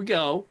 yeah. Here we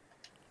go.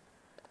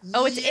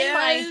 Oh, it's in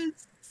my...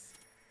 Yes!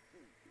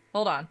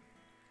 Hold on.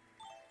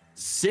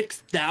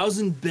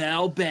 6,000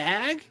 bell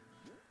bag?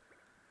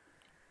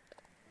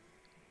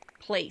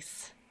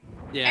 Place.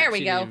 Yeah, There we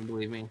she go. didn't even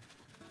believe me.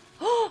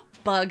 Oh,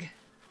 bug.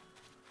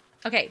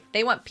 Okay,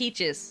 they want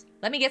peaches.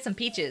 Let me get some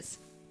peaches.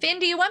 Finn,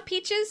 do you want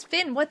peaches?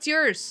 Finn, what's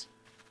yours?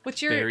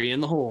 What's your Berry in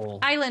the hole.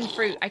 island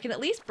fruit? I can at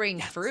least bring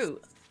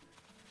fruit.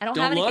 I don't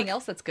Don't have anything look.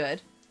 else that's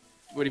good.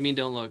 What do you mean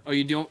don't look? Oh,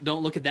 you don't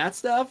look at that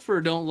stuff?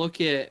 Or don't look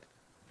at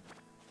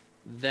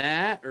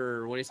that?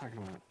 Or what are you talking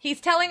about?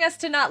 He's telling us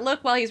to not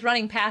look while he's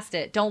running past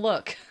it. Don't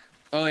look.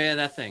 Oh, yeah,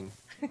 that thing.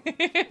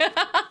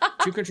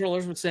 2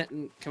 controllers were sent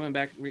and coming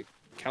back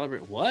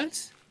recalibrate.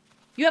 What?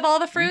 You have all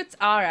the fruits?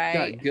 All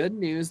right. Got good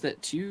news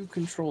that 2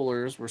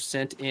 controllers were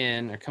sent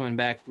in are coming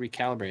back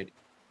recalibrated.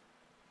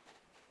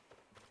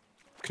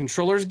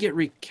 Controllers get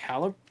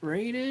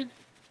recalibrated?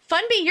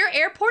 Funby, your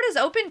airport is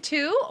open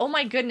too? Oh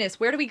my goodness.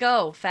 Where do we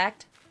go?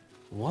 Fact.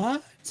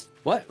 What?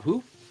 What?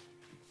 Who?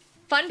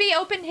 Funby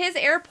opened his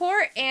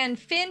airport and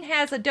Finn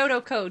has a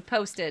dodo code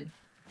posted.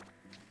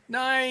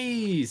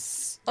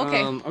 Nice.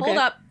 Okay, hold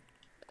up.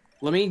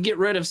 Let me get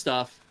rid of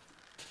stuff.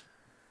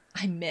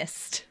 I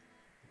missed.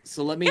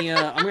 So let me,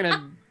 I'm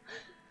gonna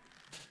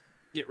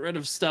get rid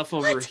of stuff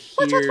over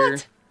here.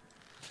 What?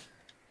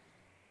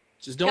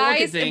 Just don't look at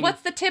Guys, things.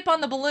 what's the tip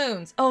on the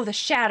balloons? Oh, the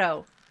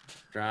shadow.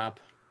 Drop.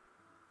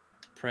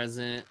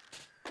 Present.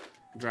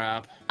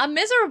 Drop. I'm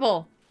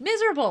miserable.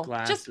 Miserable.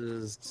 Just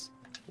Glasses.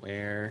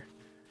 Wear.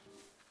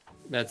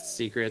 That's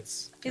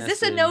secrets. is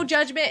this a no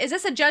judgment? Is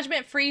this a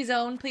judgment-free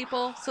zone,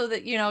 people? So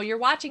that, you know, you're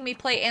watching me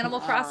play Animal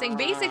Crossing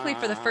basically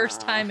for the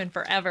first time in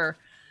forever.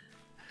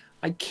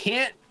 I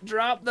can't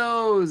drop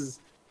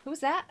those. Who's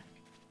that?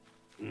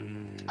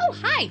 Oh,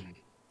 hi.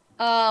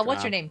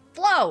 What's your Drop. name?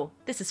 Flo.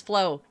 This is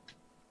Flo.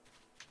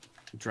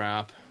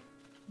 Drop.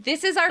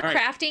 This is our All right.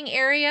 crafting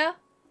area.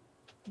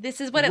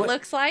 This is what it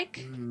looks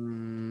like.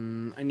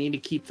 I need to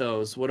keep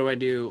those. What do I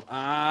do?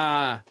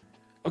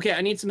 Okay,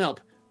 I need some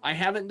help. I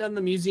haven't done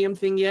the museum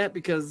thing yet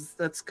because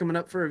that's coming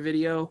up for a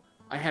video.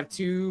 I have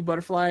 2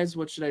 butterflies.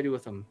 What should I do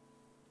with them?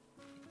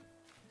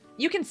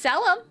 You can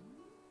sell them.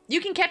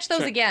 You can catch those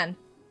Sure. again.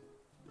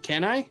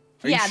 Can I?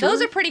 Yeah,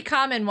 those are pretty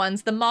common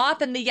ones. The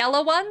moth and the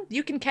yellow one,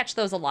 you can catch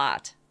those a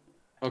lot.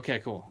 Okay,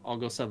 cool. I'll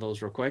go sell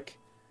those real quick.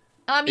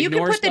 You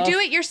can put the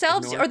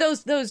do-it-yourselves Ignore. or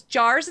those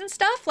jars and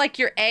stuff, like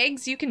your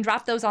eggs, you can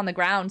drop those on the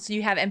ground so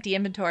you have empty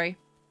inventory.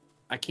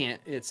 I can't.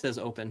 It says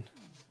open.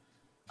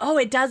 Oh,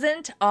 it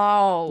doesn't?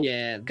 Oh,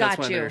 Yeah, that's got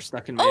why you. they're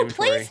stuck in my Oh,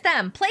 inventory. place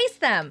them. Place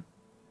them.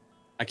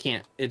 I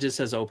can't. It just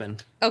says open.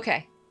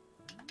 Okay.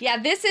 Yeah,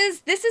 this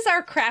is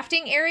our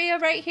crafting area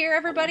right here,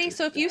 everybody.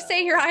 So if you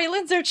say your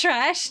islands are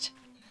trashed,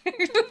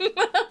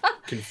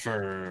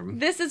 Confirm.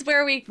 this is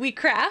where we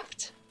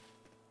craft.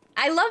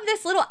 I love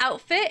this little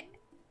outfit.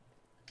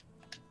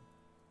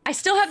 I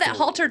still have that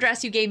halter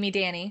dress you gave me,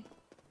 Danny.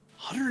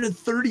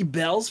 130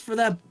 bells for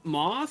that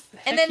moth?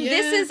 And Heck then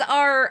this yeah. is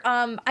our,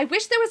 I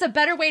wish there was a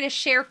better way to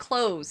share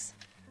clothes.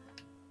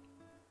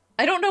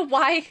 I don't know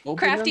why Open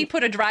Crafty them.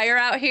 put a dryer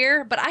out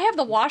here, but I have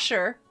the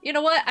washer. You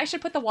know what? I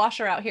should put the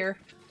washer out here.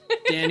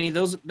 Danny,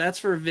 that's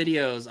for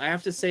videos. I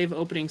have to save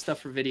opening stuff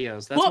for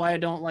videos. That's why I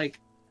don't like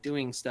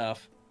doing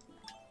stuff.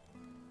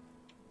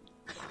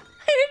 I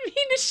didn't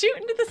mean to shoot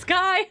into the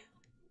sky.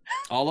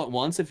 All at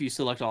once if you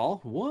select all?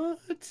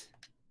 What?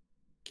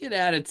 Get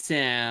out of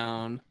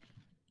town.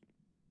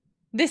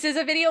 This is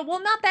a video?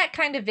 Well, not that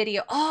kind of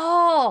video.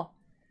 Oh!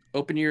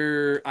 Open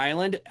your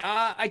island.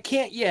 I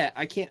can't yet.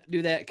 I can't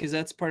do that because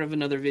that's part of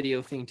another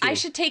video thing too. I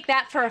should take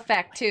that for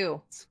effect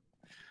too.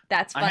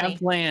 That's funny. I have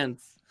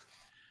plans.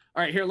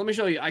 All right, here, let me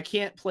show you. I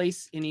can't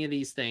place any of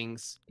these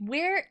things.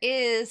 Where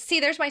is... See,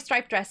 there's my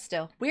striped dress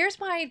still. Where's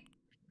my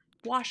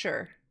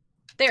washer?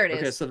 There it is.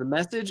 Okay, so the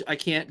message I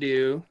can't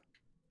do.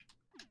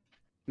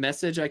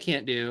 Message I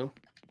can't do.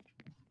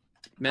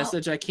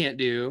 Message I can't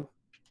do.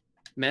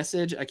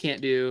 Message I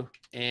can't do.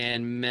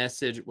 And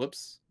message...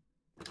 Whoops.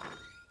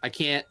 I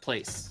can't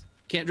place.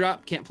 Can't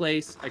drop, can't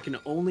place. I can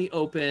only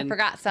open... I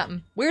forgot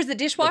something. Where's the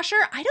dishwasher?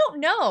 I don't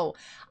know.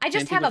 I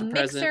just Same have thing a with the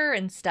present. mixer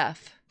and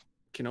stuff.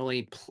 Can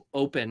only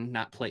open,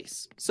 not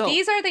place. So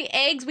These are the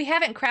eggs. We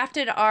haven't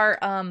crafted our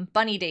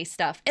bunny day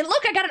stuff. And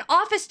look, I got an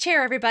office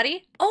chair,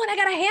 everybody. Oh, and I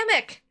got a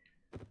hammock.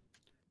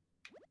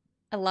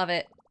 I love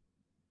it.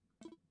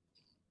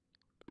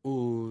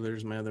 Ooh,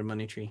 there's my other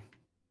money tree.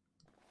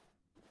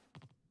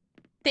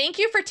 Thank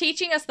you for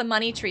teaching us the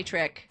money tree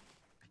trick.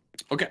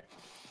 Okay.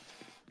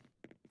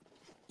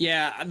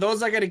 Yeah,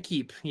 those I gotta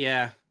keep.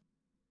 Yeah.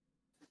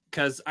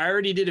 Because I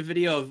already did a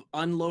video of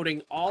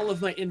unloading all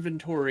of my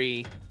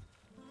inventory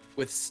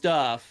with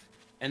stuff,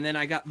 and then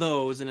I got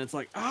those, and it's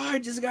like, oh, I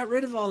just got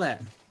rid of all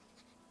that.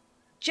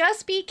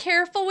 Just be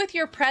careful with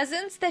your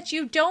presents that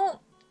you don't,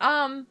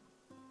 I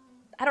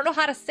don't know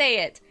how to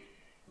say it.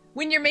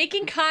 When you're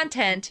making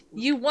content,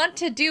 you want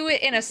to do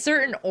it in a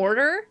certain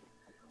order.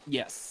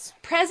 Yes.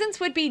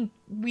 Presents would be,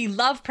 we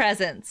love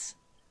presents.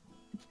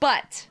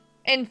 But,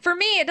 and for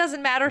me, it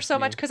doesn't matter so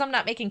much because I'm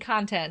not making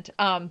content.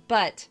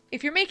 But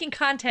if you're making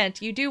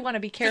content, you do want to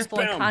be careful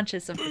and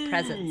conscious of the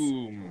presents.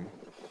 Boom.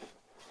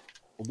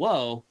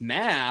 Whoa,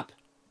 map?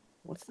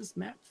 What's this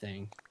map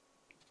thing?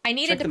 I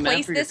needed Check to the map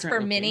place for your this for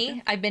current Minnie.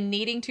 location. I've been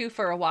needing to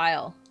for a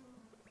while.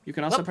 You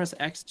can also press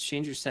X to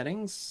change your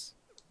settings.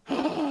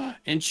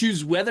 And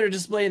choose weather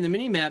display in the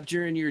mini-map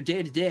during your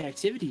day-to-day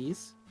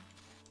activities.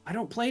 I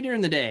don't play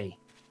during the day.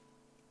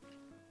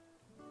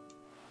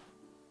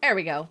 There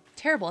we go.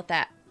 Terrible at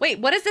that. Wait,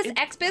 what is this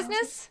X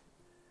business?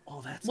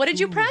 Oh, that's What did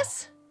you cool.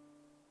 press?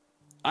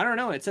 I don't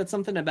know. It said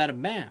something about a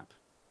map.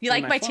 You on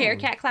like my chair,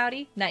 phone. Cat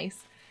Cloudy?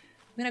 Nice.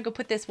 I'm gonna go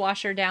put this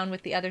washer down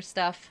with the other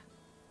stuff.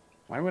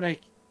 Why would I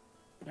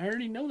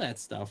already know that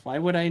stuff. Why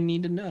would I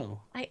need to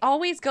know? I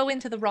always go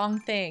into the wrong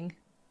thing.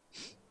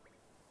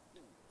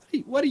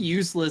 What a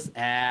useless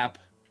app.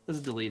 Let's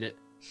delete it.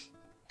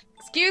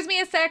 Excuse me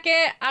a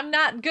second. I'm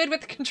not good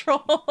with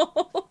controls.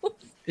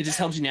 It just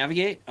helps you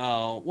navigate?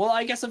 Oh, well,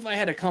 I guess if I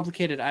had a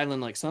complicated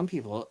island like some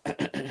people...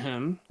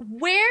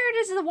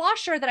 Where is the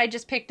washer that I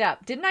just picked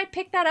up? Didn't I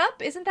pick that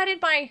up? Isn't that in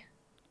my...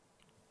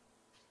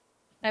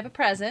 I have a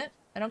present.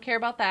 I don't care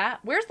about that.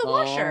 Where's the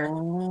washer?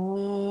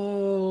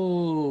 Oh,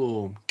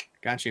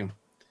 got you.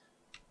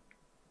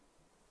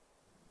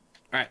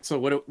 All right, so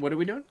what are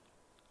we doing?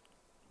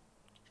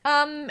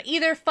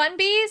 Either Fun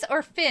Bees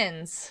or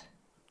Fins.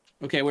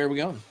 Okay, where are we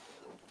going?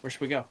 Where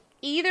should we go?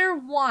 Either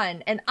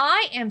one. And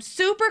I am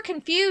super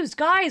confused.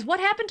 Guys, what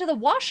happened to the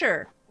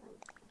washer?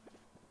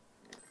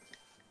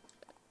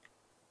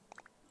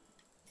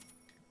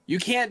 You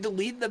can't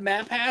delete the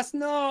map pass?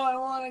 No, I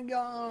want it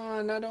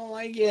gone. I don't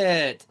like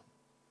it.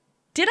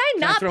 Did I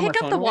Can I not throw my pick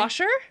up phone the away?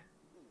 washer?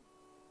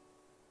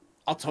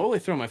 I'll totally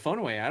throw my phone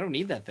away. I don't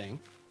need that thing.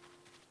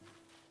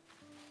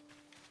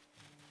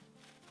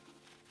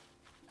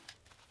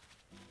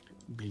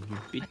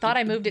 I thought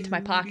I moved it to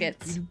my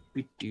pockets.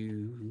 All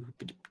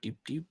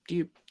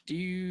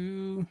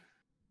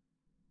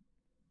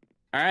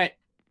right.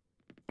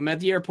 I'm at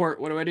the airport.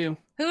 What do I do?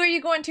 Who are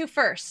you going to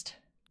first?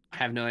 I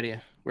have no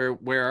idea.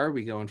 Where are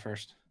we going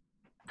first?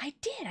 I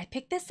did. I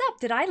picked this up.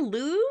 Did I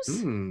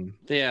lose?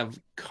 They have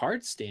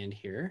card stand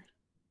here.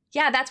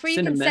 Yeah, that's where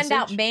you can send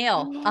out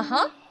mail.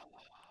 Uh-huh.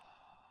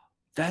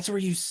 That's where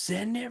you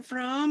send it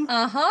from?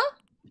 Uh-huh.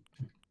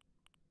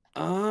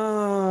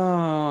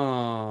 Oh.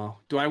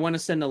 Do I want to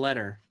send a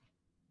letter?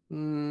 No,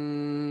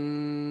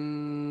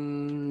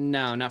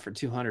 not for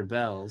 200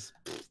 bells.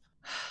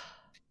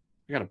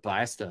 I gotta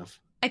buy stuff.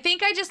 I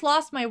think I just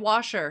lost my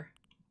washer.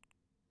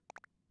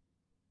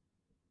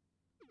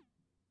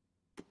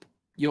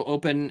 You'll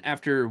open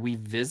after we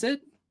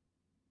visit?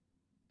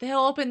 They'll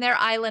open their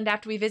island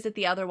after we visit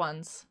the other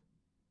ones.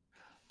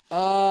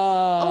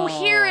 Oh. Oh,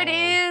 here it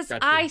is.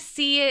 Gotcha. I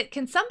see it.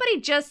 Can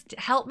somebody just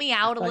help me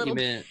out a little? You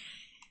meant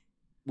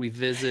we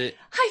visit.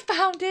 I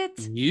found it.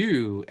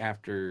 You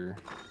after,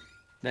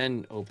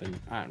 then open.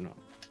 I don't know.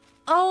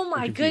 Oh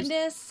my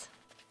goodness.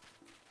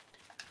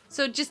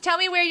 So just tell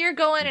me where you're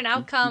going and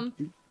I'll come.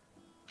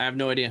 I have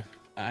no idea.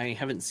 I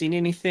haven't seen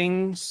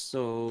anything,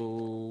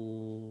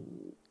 so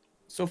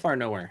far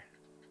nowhere.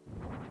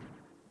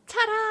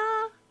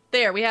 Ta-da!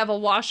 There, we have a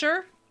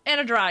washer and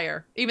a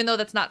dryer. Even though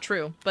that's not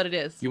true, but it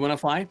is. You want to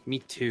fly? Me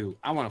too.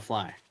 I want to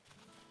fly.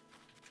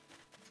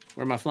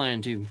 Where am I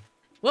flying to?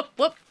 Whoop,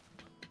 whoop.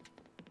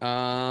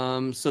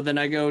 So then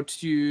I go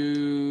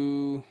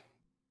to...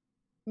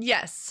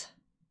 Yes.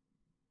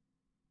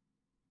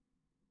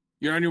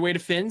 You're on your way to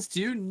Finn's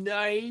too?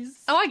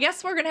 Nice. Oh, I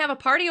guess we're gonna have a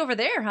party over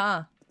there,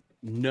 huh?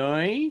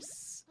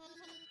 Nice.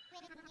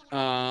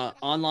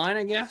 Online,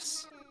 I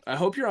guess. I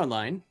hope you're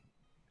online.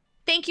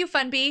 Thank you,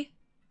 Funbee.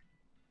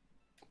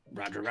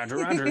 Roger, roger,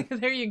 roger.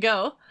 There you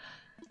go.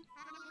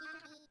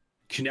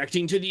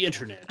 Connecting to the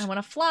internet. I want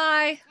to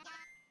fly.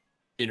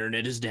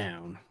 Internet is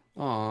down.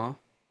 Aw.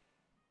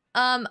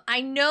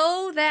 I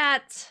know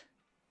that...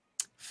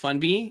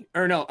 Funbee?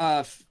 Or no,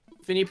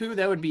 Finny Poo,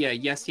 that would be a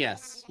yes,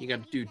 yes. You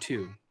gotta do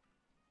 2.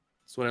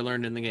 That's what I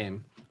learned in the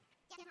game.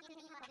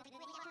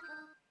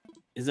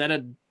 Is that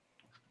a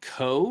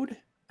code?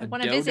 I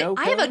want to visit. Code?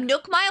 I have a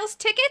Nook Miles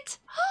ticket.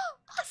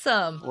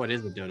 Awesome. What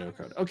is a dodo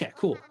code? Okay,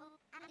 cool.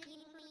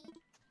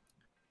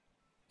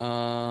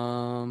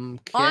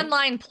 Okay.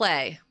 Online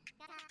play.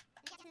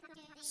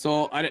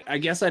 So I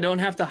guess I don't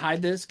have to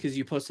hide this because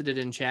you posted it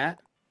in chat.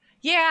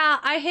 Yeah,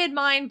 I hid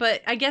mine,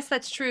 but I guess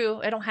that's true.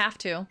 I don't have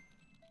to.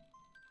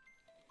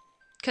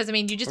 Because, I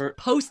mean, you just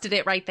posted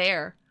it right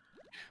there.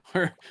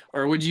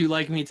 Or would you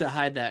like me to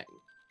hide that?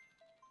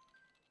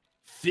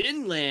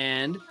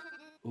 Finland?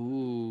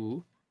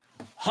 Ooh.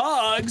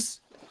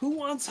 Hugs? Who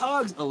wants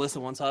hugs?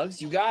 Alyssa wants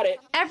hugs. You got it.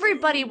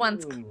 Everybody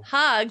wants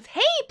hugs.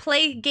 Hey,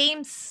 play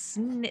game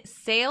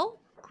sale?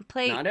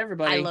 Play. Not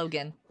everybody. Hi,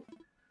 Logan.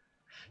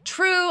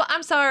 True.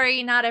 I'm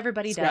sorry. Not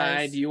everybody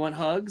Sky, does. do you want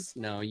hugs?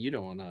 No, you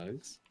don't want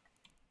hugs.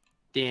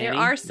 Danny? There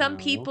are some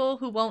people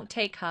who won't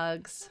take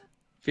hugs.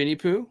 Finny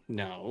Poo?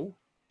 No.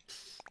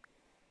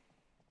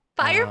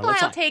 Firefly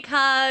will take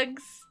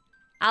hugs.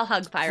 I'll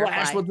hug Firefly.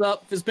 Flash, what's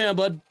up? Fist band,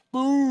 bud.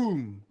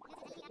 Boom.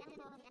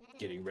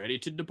 Getting ready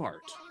to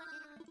depart.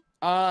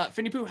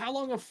 Finny Poo, how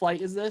long a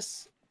flight is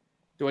this?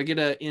 Do I get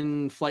a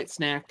in-flight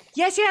snack?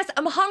 Yes, yes.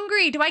 I'm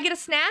hungry. Do I get a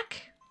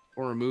snack?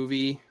 Or a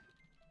movie?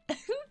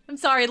 I'm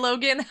sorry,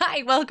 Logan.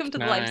 Hi, welcome to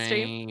the live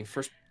stream.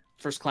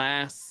 First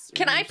class.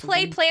 Can I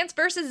play Plants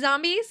vs.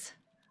 Zombies?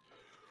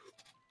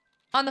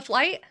 On the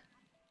flight?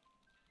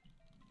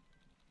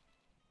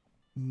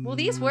 Will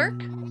these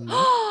work?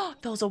 Oh,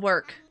 those will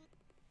work.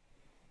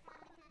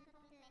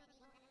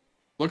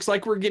 Looks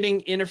like we're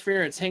getting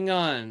interference. Hang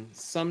on.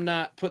 Some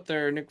not put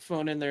their Nick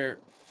phone in there.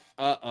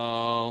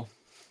 Uh-oh.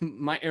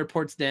 My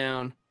airport's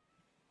down.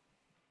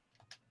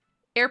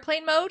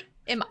 Airplane mode?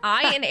 Am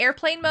I in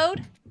airplane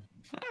mode?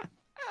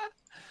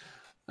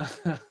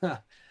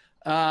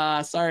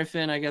 Sorry,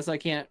 Finn. I guess I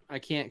can't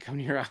come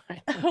to your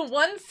island.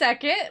 1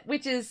 second,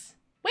 which is...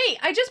 Wait,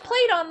 I just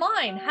played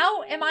online.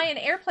 How am I in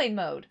airplane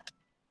mode?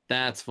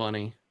 That's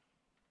funny.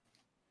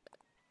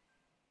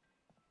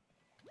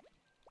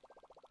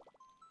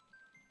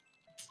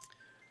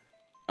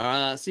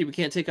 See, we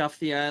can't take off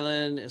the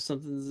island if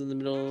something's in the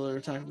middle or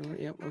talking about.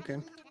 Yep, okay.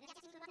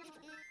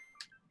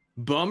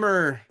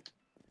 Bummer.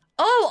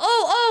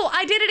 Oh,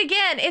 I did it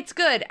again. It's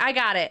good. I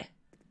got it.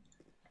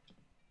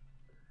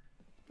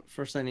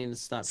 First, I need to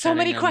stop. So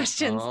many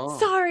questions. Oh.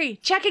 Sorry.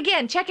 Check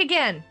again. Check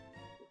again.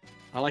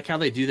 I like how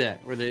they do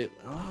that. Where they,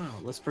 oh,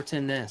 let's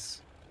pretend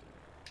this.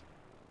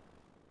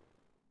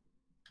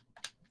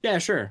 Yeah,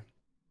 sure.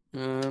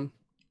 I'm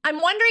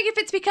wondering if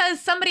it's because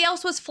somebody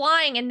else was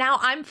flying and now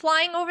I'm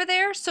flying over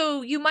there,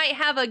 so you might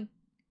have a...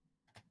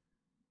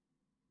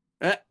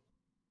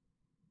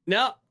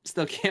 No,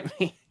 still can't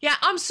be. Yeah,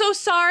 I'm so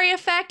sorry,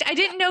 Effect. I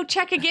didn't know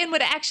check again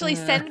would actually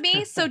send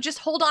me, so just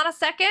hold on a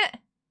second.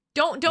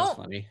 Don't. That's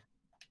funny.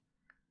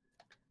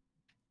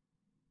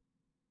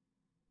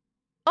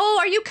 Oh,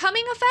 are you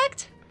coming,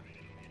 Effect?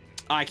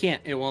 Oh, I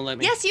can't. It won't let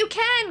me. Yes, you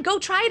can. Go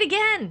try it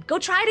again. Go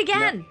try it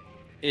again. No,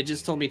 it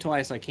just told me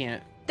twice I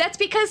can't. That's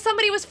because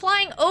somebody was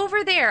flying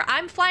over there.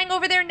 I'm flying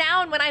over there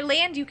now, and when I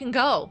land, you can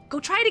go. Go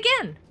try it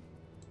again.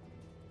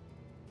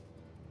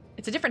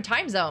 It's a different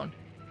time zone.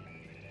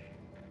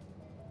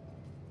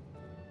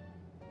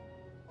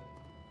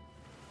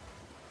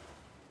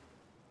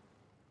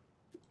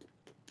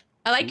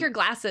 I like your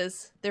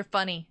glasses. They're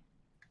funny.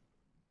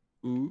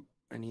 Ooh,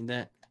 I need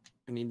that.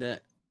 I need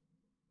that.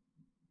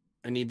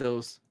 I need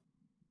those.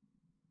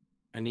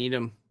 I need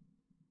them.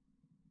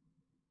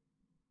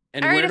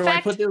 And All right, where do I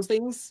Effect. put those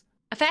things?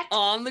 Effect.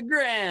 On the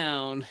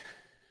ground.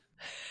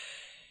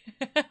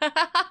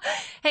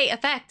 Hey,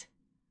 Effect.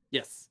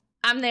 Yes.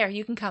 I'm there.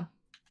 You can come.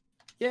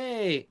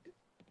 Yay.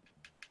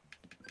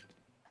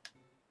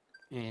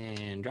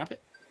 And drop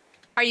it.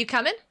 Are you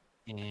coming?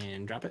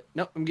 And drop it.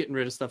 Nope, I'm getting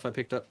rid of stuff I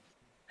picked up.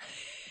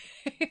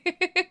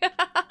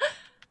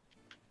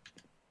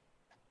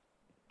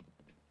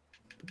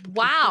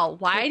 Wow,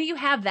 why do you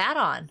have that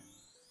on?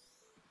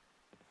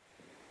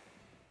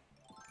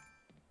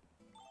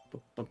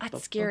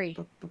 That's scary.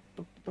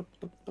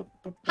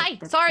 Hi,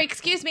 sorry,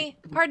 excuse me.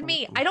 Pardon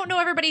me. I don't know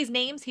everybody's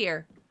names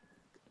here.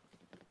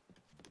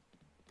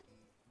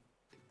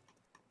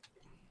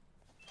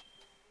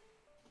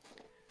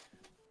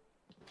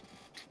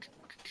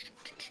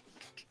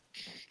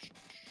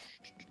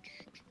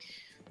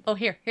 Oh,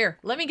 here.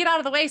 Let me get out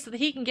of the way so that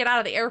he can get out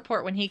of the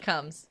airport when he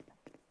comes.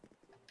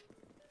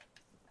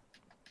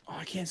 Oh,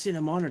 I can't see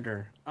the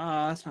monitor.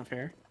 That's not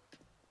fair.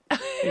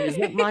 Wait, is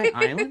that my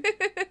island?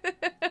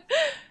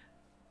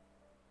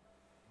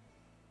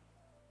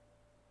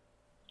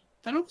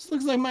 That almost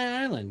looks like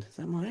my island. Is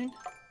that mine?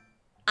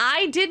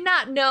 I did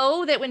not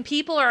know that when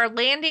people are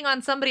landing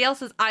on somebody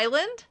else's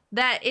island,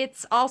 that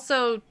it's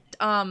also,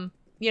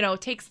 you know,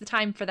 takes the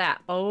time for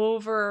that.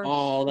 Over.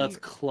 Oh, that's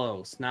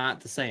close.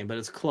 Not the same, but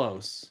it's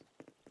close.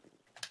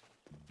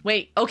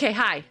 Wait, okay,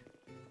 hi.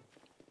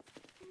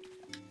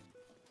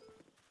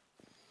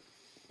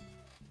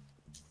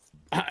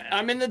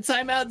 I'm in the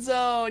timeout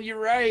zone. You're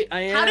right. I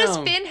am. How does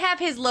Finn have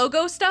his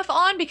logo stuff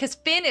on? Because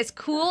Finn is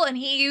cool and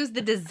he used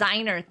the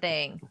designer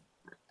thing.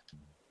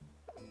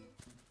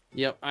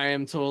 Yep, I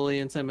am totally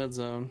in timeout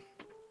zone.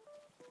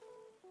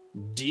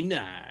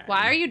 Denied.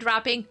 Why are you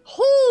dropping?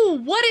 Whoo!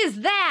 What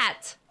is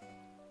that?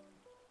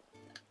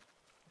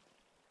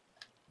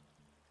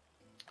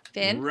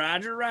 Finn?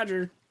 Roger,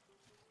 roger.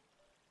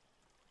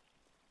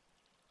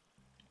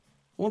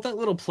 I want that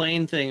little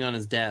plane thing on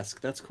his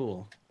desk. That's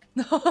cool.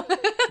 I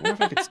wonder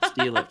if I could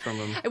steal it from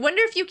him. I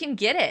wonder if you can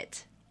get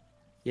it.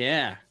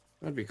 Yeah,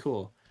 that'd be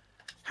cool.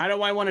 How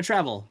do I want to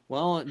travel?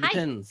 Well, it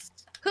depends.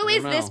 Who I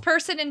is don't this know.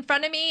 person in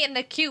front of me in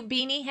the cute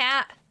beanie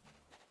hat?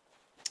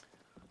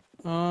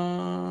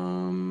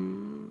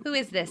 Who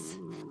is this?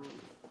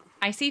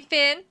 I see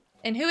Finn.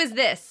 And who is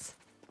this?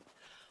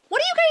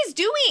 What are you guys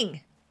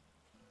doing?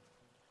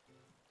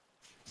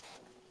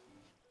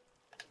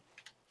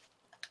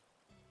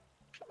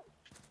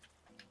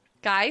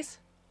 Guys?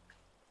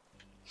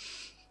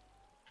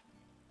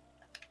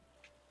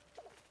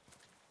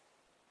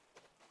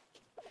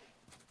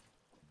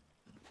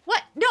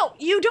 What? No,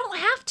 you don't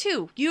have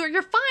to.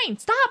 You're fine.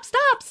 Stop.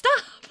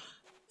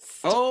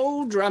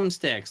 Oh,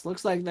 drumsticks.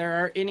 Looks like there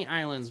are any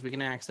islands we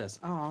can access.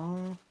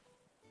 Aww.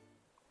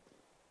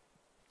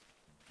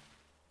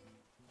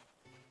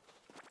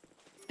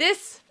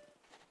 This.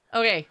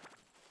 Okay.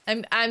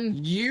 I'm.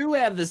 You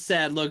have the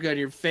sad look on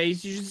your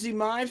face. You should see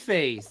my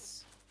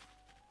face.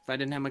 If I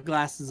didn't have my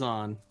glasses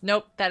on.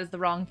 Nope, that is the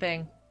wrong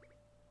thing.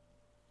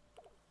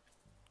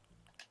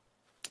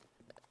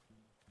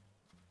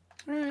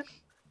 All right.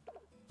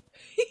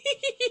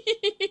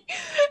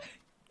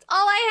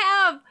 All I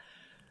have.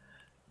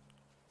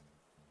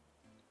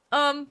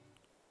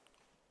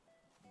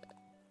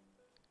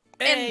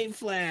 Hey,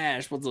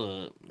 Flash, what's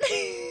up?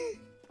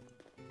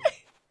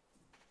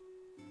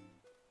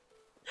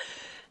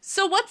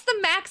 So what's the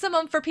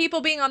maximum for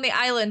people being on the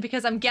island?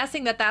 Because I'm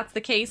guessing that that's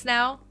the case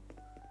now.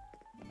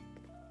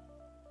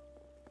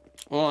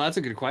 Well, that's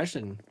a good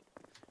question.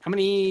 How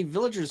many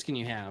villagers can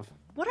you have?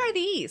 What are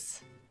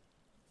these?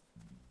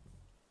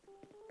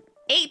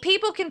 8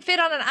 people can fit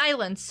on an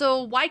island,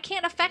 so why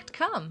can't Effect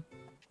come?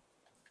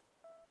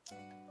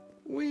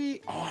 Oh,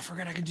 I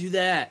forgot I could do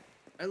that.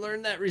 I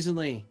learned that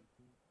recently.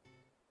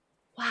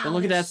 Wow. But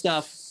look at that there's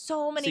stuff.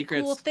 So many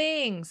Secrets. cool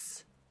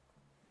things.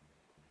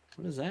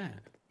 What is that?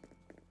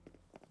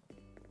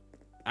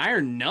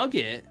 Iron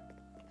nugget?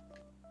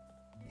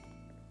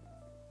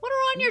 What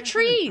are on your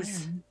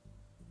trees?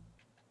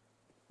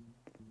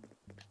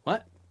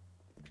 What?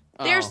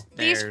 There's Oh,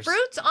 these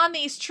fruits on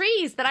these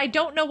trees that I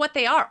don't know what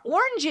they are.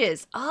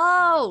 Oranges.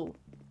 Oh.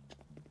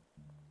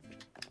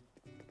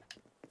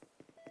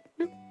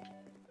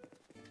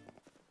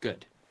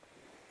 Good.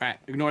 All right,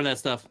 ignore that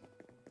stuff.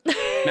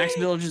 Max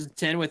village is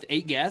 10 with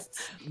 8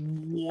 guests.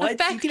 What?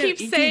 Effect You can have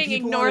keeps 18 saying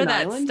people on ignore an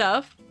that island?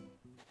 stuff.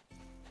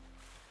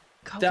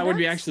 That would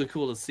be Coconuts? actually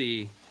cool to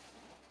see.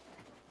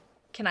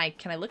 Can I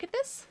look at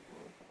this?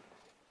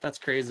 That's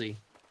crazy.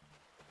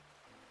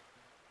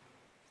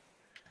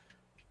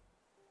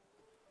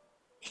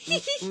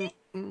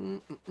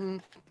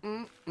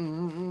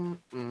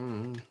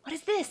 What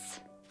is this?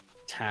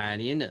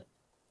 Tiny enough.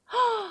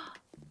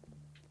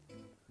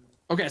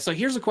 Okay, so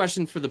here's a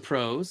question for the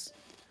pros.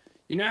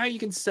 You know how you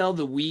can sell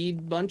the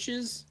weed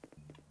bunches?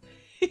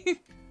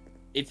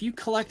 If you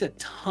collect a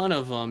ton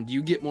of them, do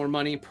you get more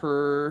money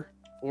per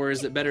Or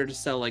is it better to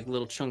sell like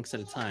little chunks at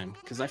a time?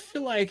 Because I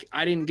feel like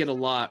I didn't get a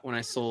lot when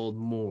I sold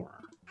more.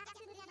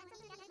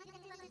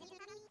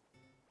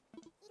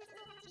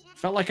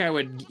 Felt like I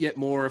would get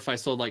more if I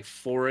sold like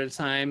 4 at a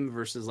time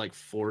versus like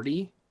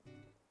 40.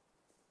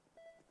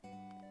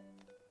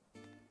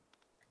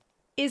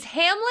 Is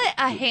Hamlet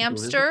a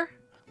hamster?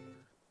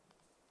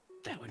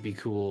 That would be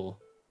cool.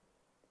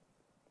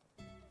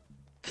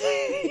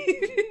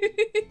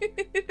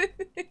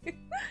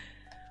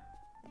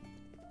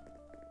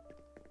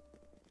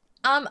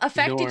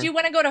 Effect, did you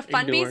want to go to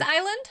Funbee's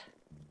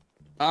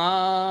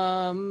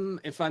Island?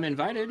 If I'm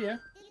invited, yeah.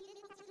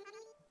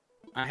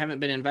 I haven't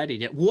been invited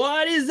yet.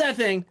 What is that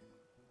thing?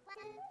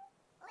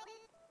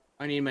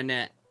 I need my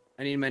net.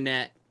 I need my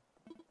net.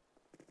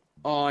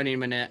 Oh, I need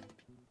my net.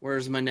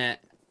 Where's my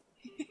net?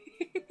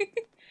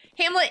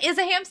 Hamlet is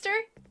a hamster?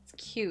 It's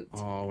cute.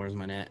 Oh, where's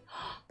my net?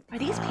 Are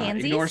these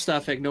pansies? Ignore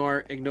stuff.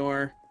 Ignore.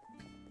 Ignore.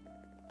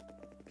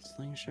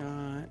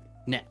 Slingshot.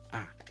 Net.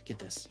 Ah, get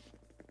this.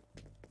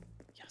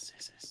 Yes,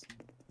 yes, yes.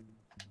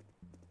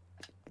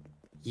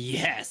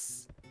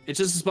 Yes! It's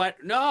just a spider.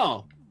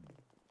 No!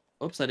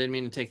 Oops, I didn't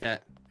mean to take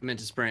that. I meant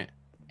to sprint.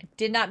 I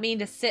did not mean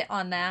to sit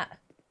on that.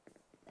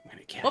 I'm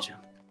gonna catch him.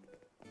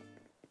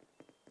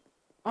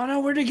 Oh no,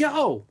 where'd he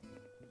go?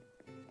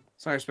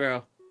 Sorry,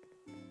 Sparrow.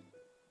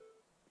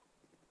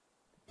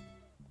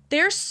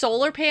 There's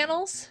solar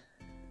panels.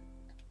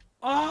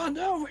 Oh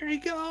no, where'd he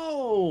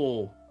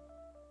go?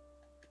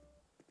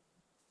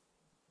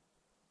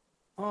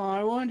 Oh,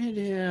 I wanted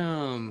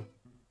him.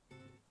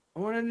 I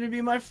wanted him to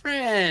be my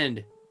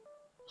friend.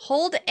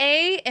 Hold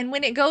A, and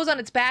when it goes on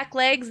its back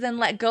legs, then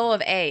let go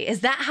of A. Is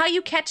that how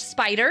you catch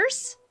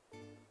spiders?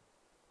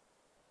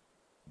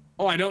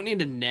 Oh, I don't need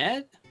a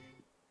net?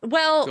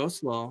 Well, Go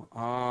slow.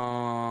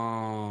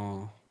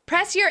 Oh.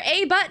 press your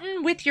A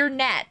button with your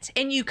net,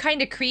 and you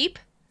kind of creep.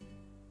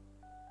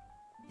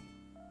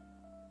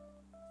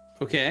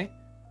 Okay.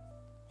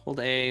 Hold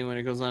A when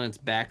it goes on its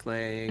back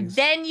legs.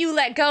 Then you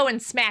let go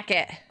and smack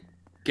it.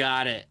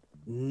 Got it.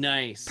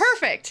 Nice.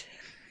 Perfect.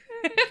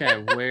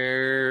 Okay,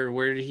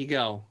 where did he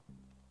go?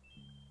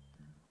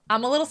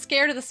 I'm a little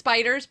scared of the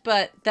spiders,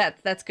 but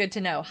that's good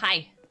to know.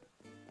 Hi.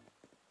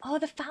 Oh,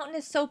 the fountain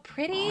is so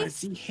pretty. Oh,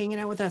 is he hanging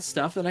out with that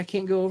stuff that I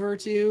can't go over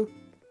to?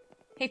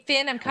 Hey,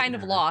 Finn, I'm kind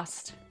of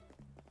lost.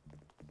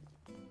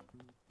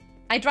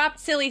 I dropped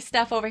silly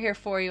stuff over here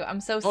for you.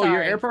 I'm so sorry. Oh,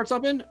 your airport's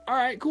open? All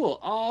right, cool.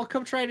 I'll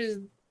come try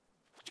to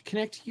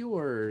connect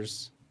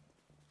yours.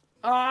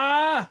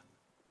 Ah!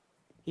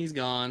 He's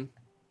gone.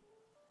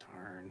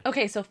 Darn.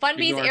 Okay, so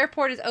Funbee's Ignore.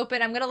 airport is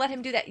open. I'm gonna let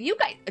him do that. You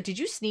guys, did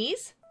you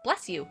sneeze?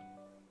 Bless you.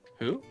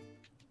 Who?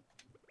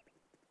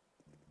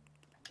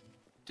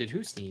 Did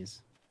who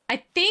sneeze?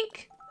 I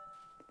think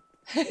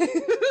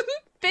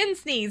Finn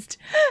sneezed.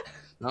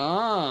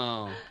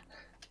 Oh.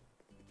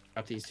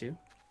 Drop these two.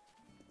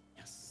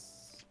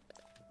 Yes.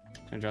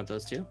 Can I drop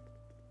those two?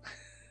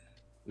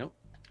 Nope.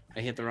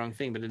 I hit the wrong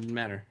thing, but it didn't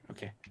matter.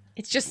 Okay.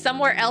 It's just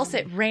somewhere else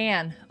it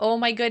ran. Oh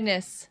my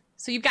goodness.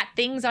 So you've got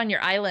things on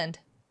your island.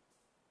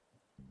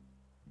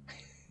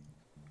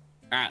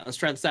 All right, let's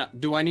try this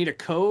out. Do I need a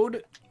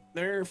code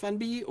there,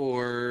 Funbee,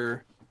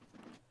 or...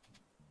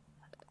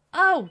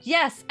 Oh,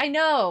 yes, I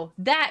know.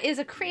 That is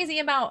a crazy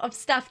amount of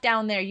stuff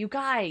down there, you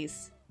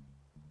guys.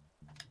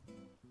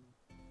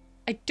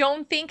 I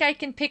don't think I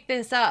can pick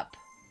this up.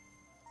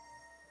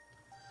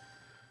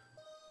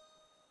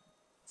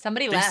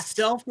 Somebody They left.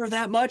 sell for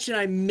that much and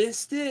I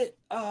missed it?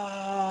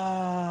 Ah.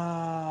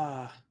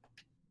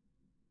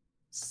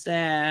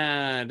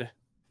 Sad.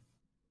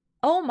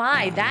 Oh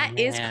my, that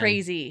is man.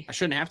 crazy. I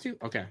shouldn't have to?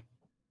 Okay.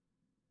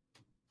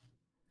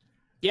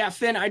 Yeah,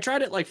 Finn, I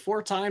tried it like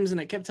 4 times and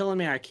it kept telling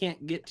me I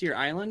can't get to your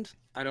island.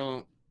 I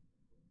don't...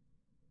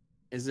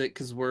 Is it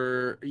because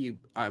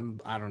I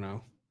don't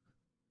know.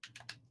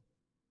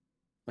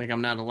 Like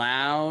I'm not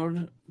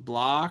allowed?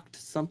 Blocked?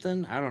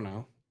 Something? I don't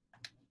know.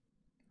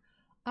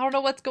 I don't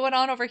know what's going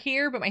on over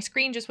here, but my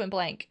screen just went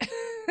blank.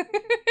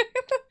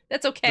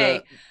 That's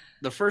okay.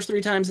 The first 3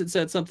 times it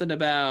said something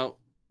about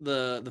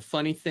the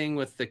funny thing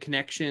with the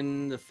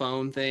connection, the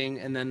phone thing,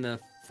 and then the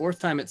 4th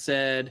time it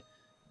said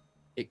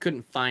it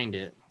couldn't find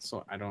it.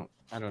 So I don't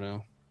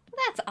know.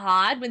 That's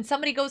odd. When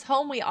somebody goes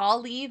home, we all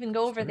leave and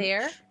go over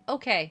there.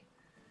 Okay.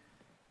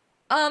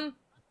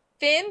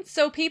 Finn,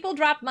 so people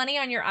drop money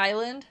on your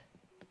island?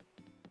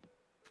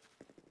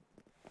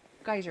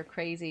 You guys are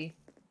crazy.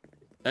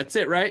 That's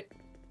it, right?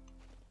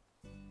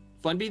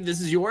 Funbee, this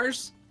is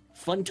yours?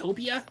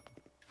 Funtopia?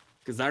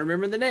 Because I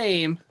remember the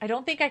name. I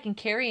don't think I can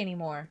carry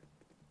anymore.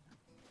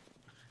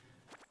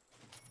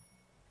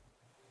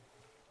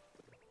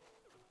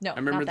 No, I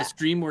remember not the that.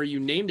 stream where you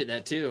named it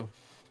that too.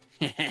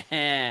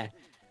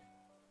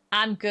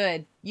 I'm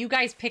good. You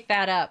guys pick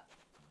that up.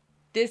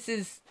 This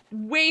is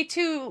way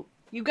too...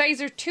 You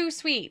guys are too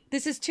sweet.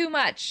 This is too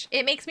much.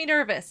 It makes me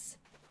nervous.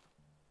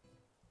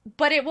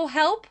 But it will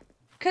help,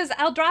 because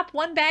I'll drop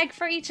 1 bag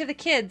for each of the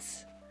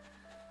kids.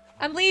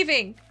 I'm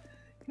leaving.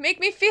 Make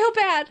me feel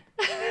bad.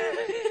 I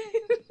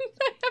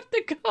have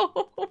to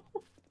go.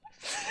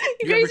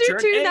 You guys are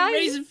too hey, nice.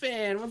 Raisin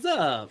fan, what's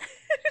up?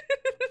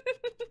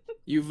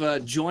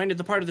 You've joined at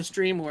the part of the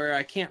stream where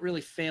I can't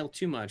really fail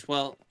too much.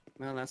 Well,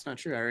 that's not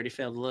true. I already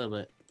failed a little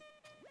bit.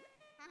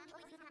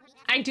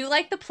 I do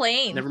like the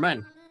plane. Never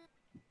mind.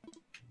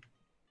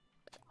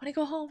 I want to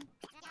go home.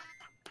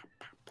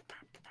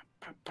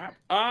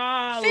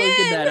 Ah, Finn! look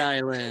at that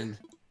island.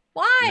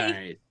 Why?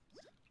 Nice.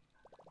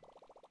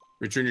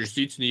 Return your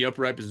seats in the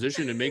upright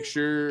position and make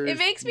sure It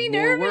makes me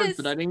more nervous. words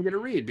that I didn't get to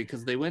read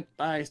because they went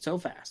by so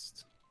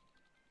fast.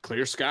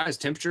 Clear skies.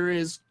 Temperature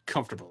is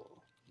comfortable.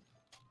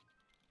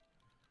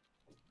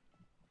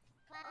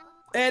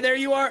 Hey, there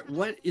you are.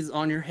 What is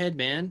on your head,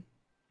 man?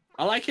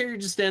 I like how you're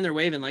just standing there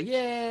waving like,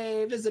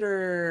 yay,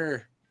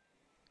 visitor.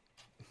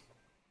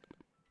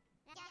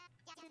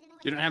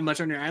 You don't have much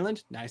on your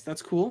island? Nice,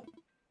 that's cool.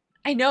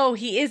 I know,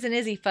 he is an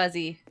Izzy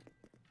Fuzzy.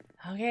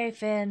 Okay,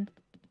 Finn.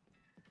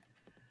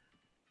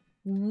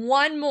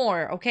 One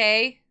more,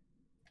 okay?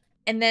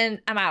 And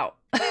then I'm out.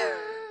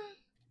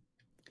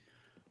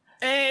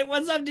 Hey,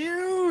 what's up,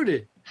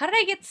 dude? How did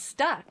I get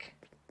stuck?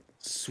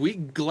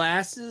 Sweet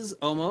glasses,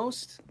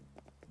 almost.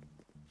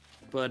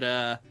 But,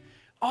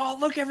 oh,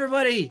 look,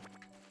 everybody.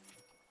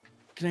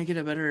 Can I get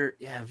a better,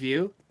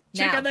 view?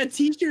 Check Now. out that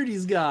t-shirt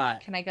he's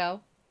got. Can I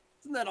go?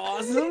 Isn't that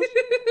awesome?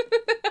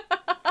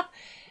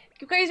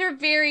 You guys are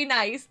very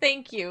nice.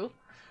 Thank you.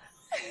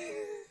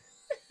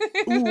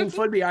 Ooh,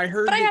 Funby, I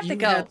heard But I that have to you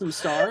go. had some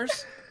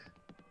stars.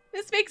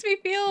 This makes me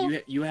feel...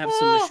 You have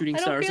some shooting I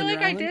don't stars feel on like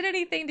your I island? did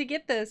anything to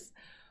get this.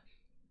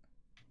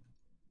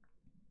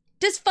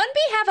 Does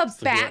Funby have a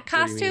So bat what do you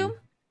costume? mean?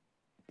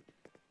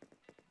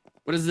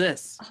 What is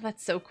this? Oh,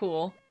 that's so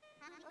cool.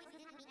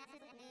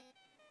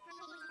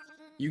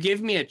 You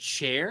gave me a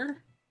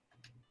chair?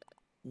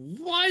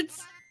 What?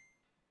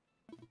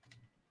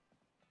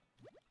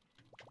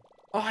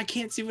 Oh, I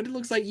can't see what it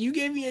looks like. You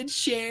gave me a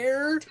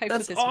chair? Type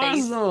That's with his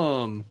face.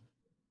 awesome.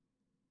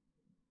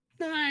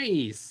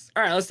 Nice.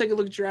 All right, let's take a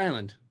look at your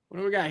island. What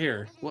do we got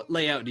here? What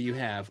layout do you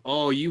have?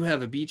 Oh, you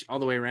have a beach all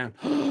the way around.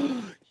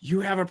 You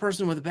have a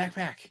person with a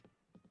backpack.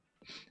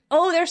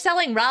 Oh, they're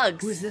selling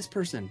rugs. Who is this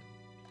person?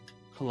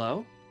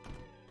 Hello?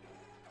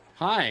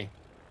 Hi.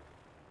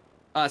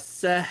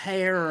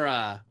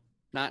 Sahara.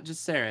 Not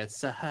just Sarah, it's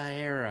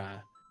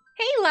Sahara.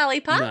 Hey,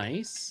 Lollipop.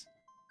 Nice.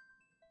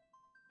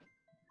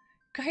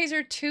 Guys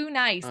are too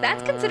nice.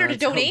 That's considered a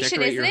to help donation,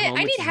 decorate isn't your it? home,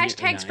 I which need is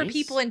hashtags for nice.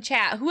 people in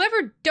chat.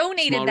 Whoever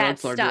donated Small that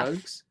rugs, large stuff.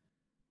 rugs.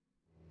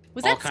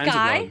 Was All that kinds of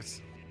Sky?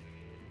 rugs.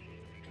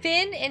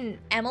 Finn and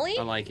Emily?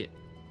 I like it.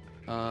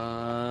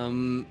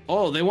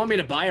 Oh, they want me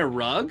to buy a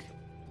rug?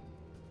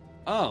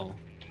 Oh.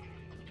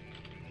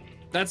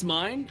 That's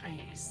mine?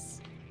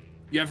 Nice.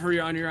 You have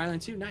her on your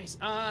island too? Nice.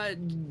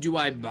 Do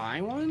I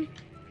buy one?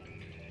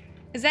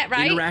 Is that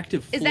right?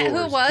 Interactive floors. Is that who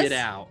it was? Get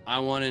out. I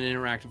want an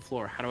interactive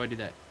floor. How do I do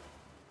that?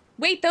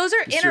 Wait, those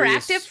are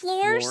Mysterious interactive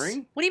floors?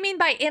 flooring? What do you mean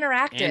by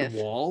interactive? And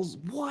walls?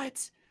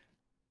 What?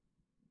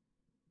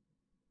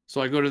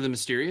 So I go to the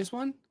mysterious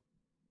one?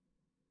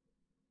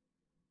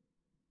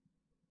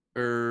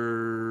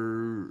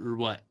 Or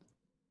what?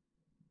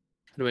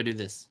 How do I do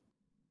this?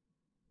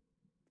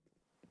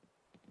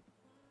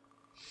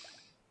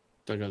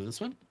 Do I go to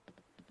this one?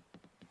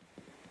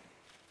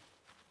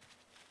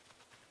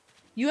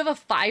 You have a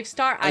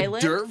 5-star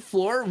island? A dirt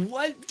floor?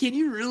 What? Can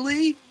you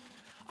really?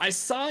 I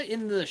saw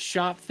in the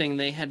shop thing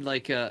they had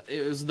like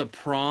it was the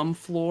prom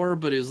floor,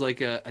 but it was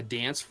like a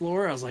dance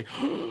floor. I was like,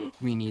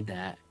 we need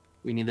that.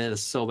 We need that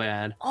so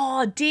bad.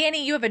 Oh,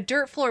 Danny, you have a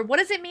dirt floor. What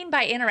does it mean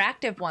by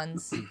interactive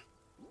ones?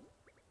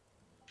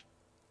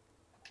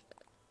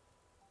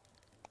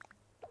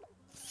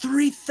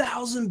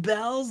 3,000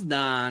 bells?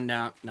 Nah,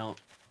 no.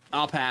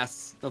 I'll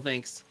pass. No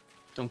thanks.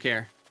 Don't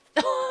care.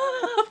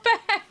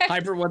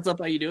 Hyper, what's up?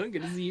 How you doing?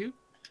 Good to see you.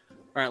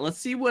 All right, let's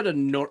see what a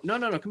no,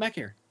 come back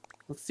here.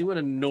 Let's see what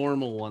a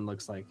normal one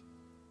looks like.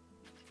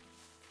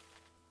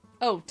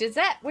 Oh, does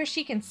that where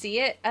she can see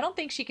it? I don't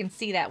think she can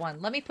see that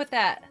one. Let me put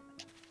that.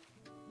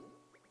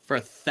 For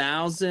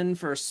 1,000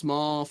 for a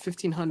small,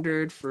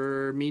 1,500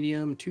 for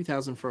medium,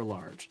 2,000 for a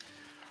large.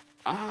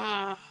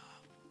 I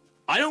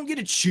don't get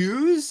to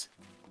choose?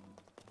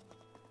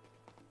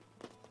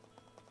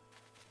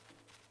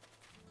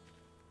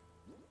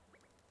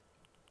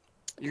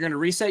 You're going to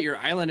reset your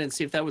island and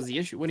see if that was the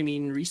issue. What do you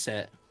mean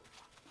reset?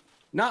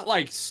 Not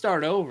like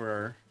start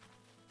over.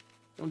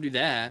 Don't do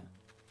that.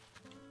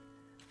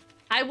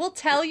 I will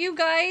tell you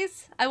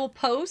guys, I will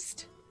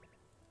post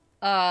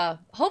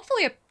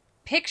hopefully a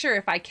picture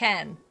if I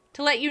can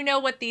to let you know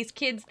what these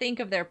kids think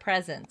of their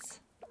presents.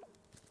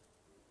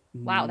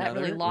 Wow, that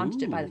really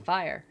launched it by the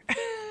fire.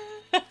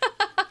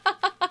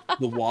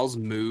 The walls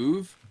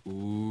move.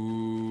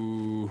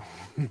 Ooh.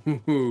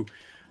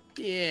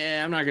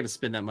 Yeah, I'm not going to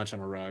spend that much on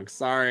a rug.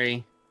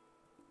 Sorry.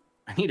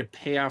 I need to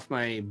pay off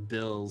my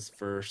bills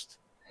first.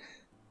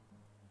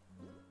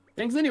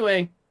 Thanks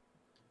anyway.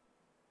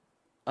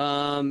 Hey,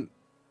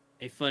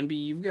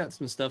 Funby, you've got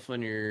some stuff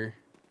on your...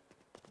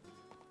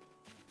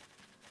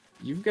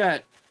 You've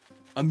got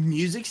a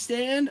music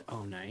stand?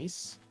 Oh,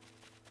 nice.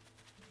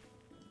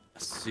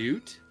 A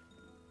suit?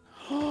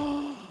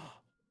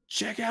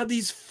 Check out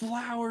these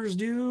flowers,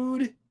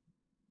 dude.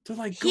 They're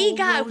like He gold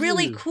got roses.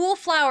 really cool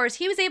flowers.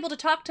 He was able to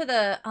talk to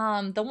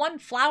the one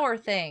flower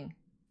thing.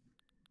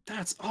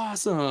 That's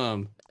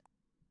awesome.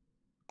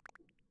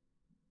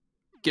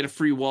 Get a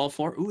free wall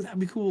flower. Ooh, that'd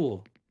be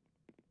cool.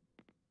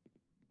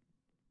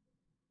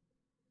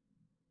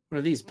 What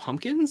are these,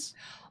 pumpkins?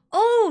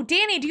 Oh,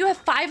 Danny, do you have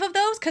 5 of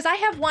those? Because I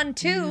have 1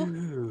 too.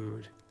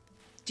 Dude.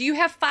 Do you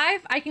have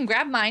 5? I can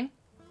grab mine.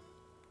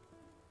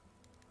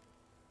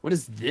 What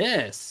is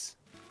this?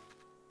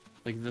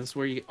 Like this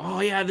where you... Oh,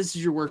 yeah, this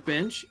is your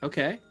workbench.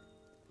 Okay.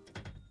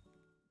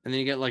 And then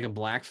you get like a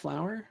black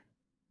flower.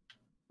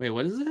 Wait,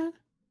 what is that?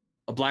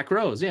 A black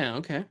rose. Yeah,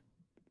 okay.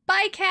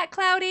 Bye, Cat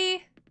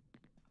Cloudy.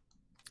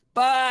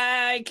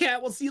 Bye,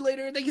 Cat. We'll see you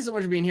later. Thank you so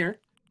much for being here.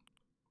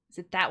 Is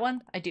it that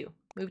one? I do.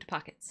 Move to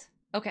pockets.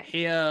 Okay.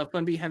 Hey,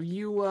 Funbee, have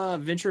you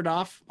ventured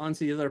off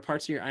onto the other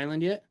parts of your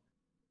island yet?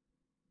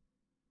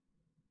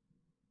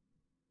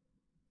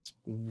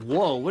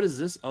 Whoa, what is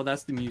this? Oh,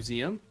 that's the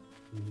museum.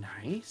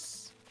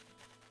 Nice.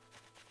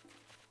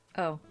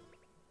 Oh.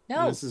 And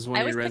No, this is one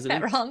I of always your picked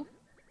that residents? wrong.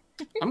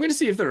 I'm going to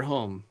see if they're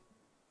home.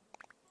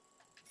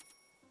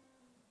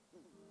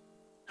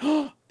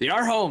 They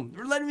are home.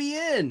 They're letting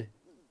me in.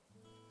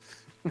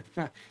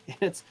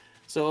 It's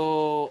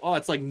so... Oh,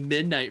 it's like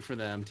midnight for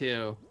them,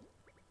 too.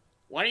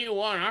 What do you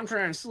want? I'm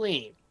trying to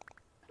sleep.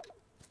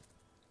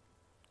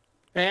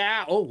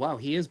 Yeah. Oh, wow.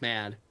 He is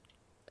mad.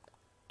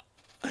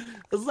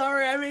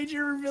 Sorry, I made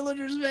your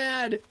villagers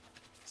mad.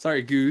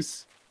 Sorry,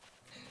 Goose.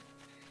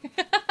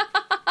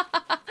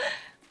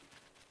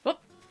 Whoop.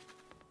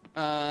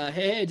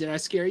 Hey, did I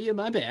scare you?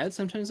 My bad.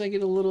 Sometimes I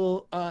get a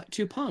little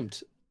too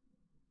pumped.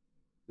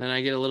 Then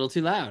I get a little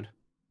too loud.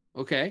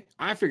 Okay.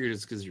 I figured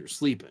it's because you're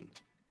sleeping.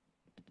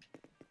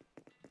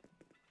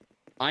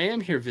 I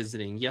am here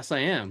visiting. Yes, I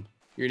am.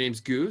 Your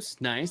name's Goose.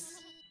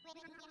 Nice.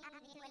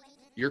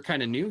 You're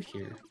kind of new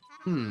here.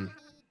 I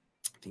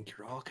think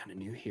you're all kind of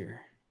new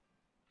here.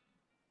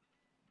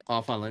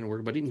 Off online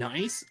work, buddy.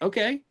 Nice.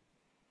 Okay.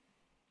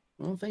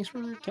 Well, thanks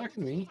for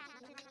talking to me.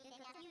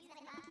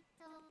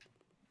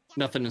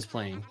 Nothing is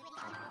playing.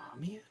 Oh,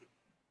 man.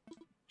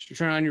 Should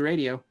turn on your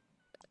radio.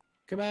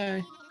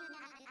 Goodbye.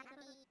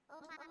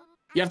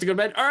 You have to go to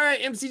bed. All right,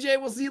 MCJ,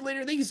 we'll see you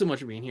later. Thank you so much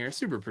for being here.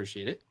 Super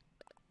appreciate it.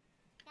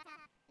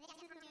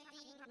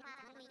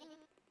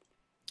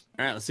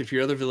 All right, let's see if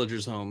your other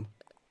villager's home.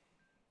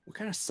 What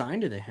kind of sign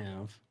do they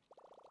have?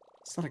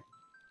 It's not a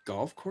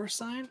golf course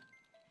sign?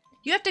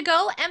 You have to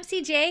go,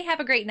 MCJ. Have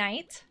a great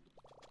night.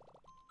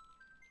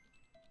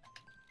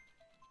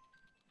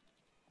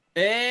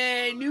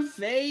 Hey, new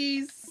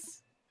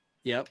face.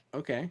 Yep,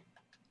 okay.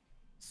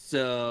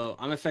 So,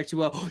 I'm affected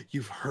well. Oh,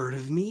 you've heard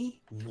of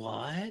me?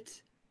 What?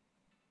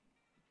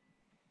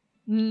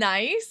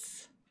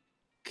 Nice.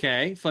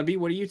 Okay, Funbee,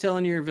 what are you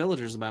telling your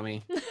villagers about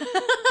me?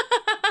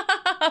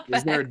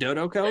 Is there a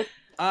dodo code?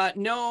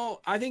 No,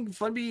 I think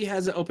Funbee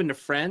has it open to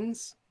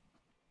friends.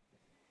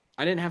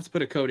 I didn't have to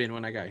put a code in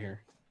when I got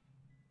here.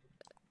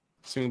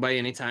 Swing by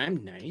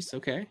anytime. Nice,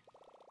 okay.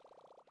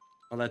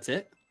 Well, that's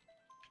it.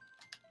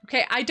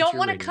 Okay, I don't your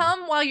want to radio?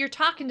 come while you're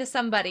talking to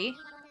somebody.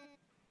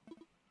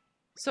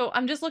 So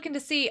I'm just looking to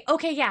see.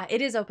 Okay, yeah,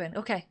 it is open.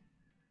 Okay.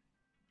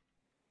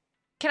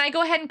 Can I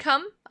go ahead and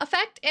come,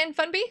 Effect and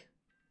Funbee?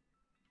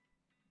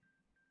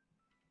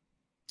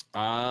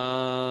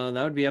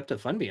 That would be up to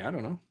Funbee. I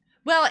don't know.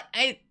 Well,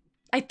 I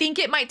think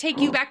it might take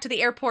you back to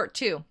the airport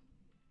too.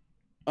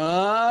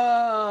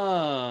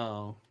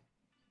 Oh.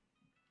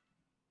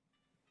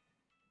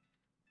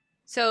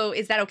 So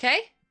is that okay?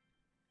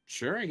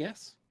 Sure, I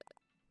guess.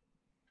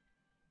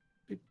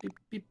 Beep, beep,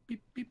 beep,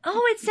 beep, beep,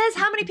 Oh, it says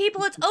how many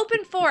people it's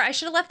open for. I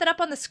should have left that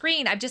up on the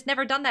screen. I've just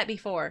never done that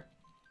before.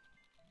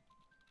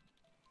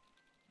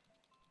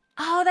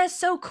 Oh, that's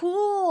so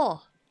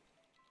cool.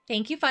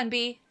 Thank you,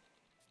 Funbee.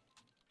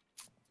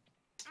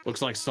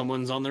 Looks like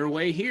someone's on their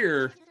way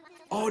here.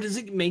 Oh, does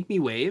it make me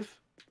wave?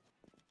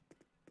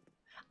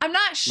 I'm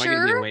not Am I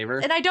getting a sure, waiver?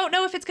 and I don't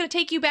know if it's going to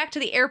take you back to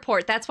the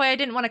airport. That's why I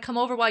didn't want to come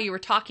over while you were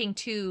talking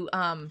to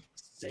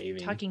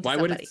Saving. talking to Why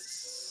somebody. would it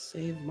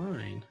save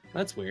mine?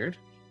 That's weird.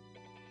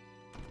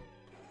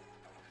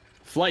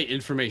 Flight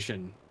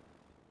information.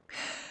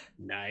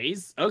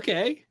 Nice.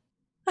 Okay.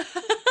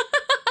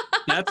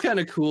 That's kind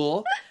of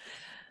cool.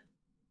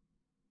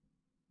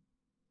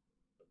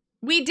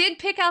 We did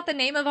pick out the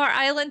name of our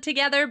island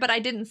together, but I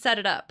didn't set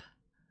it up.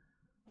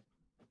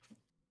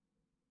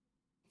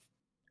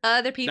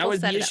 Other people That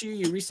was set the it issue.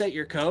 You reset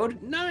your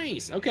code.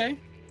 Nice. Okay. up.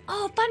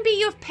 Oh, Funbee,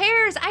 you have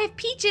pears. I have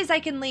peaches I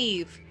can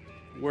leave.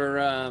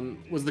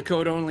 Was the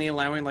code only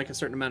allowing like a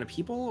certain amount of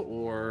people,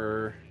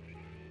 or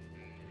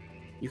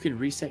you can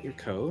reset your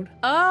code?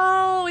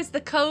 Oh, is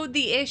the code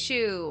the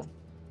issue?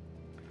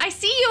 I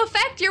see you,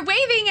 Effect. You're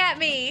waving at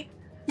me.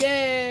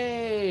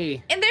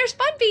 Yay! And there's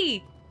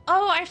Funbee.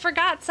 Oh, I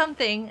forgot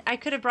something. I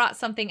could have brought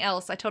something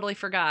else. I totally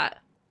forgot.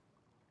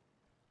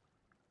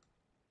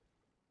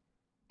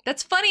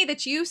 That's funny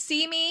that you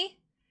see me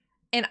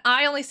and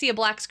I only see a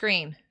black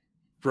screen.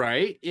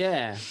 Right?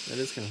 Yeah, that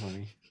is kind of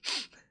funny.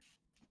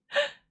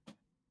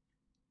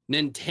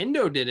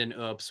 Nintendo did an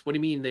oops. What do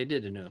you mean they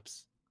did an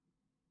oops?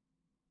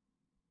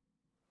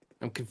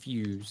 I'm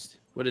confused.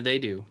 What did they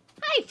do?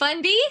 Hi,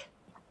 Fundy.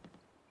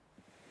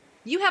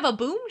 You have a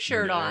boom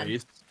shirt on.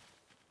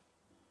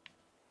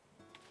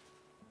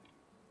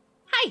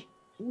 Hi.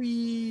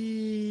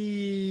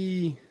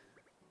 Wee.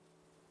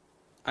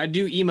 I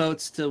do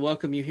emotes to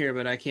welcome you here,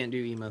 but I can't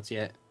do emotes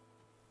yet.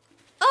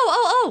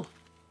 Oh.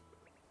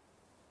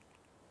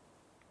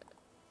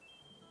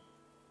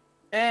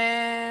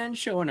 And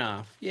showing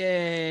off.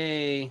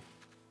 Yay.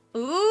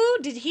 Ooh,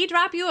 did he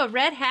drop you a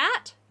red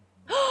hat?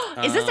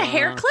 Is this a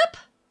hair clip?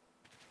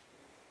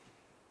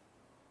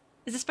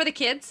 Is this for the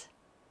kids?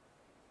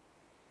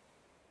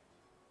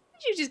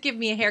 Did you just give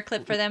me a hair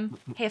clip for them?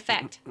 Hey,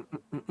 effect.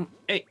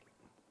 Hey.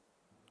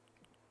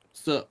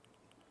 So.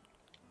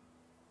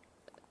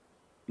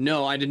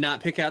 No, I did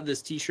not pick out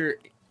this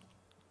t-shirt.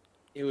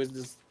 It was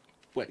just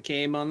what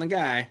came on the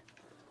guy.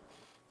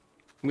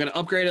 I'm going to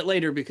upgrade it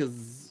later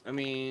because, I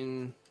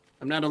mean,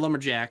 I'm not a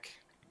lumberjack,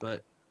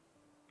 but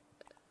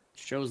it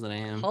shows that I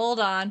am. Hold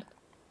on.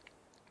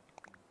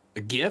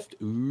 A gift?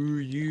 Ooh,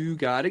 you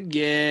got a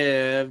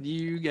gift.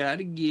 You got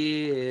a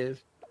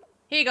gift.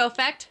 Here you go,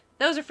 effect.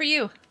 Those are for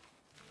you.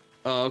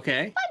 Oh,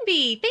 okay.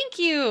 Funby, thank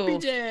you.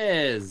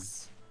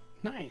 Peaches.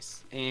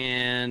 Nice.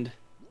 And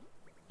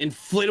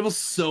inflatable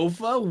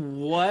sofa?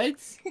 What?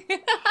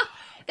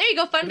 There you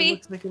go, It Funby.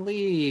 looks like a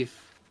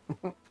leaf.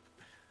 I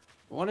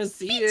want to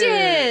see it.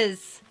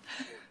 Peaches.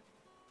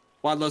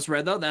 Wildlow's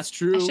red, though. That's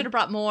true. I should have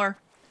brought more.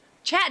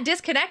 Chat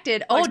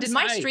disconnected. Oh, did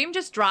my stream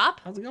just drop?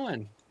 How's it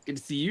going? Good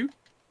to see you.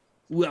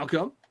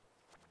 Welcome.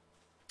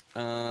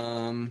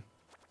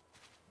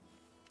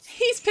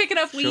 He's picking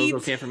up weeds. Show's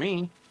okay for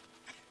me.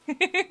 Let's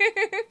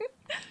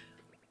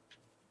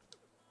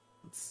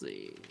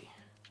see.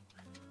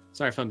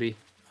 Sorry, Funby.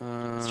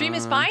 Stream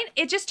is fine.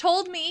 It just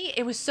told me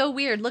it was so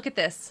weird. Look at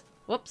this.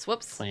 Whoops.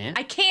 Plant.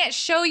 I can't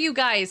show you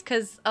guys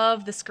because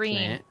of the screen.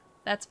 Plant.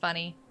 That's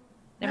funny.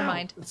 Never No,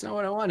 mind. That's not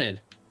what I wanted.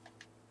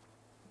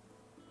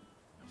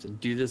 I have to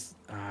do this.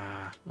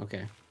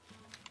 Okay.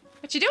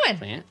 What you doing?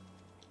 Plant.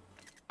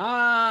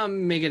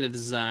 Making a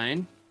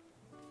design.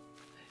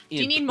 Do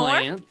you need more?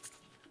 I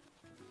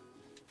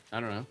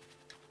don't know.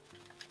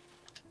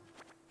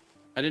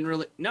 I didn't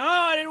want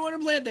to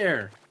plant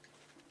there.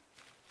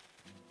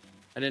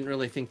 I didn't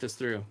really think this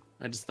through.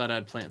 I just thought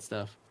I'd plant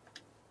stuff.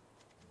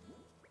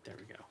 There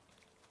we go.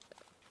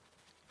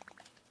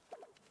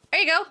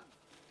 There you go.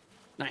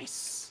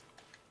 Nice.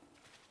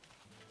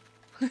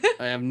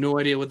 I have no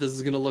idea what this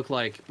is gonna look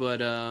like,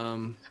 but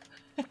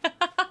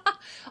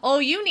Oh,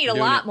 you need a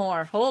lot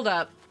more. Hold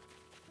up.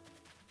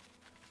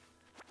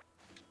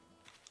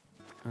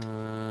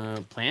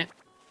 Plant.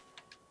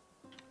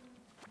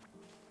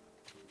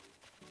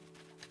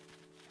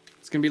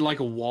 It's gonna be like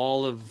a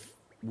wall of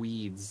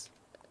weeds.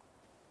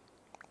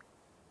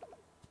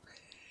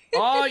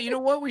 Oh, you know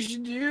what we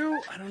should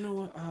do? I don't know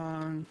what,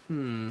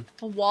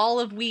 A wall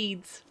of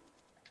weeds.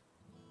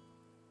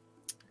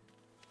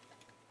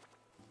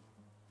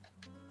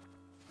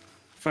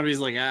 Funby's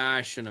like,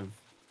 I shouldn't have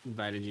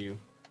invited you.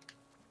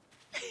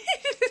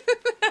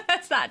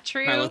 That's not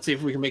true. Alright, let's see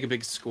if we can make a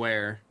big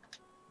square.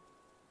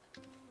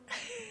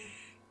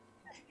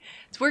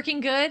 It's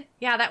working good.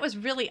 Yeah, that was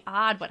really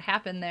odd what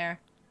happened there.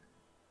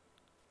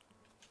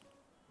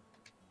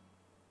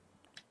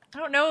 I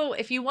don't know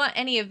if you want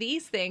any of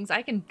these things.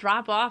 I can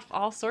drop off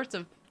all sorts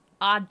of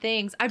odd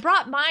things. I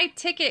brought my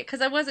ticket because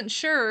I wasn't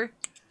sure.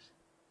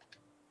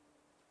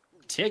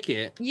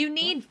 Ticket? You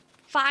need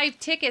 5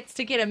 tickets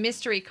to get a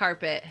mystery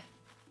carpet.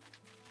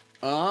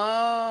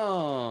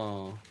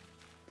 Oh.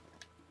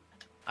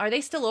 Are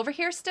they still over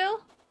here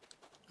still?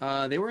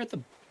 They were at the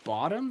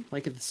bottom,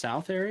 like at the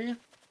south area.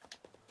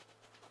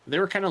 They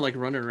were kind of like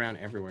running around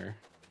everywhere.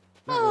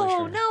 Not Oh, really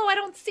sure. no, I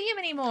don't see them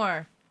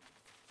anymore.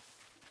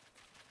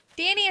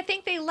 Danny, I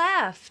think they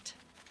left.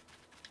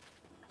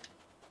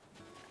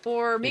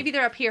 Or maybe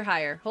they're up here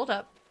higher. Hold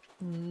up.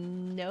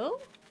 No?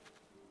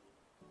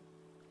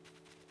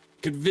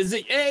 Could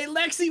visit. Hey,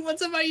 Lexi,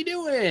 what's up? How you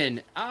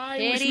doing? I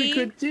wish we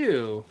could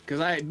too, because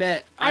I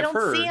bet I've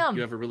heard see 'em.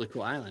 you have a really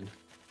cool island.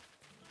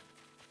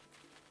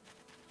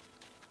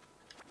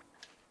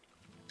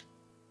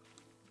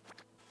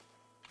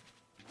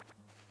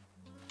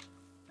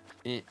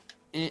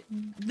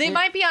 They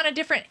might be on a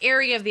different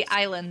area of the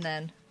island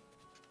then.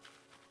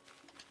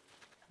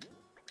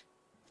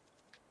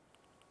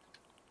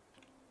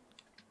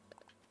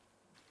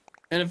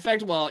 And in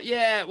fact, well,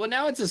 yeah, well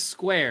now it's a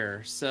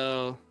square,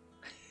 so.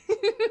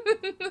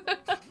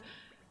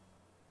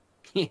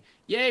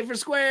 Yay for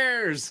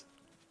squares!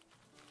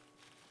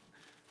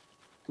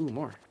 Ooh,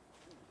 more.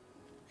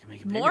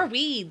 Make it More bigger.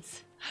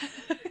 weeds.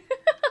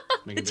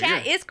 Make The it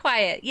chat bigger. is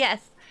quiet,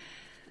 yes.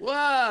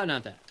 Whoa,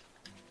 not that.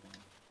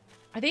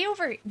 Are they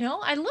over? No,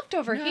 I looked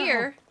over No.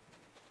 here.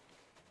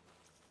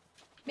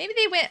 Maybe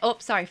they went. Oh,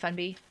 sorry,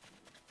 Funby.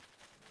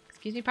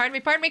 Excuse me, pardon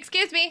me,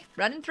 excuse me.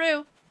 Running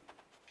through.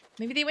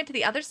 Maybe they went to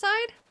the other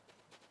side?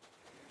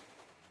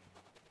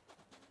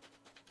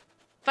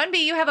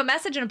 Funby, you have a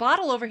message in a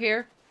bottle over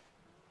here.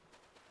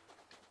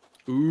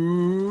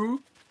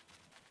 Ooh.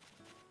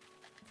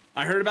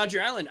 I heard about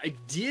your island. I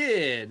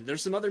did.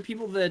 There's some other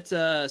people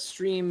that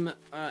stream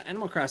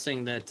Animal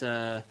Crossing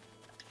that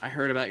I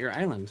heard about your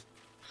island.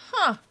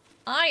 Huh.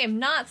 I am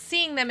not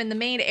seeing them in the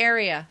main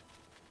area.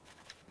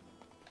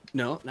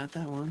 No, not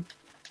that one.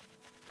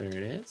 There it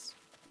is.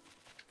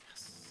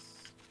 Yes.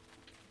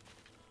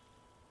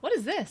 What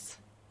is this?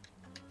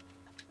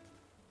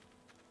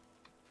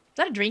 Is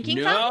that a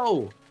drinking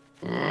fountain?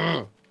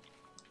 No!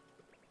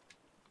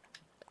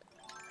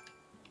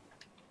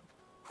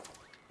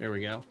 There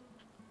we go.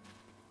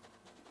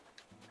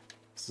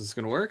 Is this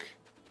gonna work?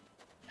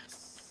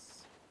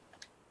 Yes.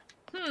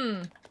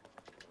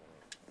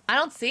 I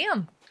don't see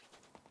them.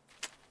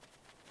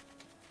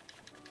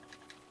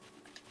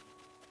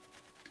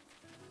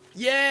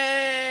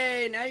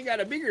 Yay! Now you got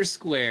a bigger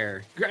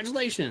square.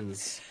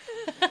 Congratulations.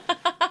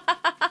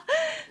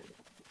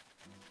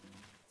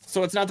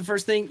 So it's not the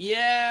first thing?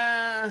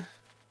 Yeah.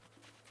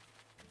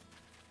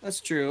 That's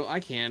true. I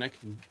can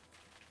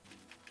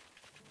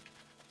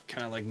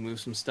kind of like move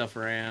some stuff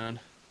around.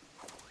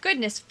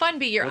 Goodness,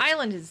 Funby, your Whoops.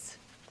 island is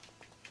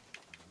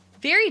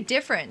very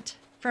different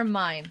from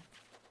mine.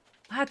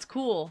 That's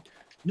cool.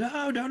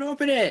 No, don't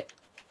open it.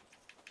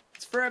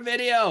 It's for a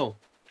video.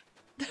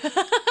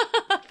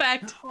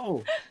 Fact.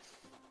 No.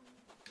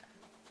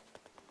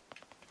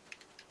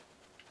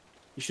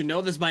 You should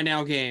know this by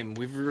now, game.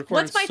 We've recorded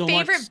What's my so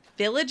favorite much.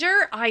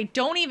 villager? I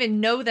don't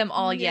even know them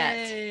all yet.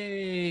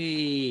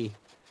 Yay.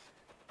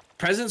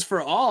 Presents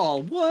for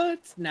all? What?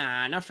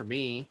 Nah, not for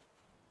me.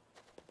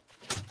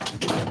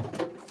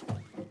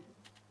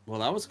 Well,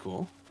 that was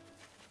cool.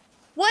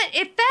 What?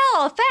 It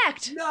fell!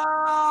 Fact!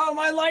 No,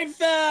 my light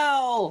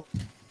fell.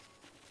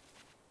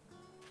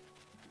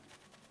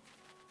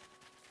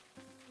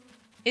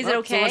 Is Well, it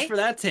okay? So much for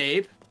that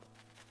tape.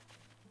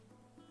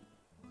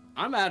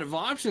 I'm out of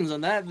options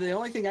on that. The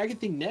only thing I can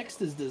think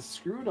next is to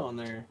screw it on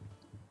there.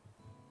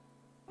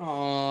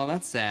 Oh,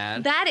 that's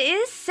sad. That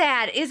is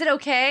sad. Is it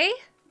okay?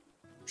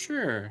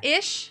 Sure.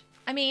 Ish?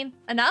 I mean,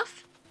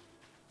 enough?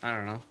 I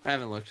don't know. I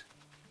haven't looked.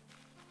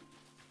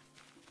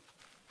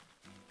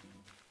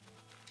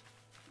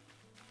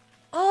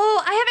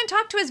 Oh, I haven't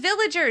talked to his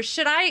villagers.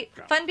 Should I?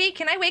 Go. Funby,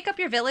 can I wake up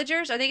your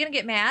villagers? Are they gonna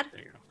get mad?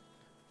 There you go.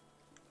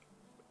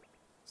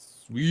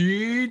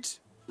 Sweet.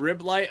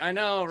 Rib light. I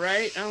know,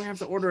 right? I don't have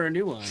to order a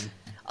new one.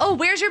 Oh,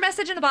 where's your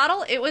message in the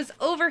bottle? It was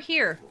over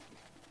here.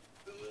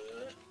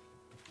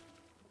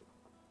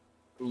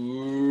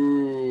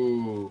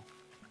 Ooh.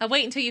 I'll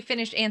wait until you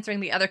finish answering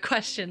the other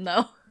question,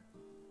 though.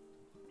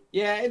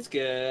 Yeah, it's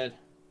good.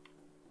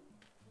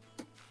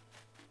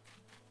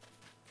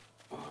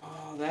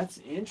 Oh, that's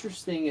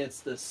interesting.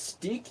 It's the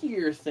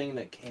stickier thing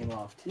that came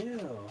off, too.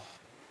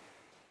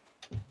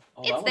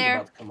 Oh, It's that one's there.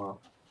 about to come off.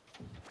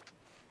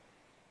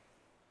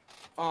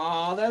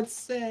 Oh, that's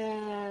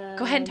sad.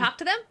 Go ahead and talk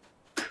to them.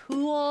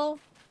 Cool.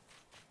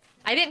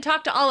 I didn't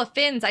talk to all of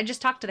Finn's. I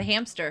just talked to the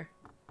hamster.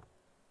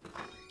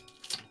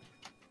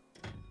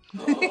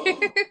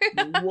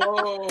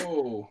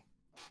 Whoa.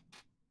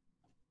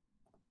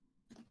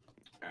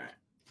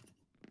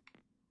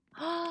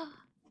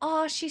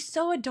 Oh, she's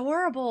so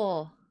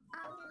adorable.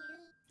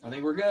 I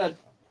think we're good.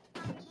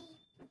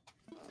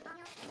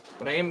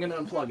 But I am going to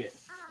unplug it.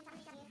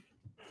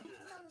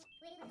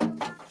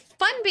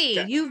 Funby,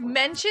 Okay. you've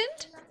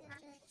mentioned?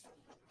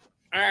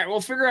 All right,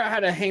 we'll figure out how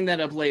to hang that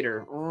up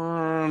later.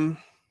 Oh,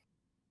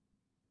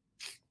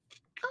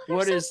 they're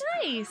What so is-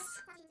 nice.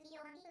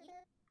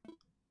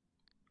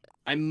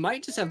 I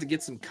might just have to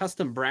get some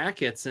custom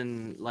brackets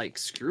and like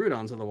screw it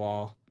onto the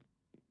wall.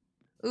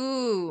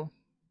 Ooh.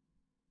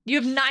 You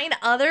have 9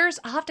 others?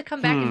 I'll have to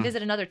come back and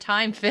visit another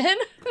time, Finn.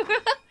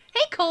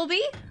 Hey,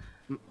 Colby.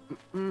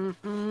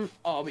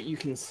 Oh, but you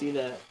can see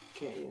that.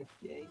 Okay,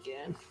 yeah, you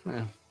can.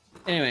 Yeah.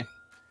 Anyway.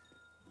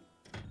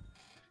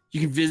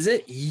 You can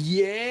visit.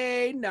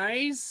 Yay,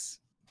 nice.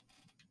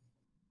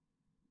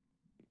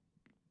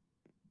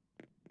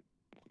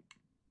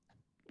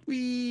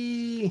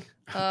 Whee.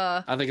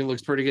 I think it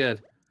looks pretty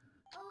good.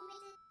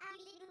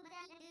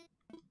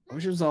 I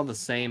wish it was all the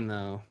same,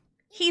 though.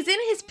 He's in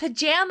his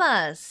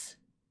pajamas.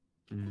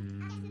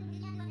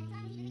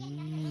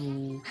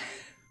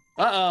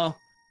 Uh-oh.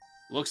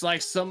 Looks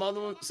like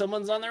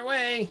someone's on their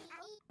way.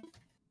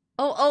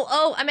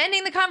 Oh, I'm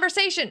ending the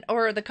conversation.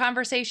 Or the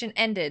conversation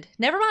ended.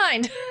 Never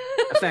mind.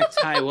 Effect,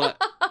 hi,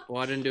 what?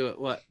 Well, I didn't do it.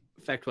 What?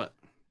 Effect, what?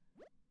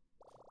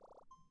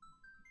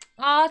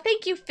 Aw,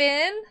 thank you,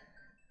 Finn.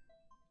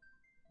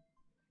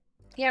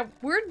 Yeah,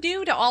 we're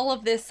new to all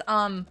of this,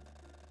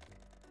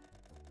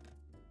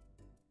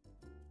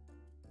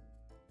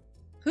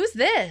 Who's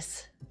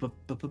this? I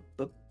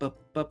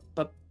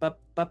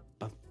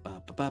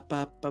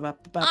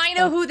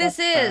know who this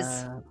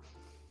is.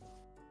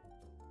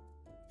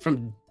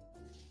 From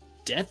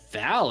Death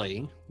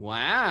Valley?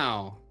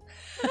 Wow.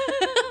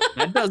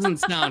 That doesn't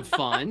sound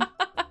fun.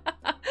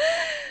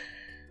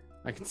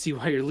 I can see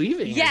why you're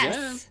leaving. I Yes.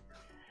 guess.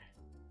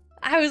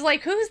 I was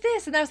like, who's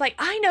this? And I was like,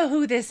 I know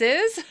who this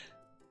is.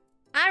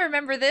 I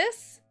remember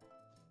this.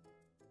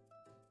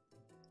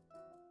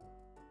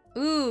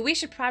 Ooh, we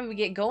should probably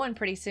get going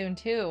pretty soon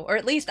too. Or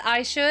at least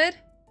I should.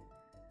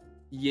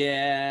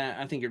 Yeah,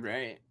 I think you're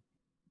right.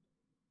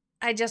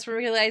 I just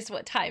realized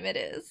what time it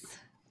is.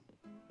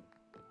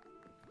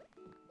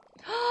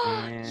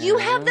 You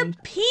have the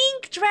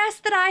pink dress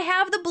that I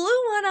have the blue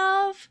one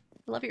of.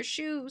 I love your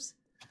shoes.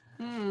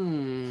 I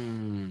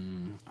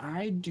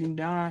do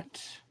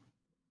not.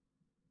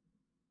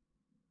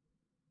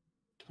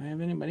 Do I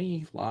have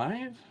anybody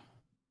live?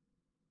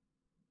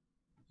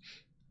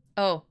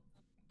 Oh,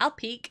 I'll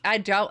peek. I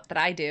doubt that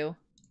I do.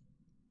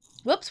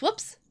 Whoops,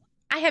 whoops.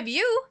 I have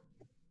you.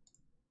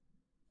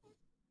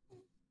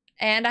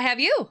 And I have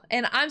you.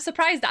 And I'm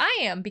surprised I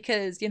am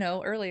because, you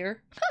know,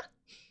 earlier.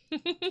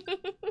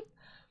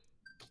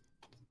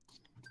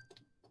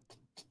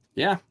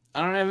 Yeah,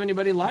 I don't have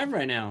anybody live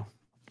right now.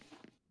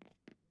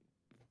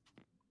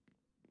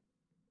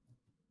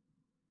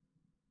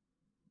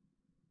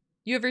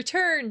 You have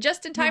returned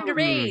just in time to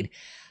raid,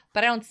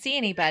 but I don't see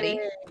anybody.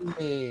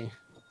 Hey.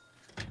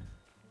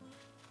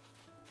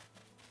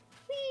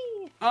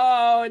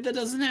 Oh, it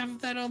doesn't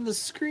have that on the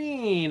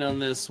screen on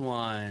this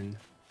one.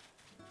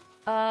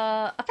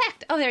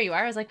 Effect. Oh, there you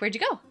are. I was like, where'd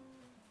you go?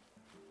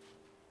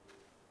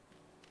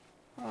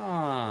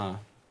 Ah.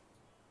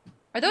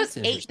 Are those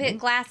 8-bit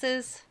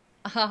glasses?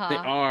 They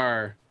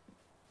are.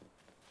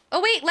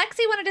 Oh, wait.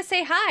 Lexi wanted to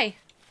say hi.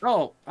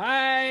 Oh,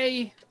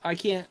 I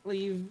can't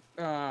leave.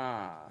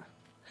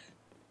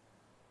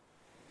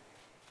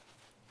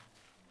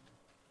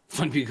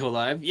 Funby go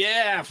live.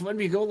 Yeah,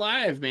 Funby go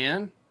live,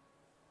 man.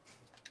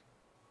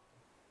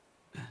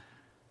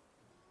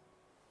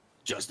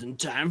 Just in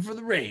time for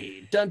the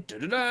raid. Dun,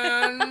 dun,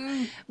 dun,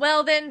 dun.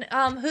 Well, then,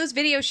 whose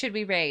video should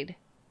we raid?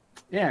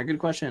 Yeah, good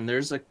question.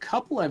 There's a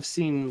couple I've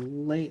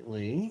seen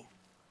lately.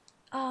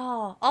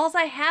 Oh, alls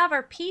I have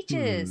are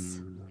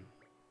peaches.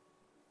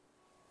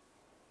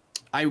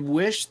 I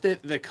wish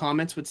that the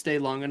comments would stay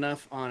long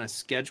enough on a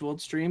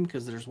scheduled stream,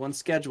 because there's one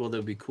schedule that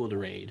would be cool to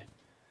raid.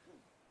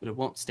 But it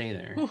won't stay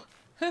there.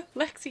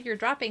 Lexi, you're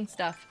dropping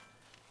stuff.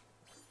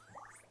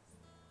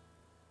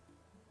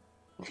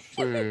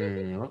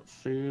 Let's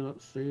see,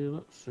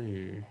 let's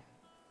see.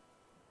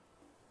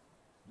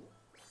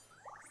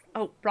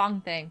 Oh,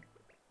 wrong thing.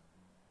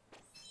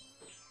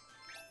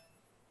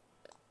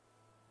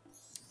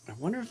 I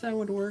wonder if that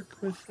would work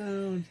with...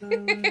 I'm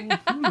going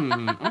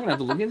to have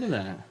to look into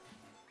that.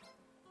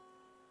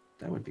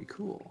 That would be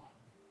cool.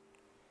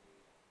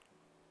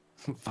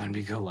 Find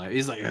me go live.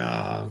 He's like,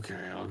 oh,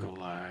 okay, I'll go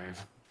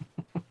live.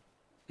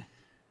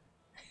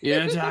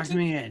 Yeah, talked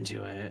me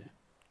into it.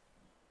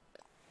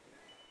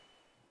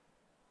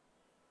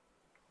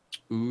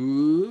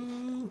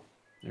 Ooh.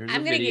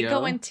 I'm going to get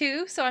going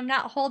too, so I'm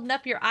not holding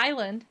up your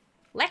island.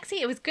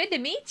 Lexi, it was good to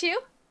meet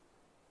you.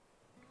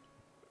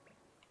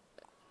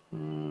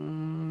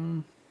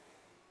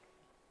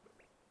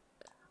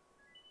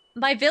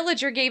 My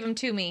villager gave him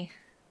to me.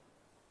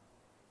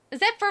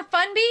 Is that for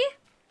Funby?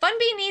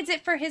 Funby needs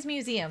it for his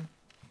museum.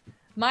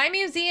 My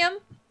museum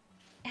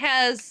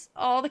has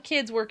all the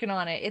kids working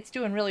on it. It's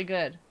doing really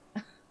good.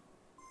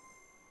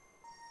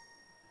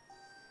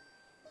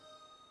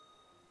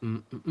 Do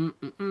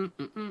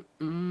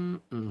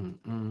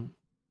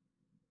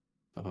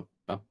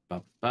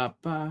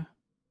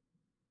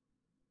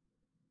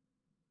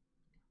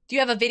you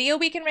have a video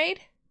we can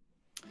raid?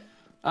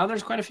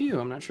 There's quite a few.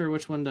 I'm not sure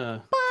which one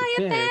to Bye,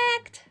 pick.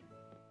 Effect!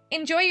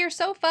 Enjoy your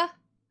sofa.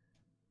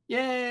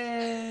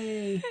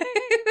 Yay!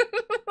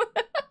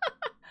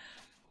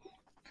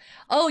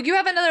 Oh, you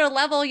have another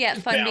level yet,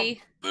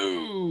 Funby.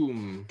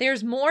 Boom!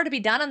 There's more to be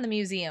done on the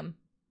museum.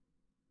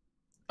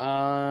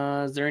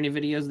 Is there any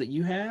videos that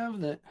you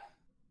have that...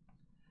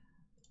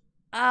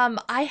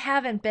 I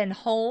haven't been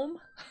home.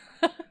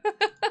 I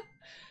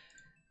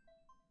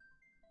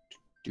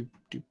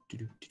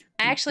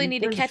actually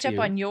need to catch up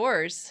on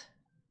yours.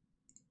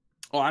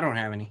 Oh, I don't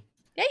have any.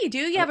 Yeah, you do.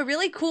 You have a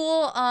really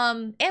cool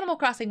Animal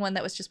Crossing one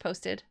that was just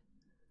posted.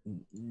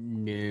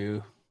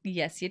 No.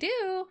 Yes, you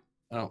do.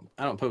 I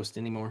don't post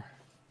anymore.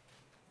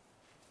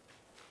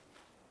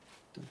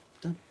 Dun,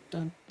 dun,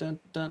 dun, dun,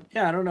 dun.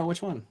 Yeah, I don't know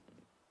which one.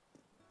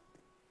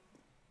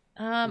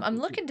 I'm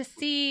looking to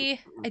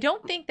see. I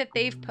don't think that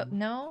they've put.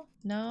 No.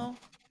 Nope,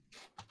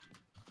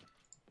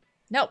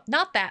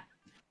 not that.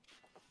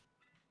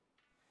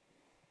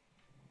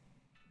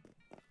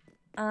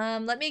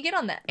 Let me get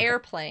on the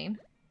airplane.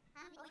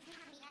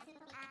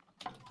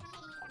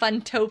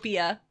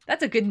 Funtopia.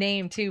 That's a good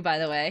name too, by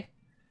the way.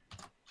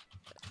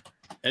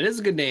 It is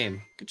a good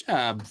name. Good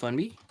job,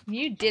 Funby.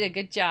 You did a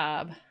good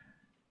job.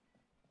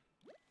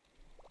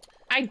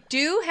 I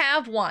do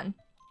have one.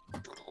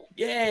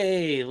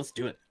 Yay! Let's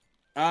do it.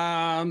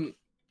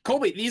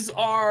 Colby, these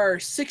are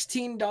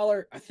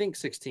 $16. I think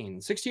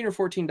 $16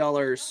 or $14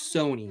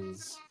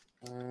 Sonys.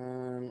 I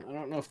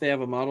don't know if they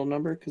have a model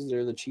number because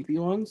they're the cheapy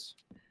ones.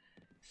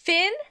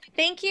 Finn,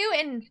 thank you,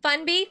 and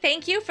Funby,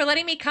 thank you for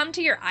letting me come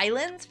to your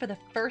islands for the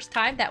first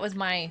time. That was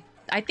my,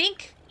 I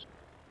think,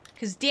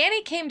 because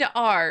Danny came to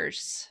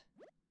ours.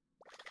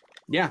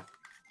 Yeah,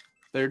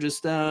 they're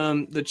just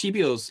the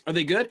cheapios. Are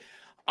they good?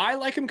 I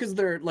like them because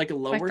they're like a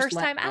My lower, first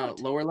time out.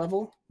 lower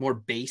level, more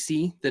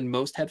bassy than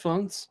most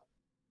headphones.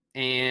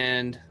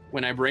 And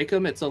when I break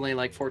them, it's only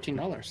like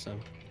 $14. So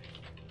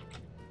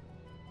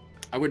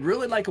I would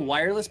really like a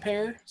wireless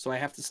pair, so I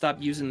have to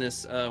stop using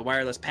this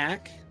wireless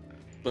pack.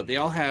 But they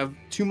all have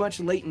too much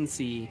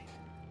latency,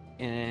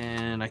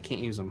 and I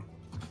can't use them.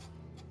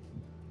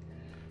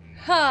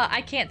 Huh,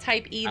 I can't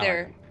type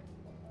either.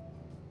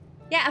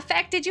 Yeah,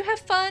 Effect, did you have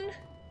fun?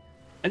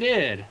 I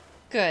did.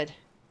 Good.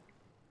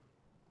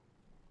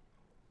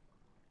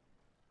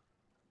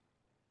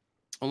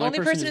 Only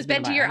person who's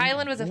been to your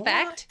island was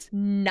Effect.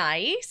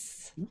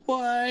 Nice.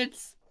 What?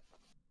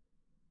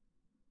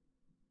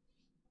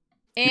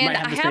 And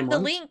I have the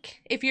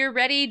link. If you're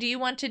ready, do you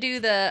want to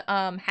do the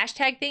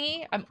hashtag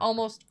thingy? I'm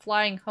almost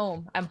flying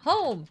home. I'm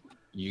home.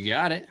 You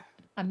got it.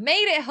 I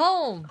made it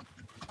home.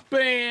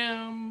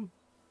 Bam.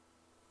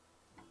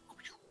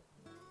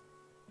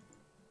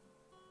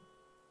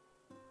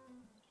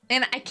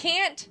 And I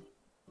can't.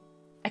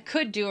 I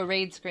could do a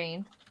raid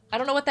screen. I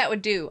don't know what that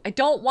would do. I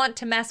don't want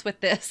to mess with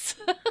this.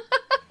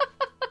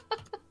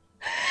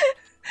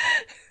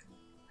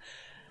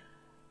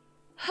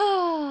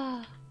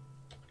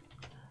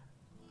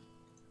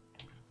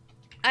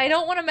 I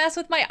don't want to mess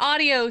with my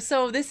audio,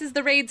 so this is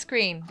the raid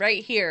screen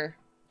right here.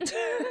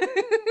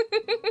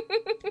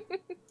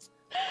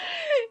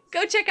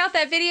 Go check out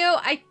that video.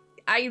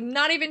 I'm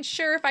not even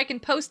sure if I can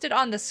post it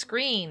on the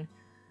screen.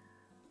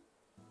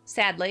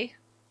 Sadly.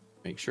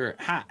 Make sure.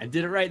 Ha! I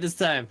did it right this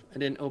time. I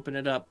didn't open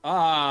it up.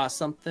 Ah,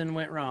 something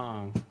went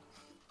wrong.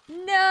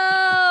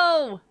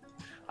 No!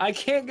 I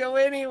can't go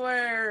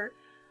anywhere.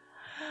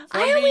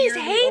 I always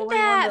hate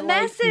that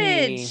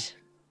message.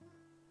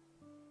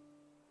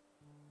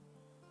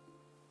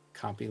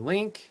 Copy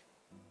link.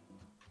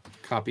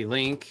 Copy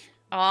link.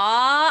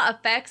 Aw,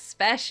 effects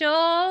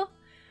special.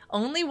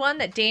 Only one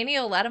that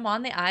Daniel let him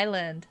on the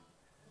island.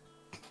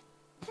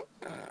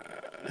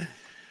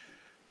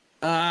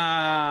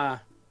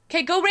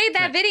 Okay, go raid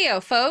that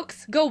video,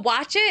 folks. Go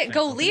watch it.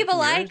 Go leave a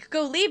like.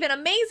 Go leave an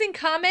amazing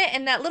comment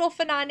in that little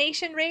FNA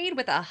Nation raid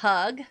with a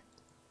hug.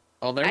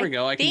 Oh, there we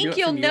go. I think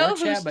you'll know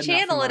whose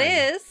channel it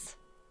is.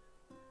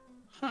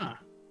 Huh.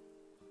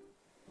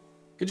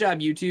 Good job,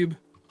 YouTube.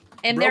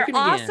 And they're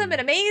awesome and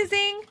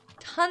amazing.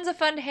 Tons of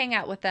fun to hang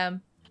out with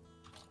them.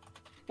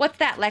 What's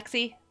that,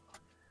 Lexi?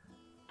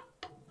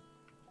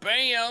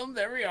 Bam!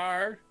 There we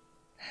are.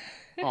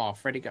 Oh,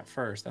 Freddy got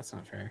first. That's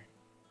not fair.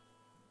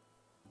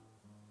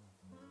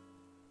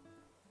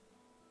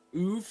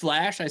 Ooh,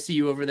 Flash. I see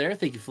you over there.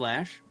 Thank you,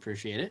 Flash.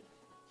 Appreciate it.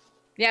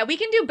 Yeah, we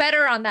can do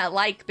better on that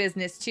like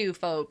business too,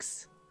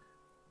 folks.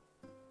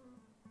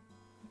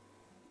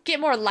 Get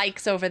more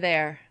likes over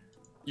there.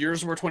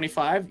 Yours were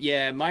 25?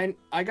 Yeah, mine,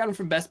 I got them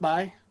from Best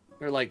Buy.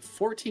 They're like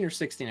 14 or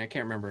 16, I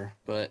can't remember.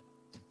 But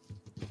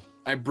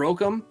I broke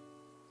them,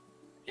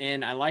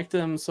 and I liked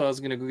them, so I was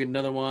going to go get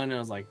another one. And I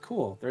was like,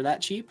 cool, they're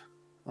that cheap?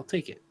 I'll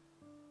take it.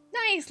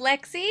 Nice,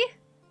 Lexi.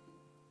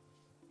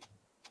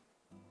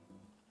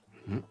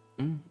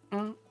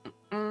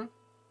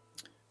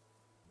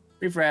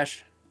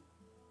 Refresh.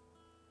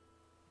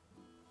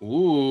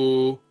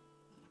 Ooh.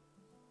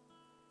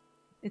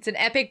 It's an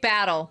epic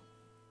battle.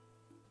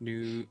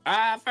 New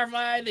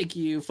Firefly, thank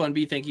you.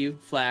 Funbee, thank you.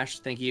 Flash,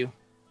 thank you.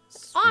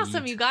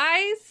 Awesome, you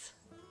guys.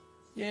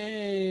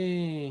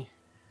 Yay.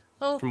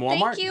 Well, from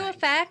Walmart. Thank you,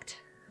 Effect.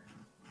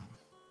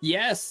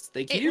 Yes,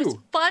 thank you. It was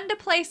fun to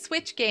play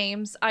Switch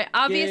games. I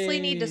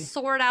obviously need to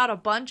sort out a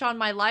bunch on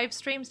my live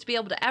streams to be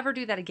able to ever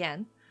do that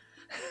again.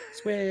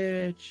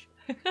 Switch.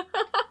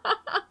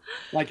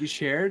 Like you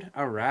shared?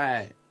 All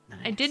right. Nice.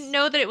 I didn't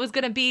know that it was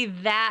going to be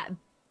that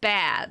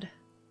bad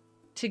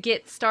to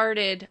get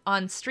started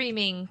on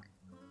streaming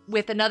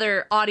with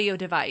another audio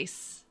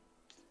device.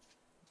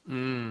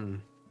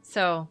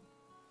 So,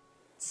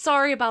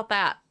 sorry about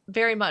that.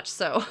 Very much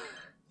so.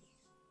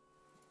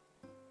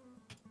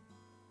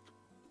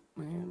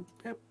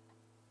 Yep.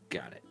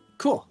 Got it.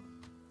 Cool.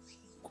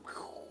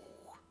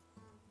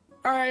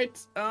 All right.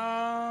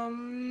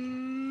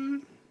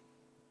 I'm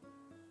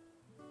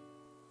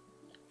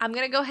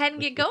going to go ahead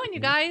and get going, you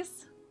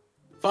guys.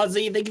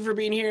 Fuzzy, thank you for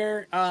being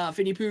here.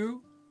 Finny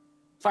Poo.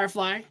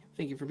 Firefly,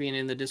 thank you for being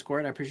in the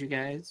Discord. I appreciate you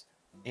guys.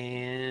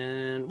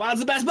 And Wild's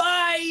the best.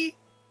 Bye!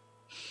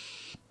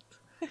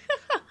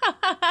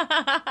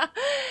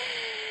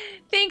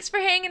 Thanks for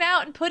hanging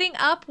out and putting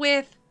up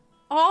with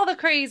all the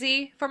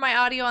crazy for my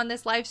audio on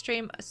this live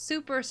stream.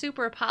 Super,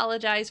 super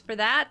apologize for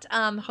that.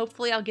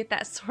 Hopefully I'll get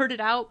that sorted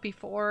out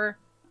before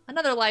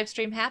another live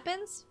stream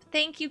happens.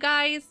 Thank you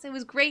guys. It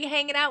was great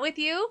hanging out with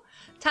you.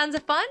 Tons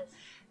of fun.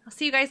 I'll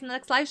see you guys in the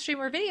next live stream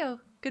or video.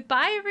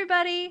 Goodbye,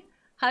 everybody.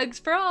 Hugs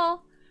for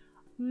all.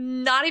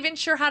 Not even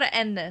sure how to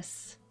end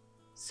this.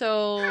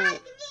 So...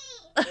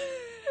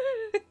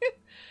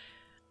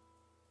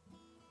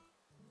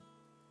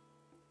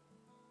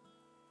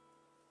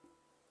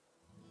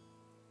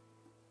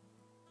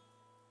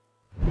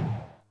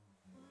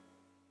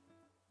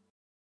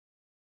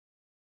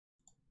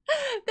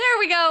 There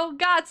we go.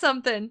 Got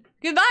something.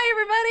 Goodbye,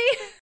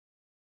 everybody.